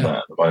he's doing that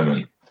at the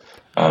moment.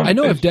 I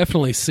know I've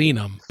definitely seen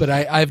him, but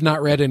I've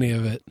not read any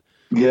of it.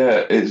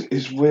 Yeah,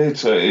 it's weird.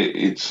 So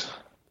it's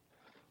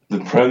the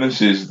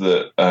premise is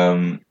that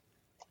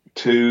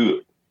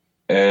 2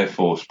 Air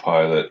Force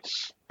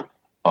pilots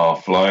are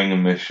flying a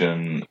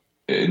mission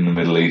in the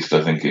Middle East,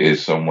 I think it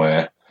is,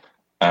 somewhere,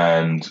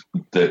 and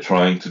they're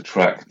trying to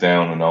track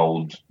down an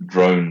old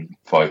drone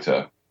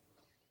fighter,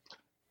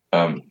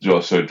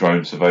 so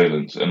drone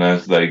surveillance. And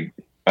as they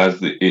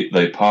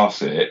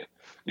pass it,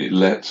 it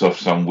lets off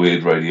some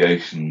weird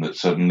radiation that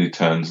suddenly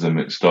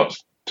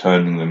starts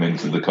turning them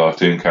into the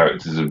cartoon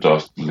characters of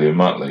Dastardly and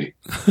Muttley.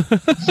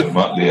 So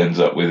Muttley ends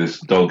up with this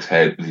dog's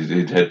head.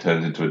 His head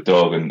turns into a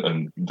dog,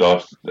 and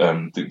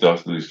Dick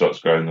Dastardly starts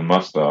growing the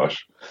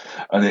mustache,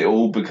 and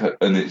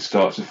it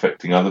starts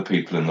affecting other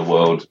people in the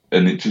world,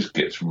 and it just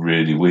gets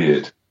really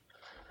weird.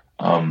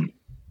 And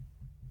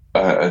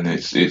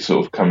it's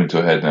sort of coming to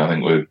a head now. I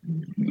think we're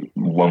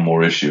one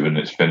more issue and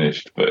it's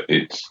finished, but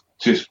it's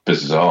just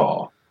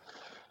bizarre.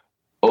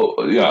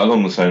 Oh, yeah,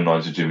 along the same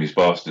lines of Jimmy's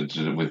Bastards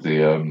with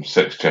the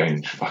sex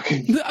change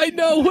fucking... I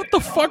know, what the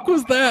fuck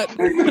was that?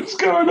 What's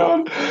going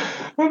on?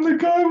 And the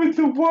guy with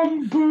the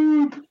one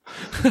boob.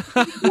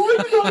 Why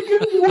did I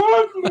get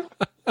one?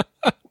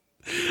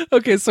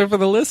 Okay, so for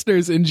the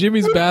listeners, in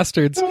Jimmy's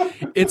Bastards,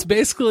 it's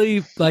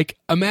basically like,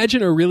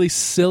 imagine a really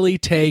silly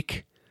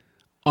take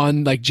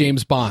on like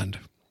James Bond,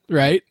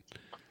 right?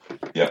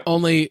 Yeah.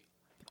 Only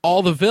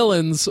all the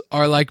villains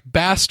are like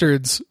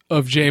bastards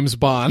of James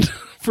Bond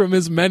from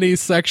his many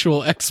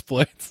sexual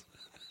exploits.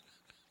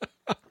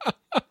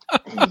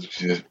 It's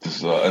just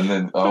bizarre. And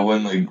then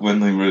when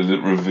they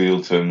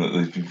revealed to him that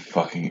they'd been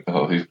fucking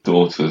his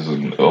daughters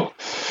and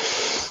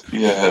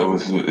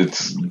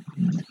it's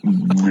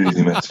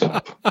really messed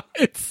up.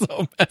 It's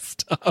so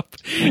messed up,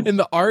 and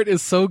the art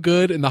is so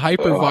good, and the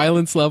hyper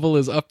violence level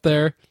is up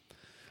there.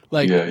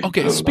 Like,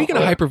 okay, speaking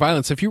of hyper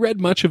violence, have you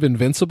read much of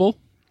Invincible?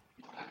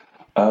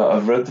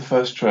 I've read the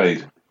first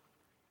trade.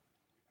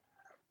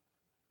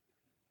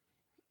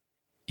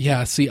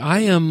 Yeah, see, I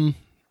am.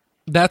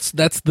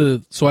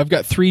 So I've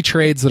got 3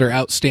 trades that are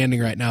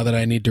outstanding right now that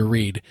I need to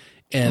read,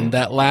 and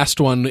that last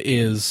one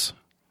is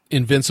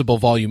Invincible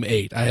Volume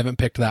 8. I haven't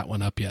picked that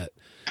one up yet.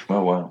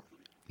 Oh wow.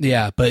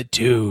 Yeah, but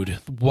dude,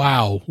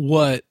 wow,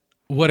 what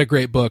a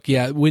great book.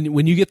 Yeah,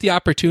 when you get the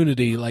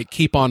opportunity, like,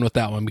 keep on with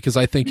that one because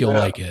I think you'll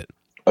like it.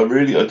 I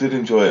did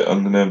enjoy it.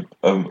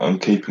 I'm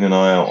keeping an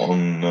eye out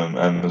on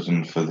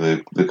Amazon for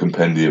the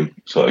compendium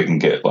so I can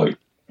get like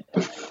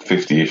the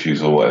 50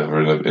 issues or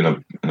whatever in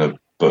a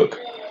book.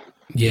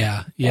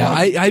 Yeah.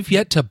 I've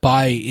yet to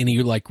buy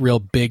any like real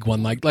big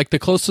one. Like the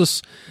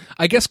closest,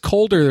 I guess,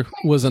 Colder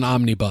was an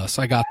omnibus.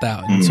 I got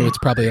that one, so it's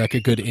probably like a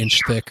good inch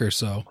thick or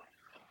so.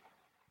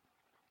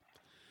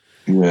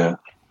 Yeah.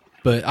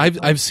 But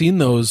I've seen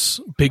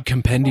those big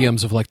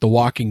compendiums of like The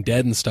Walking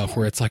Dead and stuff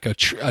where it's like a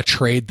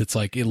trade that's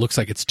like, it looks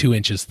like it's 2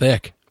 inches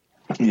thick.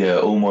 Yeah,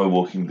 all my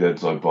Walking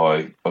Deads I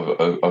buy the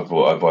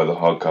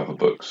hardcover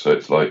books, so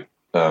it's like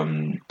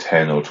 10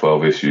 or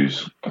 12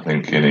 issues I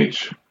think in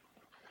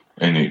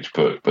each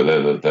book, but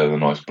they're the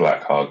nice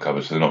black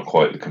hardcovers, so they're not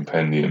quite the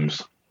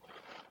compendiums,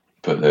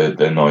 but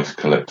they're nice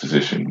collector's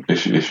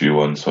issue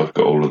ones. So I've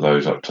got all of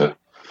those up to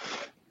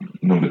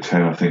number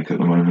 10 I think at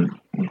the moment.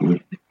 I'm going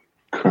to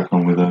crack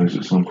on with those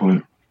at some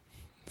point.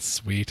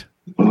 Sweet.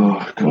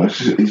 Oh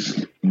gosh,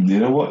 you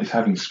know what? It's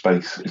having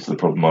space. It's the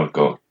problem I've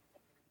got.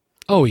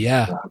 Oh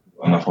yeah,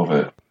 enough of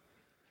it.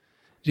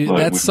 Dude,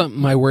 that's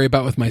something I worry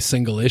about with my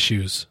single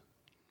issues.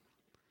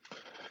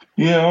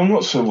 Yeah, I'm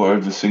not so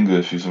worried with single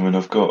issues. I mean,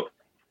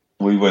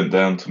 we went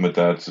down to my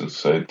dad's, and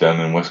so down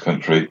in West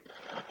Country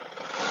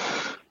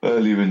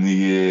earlier in the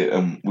year,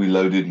 and we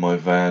loaded my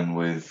van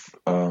with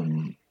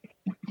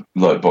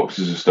like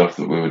boxes of stuff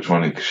that we were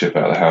trying to ship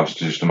out of the house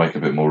just to make a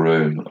bit more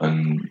room.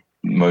 And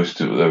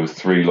there were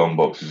 3 long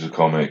boxes of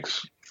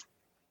comics,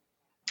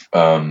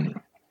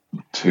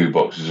 2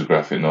 boxes of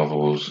graphic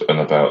novels, and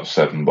about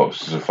 7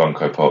 boxes of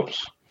Funko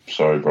Pops.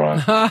 Sorry,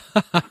 Brian.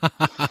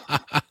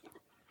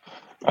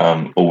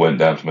 All went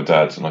down to my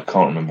dad's, and I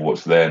can't remember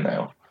what's there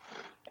now.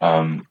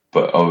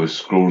 But I was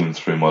scrolling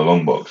through my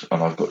long box,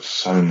 and I've got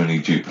so many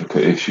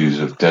duplicate issues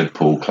of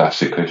Deadpool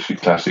classic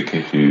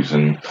issues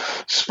and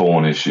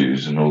Spawn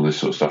issues and all this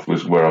sort of stuff,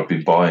 was where I've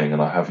been buying,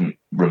 and I haven't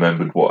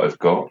remembered what I've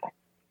got.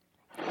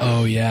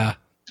 Oh yeah.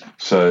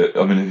 So,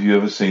 I mean, have you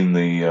ever seen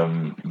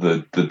the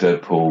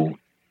Deadpool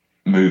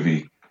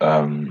movie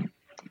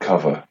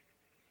cover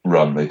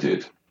run they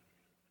did?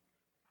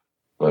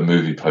 Like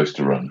movie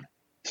poster run.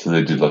 So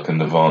they did like a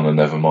Nirvana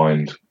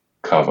Nevermind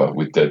cover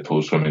with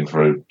Deadpool swimming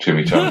for a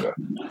chimichanga.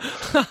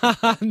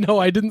 No,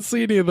 I didn't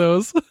see any of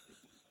those.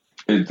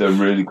 They're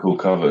really cool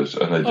covers,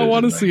 and they did. I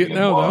want to see it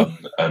now, though.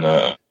 And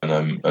a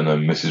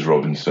Mrs.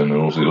 Robinson, and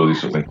also all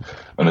these sort of things,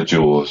 and a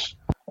Jaws.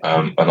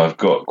 And I've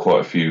got quite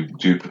a few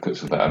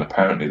duplicates of that, and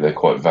apparently they're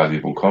quite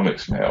valuable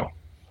comics now.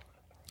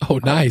 Oh,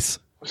 nice.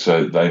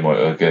 So they might,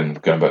 again,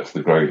 going back to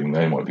the grading,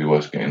 they might be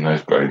worth getting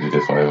those graded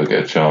if I ever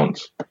get a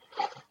chance.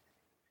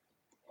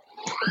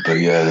 But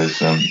yeah, there's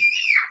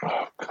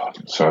oh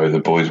God, sorry, the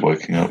boy's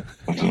waking up.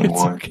 I don't know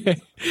why. Okay.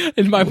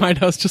 In my mind,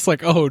 I was just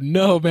like, "Oh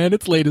no, man,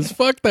 it's late as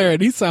fuck there,"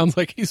 and he sounds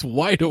like he's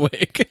wide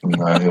awake.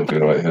 No, he'll be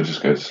alright. He'll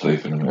just go to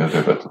sleep and he'll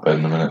go back to bed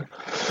in a minute.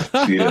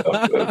 So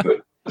yeah,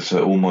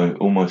 so all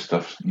my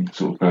stuff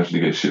sort of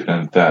gradually gets shipped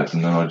down to Dad's,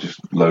 and then I just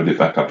load it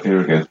back up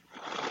here again.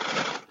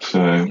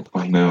 So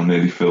I've now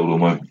nearly filled all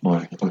my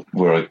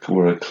where I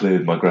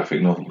cleared my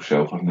graphic novel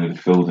shelf. I've nearly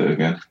filled it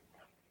again.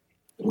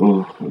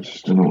 Oh, I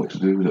just don't know what to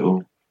do with it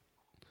all.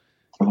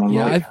 And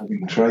I like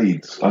having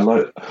trades. I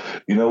like,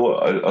 you know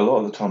what? A lot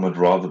of the time, I'd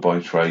rather buy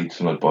trades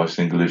than I'd buy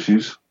single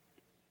issues.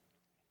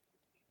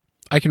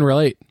 I can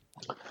relate,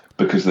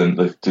 because then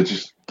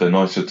they're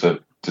nicer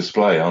to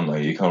display, aren't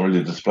they? You can't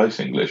really display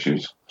single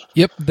issues.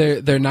 Yep,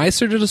 they're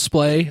nicer to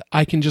display.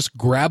 I can just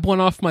grab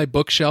one off my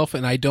bookshelf,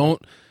 and I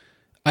don't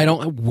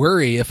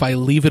worry if I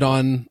leave it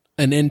on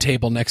an end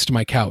table next to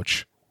my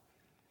couch.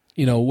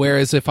 You know,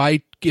 whereas if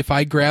I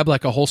grab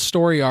like a whole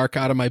story arc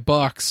out of my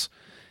box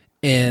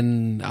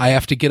and I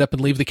have to get up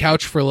and leave the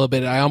couch for a little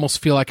bit, I almost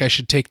feel like I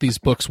should take these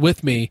books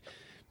with me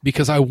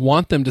because I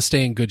want them to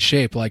stay in good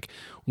shape. Like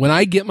when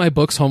I get my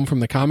books home from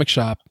the comic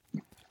shop,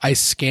 I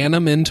scan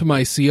them into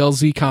my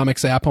CLZ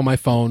Comics app on my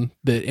phone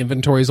that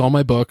inventories all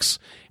my books,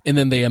 and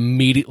then they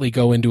immediately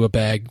go into a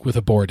bag with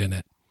a board in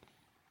it.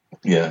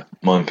 Yeah,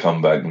 mine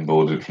come bagged and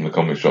boarded from the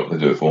comic shop. They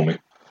do it for me.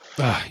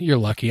 You're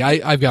lucky.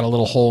 I've got a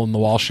little hole in the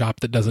wall shop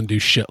that doesn't do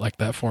shit like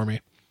that for me.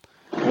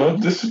 Well,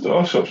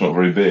 our shop's not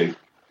very big,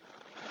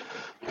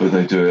 but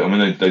they do it. I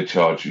mean, they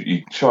charge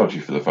you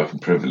for the fucking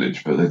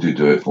privilege, but they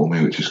do it for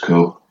me, which is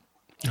cool.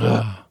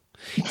 I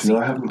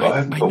haven't got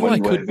any way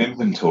of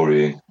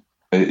inventorying.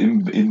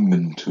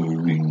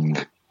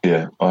 Inventorying.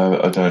 Yeah,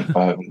 I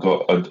haven't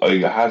got. I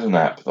had an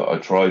app that I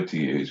tried to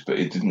use, but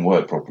it didn't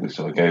work properly,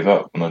 so I gave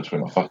up and I just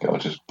went, oh, fuck it, I'll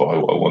just buy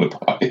what I want to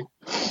buy.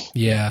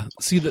 Yeah.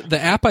 See, the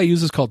app I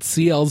use is called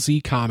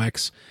CLZ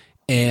Comics,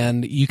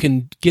 and you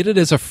can get it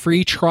as a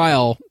free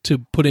trial to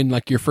put in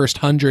like your first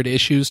 100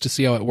 issues to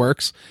see how it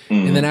works,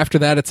 and then after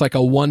that, it's like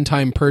a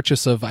one-time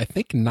purchase of I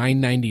think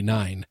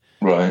 $9.99.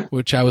 Right.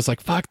 Which I was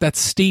like, fuck, that's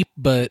steep,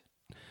 but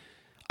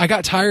I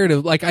got tired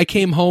of like I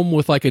came home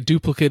with like a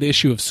duplicate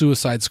issue of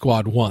Suicide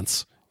Squad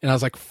once. And I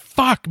was like,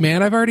 fuck,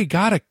 man, I've already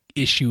got a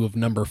issue of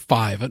number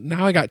 5.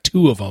 Now I got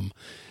 2 of them.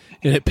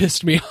 And it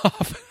pissed me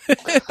off.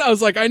 I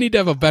was like, I need to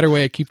have a better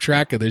way to keep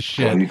track of this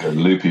shit. Well, you go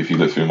loopy if you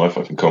look through my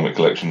fucking comic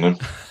collection then.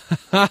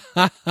 Well,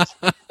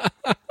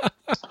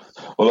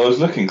 I was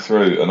looking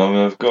through, and I mean,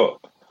 I've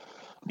got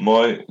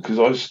because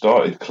I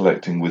started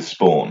collecting with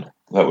Spawn.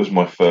 That was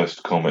my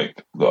first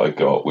comic that I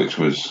got, which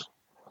was,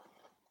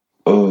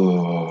 how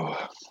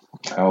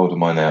old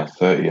am I now?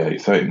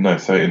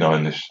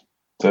 39-ish.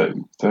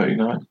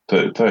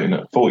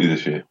 39, 40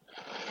 this year.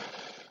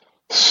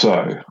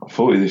 So,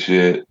 40 this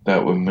year,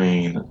 that would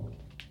mean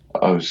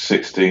I was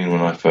 16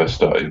 when I first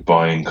started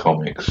buying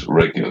comics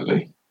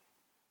regularly,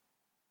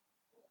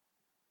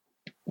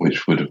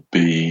 which would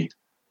be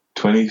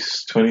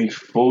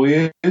 24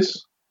 years?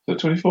 Is that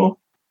 24?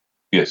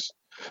 Yes.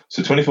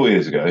 So 24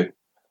 years ago,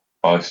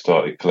 I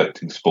started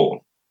collecting Spawn.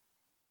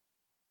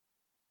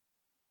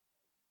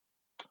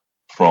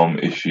 From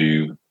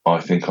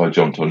I think I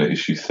jumped on at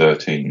issue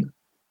 13.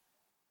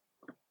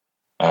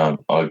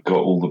 I got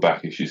all the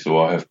back issues, so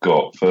I have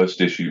got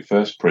first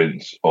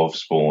prints of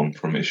Spawn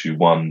from issue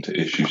 1 to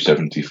issue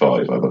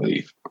 75, I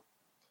believe.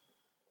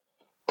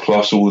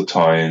 Plus all the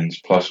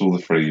tie-ins, plus all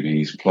the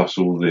freebies, plus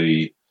all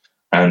the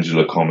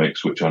Angela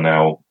comics, which are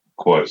now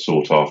quite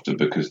sought after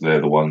because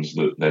they're the ones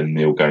that then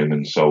Neil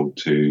Gaiman sold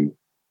to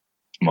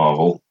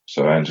Marvel.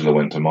 So Angela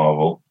went to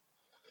Marvel.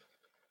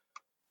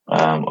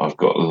 I've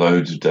got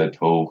loads of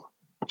Deadpool.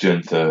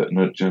 Gen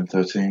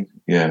 13.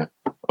 Yeah,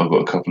 I've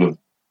got a couple of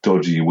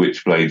dodgy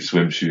Witchblade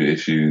swimsuit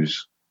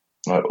issues.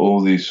 Like all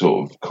these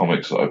sort of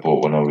comics that I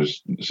bought when I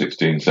was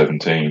 16,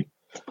 17.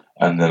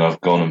 And then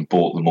I've gone and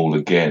bought them all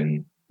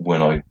again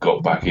when I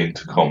got back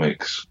into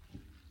comics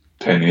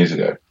 10 years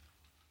ago.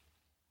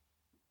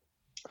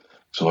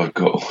 So I've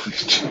got all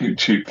these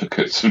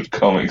duplicates of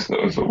comics that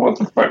I was like, what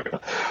the fuck?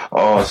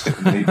 Oh, I stick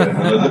them on eBay. And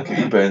I look at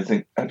eBay and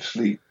think,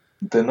 actually,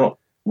 they're not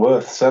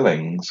worth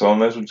selling, so I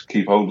may as well just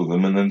keep hold of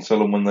them and then sell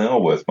them when they are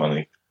worth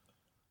money.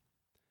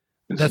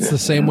 That's the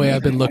same way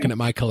I've been looking at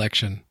my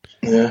collection.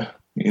 Yeah.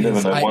 You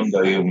never know. One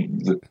day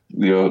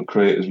the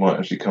creators might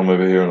actually come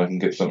over here and I can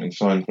get something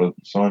signed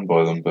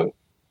by them, but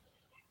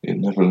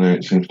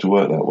it seems to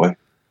work that way.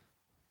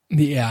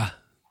 Yeah.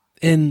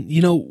 And,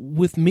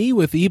 with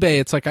eBay,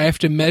 it's like I have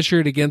to measure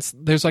it against,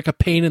 there's like a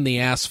pain in the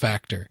ass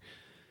factor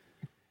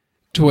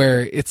to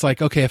where it's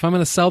like, okay, if I'm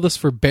going to sell this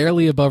for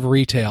barely above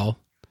retail,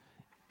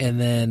 and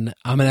then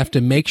I'm going to have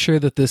to make sure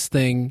that this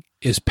thing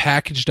is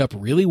packaged up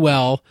really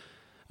well,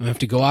 I'm going to have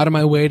to go out of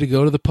my way to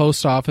go to the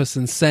post office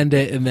and send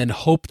it, and then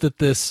hope that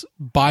this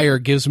buyer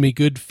gives me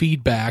good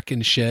feedback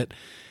and shit.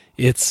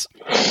 It's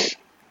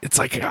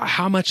like,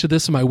 how much of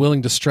this am I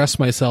willing to stress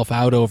myself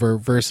out over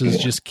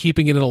versus just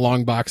keeping it in a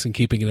long box and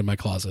keeping it in my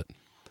closet?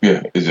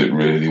 Yeah, is it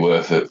really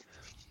worth it?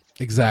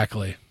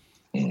 Exactly.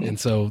 And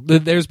so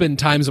there's been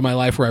times in my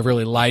life where I've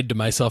really lied to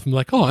myself. I'm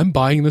like, oh, I'm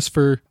buying this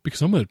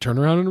because I'm going to turn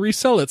around and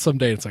resell it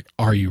someday. It's like,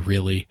 are you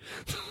really?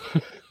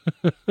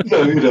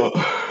 No, you're not.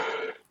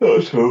 Not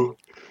at all.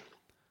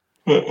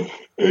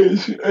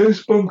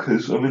 It's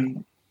bonkers. I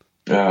mean,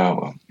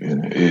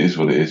 it is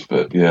what it is.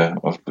 But yeah,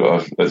 I've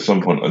at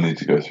some point I need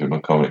to go through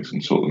my comics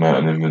and sort them out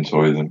and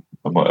inventory them.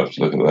 I might have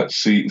to look at that.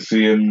 So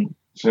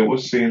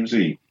what's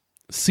CMZ?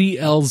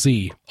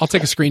 CLZ. I'll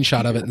take a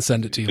screenshot of it and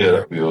send it to you. Yeah, later.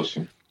 that'd be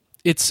awesome.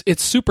 It's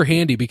super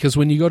handy because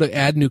when you go to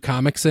add new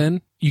comics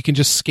in, you can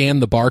just scan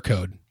the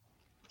barcode.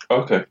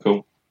 Okay,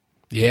 cool.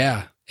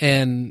 Yeah,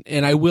 and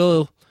I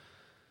will.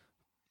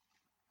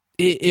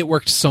 It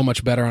worked so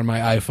much better on my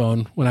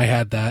iPhone when I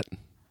had that.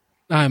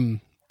 I'm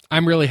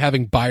really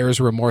having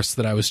buyer's remorse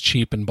that I was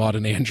cheap and bought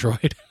an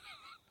Android.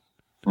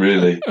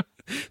 Really?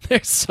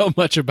 There's so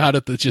much about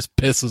it that just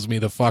pisses me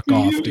the fuck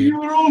off, dude. You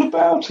were all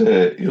about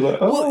it. You're like,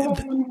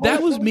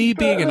 that was me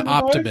being an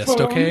optimist,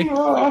 okay?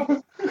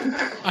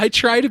 I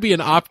try to be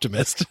an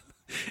optimist.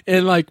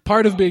 And, like,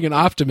 part of being an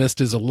optimist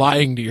is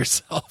lying to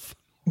yourself.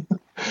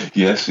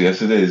 Yes,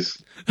 it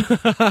is. I'm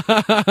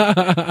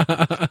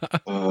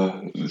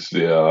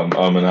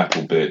an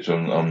Apple bitch.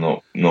 I'm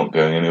not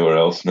going anywhere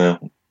else now.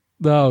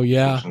 Oh,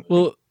 yeah.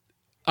 Well,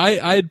 I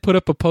had put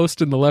up a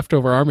post in the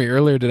Leftover Army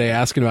earlier today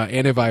asking about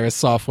antivirus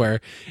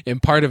software,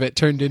 and part of it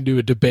turned into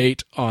a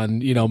debate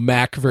on,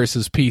 Mac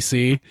versus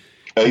PC.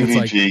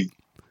 AVG.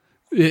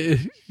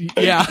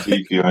 Yeah.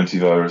 AVG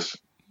antivirus.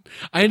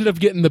 I ended up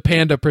getting the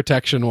Panda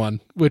protection one,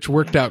 which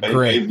worked out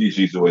great.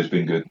 AVG's always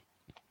been good.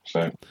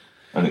 So,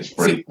 and it's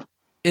free.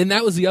 And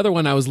that was the other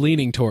one I was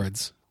leaning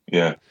towards.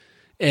 Yeah.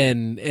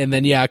 And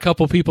then, a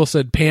couple people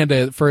said Panda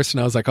at first,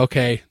 and I was like,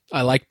 okay,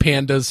 I like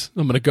pandas.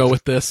 I'm going to go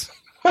with this.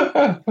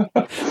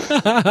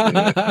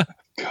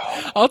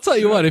 I'll tell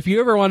you what, if you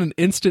ever want an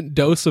instant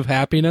dose of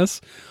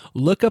happiness,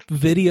 look up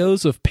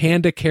videos of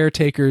panda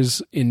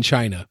caretakers in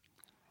China.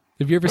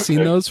 Have you ever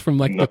seen those from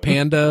the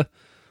panda,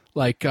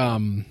 what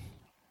the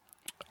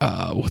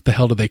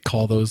hell do they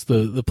call those?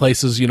 The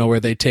places, where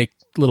they take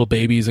little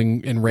babies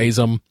and raise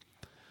them.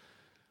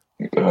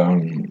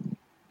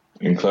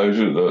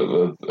 Enclosure,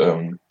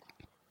 the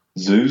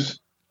zoos.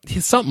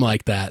 Something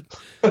like that.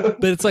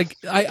 But it's like,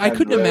 I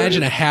couldn't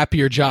imagine a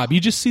happier job.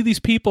 You just see these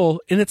people,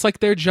 and it's like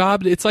their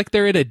job, it's like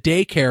they're at a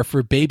daycare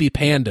for baby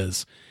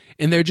pandas,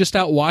 and they're just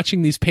out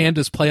watching these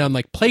pandas play on,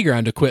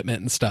 playground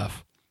equipment and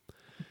stuff.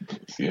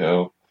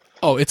 Yeah.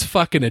 Oh, it's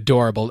fucking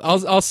adorable.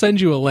 I'll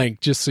send you a link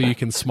just so you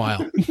can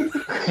smile.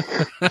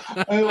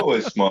 I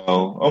always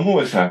smile. I'm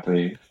always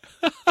happy.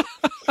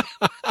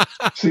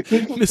 See,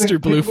 Mr.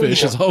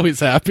 Bluefish is always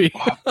happy.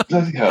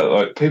 Bloody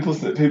hell, people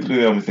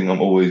do me think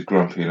I'm always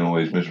grumpy and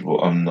always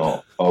miserable. I'm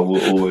not. I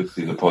will always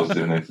see the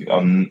positive in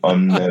anything.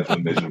 I'm never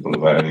miserable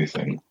about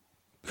anything.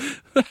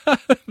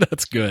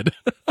 That's good.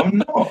 I'm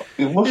not.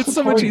 It's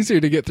so much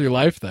easier to get through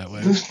life that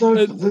way.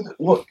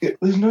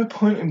 There's no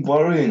point in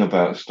worrying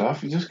about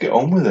stuff. You just get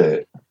on with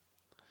it.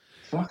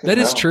 That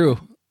is true.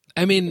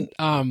 I mean,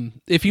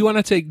 if you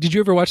want to did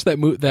you ever watch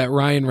that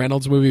Ryan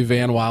Reynolds movie,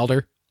 Van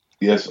Wilder?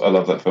 Yes, I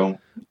love that film.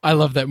 I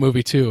love that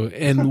movie too.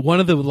 And one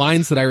of the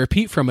lines that I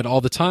repeat from it all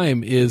the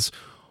time is,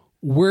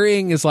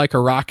 worrying is like a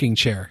rocking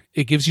chair.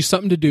 It gives you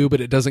something to do, but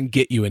it doesn't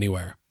get you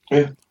anywhere.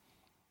 Yeah.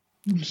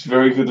 It's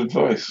very good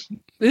advice.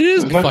 It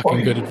is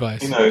fucking good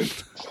advice.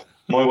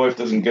 My wife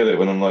doesn't get it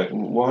when I'm like,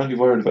 why aren't you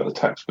worried about the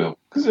tax bill?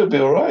 Because it'll be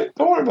all right.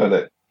 Don't worry about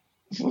it.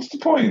 So what's the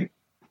point?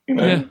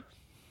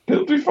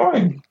 It'll be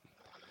fine.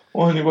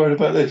 Why aren't you worried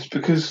about this?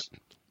 Because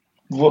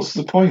what's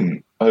the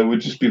point? I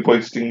would just be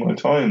wasting my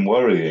time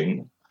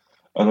worrying,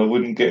 and I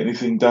wouldn't get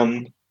anything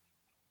done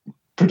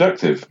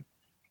productive.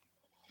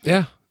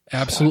 Yeah,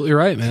 absolutely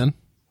right, man.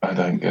 I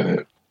don't get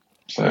it.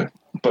 So,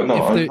 but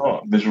no, I'm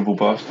not a miserable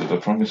bastard, I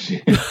promise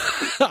you.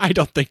 I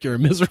don't think you're a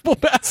miserable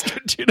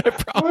bastard, dude, I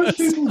promise.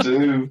 Most people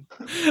do.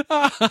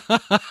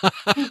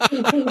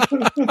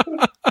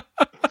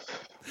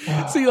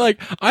 See,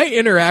 like, I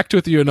interact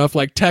with you enough,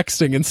 like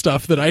texting and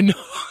stuff, that I know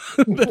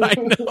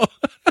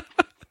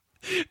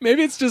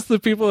Maybe it's just the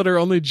people that are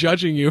only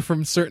judging you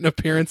from certain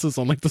appearances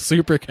on like the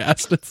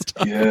Supercast and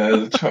stuff.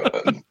 Yeah,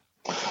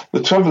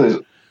 the trouble is,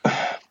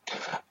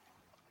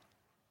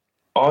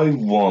 I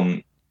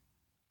want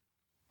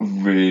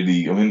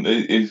really. I mean,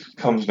 it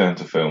comes down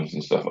to films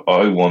and stuff.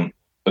 I want,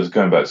 as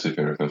going back to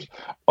superhero films,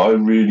 I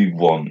really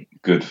want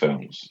good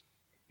films.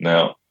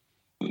 Now,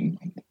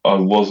 I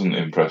wasn't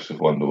impressed with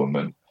Wonder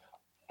Woman.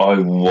 I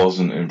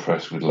wasn't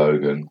impressed with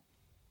Logan.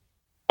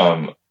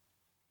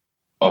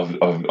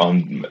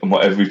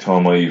 Every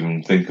time I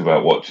even think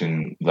about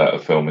watching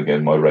that film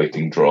again, my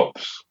rating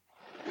drops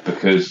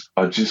because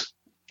I just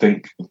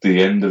think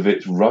the end of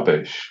it's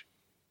rubbish.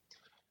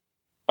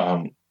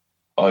 I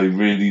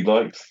really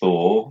liked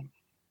Thor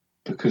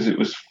because it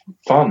was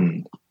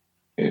fun.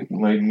 It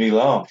made me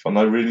laugh, and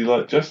I really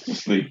liked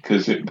Justice League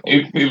because it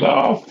made me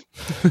laugh,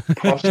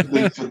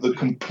 possibly for the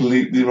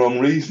completely wrong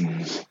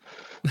reasons.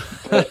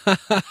 But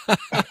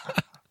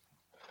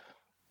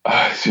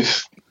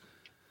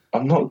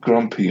I'm not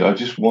grumpy. I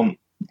just want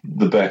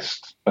the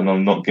best, and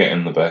I'm not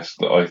getting the best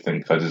that I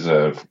think I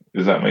deserve.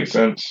 Does that make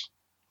sense?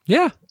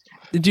 Yeah,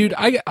 dude.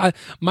 I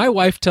my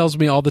wife tells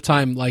me all the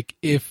time, like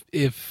if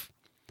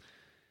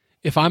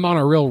I'm on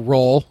a real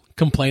roll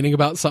complaining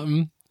about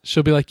something,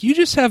 she'll be like, "You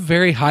just have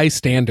very high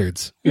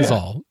standards," is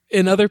all,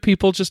 and other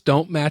people just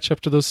don't match up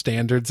to those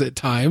standards at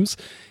times,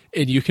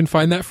 and you can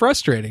find that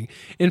frustrating.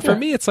 And for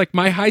me, it's like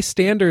my high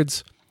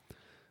standards.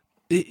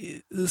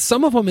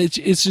 Some of them, it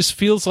just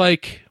feels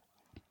like.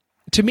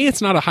 To me,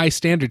 it's not a high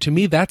standard. To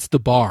me, that's the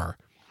bar.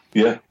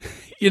 Yeah.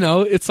 You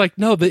know, it's like,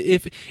 no,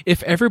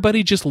 if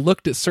everybody just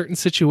looked at certain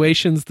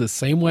situations the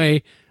same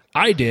way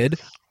I did,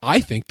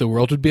 I think the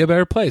world would be a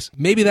better place.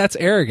 Maybe that's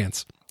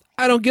arrogance.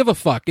 I don't give a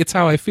fuck. It's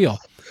how I feel.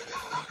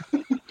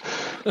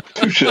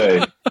 Touche.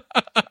 I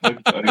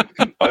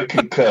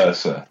concur,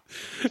 sir.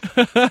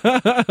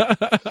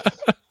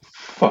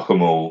 Fuck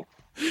them all.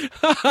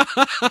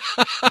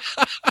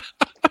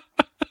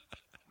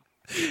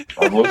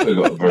 I've also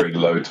got a very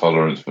low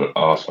tolerance for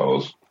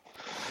arseholes.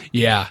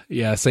 Yeah,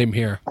 same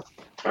here.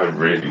 I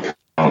really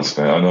can't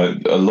stand. I know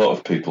a lot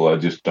of people I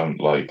just don't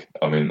like.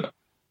 I mean,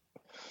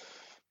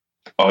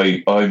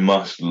 I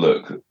must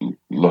look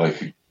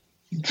like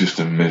just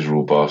a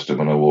miserable bastard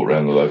when I walk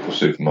around the local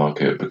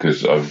supermarket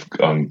because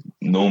I'm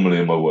normally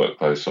in my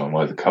workplace, so I'm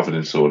either covered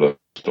in sawdust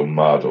or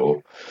mud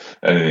or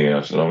anything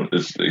else. And I'm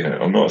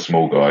not a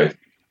small guy.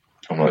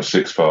 I'm like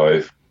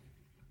 6'5",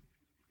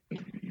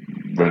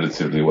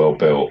 relatively well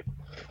built,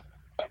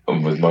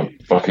 and with my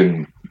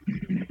fucking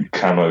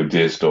camo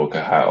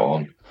deerstalker hat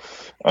on,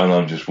 and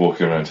I'm just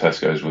walking around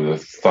Tesco's with a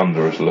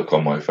thunderous look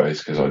on my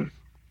face because I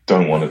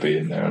don't want to be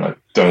in there and I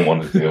don't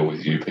want to deal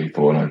with you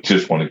people, and I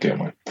just want to get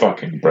my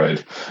fucking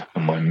bread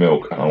and my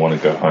milk, and I want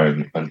to go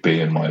home and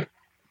be in my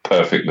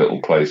perfect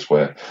little place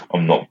where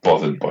I'm not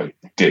bothered by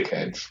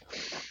dickheads.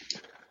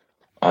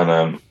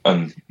 And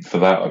for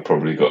that, I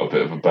probably got a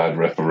bit of a bad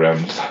rep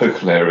around the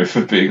local area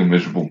for being a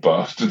miserable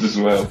bastard as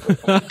well.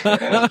 But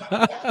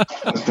I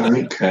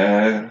don't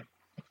care.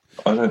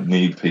 I don't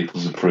need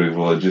people's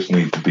approval. I just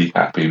need to be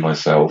happy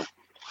myself.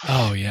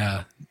 Oh,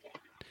 yeah.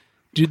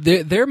 Dude,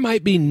 there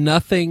might be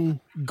nothing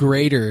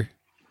greater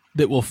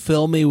that will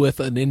fill me with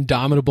an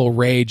indomitable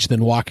rage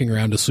than walking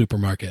around a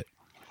supermarket.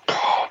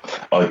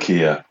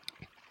 IKEA.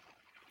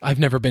 I've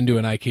never been to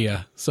an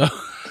IKEA, so...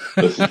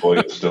 This is why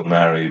you're still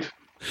married.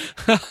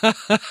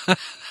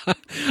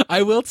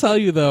 I will tell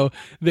you, though,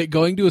 that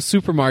going to a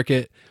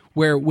supermarket,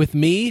 where with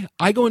me,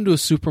 I go into a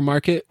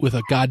supermarket with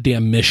a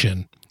goddamn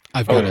mission.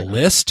 I've got a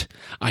list.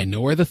 I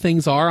know where the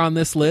things are on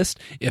this list.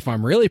 If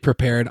I'm really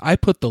prepared, I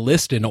put the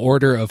list in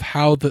order of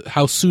how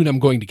soon I'm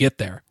going to get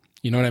there.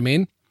 You know what I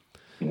mean?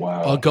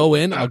 Wow. I'll go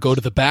in, I'll go to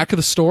the back of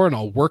the store, and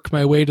I'll work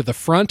my way to the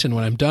front, and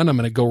when I'm done, I'm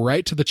going to go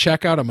right to the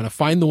checkout. I'm going to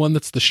find the one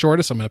that's the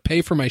shortest. I'm going to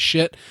pay for my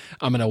shit.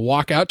 I'm going to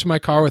walk out to my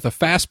car with a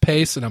fast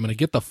pace, and I'm going to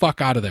get the fuck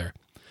out of there.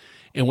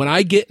 And when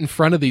I get in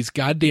front of these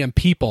goddamn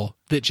people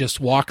that just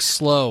walk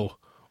slow,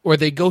 or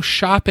they go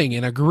shopping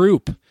in a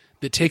group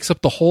that takes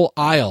up the whole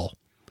aisle,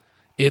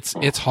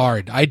 it's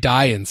hard. I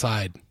die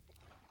inside.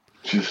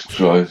 Just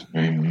drives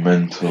me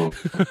mental.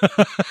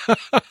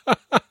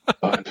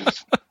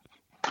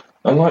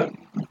 I like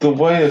the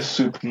way a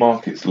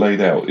supermarket's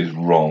laid out is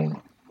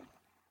wrong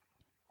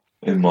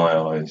in my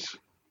eyes.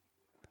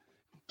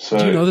 So,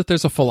 do you know that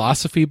there's a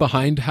philosophy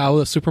behind how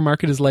a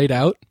supermarket is laid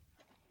out?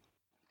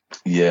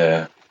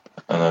 Yeah,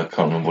 and I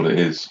can't remember what it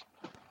is.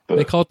 But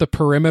they call it the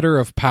perimeter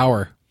of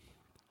power.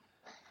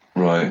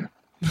 Right.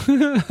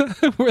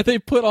 Where they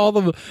put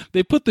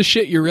the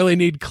shit you really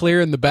need clear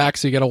in the back,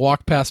 so you got to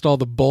walk past all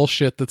the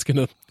bullshit that's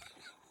gonna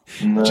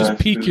just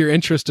pique your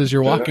interest as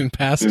you're walking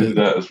past it.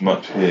 That as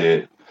much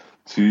here.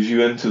 So as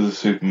you enter the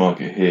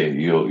supermarket here,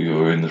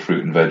 you're in the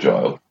fruit and veg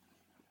aisle.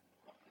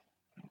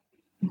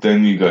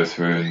 Then you go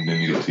through and then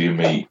you get to your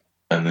meat,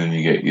 and then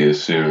you get your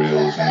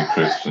cereals and your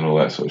crisps and all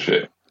that sort of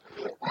shit.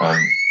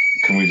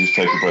 Can we just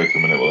take a break a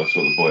minute while I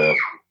sort the boy out?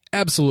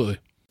 Absolutely.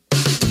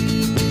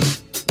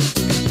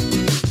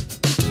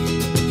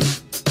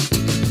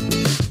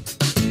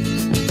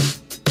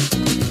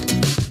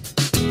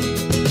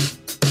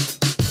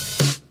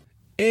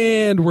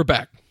 And we're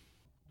back.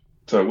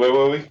 So where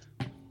were we?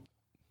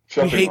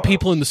 Shopping we hate aisles.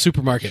 people in the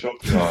supermarket.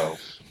 Shopping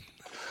aisles.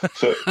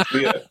 So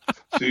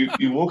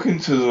you walk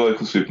into the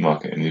local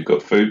supermarket and you've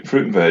got fruit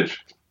and veg,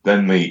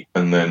 then meat,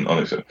 and then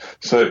unacceptable.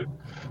 So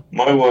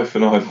my wife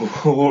and I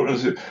will walk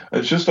into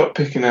and just start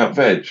picking out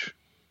veg.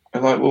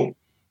 And like, well,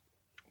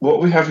 what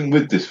are we having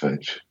with this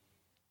veg?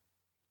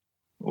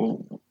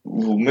 Well,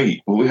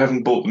 meat. Well, we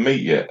haven't bought the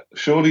meat yet.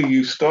 Surely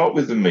you start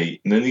with the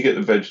meat and then you get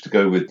the veg to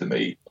go with the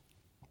meat.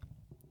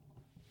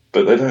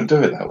 But they don't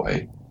do it that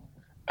way.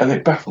 And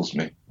it baffles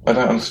me. I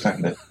don't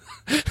understand it.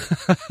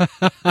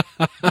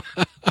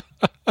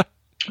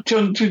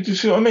 John, do you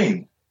see what I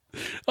mean?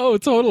 Oh,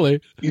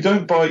 totally. You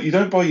don't buy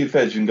your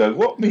veg and go,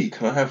 what meat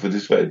can I have with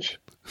this veg?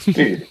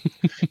 Do you?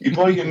 You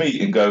buy your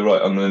meat and go,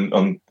 right,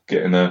 I'm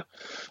getting a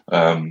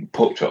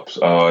pork chops.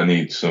 Oh, I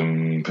need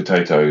some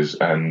potatoes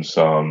and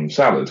some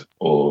salad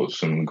or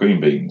some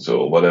green beans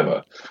or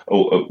whatever.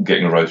 Or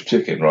getting a roast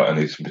chicken, right, I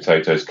need some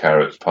potatoes,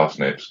 carrots,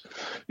 parsnips.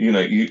 You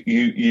know,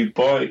 you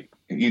buy.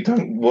 You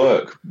don't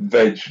work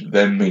veg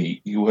then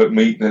meat. You work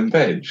meat then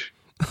veg.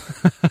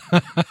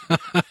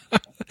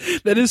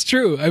 That is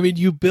true. I mean,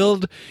 you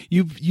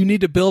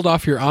need to build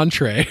off your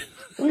entree.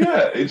 Well,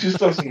 yeah, it just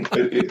doesn't.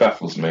 It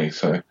baffles me.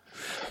 So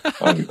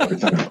I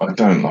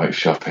don't like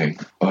shopping.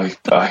 I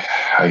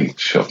hate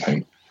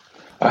shopping.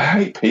 I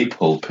hate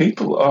people.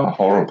 People are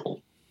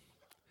horrible.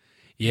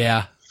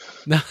 Yeah.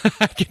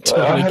 I can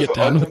totally get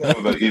down with that. I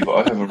don't know about you, but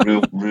I have a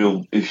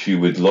real issue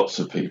with lots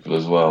of people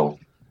as well.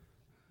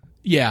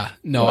 Yeah,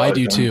 no, I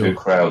do too. I do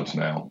crowds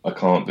now. I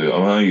can't do. I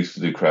mean, I used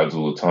to do crowds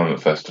all the time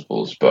at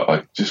festivals, but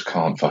I just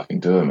can't fucking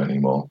do them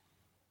anymore.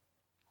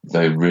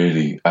 They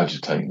really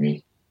agitate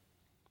me.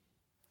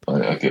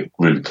 I get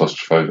really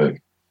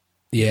claustrophobic.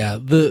 Yeah,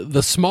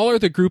 the smaller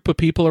the group of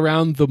people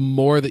around, the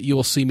more that you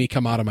will see me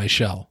come out of my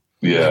shell.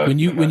 Yeah, like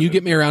when you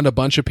get me around a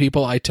bunch of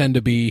people, I tend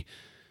to be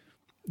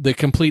the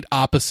complete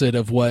opposite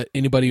of what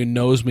anybody who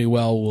knows me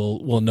well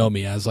will know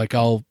me as. Like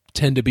I'll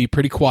tend to be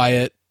pretty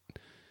quiet,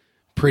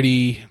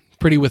 pretty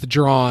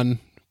withdrawn,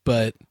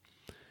 but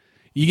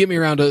you get me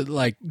around to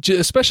like,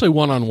 especially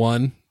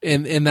one-on-one,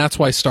 and that's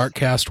why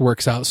StarkCast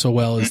works out so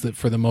well, is that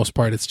for the most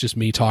part it's just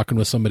me talking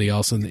with somebody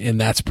else, and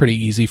that's pretty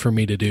easy for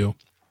me to do.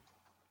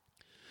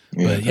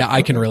 Yeah, but yeah,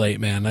 I can relate,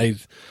 man.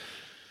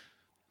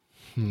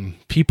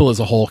 People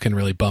as a whole can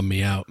really bum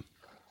me out.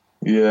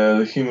 Yeah,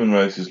 the human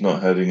race is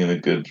not heading in a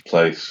good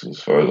place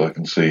as far as I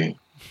can see.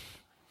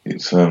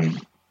 It's they're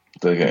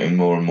getting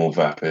more and more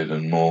vapid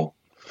and more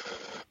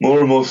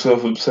and more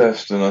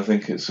self-obsessed, and I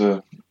think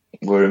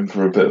we're in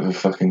for a bit of a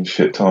fucking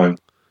shit time.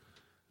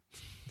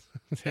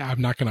 Yeah,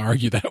 I'm not going to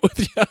argue that with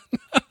you.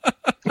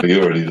 Well,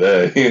 you're already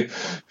there. You're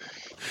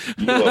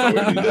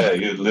already there.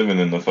 You're living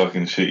in the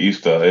fucking shit you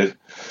started.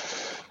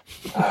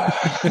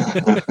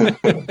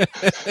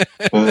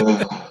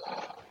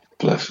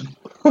 Bless him.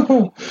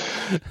 But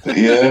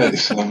yeah,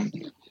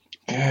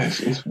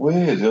 it's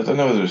weird. I don't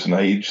know whether it's an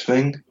age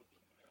thing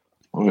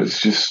or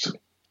it's just.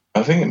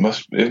 I think it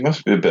must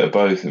be a bit of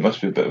both. It must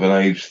be a bit of an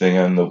age thing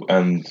and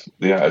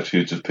the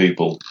attitudes of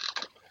people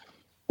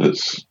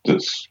that's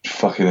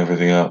fucking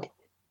everything up.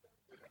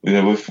 You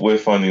know, we're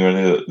finding around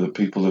here that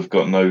people have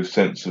got no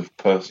sense of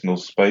personal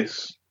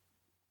space.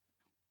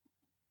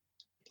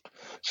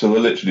 So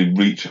they'll literally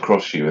reach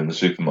across you in the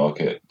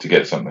supermarket to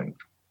get something.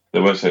 They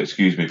won't say,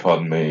 "Excuse me,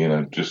 pardon me," you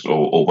know, just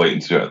or wait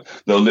until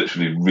they'll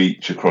literally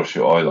reach across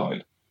your eye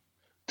line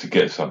to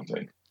get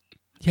something.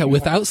 Yeah,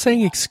 without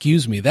saying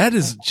 "excuse me," that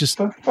is just,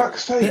 for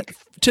fuck's sake.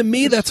 To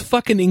me, that's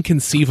fucking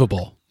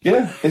inconceivable.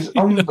 Yeah, it's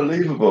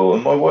unbelievable,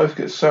 and my wife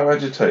gets so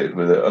agitated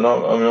with it. And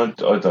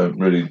I don't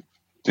really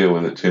deal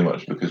with it too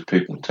much because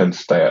people tend to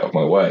stay out of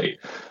my way.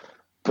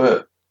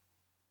 But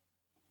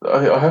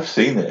I have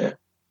seen it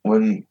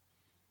when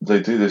they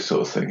do this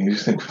sort of thing. You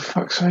just think, for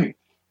fuck's sake,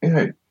 you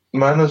know,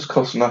 manners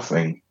cost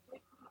nothing.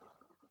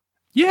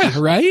 Yeah,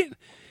 right?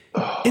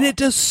 And it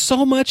does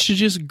so much to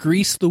just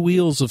grease the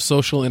wheels of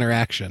social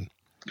interaction.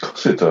 Of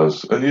course it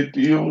does. And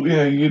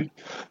the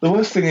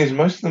worst thing is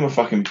most of them are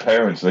fucking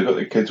parents. They've got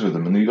their kids with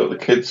them, and you've got the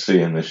kids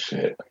seeing this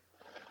shit.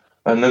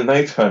 And then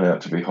they turn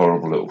out to be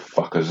horrible little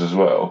fuckers as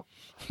well.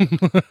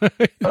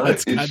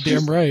 That's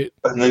goddamn right.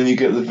 And then you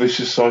get the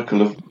vicious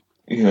cycle of,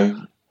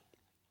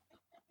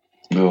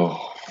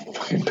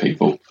 fucking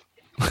people.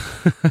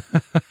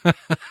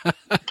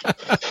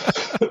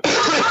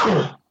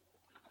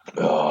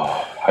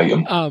 Hate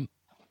them.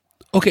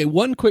 Okay,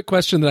 one quick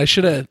question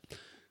that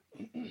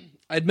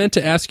I'd meant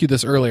to ask you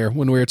this earlier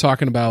when we were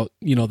talking about,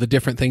 the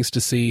different things to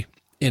see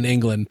in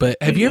England, but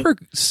have you ever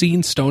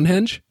seen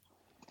Stonehenge?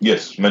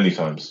 Yes, many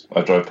times.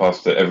 I drive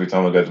past it every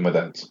time I go to my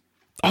dad's.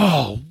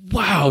 Oh,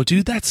 wow,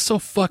 dude, that's so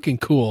fucking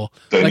cool.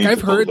 They Like need I've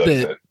to heard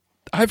bulldoze that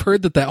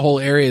it. that whole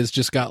area has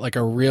just got like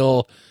a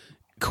real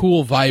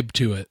cool vibe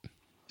to it.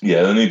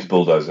 Yeah, they need to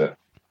bulldoze it.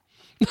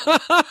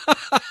 Put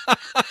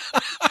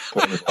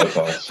in the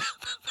bypass.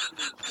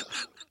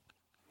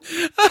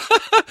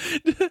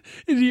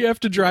 Do you have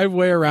to drive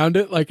way around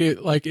it like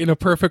in a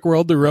perfect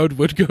world the road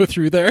would go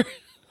through there?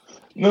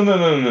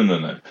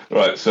 No.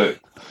 Right, so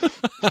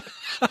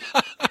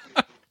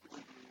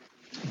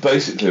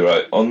basically,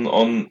 right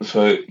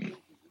so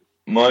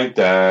my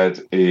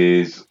dad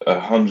is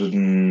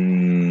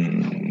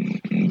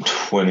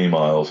 120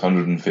 miles,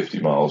 150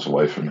 miles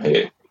away from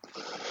here.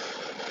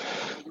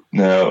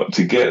 Now,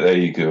 to get there,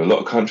 you do a lot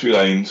of country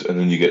lanes, and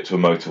then you get to a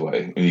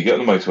motorway. And you get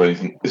on the motorway, and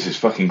you think, this is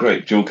fucking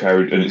great, dual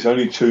carriage, and it's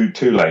only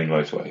two-lane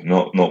motorway,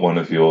 not one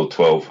of your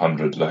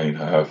 1,200 lane,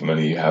 however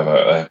many you have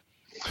out there.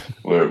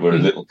 We're a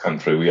little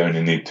country, we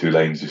only need 2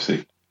 lanes, you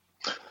see.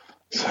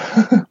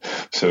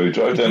 So we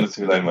drive down the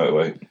 2-lane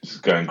motorway, it's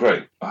going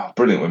great. Oh,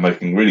 brilliant, we're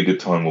making really good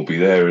time, we'll be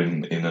there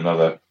in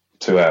another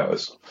 2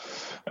 hours.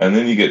 And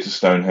then you get to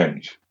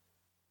Stonehenge,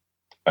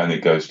 and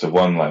it goes to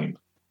 1 lane.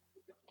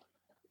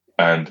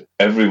 And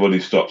everybody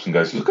stops and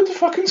goes, look at the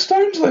fucking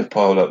stones they've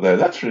piled up there.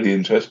 That's really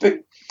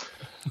interesting.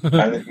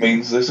 And it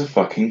means there's a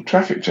fucking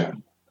traffic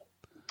jam.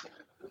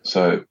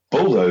 So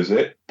bulldoze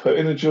it, put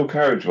in a dual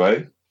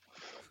carriageway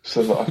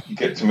so that I can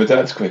get to my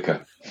dad's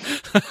quicker.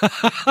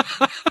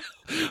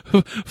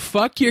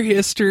 Fuck your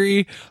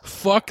history.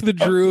 Fuck the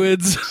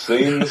Druids.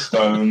 Seen the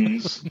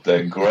stones.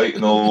 They're great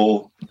and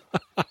all,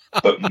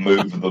 but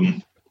move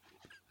them.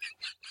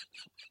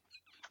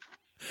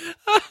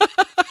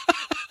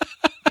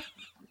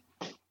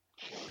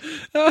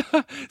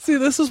 See,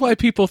 this is why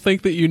people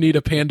think that you need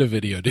a panda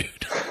video,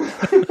 dude.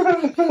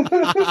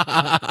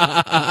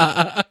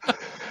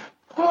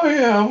 Oh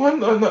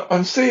yeah,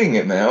 I'm seeing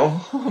it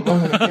now. I'm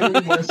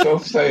hearing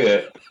myself say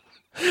it.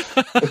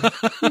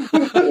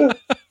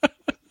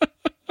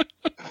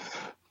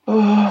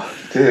 Oh,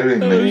 dearie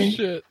me. Oh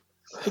shit.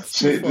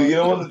 See, you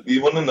know what?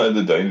 You want to know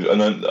the danger,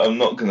 and I'm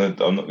not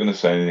gonna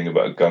say anything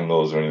about gun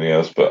laws or anything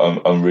else. But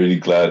I'm really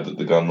glad that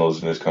the gun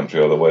laws in this country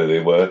are the way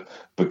they were,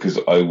 because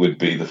I would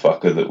be the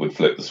fucker that would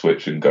flip the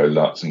switch and go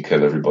nuts and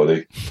kill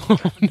everybody. Oh,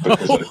 no.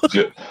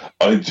 Because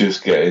I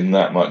just get in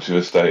that much of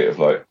a state of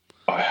like,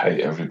 I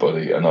hate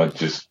everybody, and I'd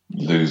just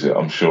lose it.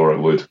 I'm sure I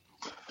would.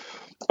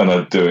 And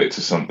I'd do it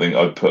to something.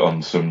 I'd put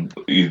on some.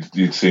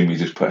 You'd see me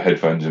just put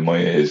headphones in my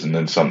ears, and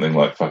then something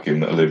like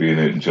fucking Olivia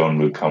Newton-John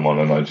would come on,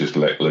 and I'd just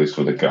let loose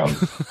with a gun.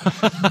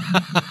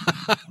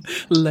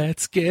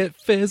 Let's get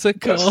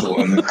physical. That's the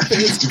one.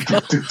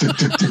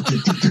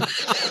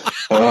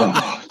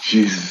 Oh,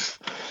 Jesus.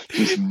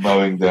 Just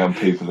mowing down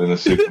people in a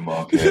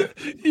supermarket.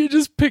 You're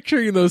just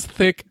picturing those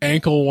thick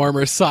ankle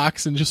warmer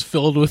socks and just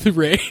filled with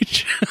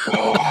rage.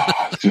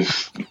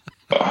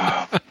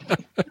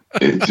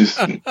 It just.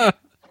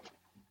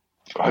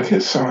 I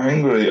get so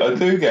angry. I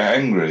do get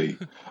angry.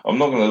 I'm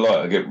not going to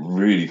lie. I get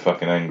really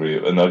fucking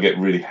angry, and I get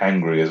really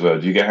hangry as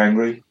well. Do you get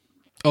hangry?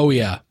 Oh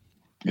yeah.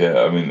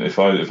 Yeah. I mean, if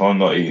I'm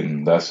not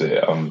eating, that's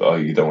it.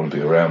 You don't want to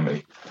be around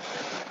me.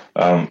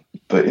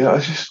 But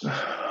yeah,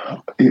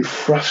 it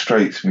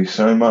frustrates me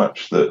so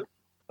much that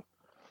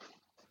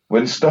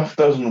when stuff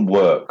doesn't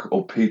work,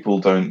 or people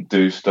don't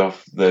do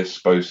stuff they're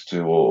supposed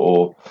to,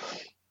 or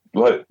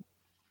like,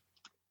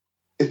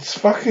 it's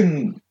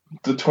fucking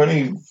the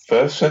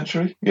 21st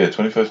century? Yeah,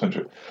 21st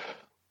century.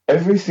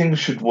 Everything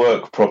should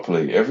work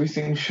properly.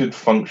 Everything should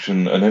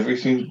function, and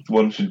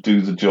everyone should do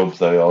the job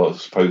they are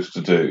supposed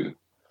to do.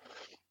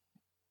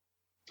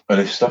 And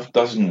if stuff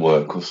doesn't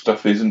work, or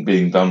stuff isn't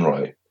being done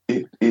right,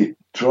 it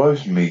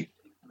drives me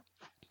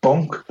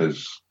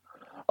bonkers.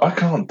 I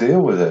can't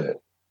deal with it.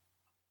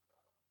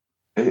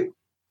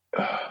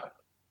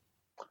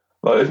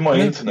 Like if my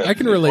internet, I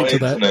can relate to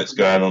that. Internet's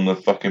going on the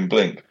fucking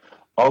blink,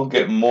 I'll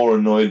get more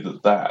annoyed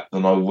at that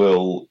than I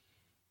will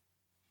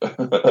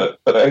at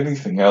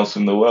anything else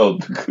in the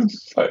world, because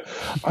it's like,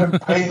 I'm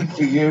paying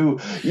for you.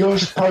 You're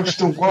supposed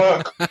to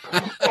work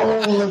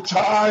all the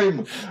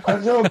time,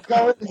 and you're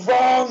going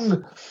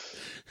wrong.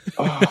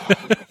 Oh.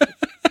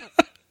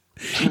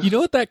 You know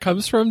what that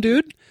comes from,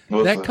 dude?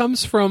 That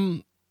comes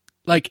from,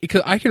 like,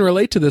 because I can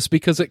relate to this,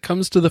 because it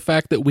comes to the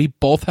fact that we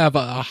both have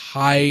a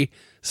high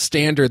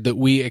standard that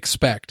we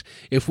expect.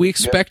 If we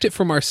expect it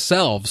from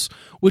ourselves,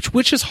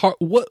 which is hard,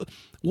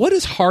 what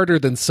is harder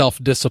than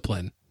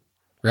self-discipline,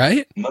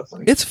 right?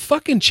 Nothing. It's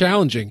fucking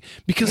challenging,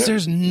 because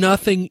there's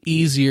nothing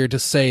easier to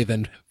say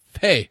than,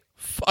 hey,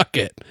 fuck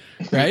it,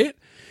 right?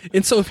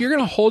 And so if you're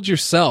going to hold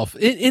yourself,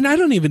 and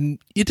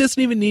it doesn't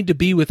even need to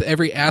be with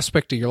every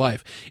aspect of your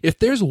life. If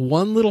there's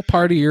one little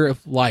part of your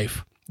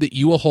life that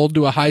you will hold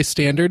to a high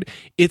standard,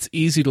 it's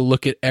easy to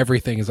look at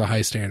everything as a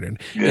high standard.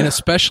 Yeah. And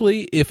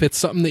especially if it's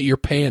something that you're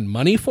paying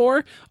money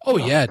for. Oh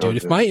yeah, dude,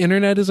 if my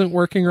internet isn't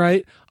working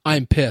right,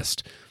 I'm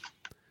pissed.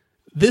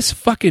 This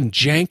fucking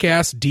jank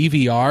ass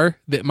DVR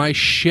that my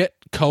shit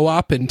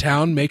co-op in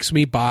town makes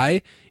me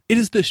buy, it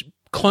is the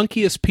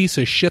clunkiest piece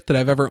of shit that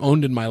I've ever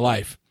owned in my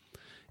life.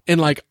 And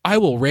like, I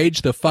will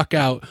rage the fuck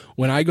out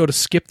when I go to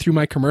skip through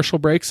my commercial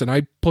breaks and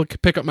I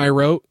pick up my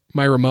remote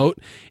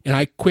and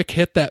I quick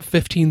hit that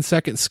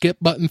 15-second skip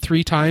button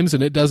 3 times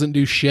and it doesn't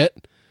do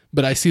shit.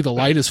 But I see the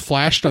light is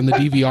flashed on the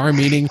DVR,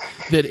 meaning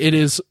that it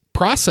is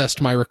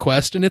processed my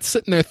request and it's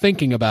sitting there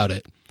thinking about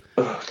it.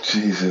 Oh,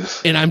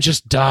 Jesus. And I'm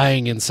just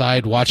dying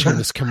inside watching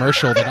this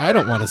commercial that I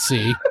don't want to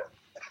see.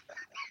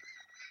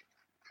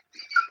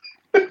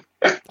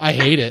 I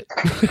hate it.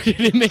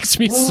 It makes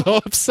me so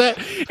upset.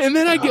 And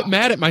then I get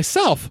mad at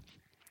myself.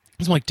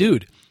 I'm like,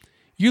 dude,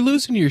 you're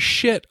losing your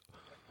shit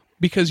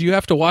because you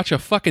have to watch a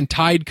fucking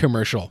Tide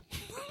commercial.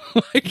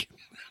 Like,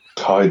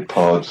 Tide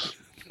Pods.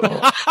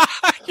 Oh.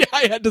 Yeah,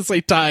 I had to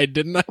say Tide,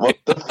 didn't I? What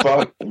the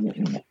fuck?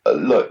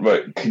 Look,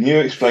 right, can you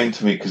explain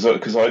to me, because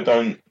I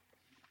don't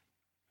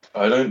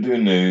do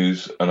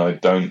news, and I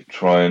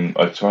try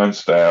and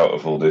stay out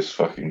of all this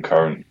fucking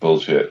current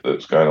bullshit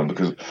that's going on,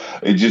 because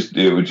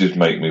it would just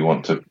make me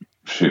want to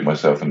shoot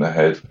myself in the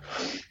head.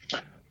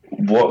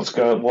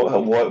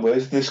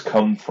 Where's this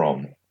come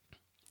from?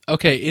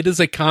 Okay, it is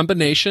a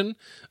combination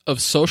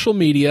of social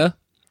media,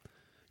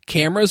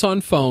 cameras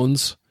on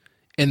phones,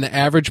 and the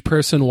average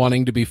person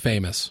wanting to be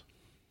famous.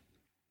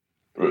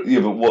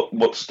 Yeah, but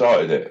what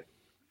started it?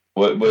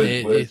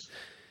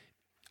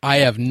 I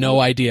have no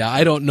idea.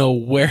 I don't know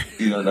where.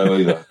 You don't know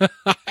either.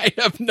 I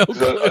have no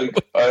clue.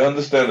 I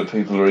understand that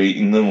people are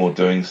eating them or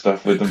doing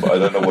stuff with them, but I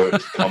don't know where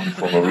it's come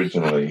from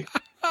originally.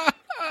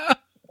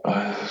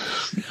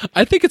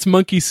 I think it's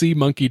monkey see,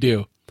 monkey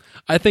do.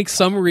 I think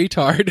some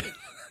retard.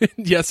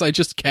 Yes, I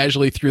just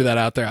casually threw that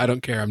out there. I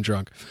don't care. I'm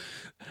drunk.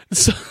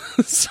 Some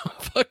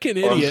fucking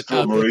idiot.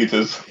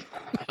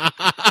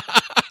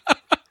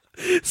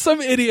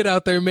 Some idiot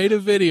out there made a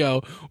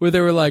video where they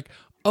were like,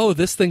 oh,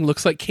 this thing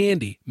looks like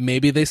candy.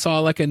 Maybe they saw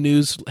like a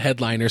news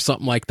headline or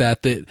something like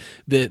that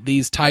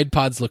these Tide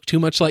Pods look too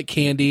much like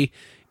candy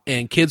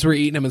and kids were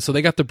eating them. And so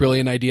they got the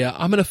brilliant idea,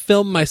 I'm going to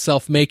film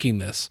myself making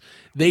this.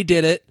 They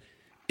did it.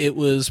 It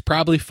was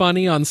probably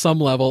funny on some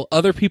level.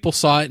 Other people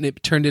saw it and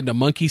it turned into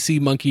monkey see,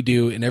 monkey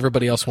do, and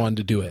everybody else wanted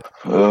to do it.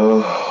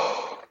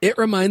 It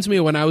reminds me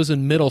of when I was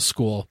in middle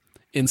school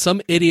and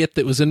some idiot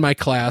that was in my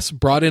class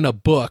brought in a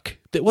book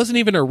that wasn't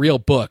even a real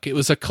book. It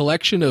was a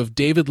collection of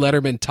David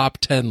Letterman top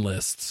 10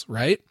 lists,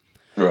 right?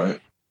 Right.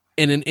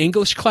 In an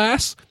English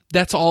class,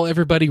 that's all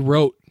everybody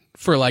wrote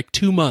for like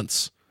 2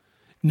 months.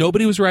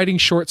 Nobody was writing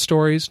short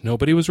stories.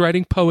 Nobody was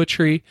writing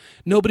poetry.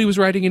 Nobody was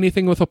writing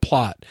anything with a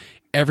plot.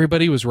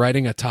 Everybody was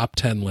writing a top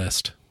 10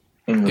 list.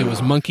 It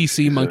was monkey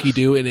see, monkey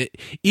do. And it,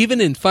 even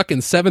in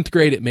fucking 7th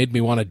grade, it made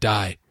me want to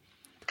die.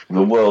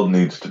 The world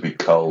needs to be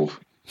cold.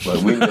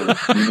 Like we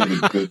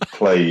need a good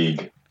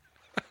plague.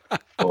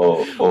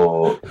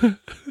 Or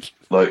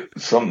like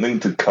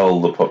something to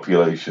cull the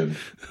population.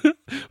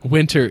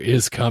 Winter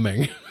is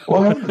coming.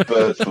 What happened to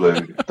bird flu?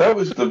 That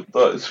was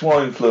the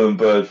swine flu and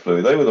bird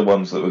flu. They were the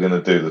ones that were going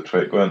to do the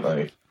trick, weren't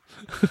they?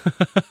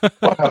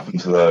 What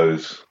happened to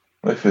those?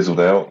 They fizzled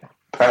out.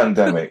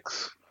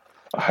 Pandemics.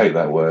 I hate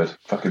that word.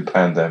 Fucking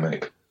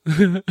pandemic.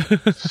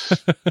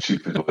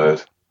 Stupid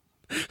word.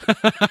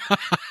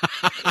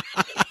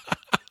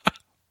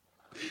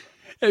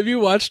 Have you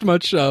watched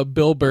much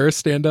Bill Burr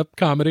stand-up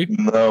comedy?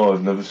 No,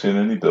 I've never seen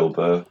any Bill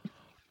Burr.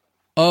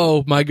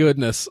 Oh, my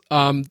goodness.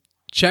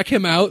 Check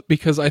him out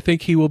because I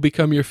think he will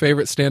become your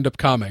favorite stand-up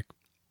comic.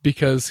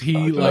 Because he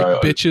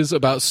bitches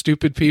about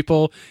stupid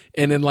people.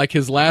 And in like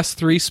his last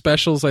 3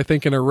 specials, I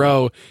think in a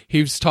row,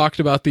 he's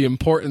talked about the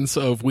importance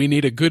of we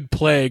need a good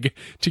plague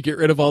to get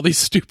rid of all these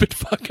stupid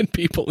fucking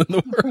people in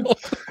the world.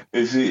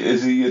 Is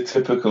he a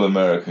typical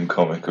American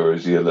comic or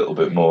is he a little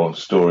bit more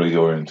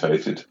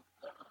story-orientated?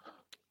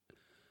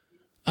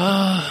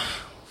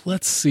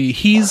 Let's see.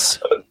 He's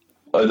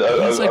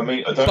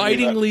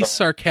bitingly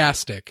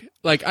sarcastic.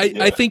 Like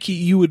I think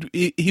he would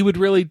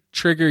really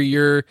trigger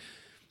your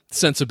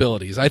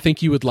sensibilities. I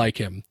think you would like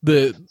him.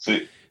 I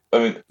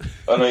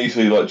know you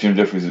say you like Jim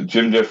Jeffries.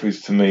 Jim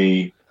Jeffries to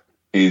me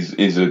is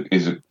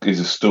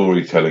a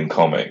storytelling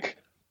comic,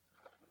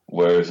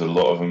 whereas a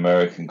lot of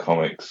American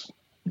comics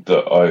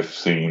that I've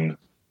seen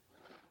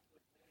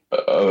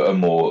are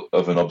more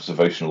of an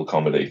observational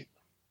comedy.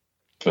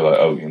 So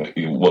like,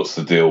 what's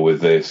the deal with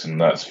this,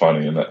 and that's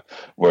funny, and that.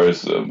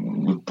 Whereas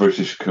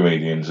British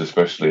comedians,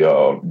 especially,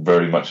 are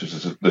very much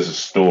there's a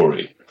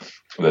story.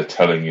 They're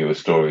telling you a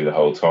story the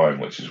whole time,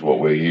 which is what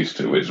we're used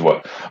to. Which is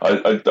what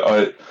I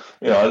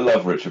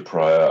love Richard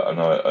Pryor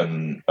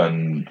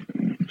and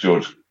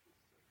George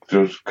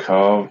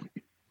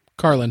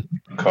Carlin.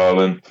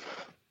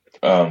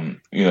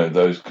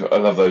 Those I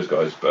love those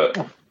guys,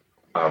 but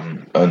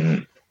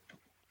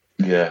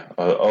yeah,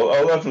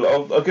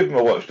 I'll give him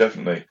a watch,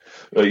 definitely.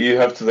 You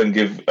have to then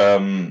give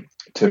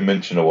Tim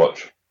Minchin a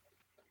watch.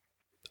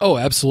 Oh,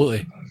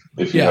 absolutely.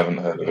 If you haven't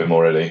heard of him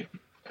already.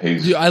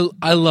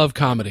 I love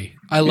comedy.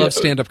 I love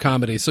stand-up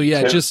comedy. So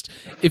yeah, just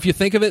if you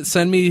think of it,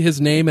 send me his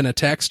name in a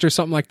text or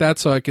something like that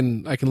so I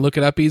can look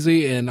it up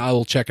easy and I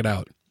will check it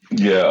out.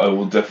 Yeah, I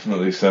will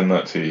definitely send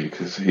that to you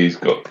because he's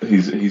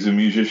a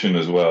musician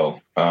as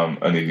well,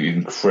 and he's an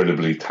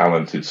incredibly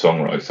talented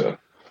songwriter.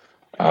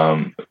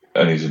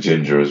 And he's a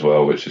ginger as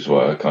well, which is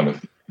why I kind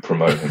of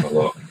promote him a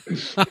lot.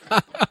 He's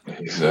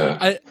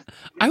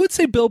I would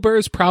say Bill Burr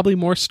is probably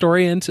more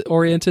story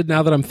oriented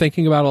now that I'm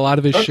thinking about a lot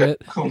of his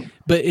shit. cool.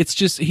 But it's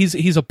just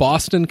he's a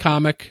Boston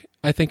comic,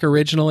 I think,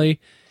 originally,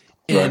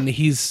 and Right.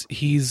 he's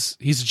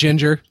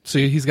ginger, so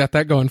he's got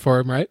that going for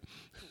him, right?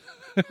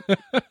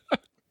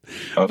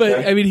 But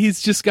Okay. I mean,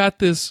 he's just got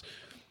this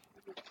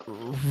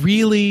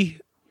really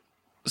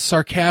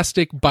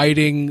sarcastic,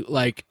 biting,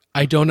 like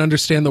I don't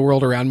understand the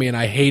world around me and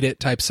I hate it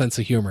type sense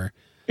of humor.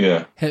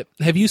 Yeah.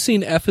 Have you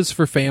seen F is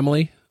for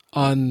Family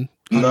on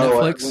No,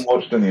 I Netflix? haven't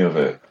watched any of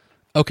it.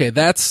 Okay,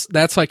 that's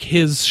like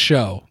his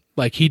show.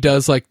 Like he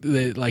does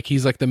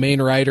he's like the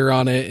main writer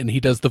on it, and he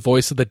does the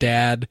voice of the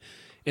dad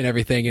and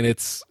everything, and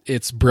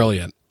it's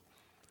brilliant.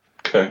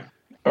 Okay.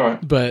 All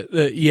right.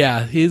 But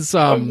yeah, his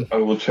I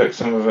will check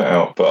some of it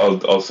out,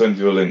 but I'll send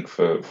you a link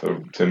for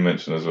Tim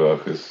Minchin as well,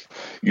 because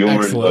you're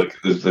really Excellent.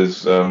 like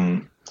there's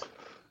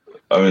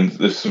I mean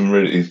there's some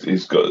really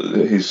he's got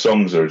his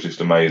songs are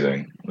just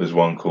amazing. There's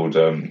one called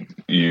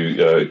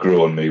You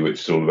Grew on Me,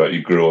 which is all about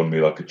you grew on me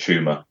like a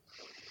tumor.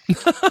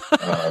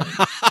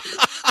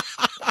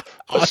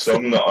 A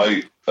song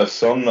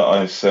that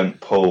I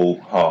sent Paul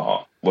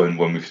Hart when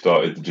we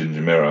started the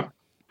Ginger Mirror.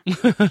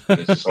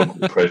 It's a song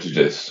called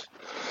Prejudice.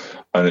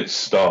 And it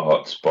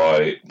starts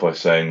by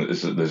saying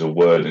that there's a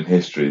word in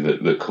history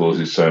that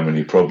causes so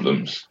many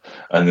problems,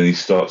 and then he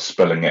starts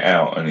spelling it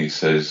out, and he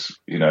says,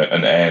 an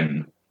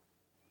N,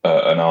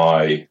 an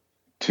I,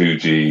 two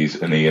G's,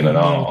 an E, and an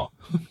R.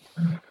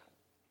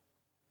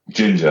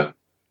 Ginger,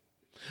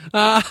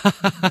 and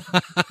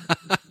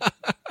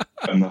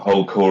the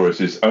whole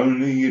chorus is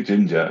only a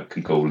ginger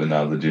can call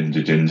another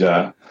ginger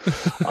ginger.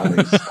 And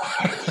it's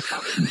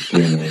fucking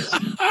genius.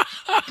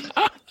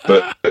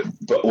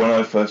 But when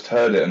I first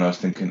heard it, and I was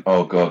thinking,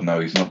 oh God, no,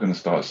 he's not going to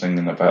start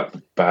singing about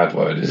the bad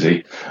word, is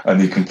he? And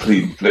he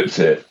completely flips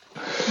it.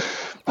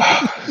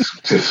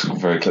 It's just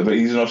very clever.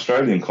 He's an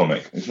Australian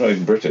comic. He's not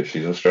even British.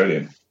 He's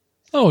Australian.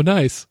 Oh,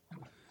 nice.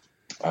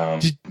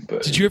 But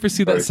Did you ever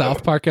see that very South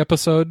clever. Park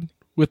episode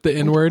with the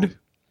N-word?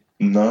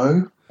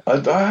 No, I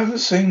haven't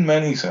seen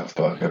many South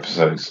Park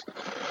episodes.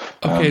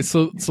 Okay,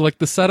 so like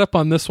the setup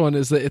on this one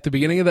is that at the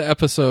beginning of the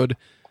episode,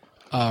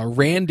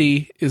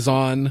 Randy is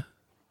on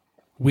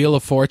Wheel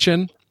of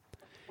Fortune,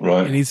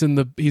 Right. and he's in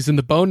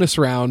the bonus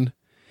round,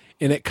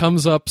 and it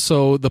comes up.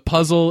 So the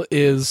puzzle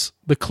is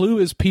the clue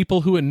is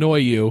people who annoy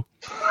you,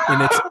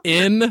 and it's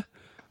in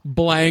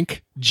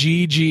blank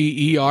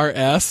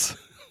GGERS.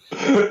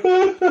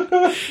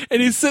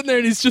 And he's sitting there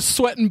and he's just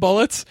sweating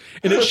bullets,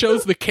 and it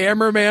shows the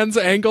cameraman's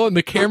angle, and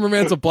the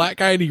cameraman's a black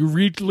guy, and he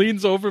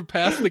leans over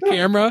past the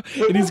camera,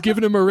 and he's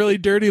giving him a really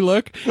dirty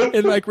look,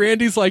 and like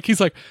Randy's like, he's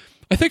like,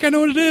 I think I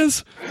know what it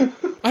is.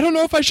 I don't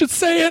know if I should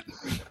say it.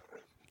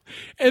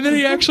 And then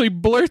he actually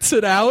blurts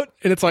it out,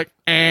 and it's like,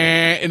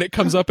 and it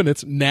comes up, and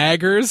it's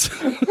naggers.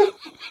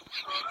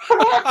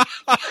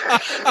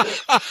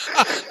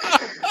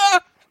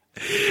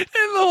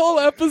 And the whole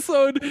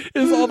episode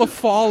is all the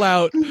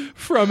fallout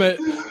from it.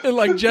 And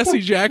like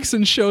Jesse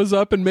Jackson shows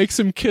up and makes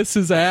him kiss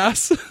his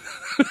ass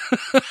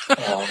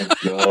Oh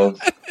God.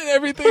 and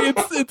everything.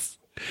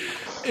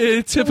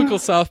 It's typical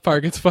South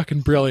Park. It's fucking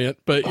brilliant.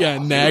 But yeah,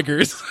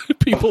 naggers,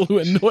 people who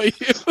annoy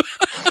you.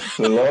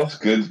 The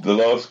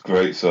last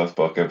great South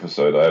Park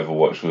episode I ever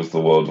watched was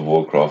the World of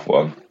Warcraft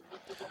one.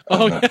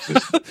 Oh, And that's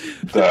just,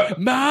 that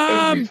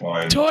Mom, every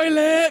time,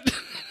 toilet.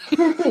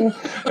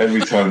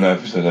 every time that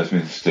episode has me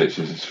in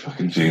stitches, it's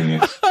fucking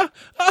genius.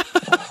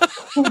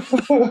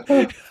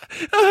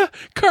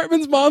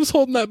 Cartman's mom's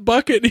holding that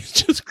bucket, and he's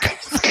just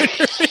covered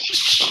her in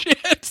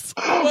shit.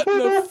 What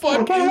the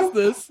fuck is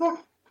this?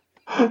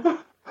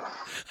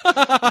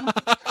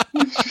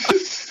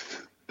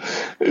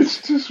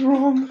 It's just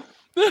wrong.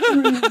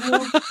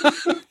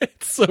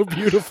 It's so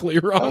beautifully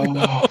wrong.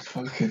 Oh,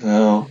 fucking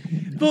hell.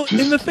 Well,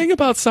 and the thing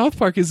about South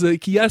Park is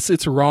that, yes,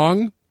 it's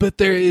wrong, but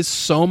there is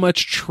so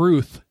much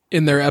truth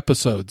in their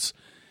episodes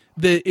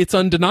that it's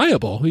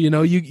undeniable. You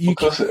know, you Of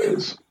course it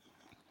is.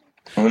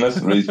 I mean, that's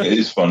the reason it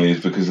is funny,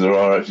 is because there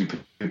are actually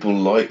people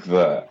like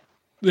that.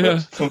 yeah.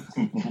 That's a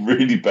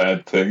really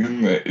bad thing,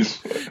 isn't it? It's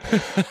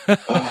like,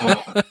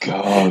 oh,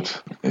 God.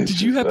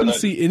 Did you happen to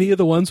see any of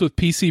the ones with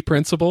PC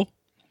Principal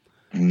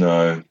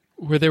No.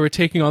 where they were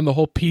taking on the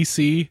whole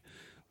PC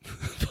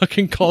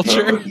fucking No, I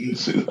culture? didn't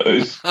see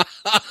those.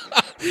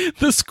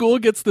 The school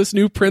gets this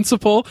new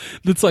principal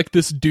that's like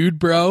this dude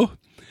bro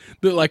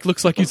that like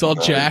looks like he's all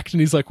jacked and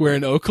he's like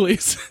wearing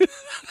Oakleys.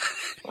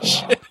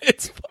 Shit,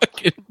 it's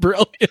fucking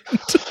brilliant.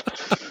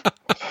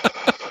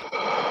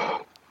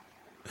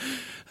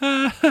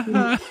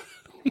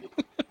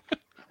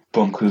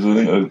 Bonkers.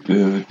 I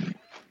think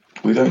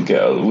we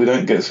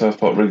don't get South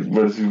Park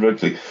relatively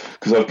regularly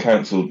because I've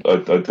cancelled. I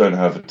don't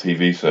have a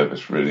TV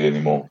service really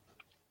anymore.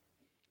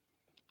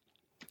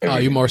 Oh,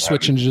 you more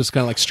switching to just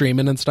kind of like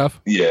streaming and stuff?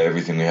 Yeah,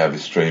 everything we have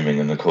is streaming,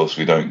 and of course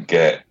we don't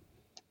get,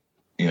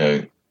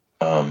 like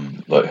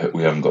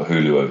we haven't got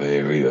Hulu over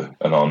here either,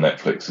 and our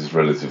Netflix is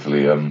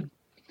relatively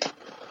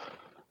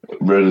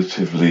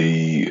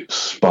relatively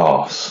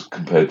sparse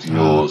compared to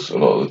yours a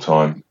lot of the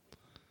time.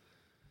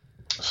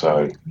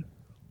 So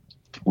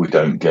we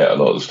don't get a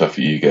lot of the stuff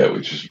that you get,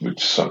 which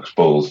sucks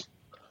balls.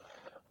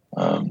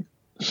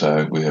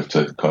 So we have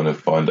to kind of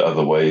find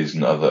other ways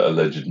and other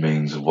alleged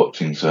means of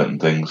watching certain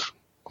things.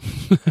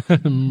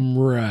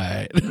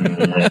 Right.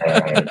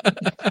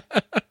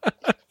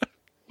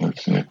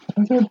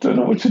 I don't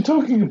know what you're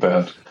talking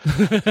about.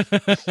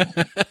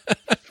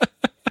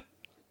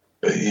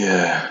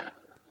 Yeah,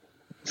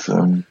 it's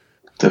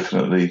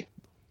definitely.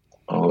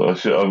 I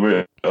want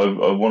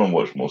to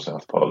watch more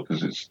South Park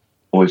because it's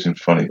always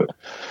seems funny, but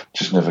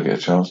just never get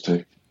a chance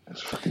to.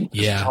 It's fucking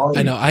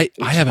I know. I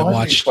haven't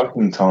watched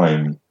fucking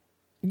time.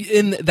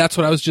 And that's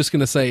what I was just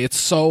gonna say. It's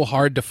so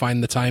hard to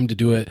find the time to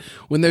do it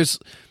when there's,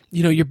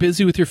 you're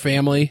busy with your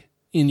family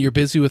and you're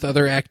busy with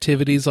other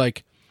activities.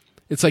 Like,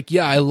 it's like,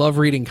 yeah, I love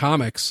reading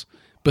comics,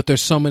 but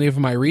there's so many of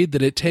them I read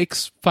that it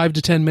takes 5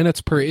 to 10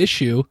 minutes per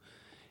issue.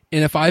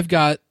 And if I've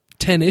got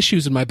 10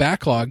 issues in my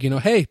backlog,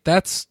 hey,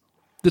 that's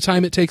the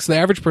time it takes the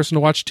average person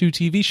to watch 2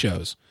 TV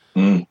shows.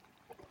 And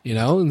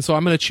so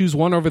I'm going to choose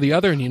one over the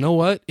other. And you know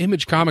what?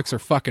 Image comics are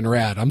fucking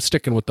rad. I'm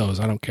sticking with those.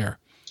 I don't care.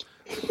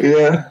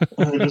 Yeah.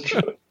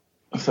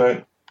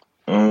 So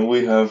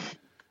we have,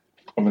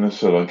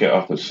 I get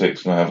up at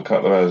 6 and I have a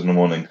couple of hours in the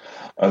morning.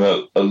 And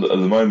at the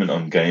moment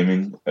I'm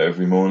gaming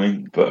every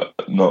morning, but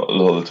not a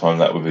lot of the time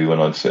that would be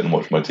when I'd sit and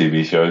watch my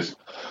TV shows.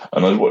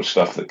 And I'd watch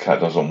stuff that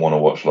Kat doesn't want to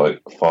watch,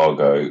 like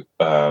Fargo,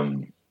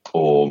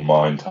 or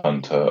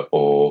Mindhunter,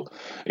 or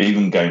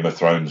even Game of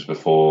Thrones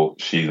before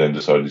she then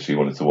decided she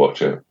wanted to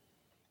watch it.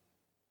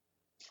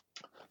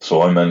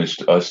 So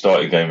I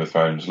started Game of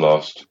Thrones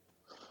last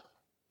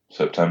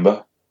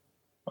September,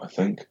 I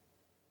think,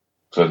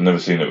 because I'd never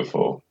seen it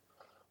before.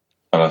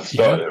 And I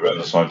started it around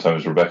the same time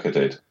as Rebecca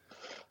did.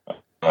 And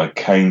I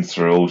came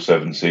through all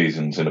 7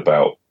 seasons in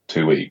about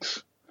 2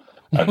 weeks.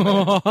 And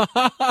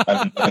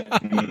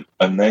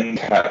then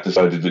Kat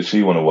decided that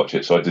she wanted to watch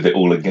it, so I did it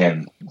all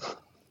again.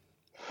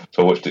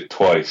 So I watched it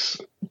twice,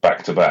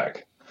 back to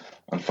back,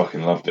 and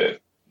fucking loved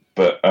it.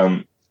 But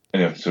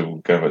anyway,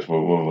 so going back to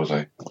what was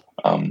I?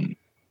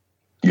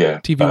 Yeah,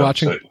 TV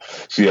watching.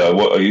 So yeah,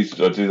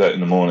 I do that in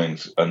the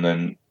mornings, and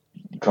then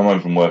come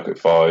home from work at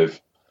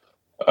 5.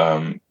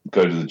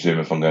 Go to the gym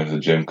if I'm going to the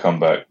gym. Come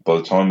back. By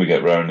the time we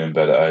get Rowan in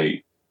bed at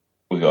 8,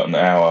 we got an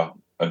hour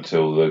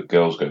until the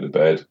girls go to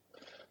bed.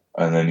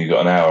 And then you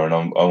got an hour, and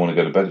I want to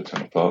go to bed at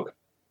 10 o'clock.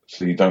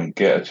 So you don't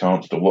get a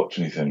chance to watch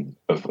anything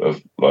of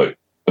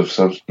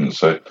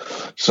substance.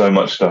 So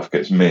much stuff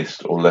gets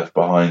missed or left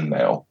behind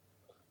now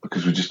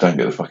because we just don't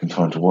get the fucking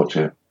time to watch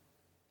it.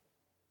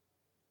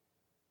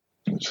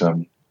 It's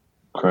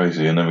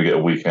crazy. And then we get a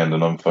weekend,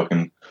 and I'm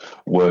fucking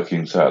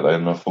working Saturday,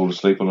 and I fall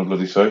asleep on a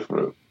bloody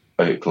sofa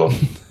at 8 o'clock.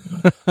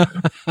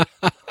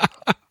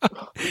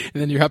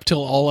 And then you're up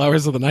till all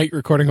hours of the night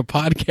recording a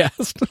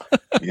podcast.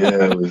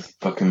 Yeah, with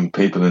fucking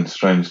people in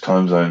strange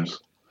time zones.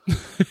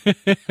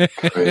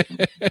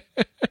 Crazy.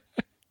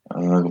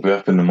 And I'll be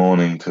up in the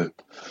morning to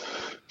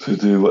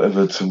do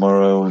whatever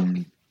tomorrow,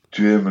 and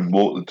gym and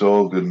walk the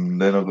dog, and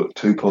then I've got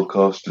 2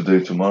 podcasts to do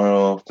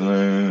tomorrow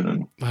afternoon,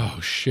 and oh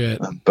shit,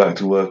 I'm back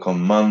to work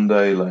on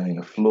Monday, laying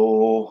a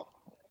floor.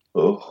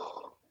 Oh.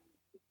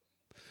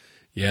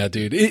 Yeah,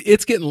 dude,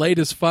 it's getting late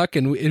as fuck,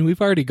 and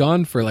we've already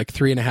gone for like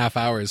 3.5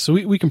 hours, so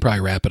we can probably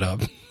wrap it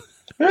up.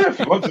 Yeah, if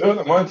you want to, I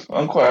don't mind.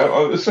 I'm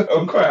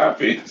quite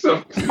happy. It's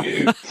up to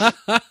you.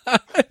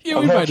 Yeah,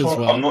 we might as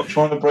well. I'm not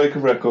trying to break a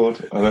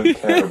record. I don't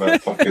care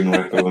about fucking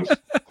records.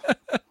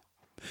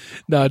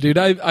 No, dude,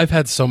 I've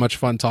had so much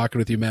fun talking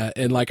with you, Matt,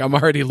 and like I'm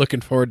already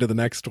looking forward to the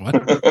next one.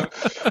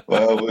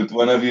 Well,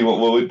 whenever you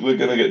want. Well, we're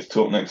going to get to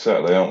talk next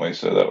Saturday, aren't we?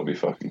 So that'll be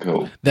fucking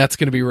cool. That's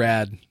going to be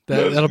rad.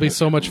 That'll be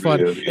so much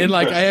fun. And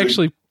like I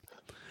actually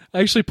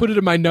put it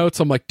in my notes.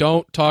 I'm like,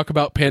 don't talk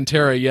about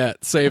Pantera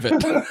yet. Save it.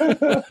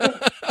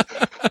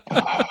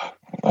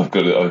 I've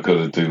got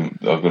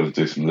to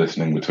do some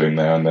listening between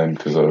now and then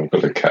because I've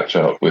got to catch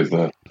up with.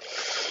 I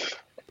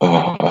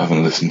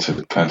haven't listened to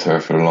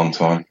Pantera for a long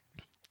time.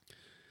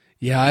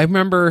 Yeah, I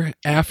remember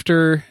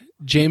after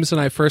James and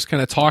I first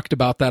kind of talked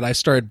about that, I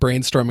started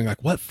brainstorming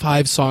like, what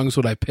 5 songs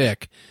would I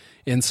pick?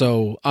 And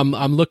so I'm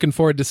looking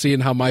forward to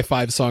seeing how my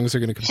 5 songs are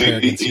going to compare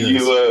against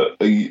yours.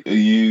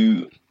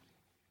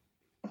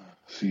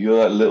 So you're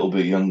that little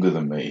bit younger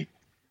than me.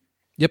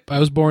 Yep, I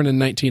was born in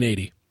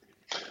 1980.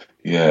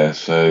 Yeah,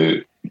 so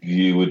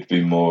you would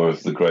be more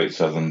of the Great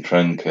Southern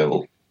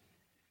Trendkill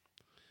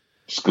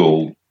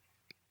school.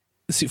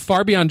 See,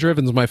 Far Beyond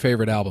Driven's my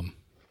favorite album.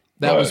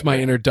 That was my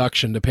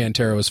introduction to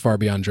Pantera, was Far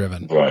Beyond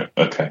Driven. Right,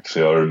 okay.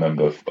 See, I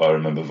remember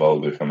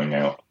Vulgar coming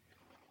out.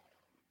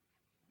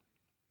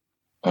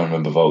 I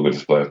remember Vulgar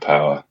Display of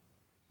Power,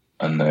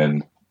 and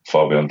then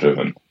Far Beyond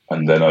Driven.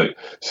 And then I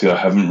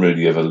haven't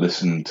really ever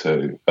listened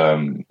to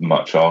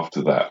much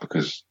after that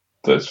because,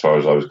 as far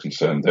as I was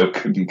concerned, they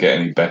couldn't get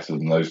any better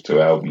than those 2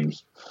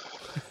 albums.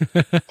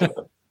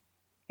 But,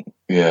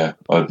 yeah,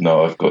 I will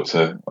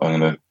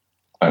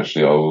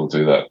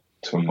do that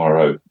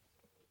tomorrow.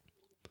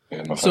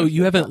 Yeah, so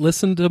you haven't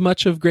listened to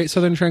much of Great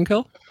Southern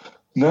Trendkill?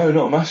 No,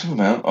 not a massive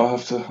amount. I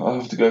have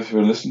to go through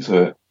and listen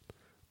to it.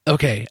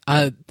 Okay,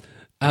 I'm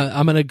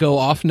going to go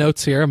off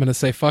notes here. I'm going to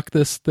say fuck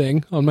this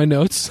thing on my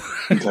notes.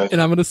 Okay.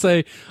 And I'm going to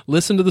say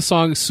listen to the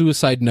song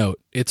Suicide Note.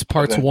 It's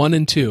parts Okay. 1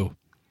 and 2.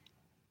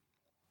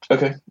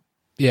 Okay.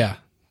 Yeah.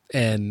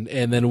 And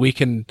then we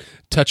can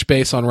touch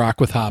base on Rock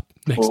with Hop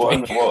next Well,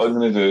 week. what I'm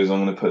going to do is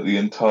I'm going to put the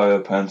entire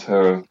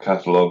Pantera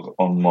catalogue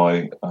on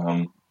my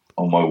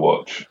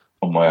watch,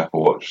 on my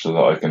Apple Watch, so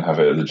that I can have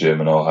it at the gym,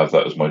 and I'll have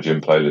that as my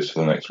gym playlist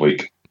for the next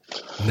week.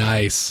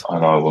 Nice.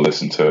 And I will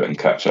listen to it and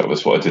catch up.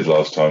 That's what I did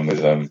last time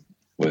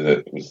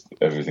with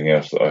everything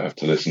else that I have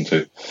to listen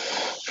to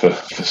for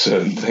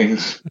certain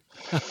things.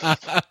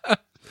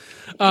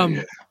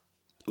 Yeah.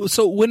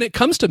 So when it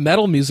comes to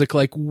metal music,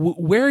 like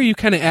where are you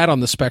kind of at on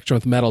the spectrum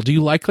with metal? Do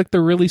you like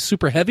the really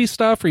super heavy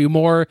stuff? Or are you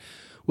more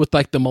with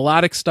like the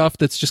melodic stuff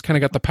that's just kind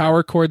of got the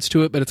power chords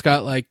to it, but it's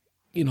got like,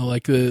 you know,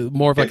 like the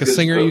more of like a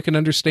singer you can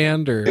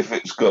understand? Or if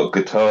it's got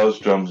guitars,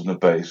 drums, and a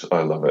bass,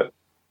 I love it.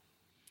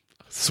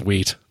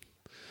 Sweet.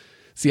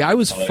 See, I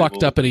was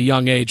fucked up at a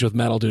young age with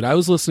metal, dude. I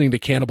was listening to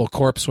Cannibal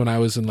Corpse when I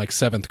was in like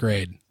 7th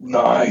grade.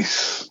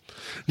 Nice.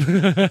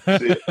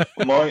 See,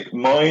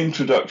 my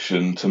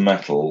introduction to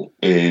metal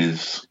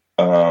is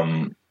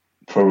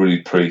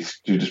probably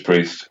Priest, Judas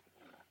Priest,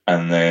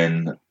 and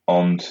then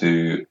on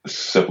to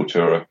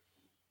Sepultura.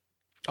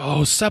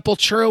 Oh,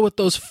 Sepultura with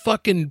those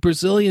fucking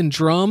Brazilian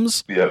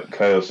drums. Yeah,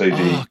 Chaos AD.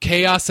 Oh,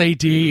 Chaos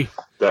AD.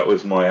 That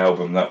was my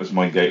album. That was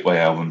my gateway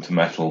album to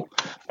metal.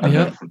 And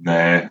then from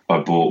there, I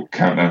bought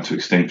Countdown to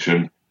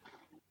Extinction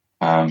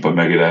by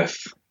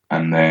Megadeth,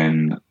 and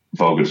then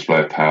Vulgar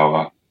Display of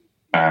Power.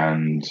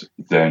 And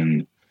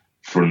then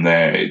from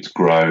there, it's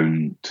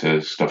grown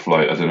to stuff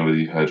like, I don't know whether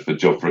you heard for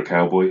Job for a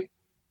Cowboy.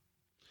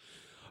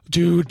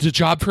 Dude, the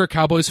Job for a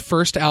Cowboy's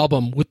first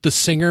album with the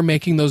singer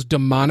making those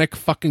demonic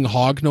fucking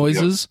hog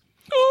noises.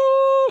 Yep.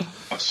 Oh,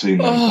 I've seen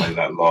them play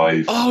that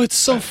live. Oh, it's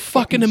so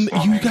fucking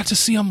you got to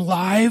see them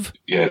live?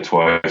 Yeah,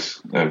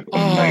 twice. They're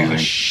amazing. Oh,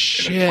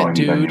 shit, in a tiny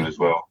dude. venue as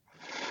well.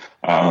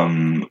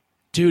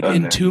 Dude,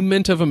 and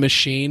Entombment of a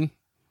Machine.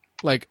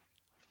 Like,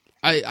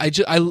 I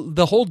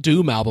the whole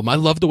Doom album, I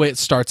love the way it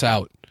starts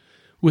out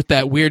with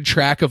that weird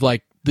track of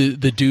like the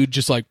dude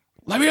just like,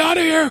 let me out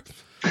of here.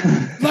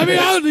 Let me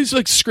out. And he's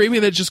like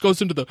screaming, that just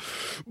goes into the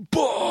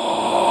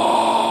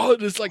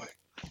and it's like,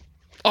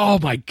 oh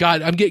my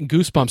god, I'm getting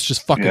goosebumps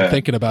just fucking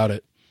thinking about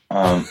it.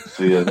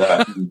 So yeah,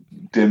 that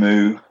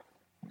Dimmu,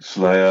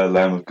 Slayer,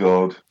 Lamb of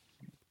God,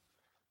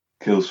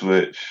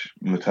 Killswitch,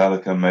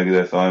 Metallica,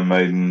 Megadeth, Iron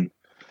Maiden,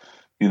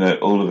 you know,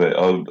 all of it.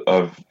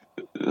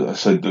 I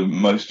said that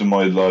most of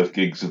my live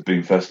gigs have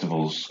been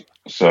festivals.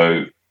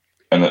 So,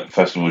 and at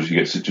festivals you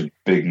get such a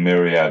big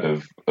myriad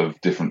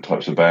of different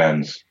types of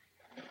bands.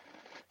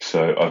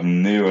 So I've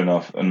near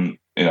enough, and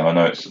you know, I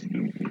know it's,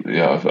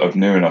 I've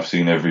near enough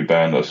seen every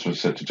band. I sort of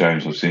said to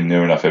James, I've seen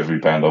near enough every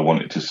band I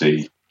wanted to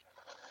see,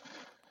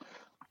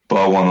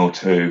 bar one or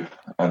two,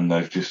 and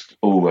they've just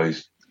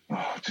always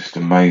just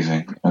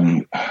amazing.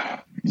 And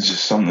there's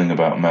just something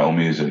about metal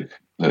music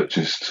that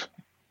just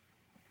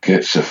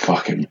gets the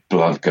fucking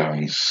blood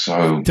going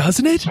so,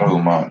 doesn't it? So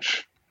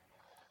much.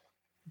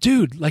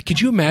 Dude, like, could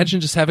you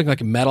imagine just having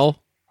like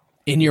metal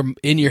in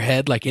your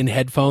head, like in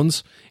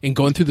headphones, and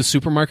going through the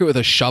supermarket with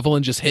a shovel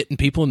and just hitting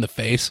people in the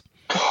face?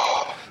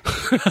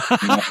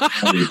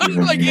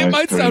 Like, it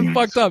might sound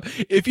fucked up.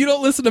 If you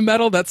don't listen to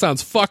metal, that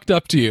sounds fucked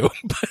up to you.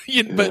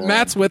 But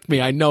Matt's with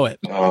me, I know it.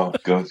 Oh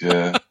god,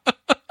 yeah.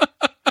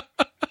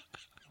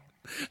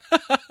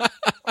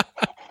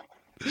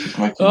 She's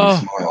making me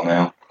smile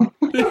now.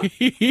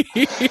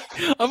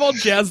 I'm all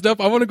jazzed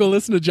up. I want to go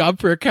listen to Job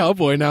for a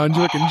Cowboy now and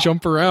look and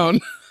jump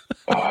around.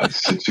 Oh,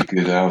 it's such a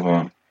good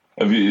album.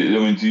 Have you?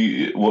 I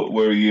mean,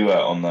 where are you at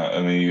on that?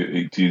 I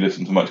mean, do you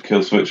listen to much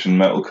Killswitch and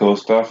metalcore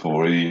stuff,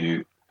 or are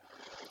you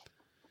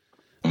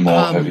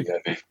more heavy?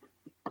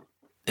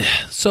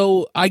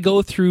 So I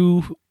go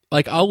through,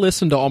 like, I'll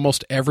listen to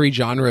almost every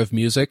genre of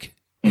music,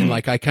 and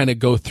like I kind of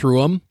go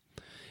through them.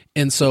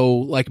 And so,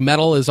 like,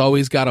 metal has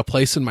always got a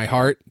place in my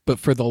heart, but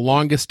for the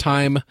longest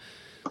time,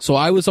 so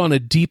I was on a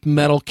deep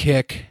metal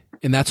kick,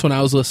 and that's when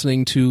I was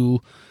listening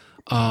to,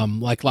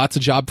 like, lots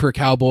of Job for a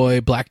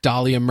Cowboy, Black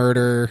Dahlia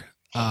Murder,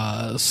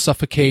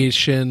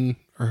 Suffocation,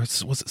 or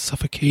was it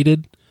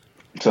Suffocated?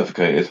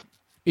 Suffocated.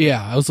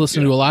 Yeah, I was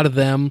listening to a lot of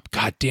them.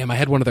 God damn, I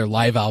had one of their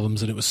live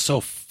albums, and it was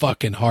so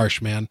fucking harsh,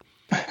 man.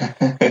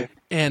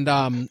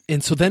 And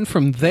so then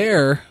from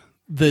there,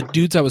 the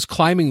dudes I was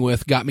climbing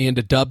with got me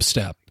into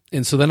dubstep.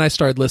 And so then I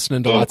started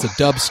listening to lots of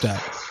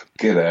dubstep.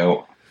 Get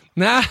out.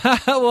 Nah,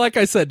 like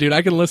I said, dude,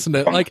 I can listen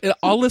to, like,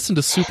 I'll listen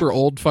to super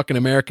old fucking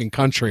American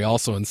country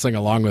also and sing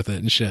along with it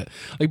and shit.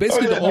 Like,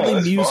 basically the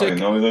only music.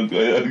 Fine. I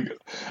mean,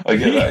 I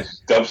get that.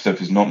 Dubstep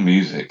is not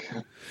music.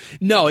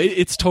 No,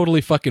 it's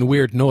totally fucking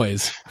weird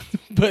noise.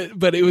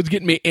 but it was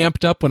getting me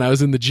amped up when I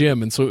was in the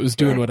gym, and so it was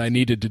doing what I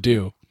needed to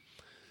do.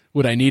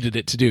 what I needed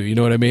it to do. You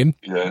know what I mean?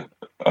 Yeah,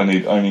 I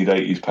need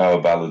 80s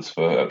power ballads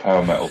for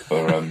power metal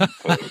for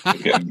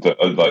getting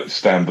like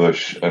Stan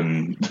Bush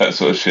and that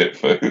sort of shit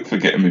for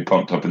getting me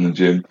pumped up in the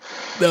gym.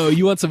 No,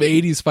 you want some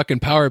 80s fucking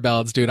power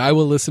ballads, dude. I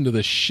will listen to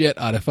the shit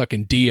out of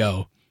fucking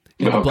Dio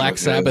in the Black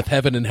Sabbath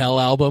Heaven and Hell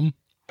album.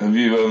 Have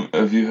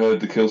you heard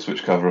the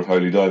Killswitch cover of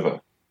Holy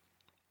Diver?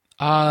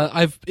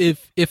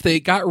 If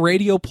they got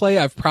radio play,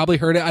 I've probably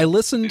heard it. I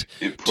listened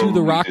to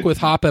the Rock with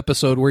Hop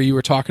episode where you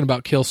were talking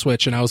about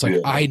Killswitch, and I was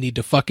like, I need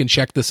to fucking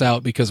check this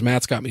out because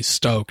Matt's got me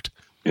stoked.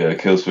 Yeah,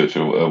 Killswitch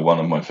are one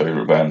of my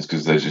favorite bands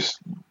because they're just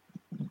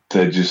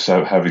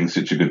so having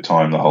such a good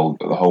time the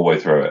whole way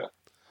through it.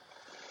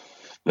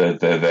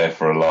 They're there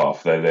for a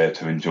laugh. They're there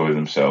to enjoy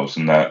themselves,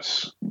 and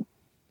that's,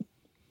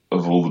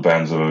 of all the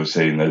bands I've ever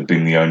seen, they've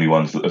been the only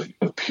ones that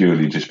have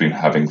purely just been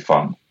having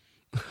fun.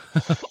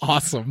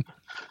 Awesome.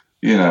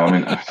 You know, I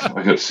mean,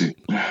 I got to see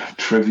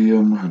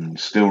Trivium and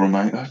Still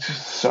Remain.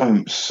 Just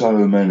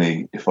so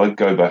many. If I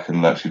go back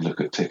and actually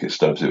look at ticket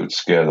stubs, it would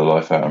scare the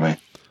life out of me.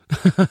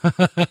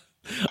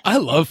 I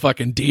love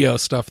fucking Dio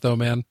stuff, though,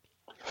 man.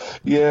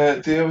 Yeah,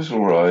 Dio was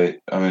all right.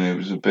 I mean, it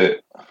was a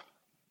bit.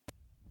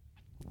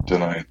 Don't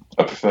know.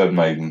 I preferred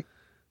Maiden.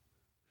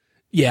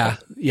 Yeah,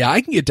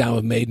 I can get down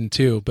with Maiden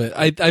too, but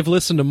I've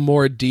listened to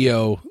more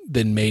Dio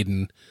than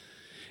Maiden.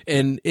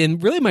 And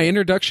really my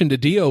introduction to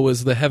Dio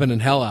was the Heaven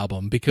and Hell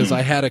album because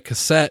I had a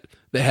cassette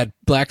that had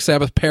Black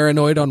Sabbath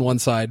Paranoid on one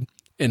side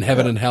and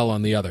Heaven and Hell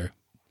on the other.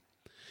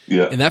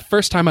 Yeah. And that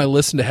first time I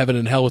listened to Heaven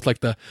and Hell with like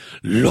the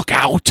look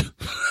out,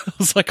 I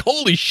was like,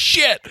 holy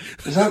shit.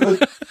 Is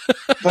that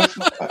that's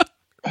not,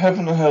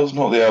 Heaven and Hell's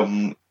not the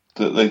album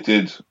that they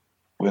did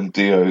when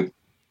Dio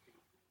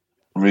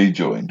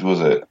rejoined,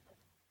 was it?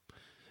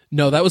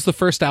 No, that was the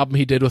first album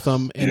he did with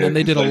them, and then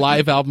they did a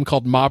live album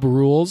called Mob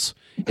Rules,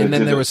 and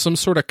then there was some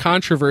sort of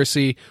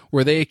controversy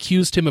where they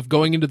accused him of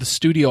going into the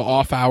studio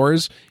off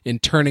hours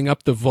and turning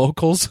up the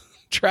vocals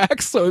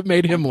tracks so it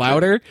made him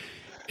louder,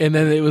 and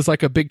then it was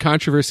like a big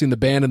controversy in the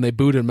band, and they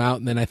booed him out,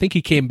 and then I think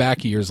he came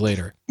back years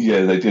later.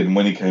 Yeah, they did, and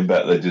when he came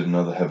back, they did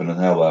another Heaven and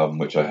Hell album,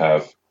 which I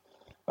have.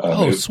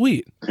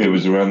 Sweet. It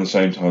was around the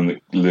same time that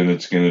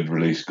Lynyrd Skynyrd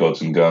released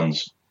Gods and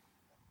Guns.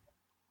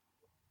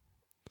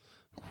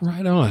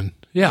 Right on.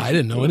 Yeah, I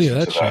didn't know any of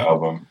that shit.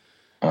 Album.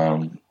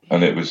 And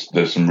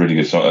there's some really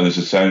good songs. And there's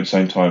the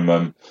same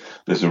time,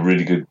 there's a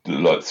really good,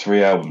 like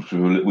 3 albums.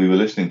 We were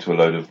listening to a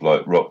load of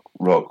like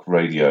rock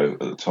radio at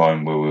the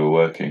time where we were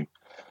working.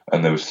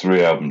 And there was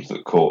 3 albums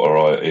that caught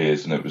our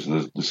ears. And it was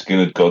the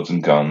Skynyrd Gods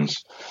and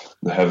Guns,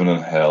 the Heaven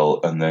and Hell,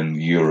 and then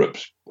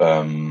Europe's,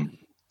 Europe.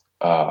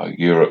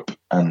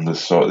 And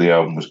the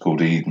album was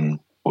called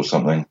Eden or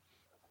something.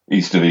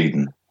 East of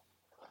Eden.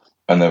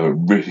 And they were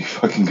really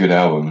fucking good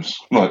albums,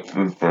 like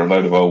for a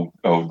load of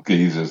old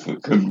geezers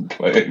that couldn't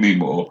play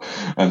anymore,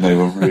 and they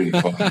were really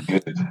fucking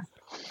good.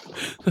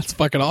 That's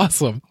fucking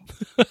awesome.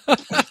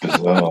 It's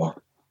bizarre.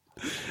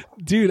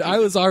 Dude, I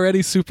was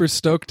already super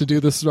stoked to do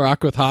this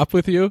Rock with Hop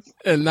with you,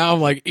 and now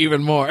I'm like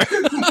even more.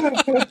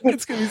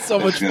 It's going to be so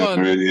much fun.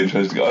 Really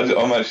interesting.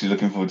 I'm actually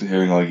looking forward to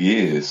hearing like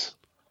Years.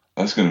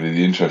 That's going to be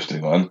the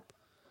interesting one,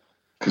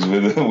 because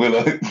we're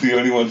like the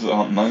only ones that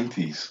aren't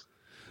 90s.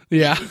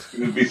 Yeah. It's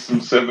going to be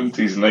some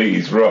 70s and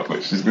 80s rock,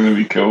 which is going to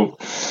be cool.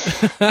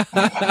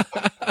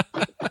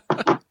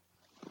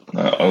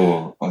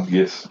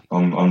 Yes,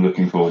 I'm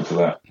looking forward to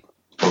that.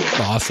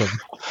 Awesome.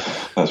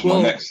 That's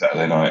my next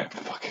Saturday night.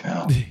 Fucking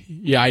hell.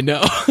 Yeah, I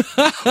know.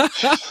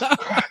 Jesus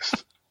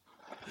Christ.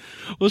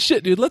 Well,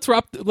 shit, dude. Let's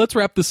wrap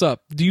this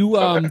up. Do you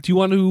want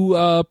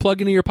to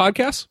plug into your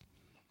podcast?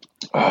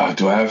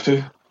 Do I have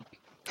to?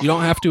 You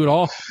don't have to at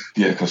all.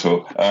 Yeah, because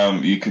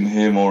you can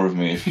hear more of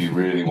me if you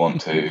really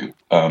want to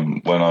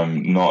when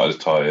I'm not as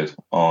tired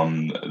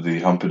on the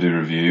Humperdoo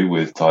Review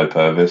with Ty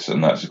Purvis,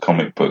 and that's a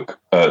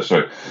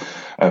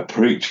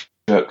Preacher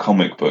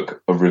comic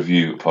book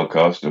review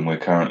podcast, and we're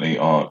currently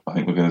on, I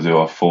think we're going to do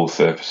our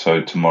 4th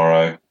episode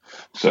tomorrow,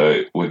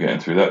 so we're getting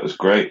through that. That's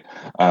great.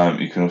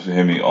 You can also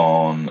hear me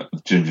on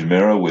Ginger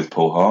Mirror with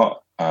Paul Hart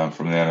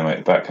from the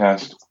Animated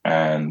Backcast,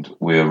 and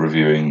we're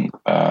reviewing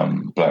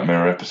Black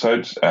Mirror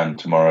episodes, and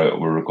tomorrow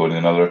we're recording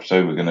another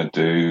episode. We're going to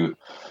do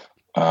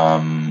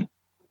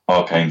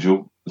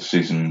Archangel,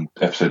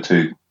 episode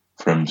 2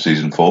 from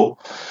season 4,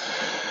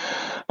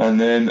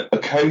 and then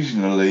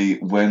occasionally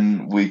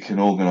when we can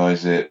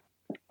organise it,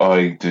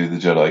 I do the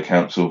Jedi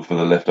Council for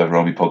the Leftover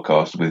Army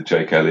podcast with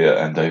Jake Elliott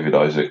and David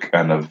Isaac,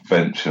 and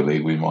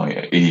eventually we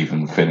might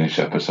even finish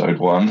episode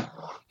 1.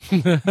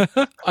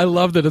 I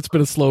love that it's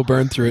been a slow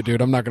burn through it,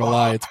 dude. I'm not gonna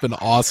lie, it's been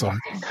awesome.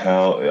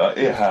 Hell,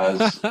 it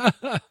has.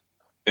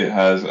 It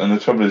has, and the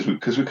trouble is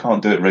because we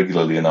can't do it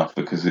regularly enough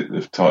because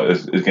it's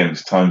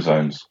time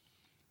zones.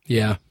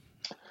 Yeah,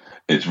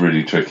 it's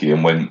really tricky.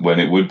 And when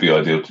it would be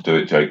ideal to do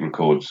it, Jake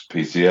records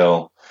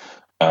PCL,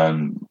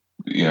 and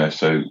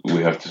so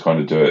we have to kind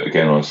of do it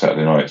again on a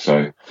Saturday night.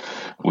 So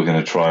we're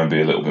going to try and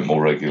be a little bit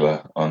more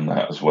regular on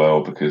that as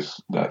well,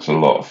 because that's a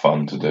lot of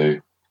fun to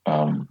do.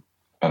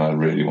 And I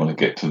really want to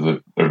get to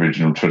the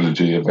original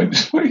trilogy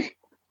eventually.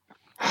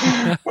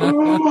 So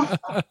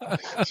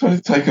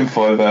it's taken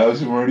 5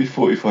 hours and we're already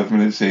 45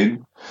 minutes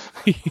in.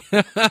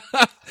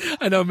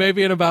 I know,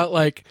 maybe in about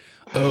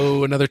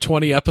another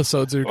 20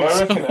 episodes or I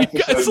so, reckon you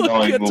guys episode will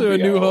 9 get will to A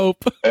be New out.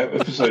 Hope.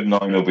 Episode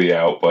 9 will be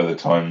out by the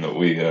time that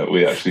we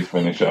actually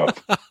finish up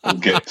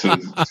and get to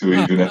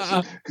even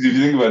episode. Because if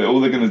you think about it, all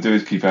they're going to do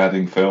is keep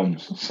adding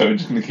films. So we're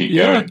just going to keep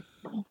going.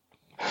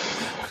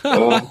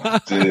 Oh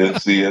dear.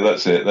 So yeah,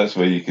 that's it. That's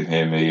where you can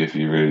hear me if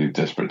you're really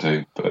desperate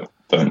to. But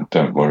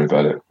don't worry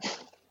about it.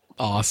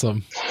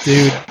 Awesome.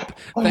 Dude,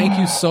 thank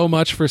you so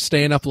much for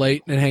staying up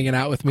late and hanging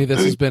out with me.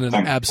 This has been an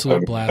Thanks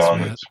absolute for blast,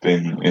 having me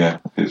man. on.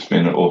 It's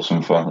been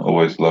awesome fun.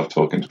 Always love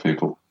talking to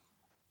people.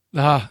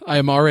 I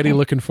am already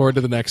looking forward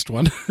to the next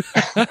one.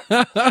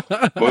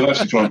 We'll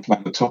actually try and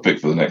plan the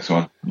topic for the next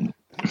one,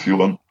 if you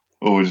want.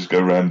 Or we'll just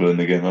go rambling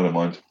again, I don't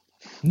mind.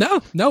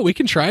 No, we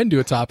can try and do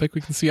a topic.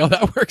 We can see how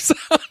that works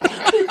out.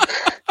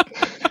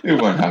 It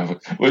won't happen.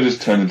 We'll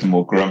just turn into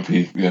more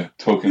grumpy,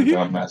 talking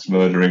about mass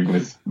murdering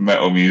with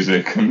metal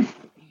music and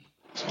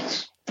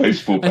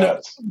baseball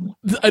bats.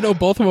 I know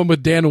both of them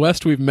with Dan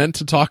West, we've meant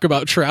to talk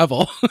about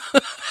travel.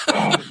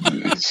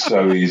 It's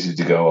so easy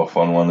to go off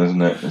on one,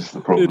 isn't it? It's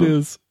the problem. It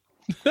is.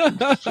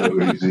 It's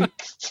so easy.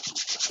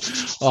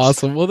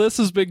 Awesome. Well, this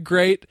has been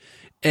great.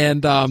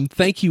 And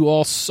thank you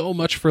all so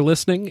much for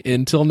listening.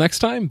 Until next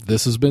time,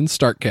 this has been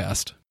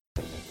StarkCast.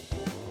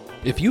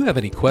 If you have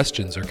any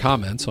questions or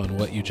comments on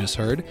what you just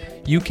heard,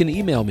 you can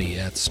email me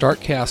at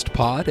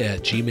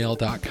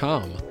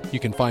starkcastpod@gmail.com. You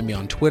can find me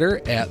on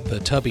Twitter at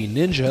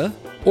 @TheTubbyNinja,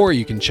 or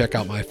you can check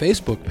out my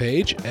Facebook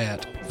page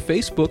at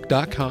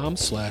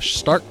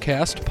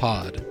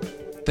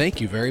facebook.com/StarkCastPod.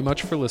 Thank you very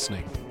much for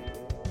listening.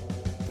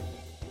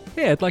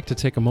 Hey, I'd like to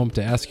take a moment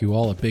to ask you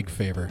all a big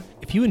favor.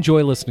 If you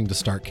enjoy listening to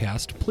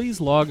StarkCast,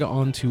 please log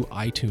on to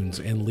iTunes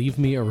and leave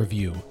me a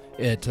review.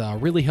 It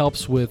really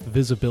helps with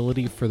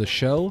visibility for the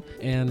show,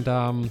 and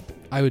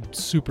I would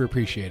super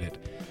appreciate it.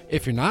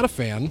 If you're not a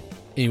fan,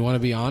 and you want to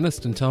be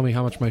honest and tell me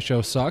how much my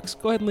show sucks,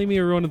 go ahead and leave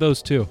me one of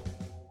those too.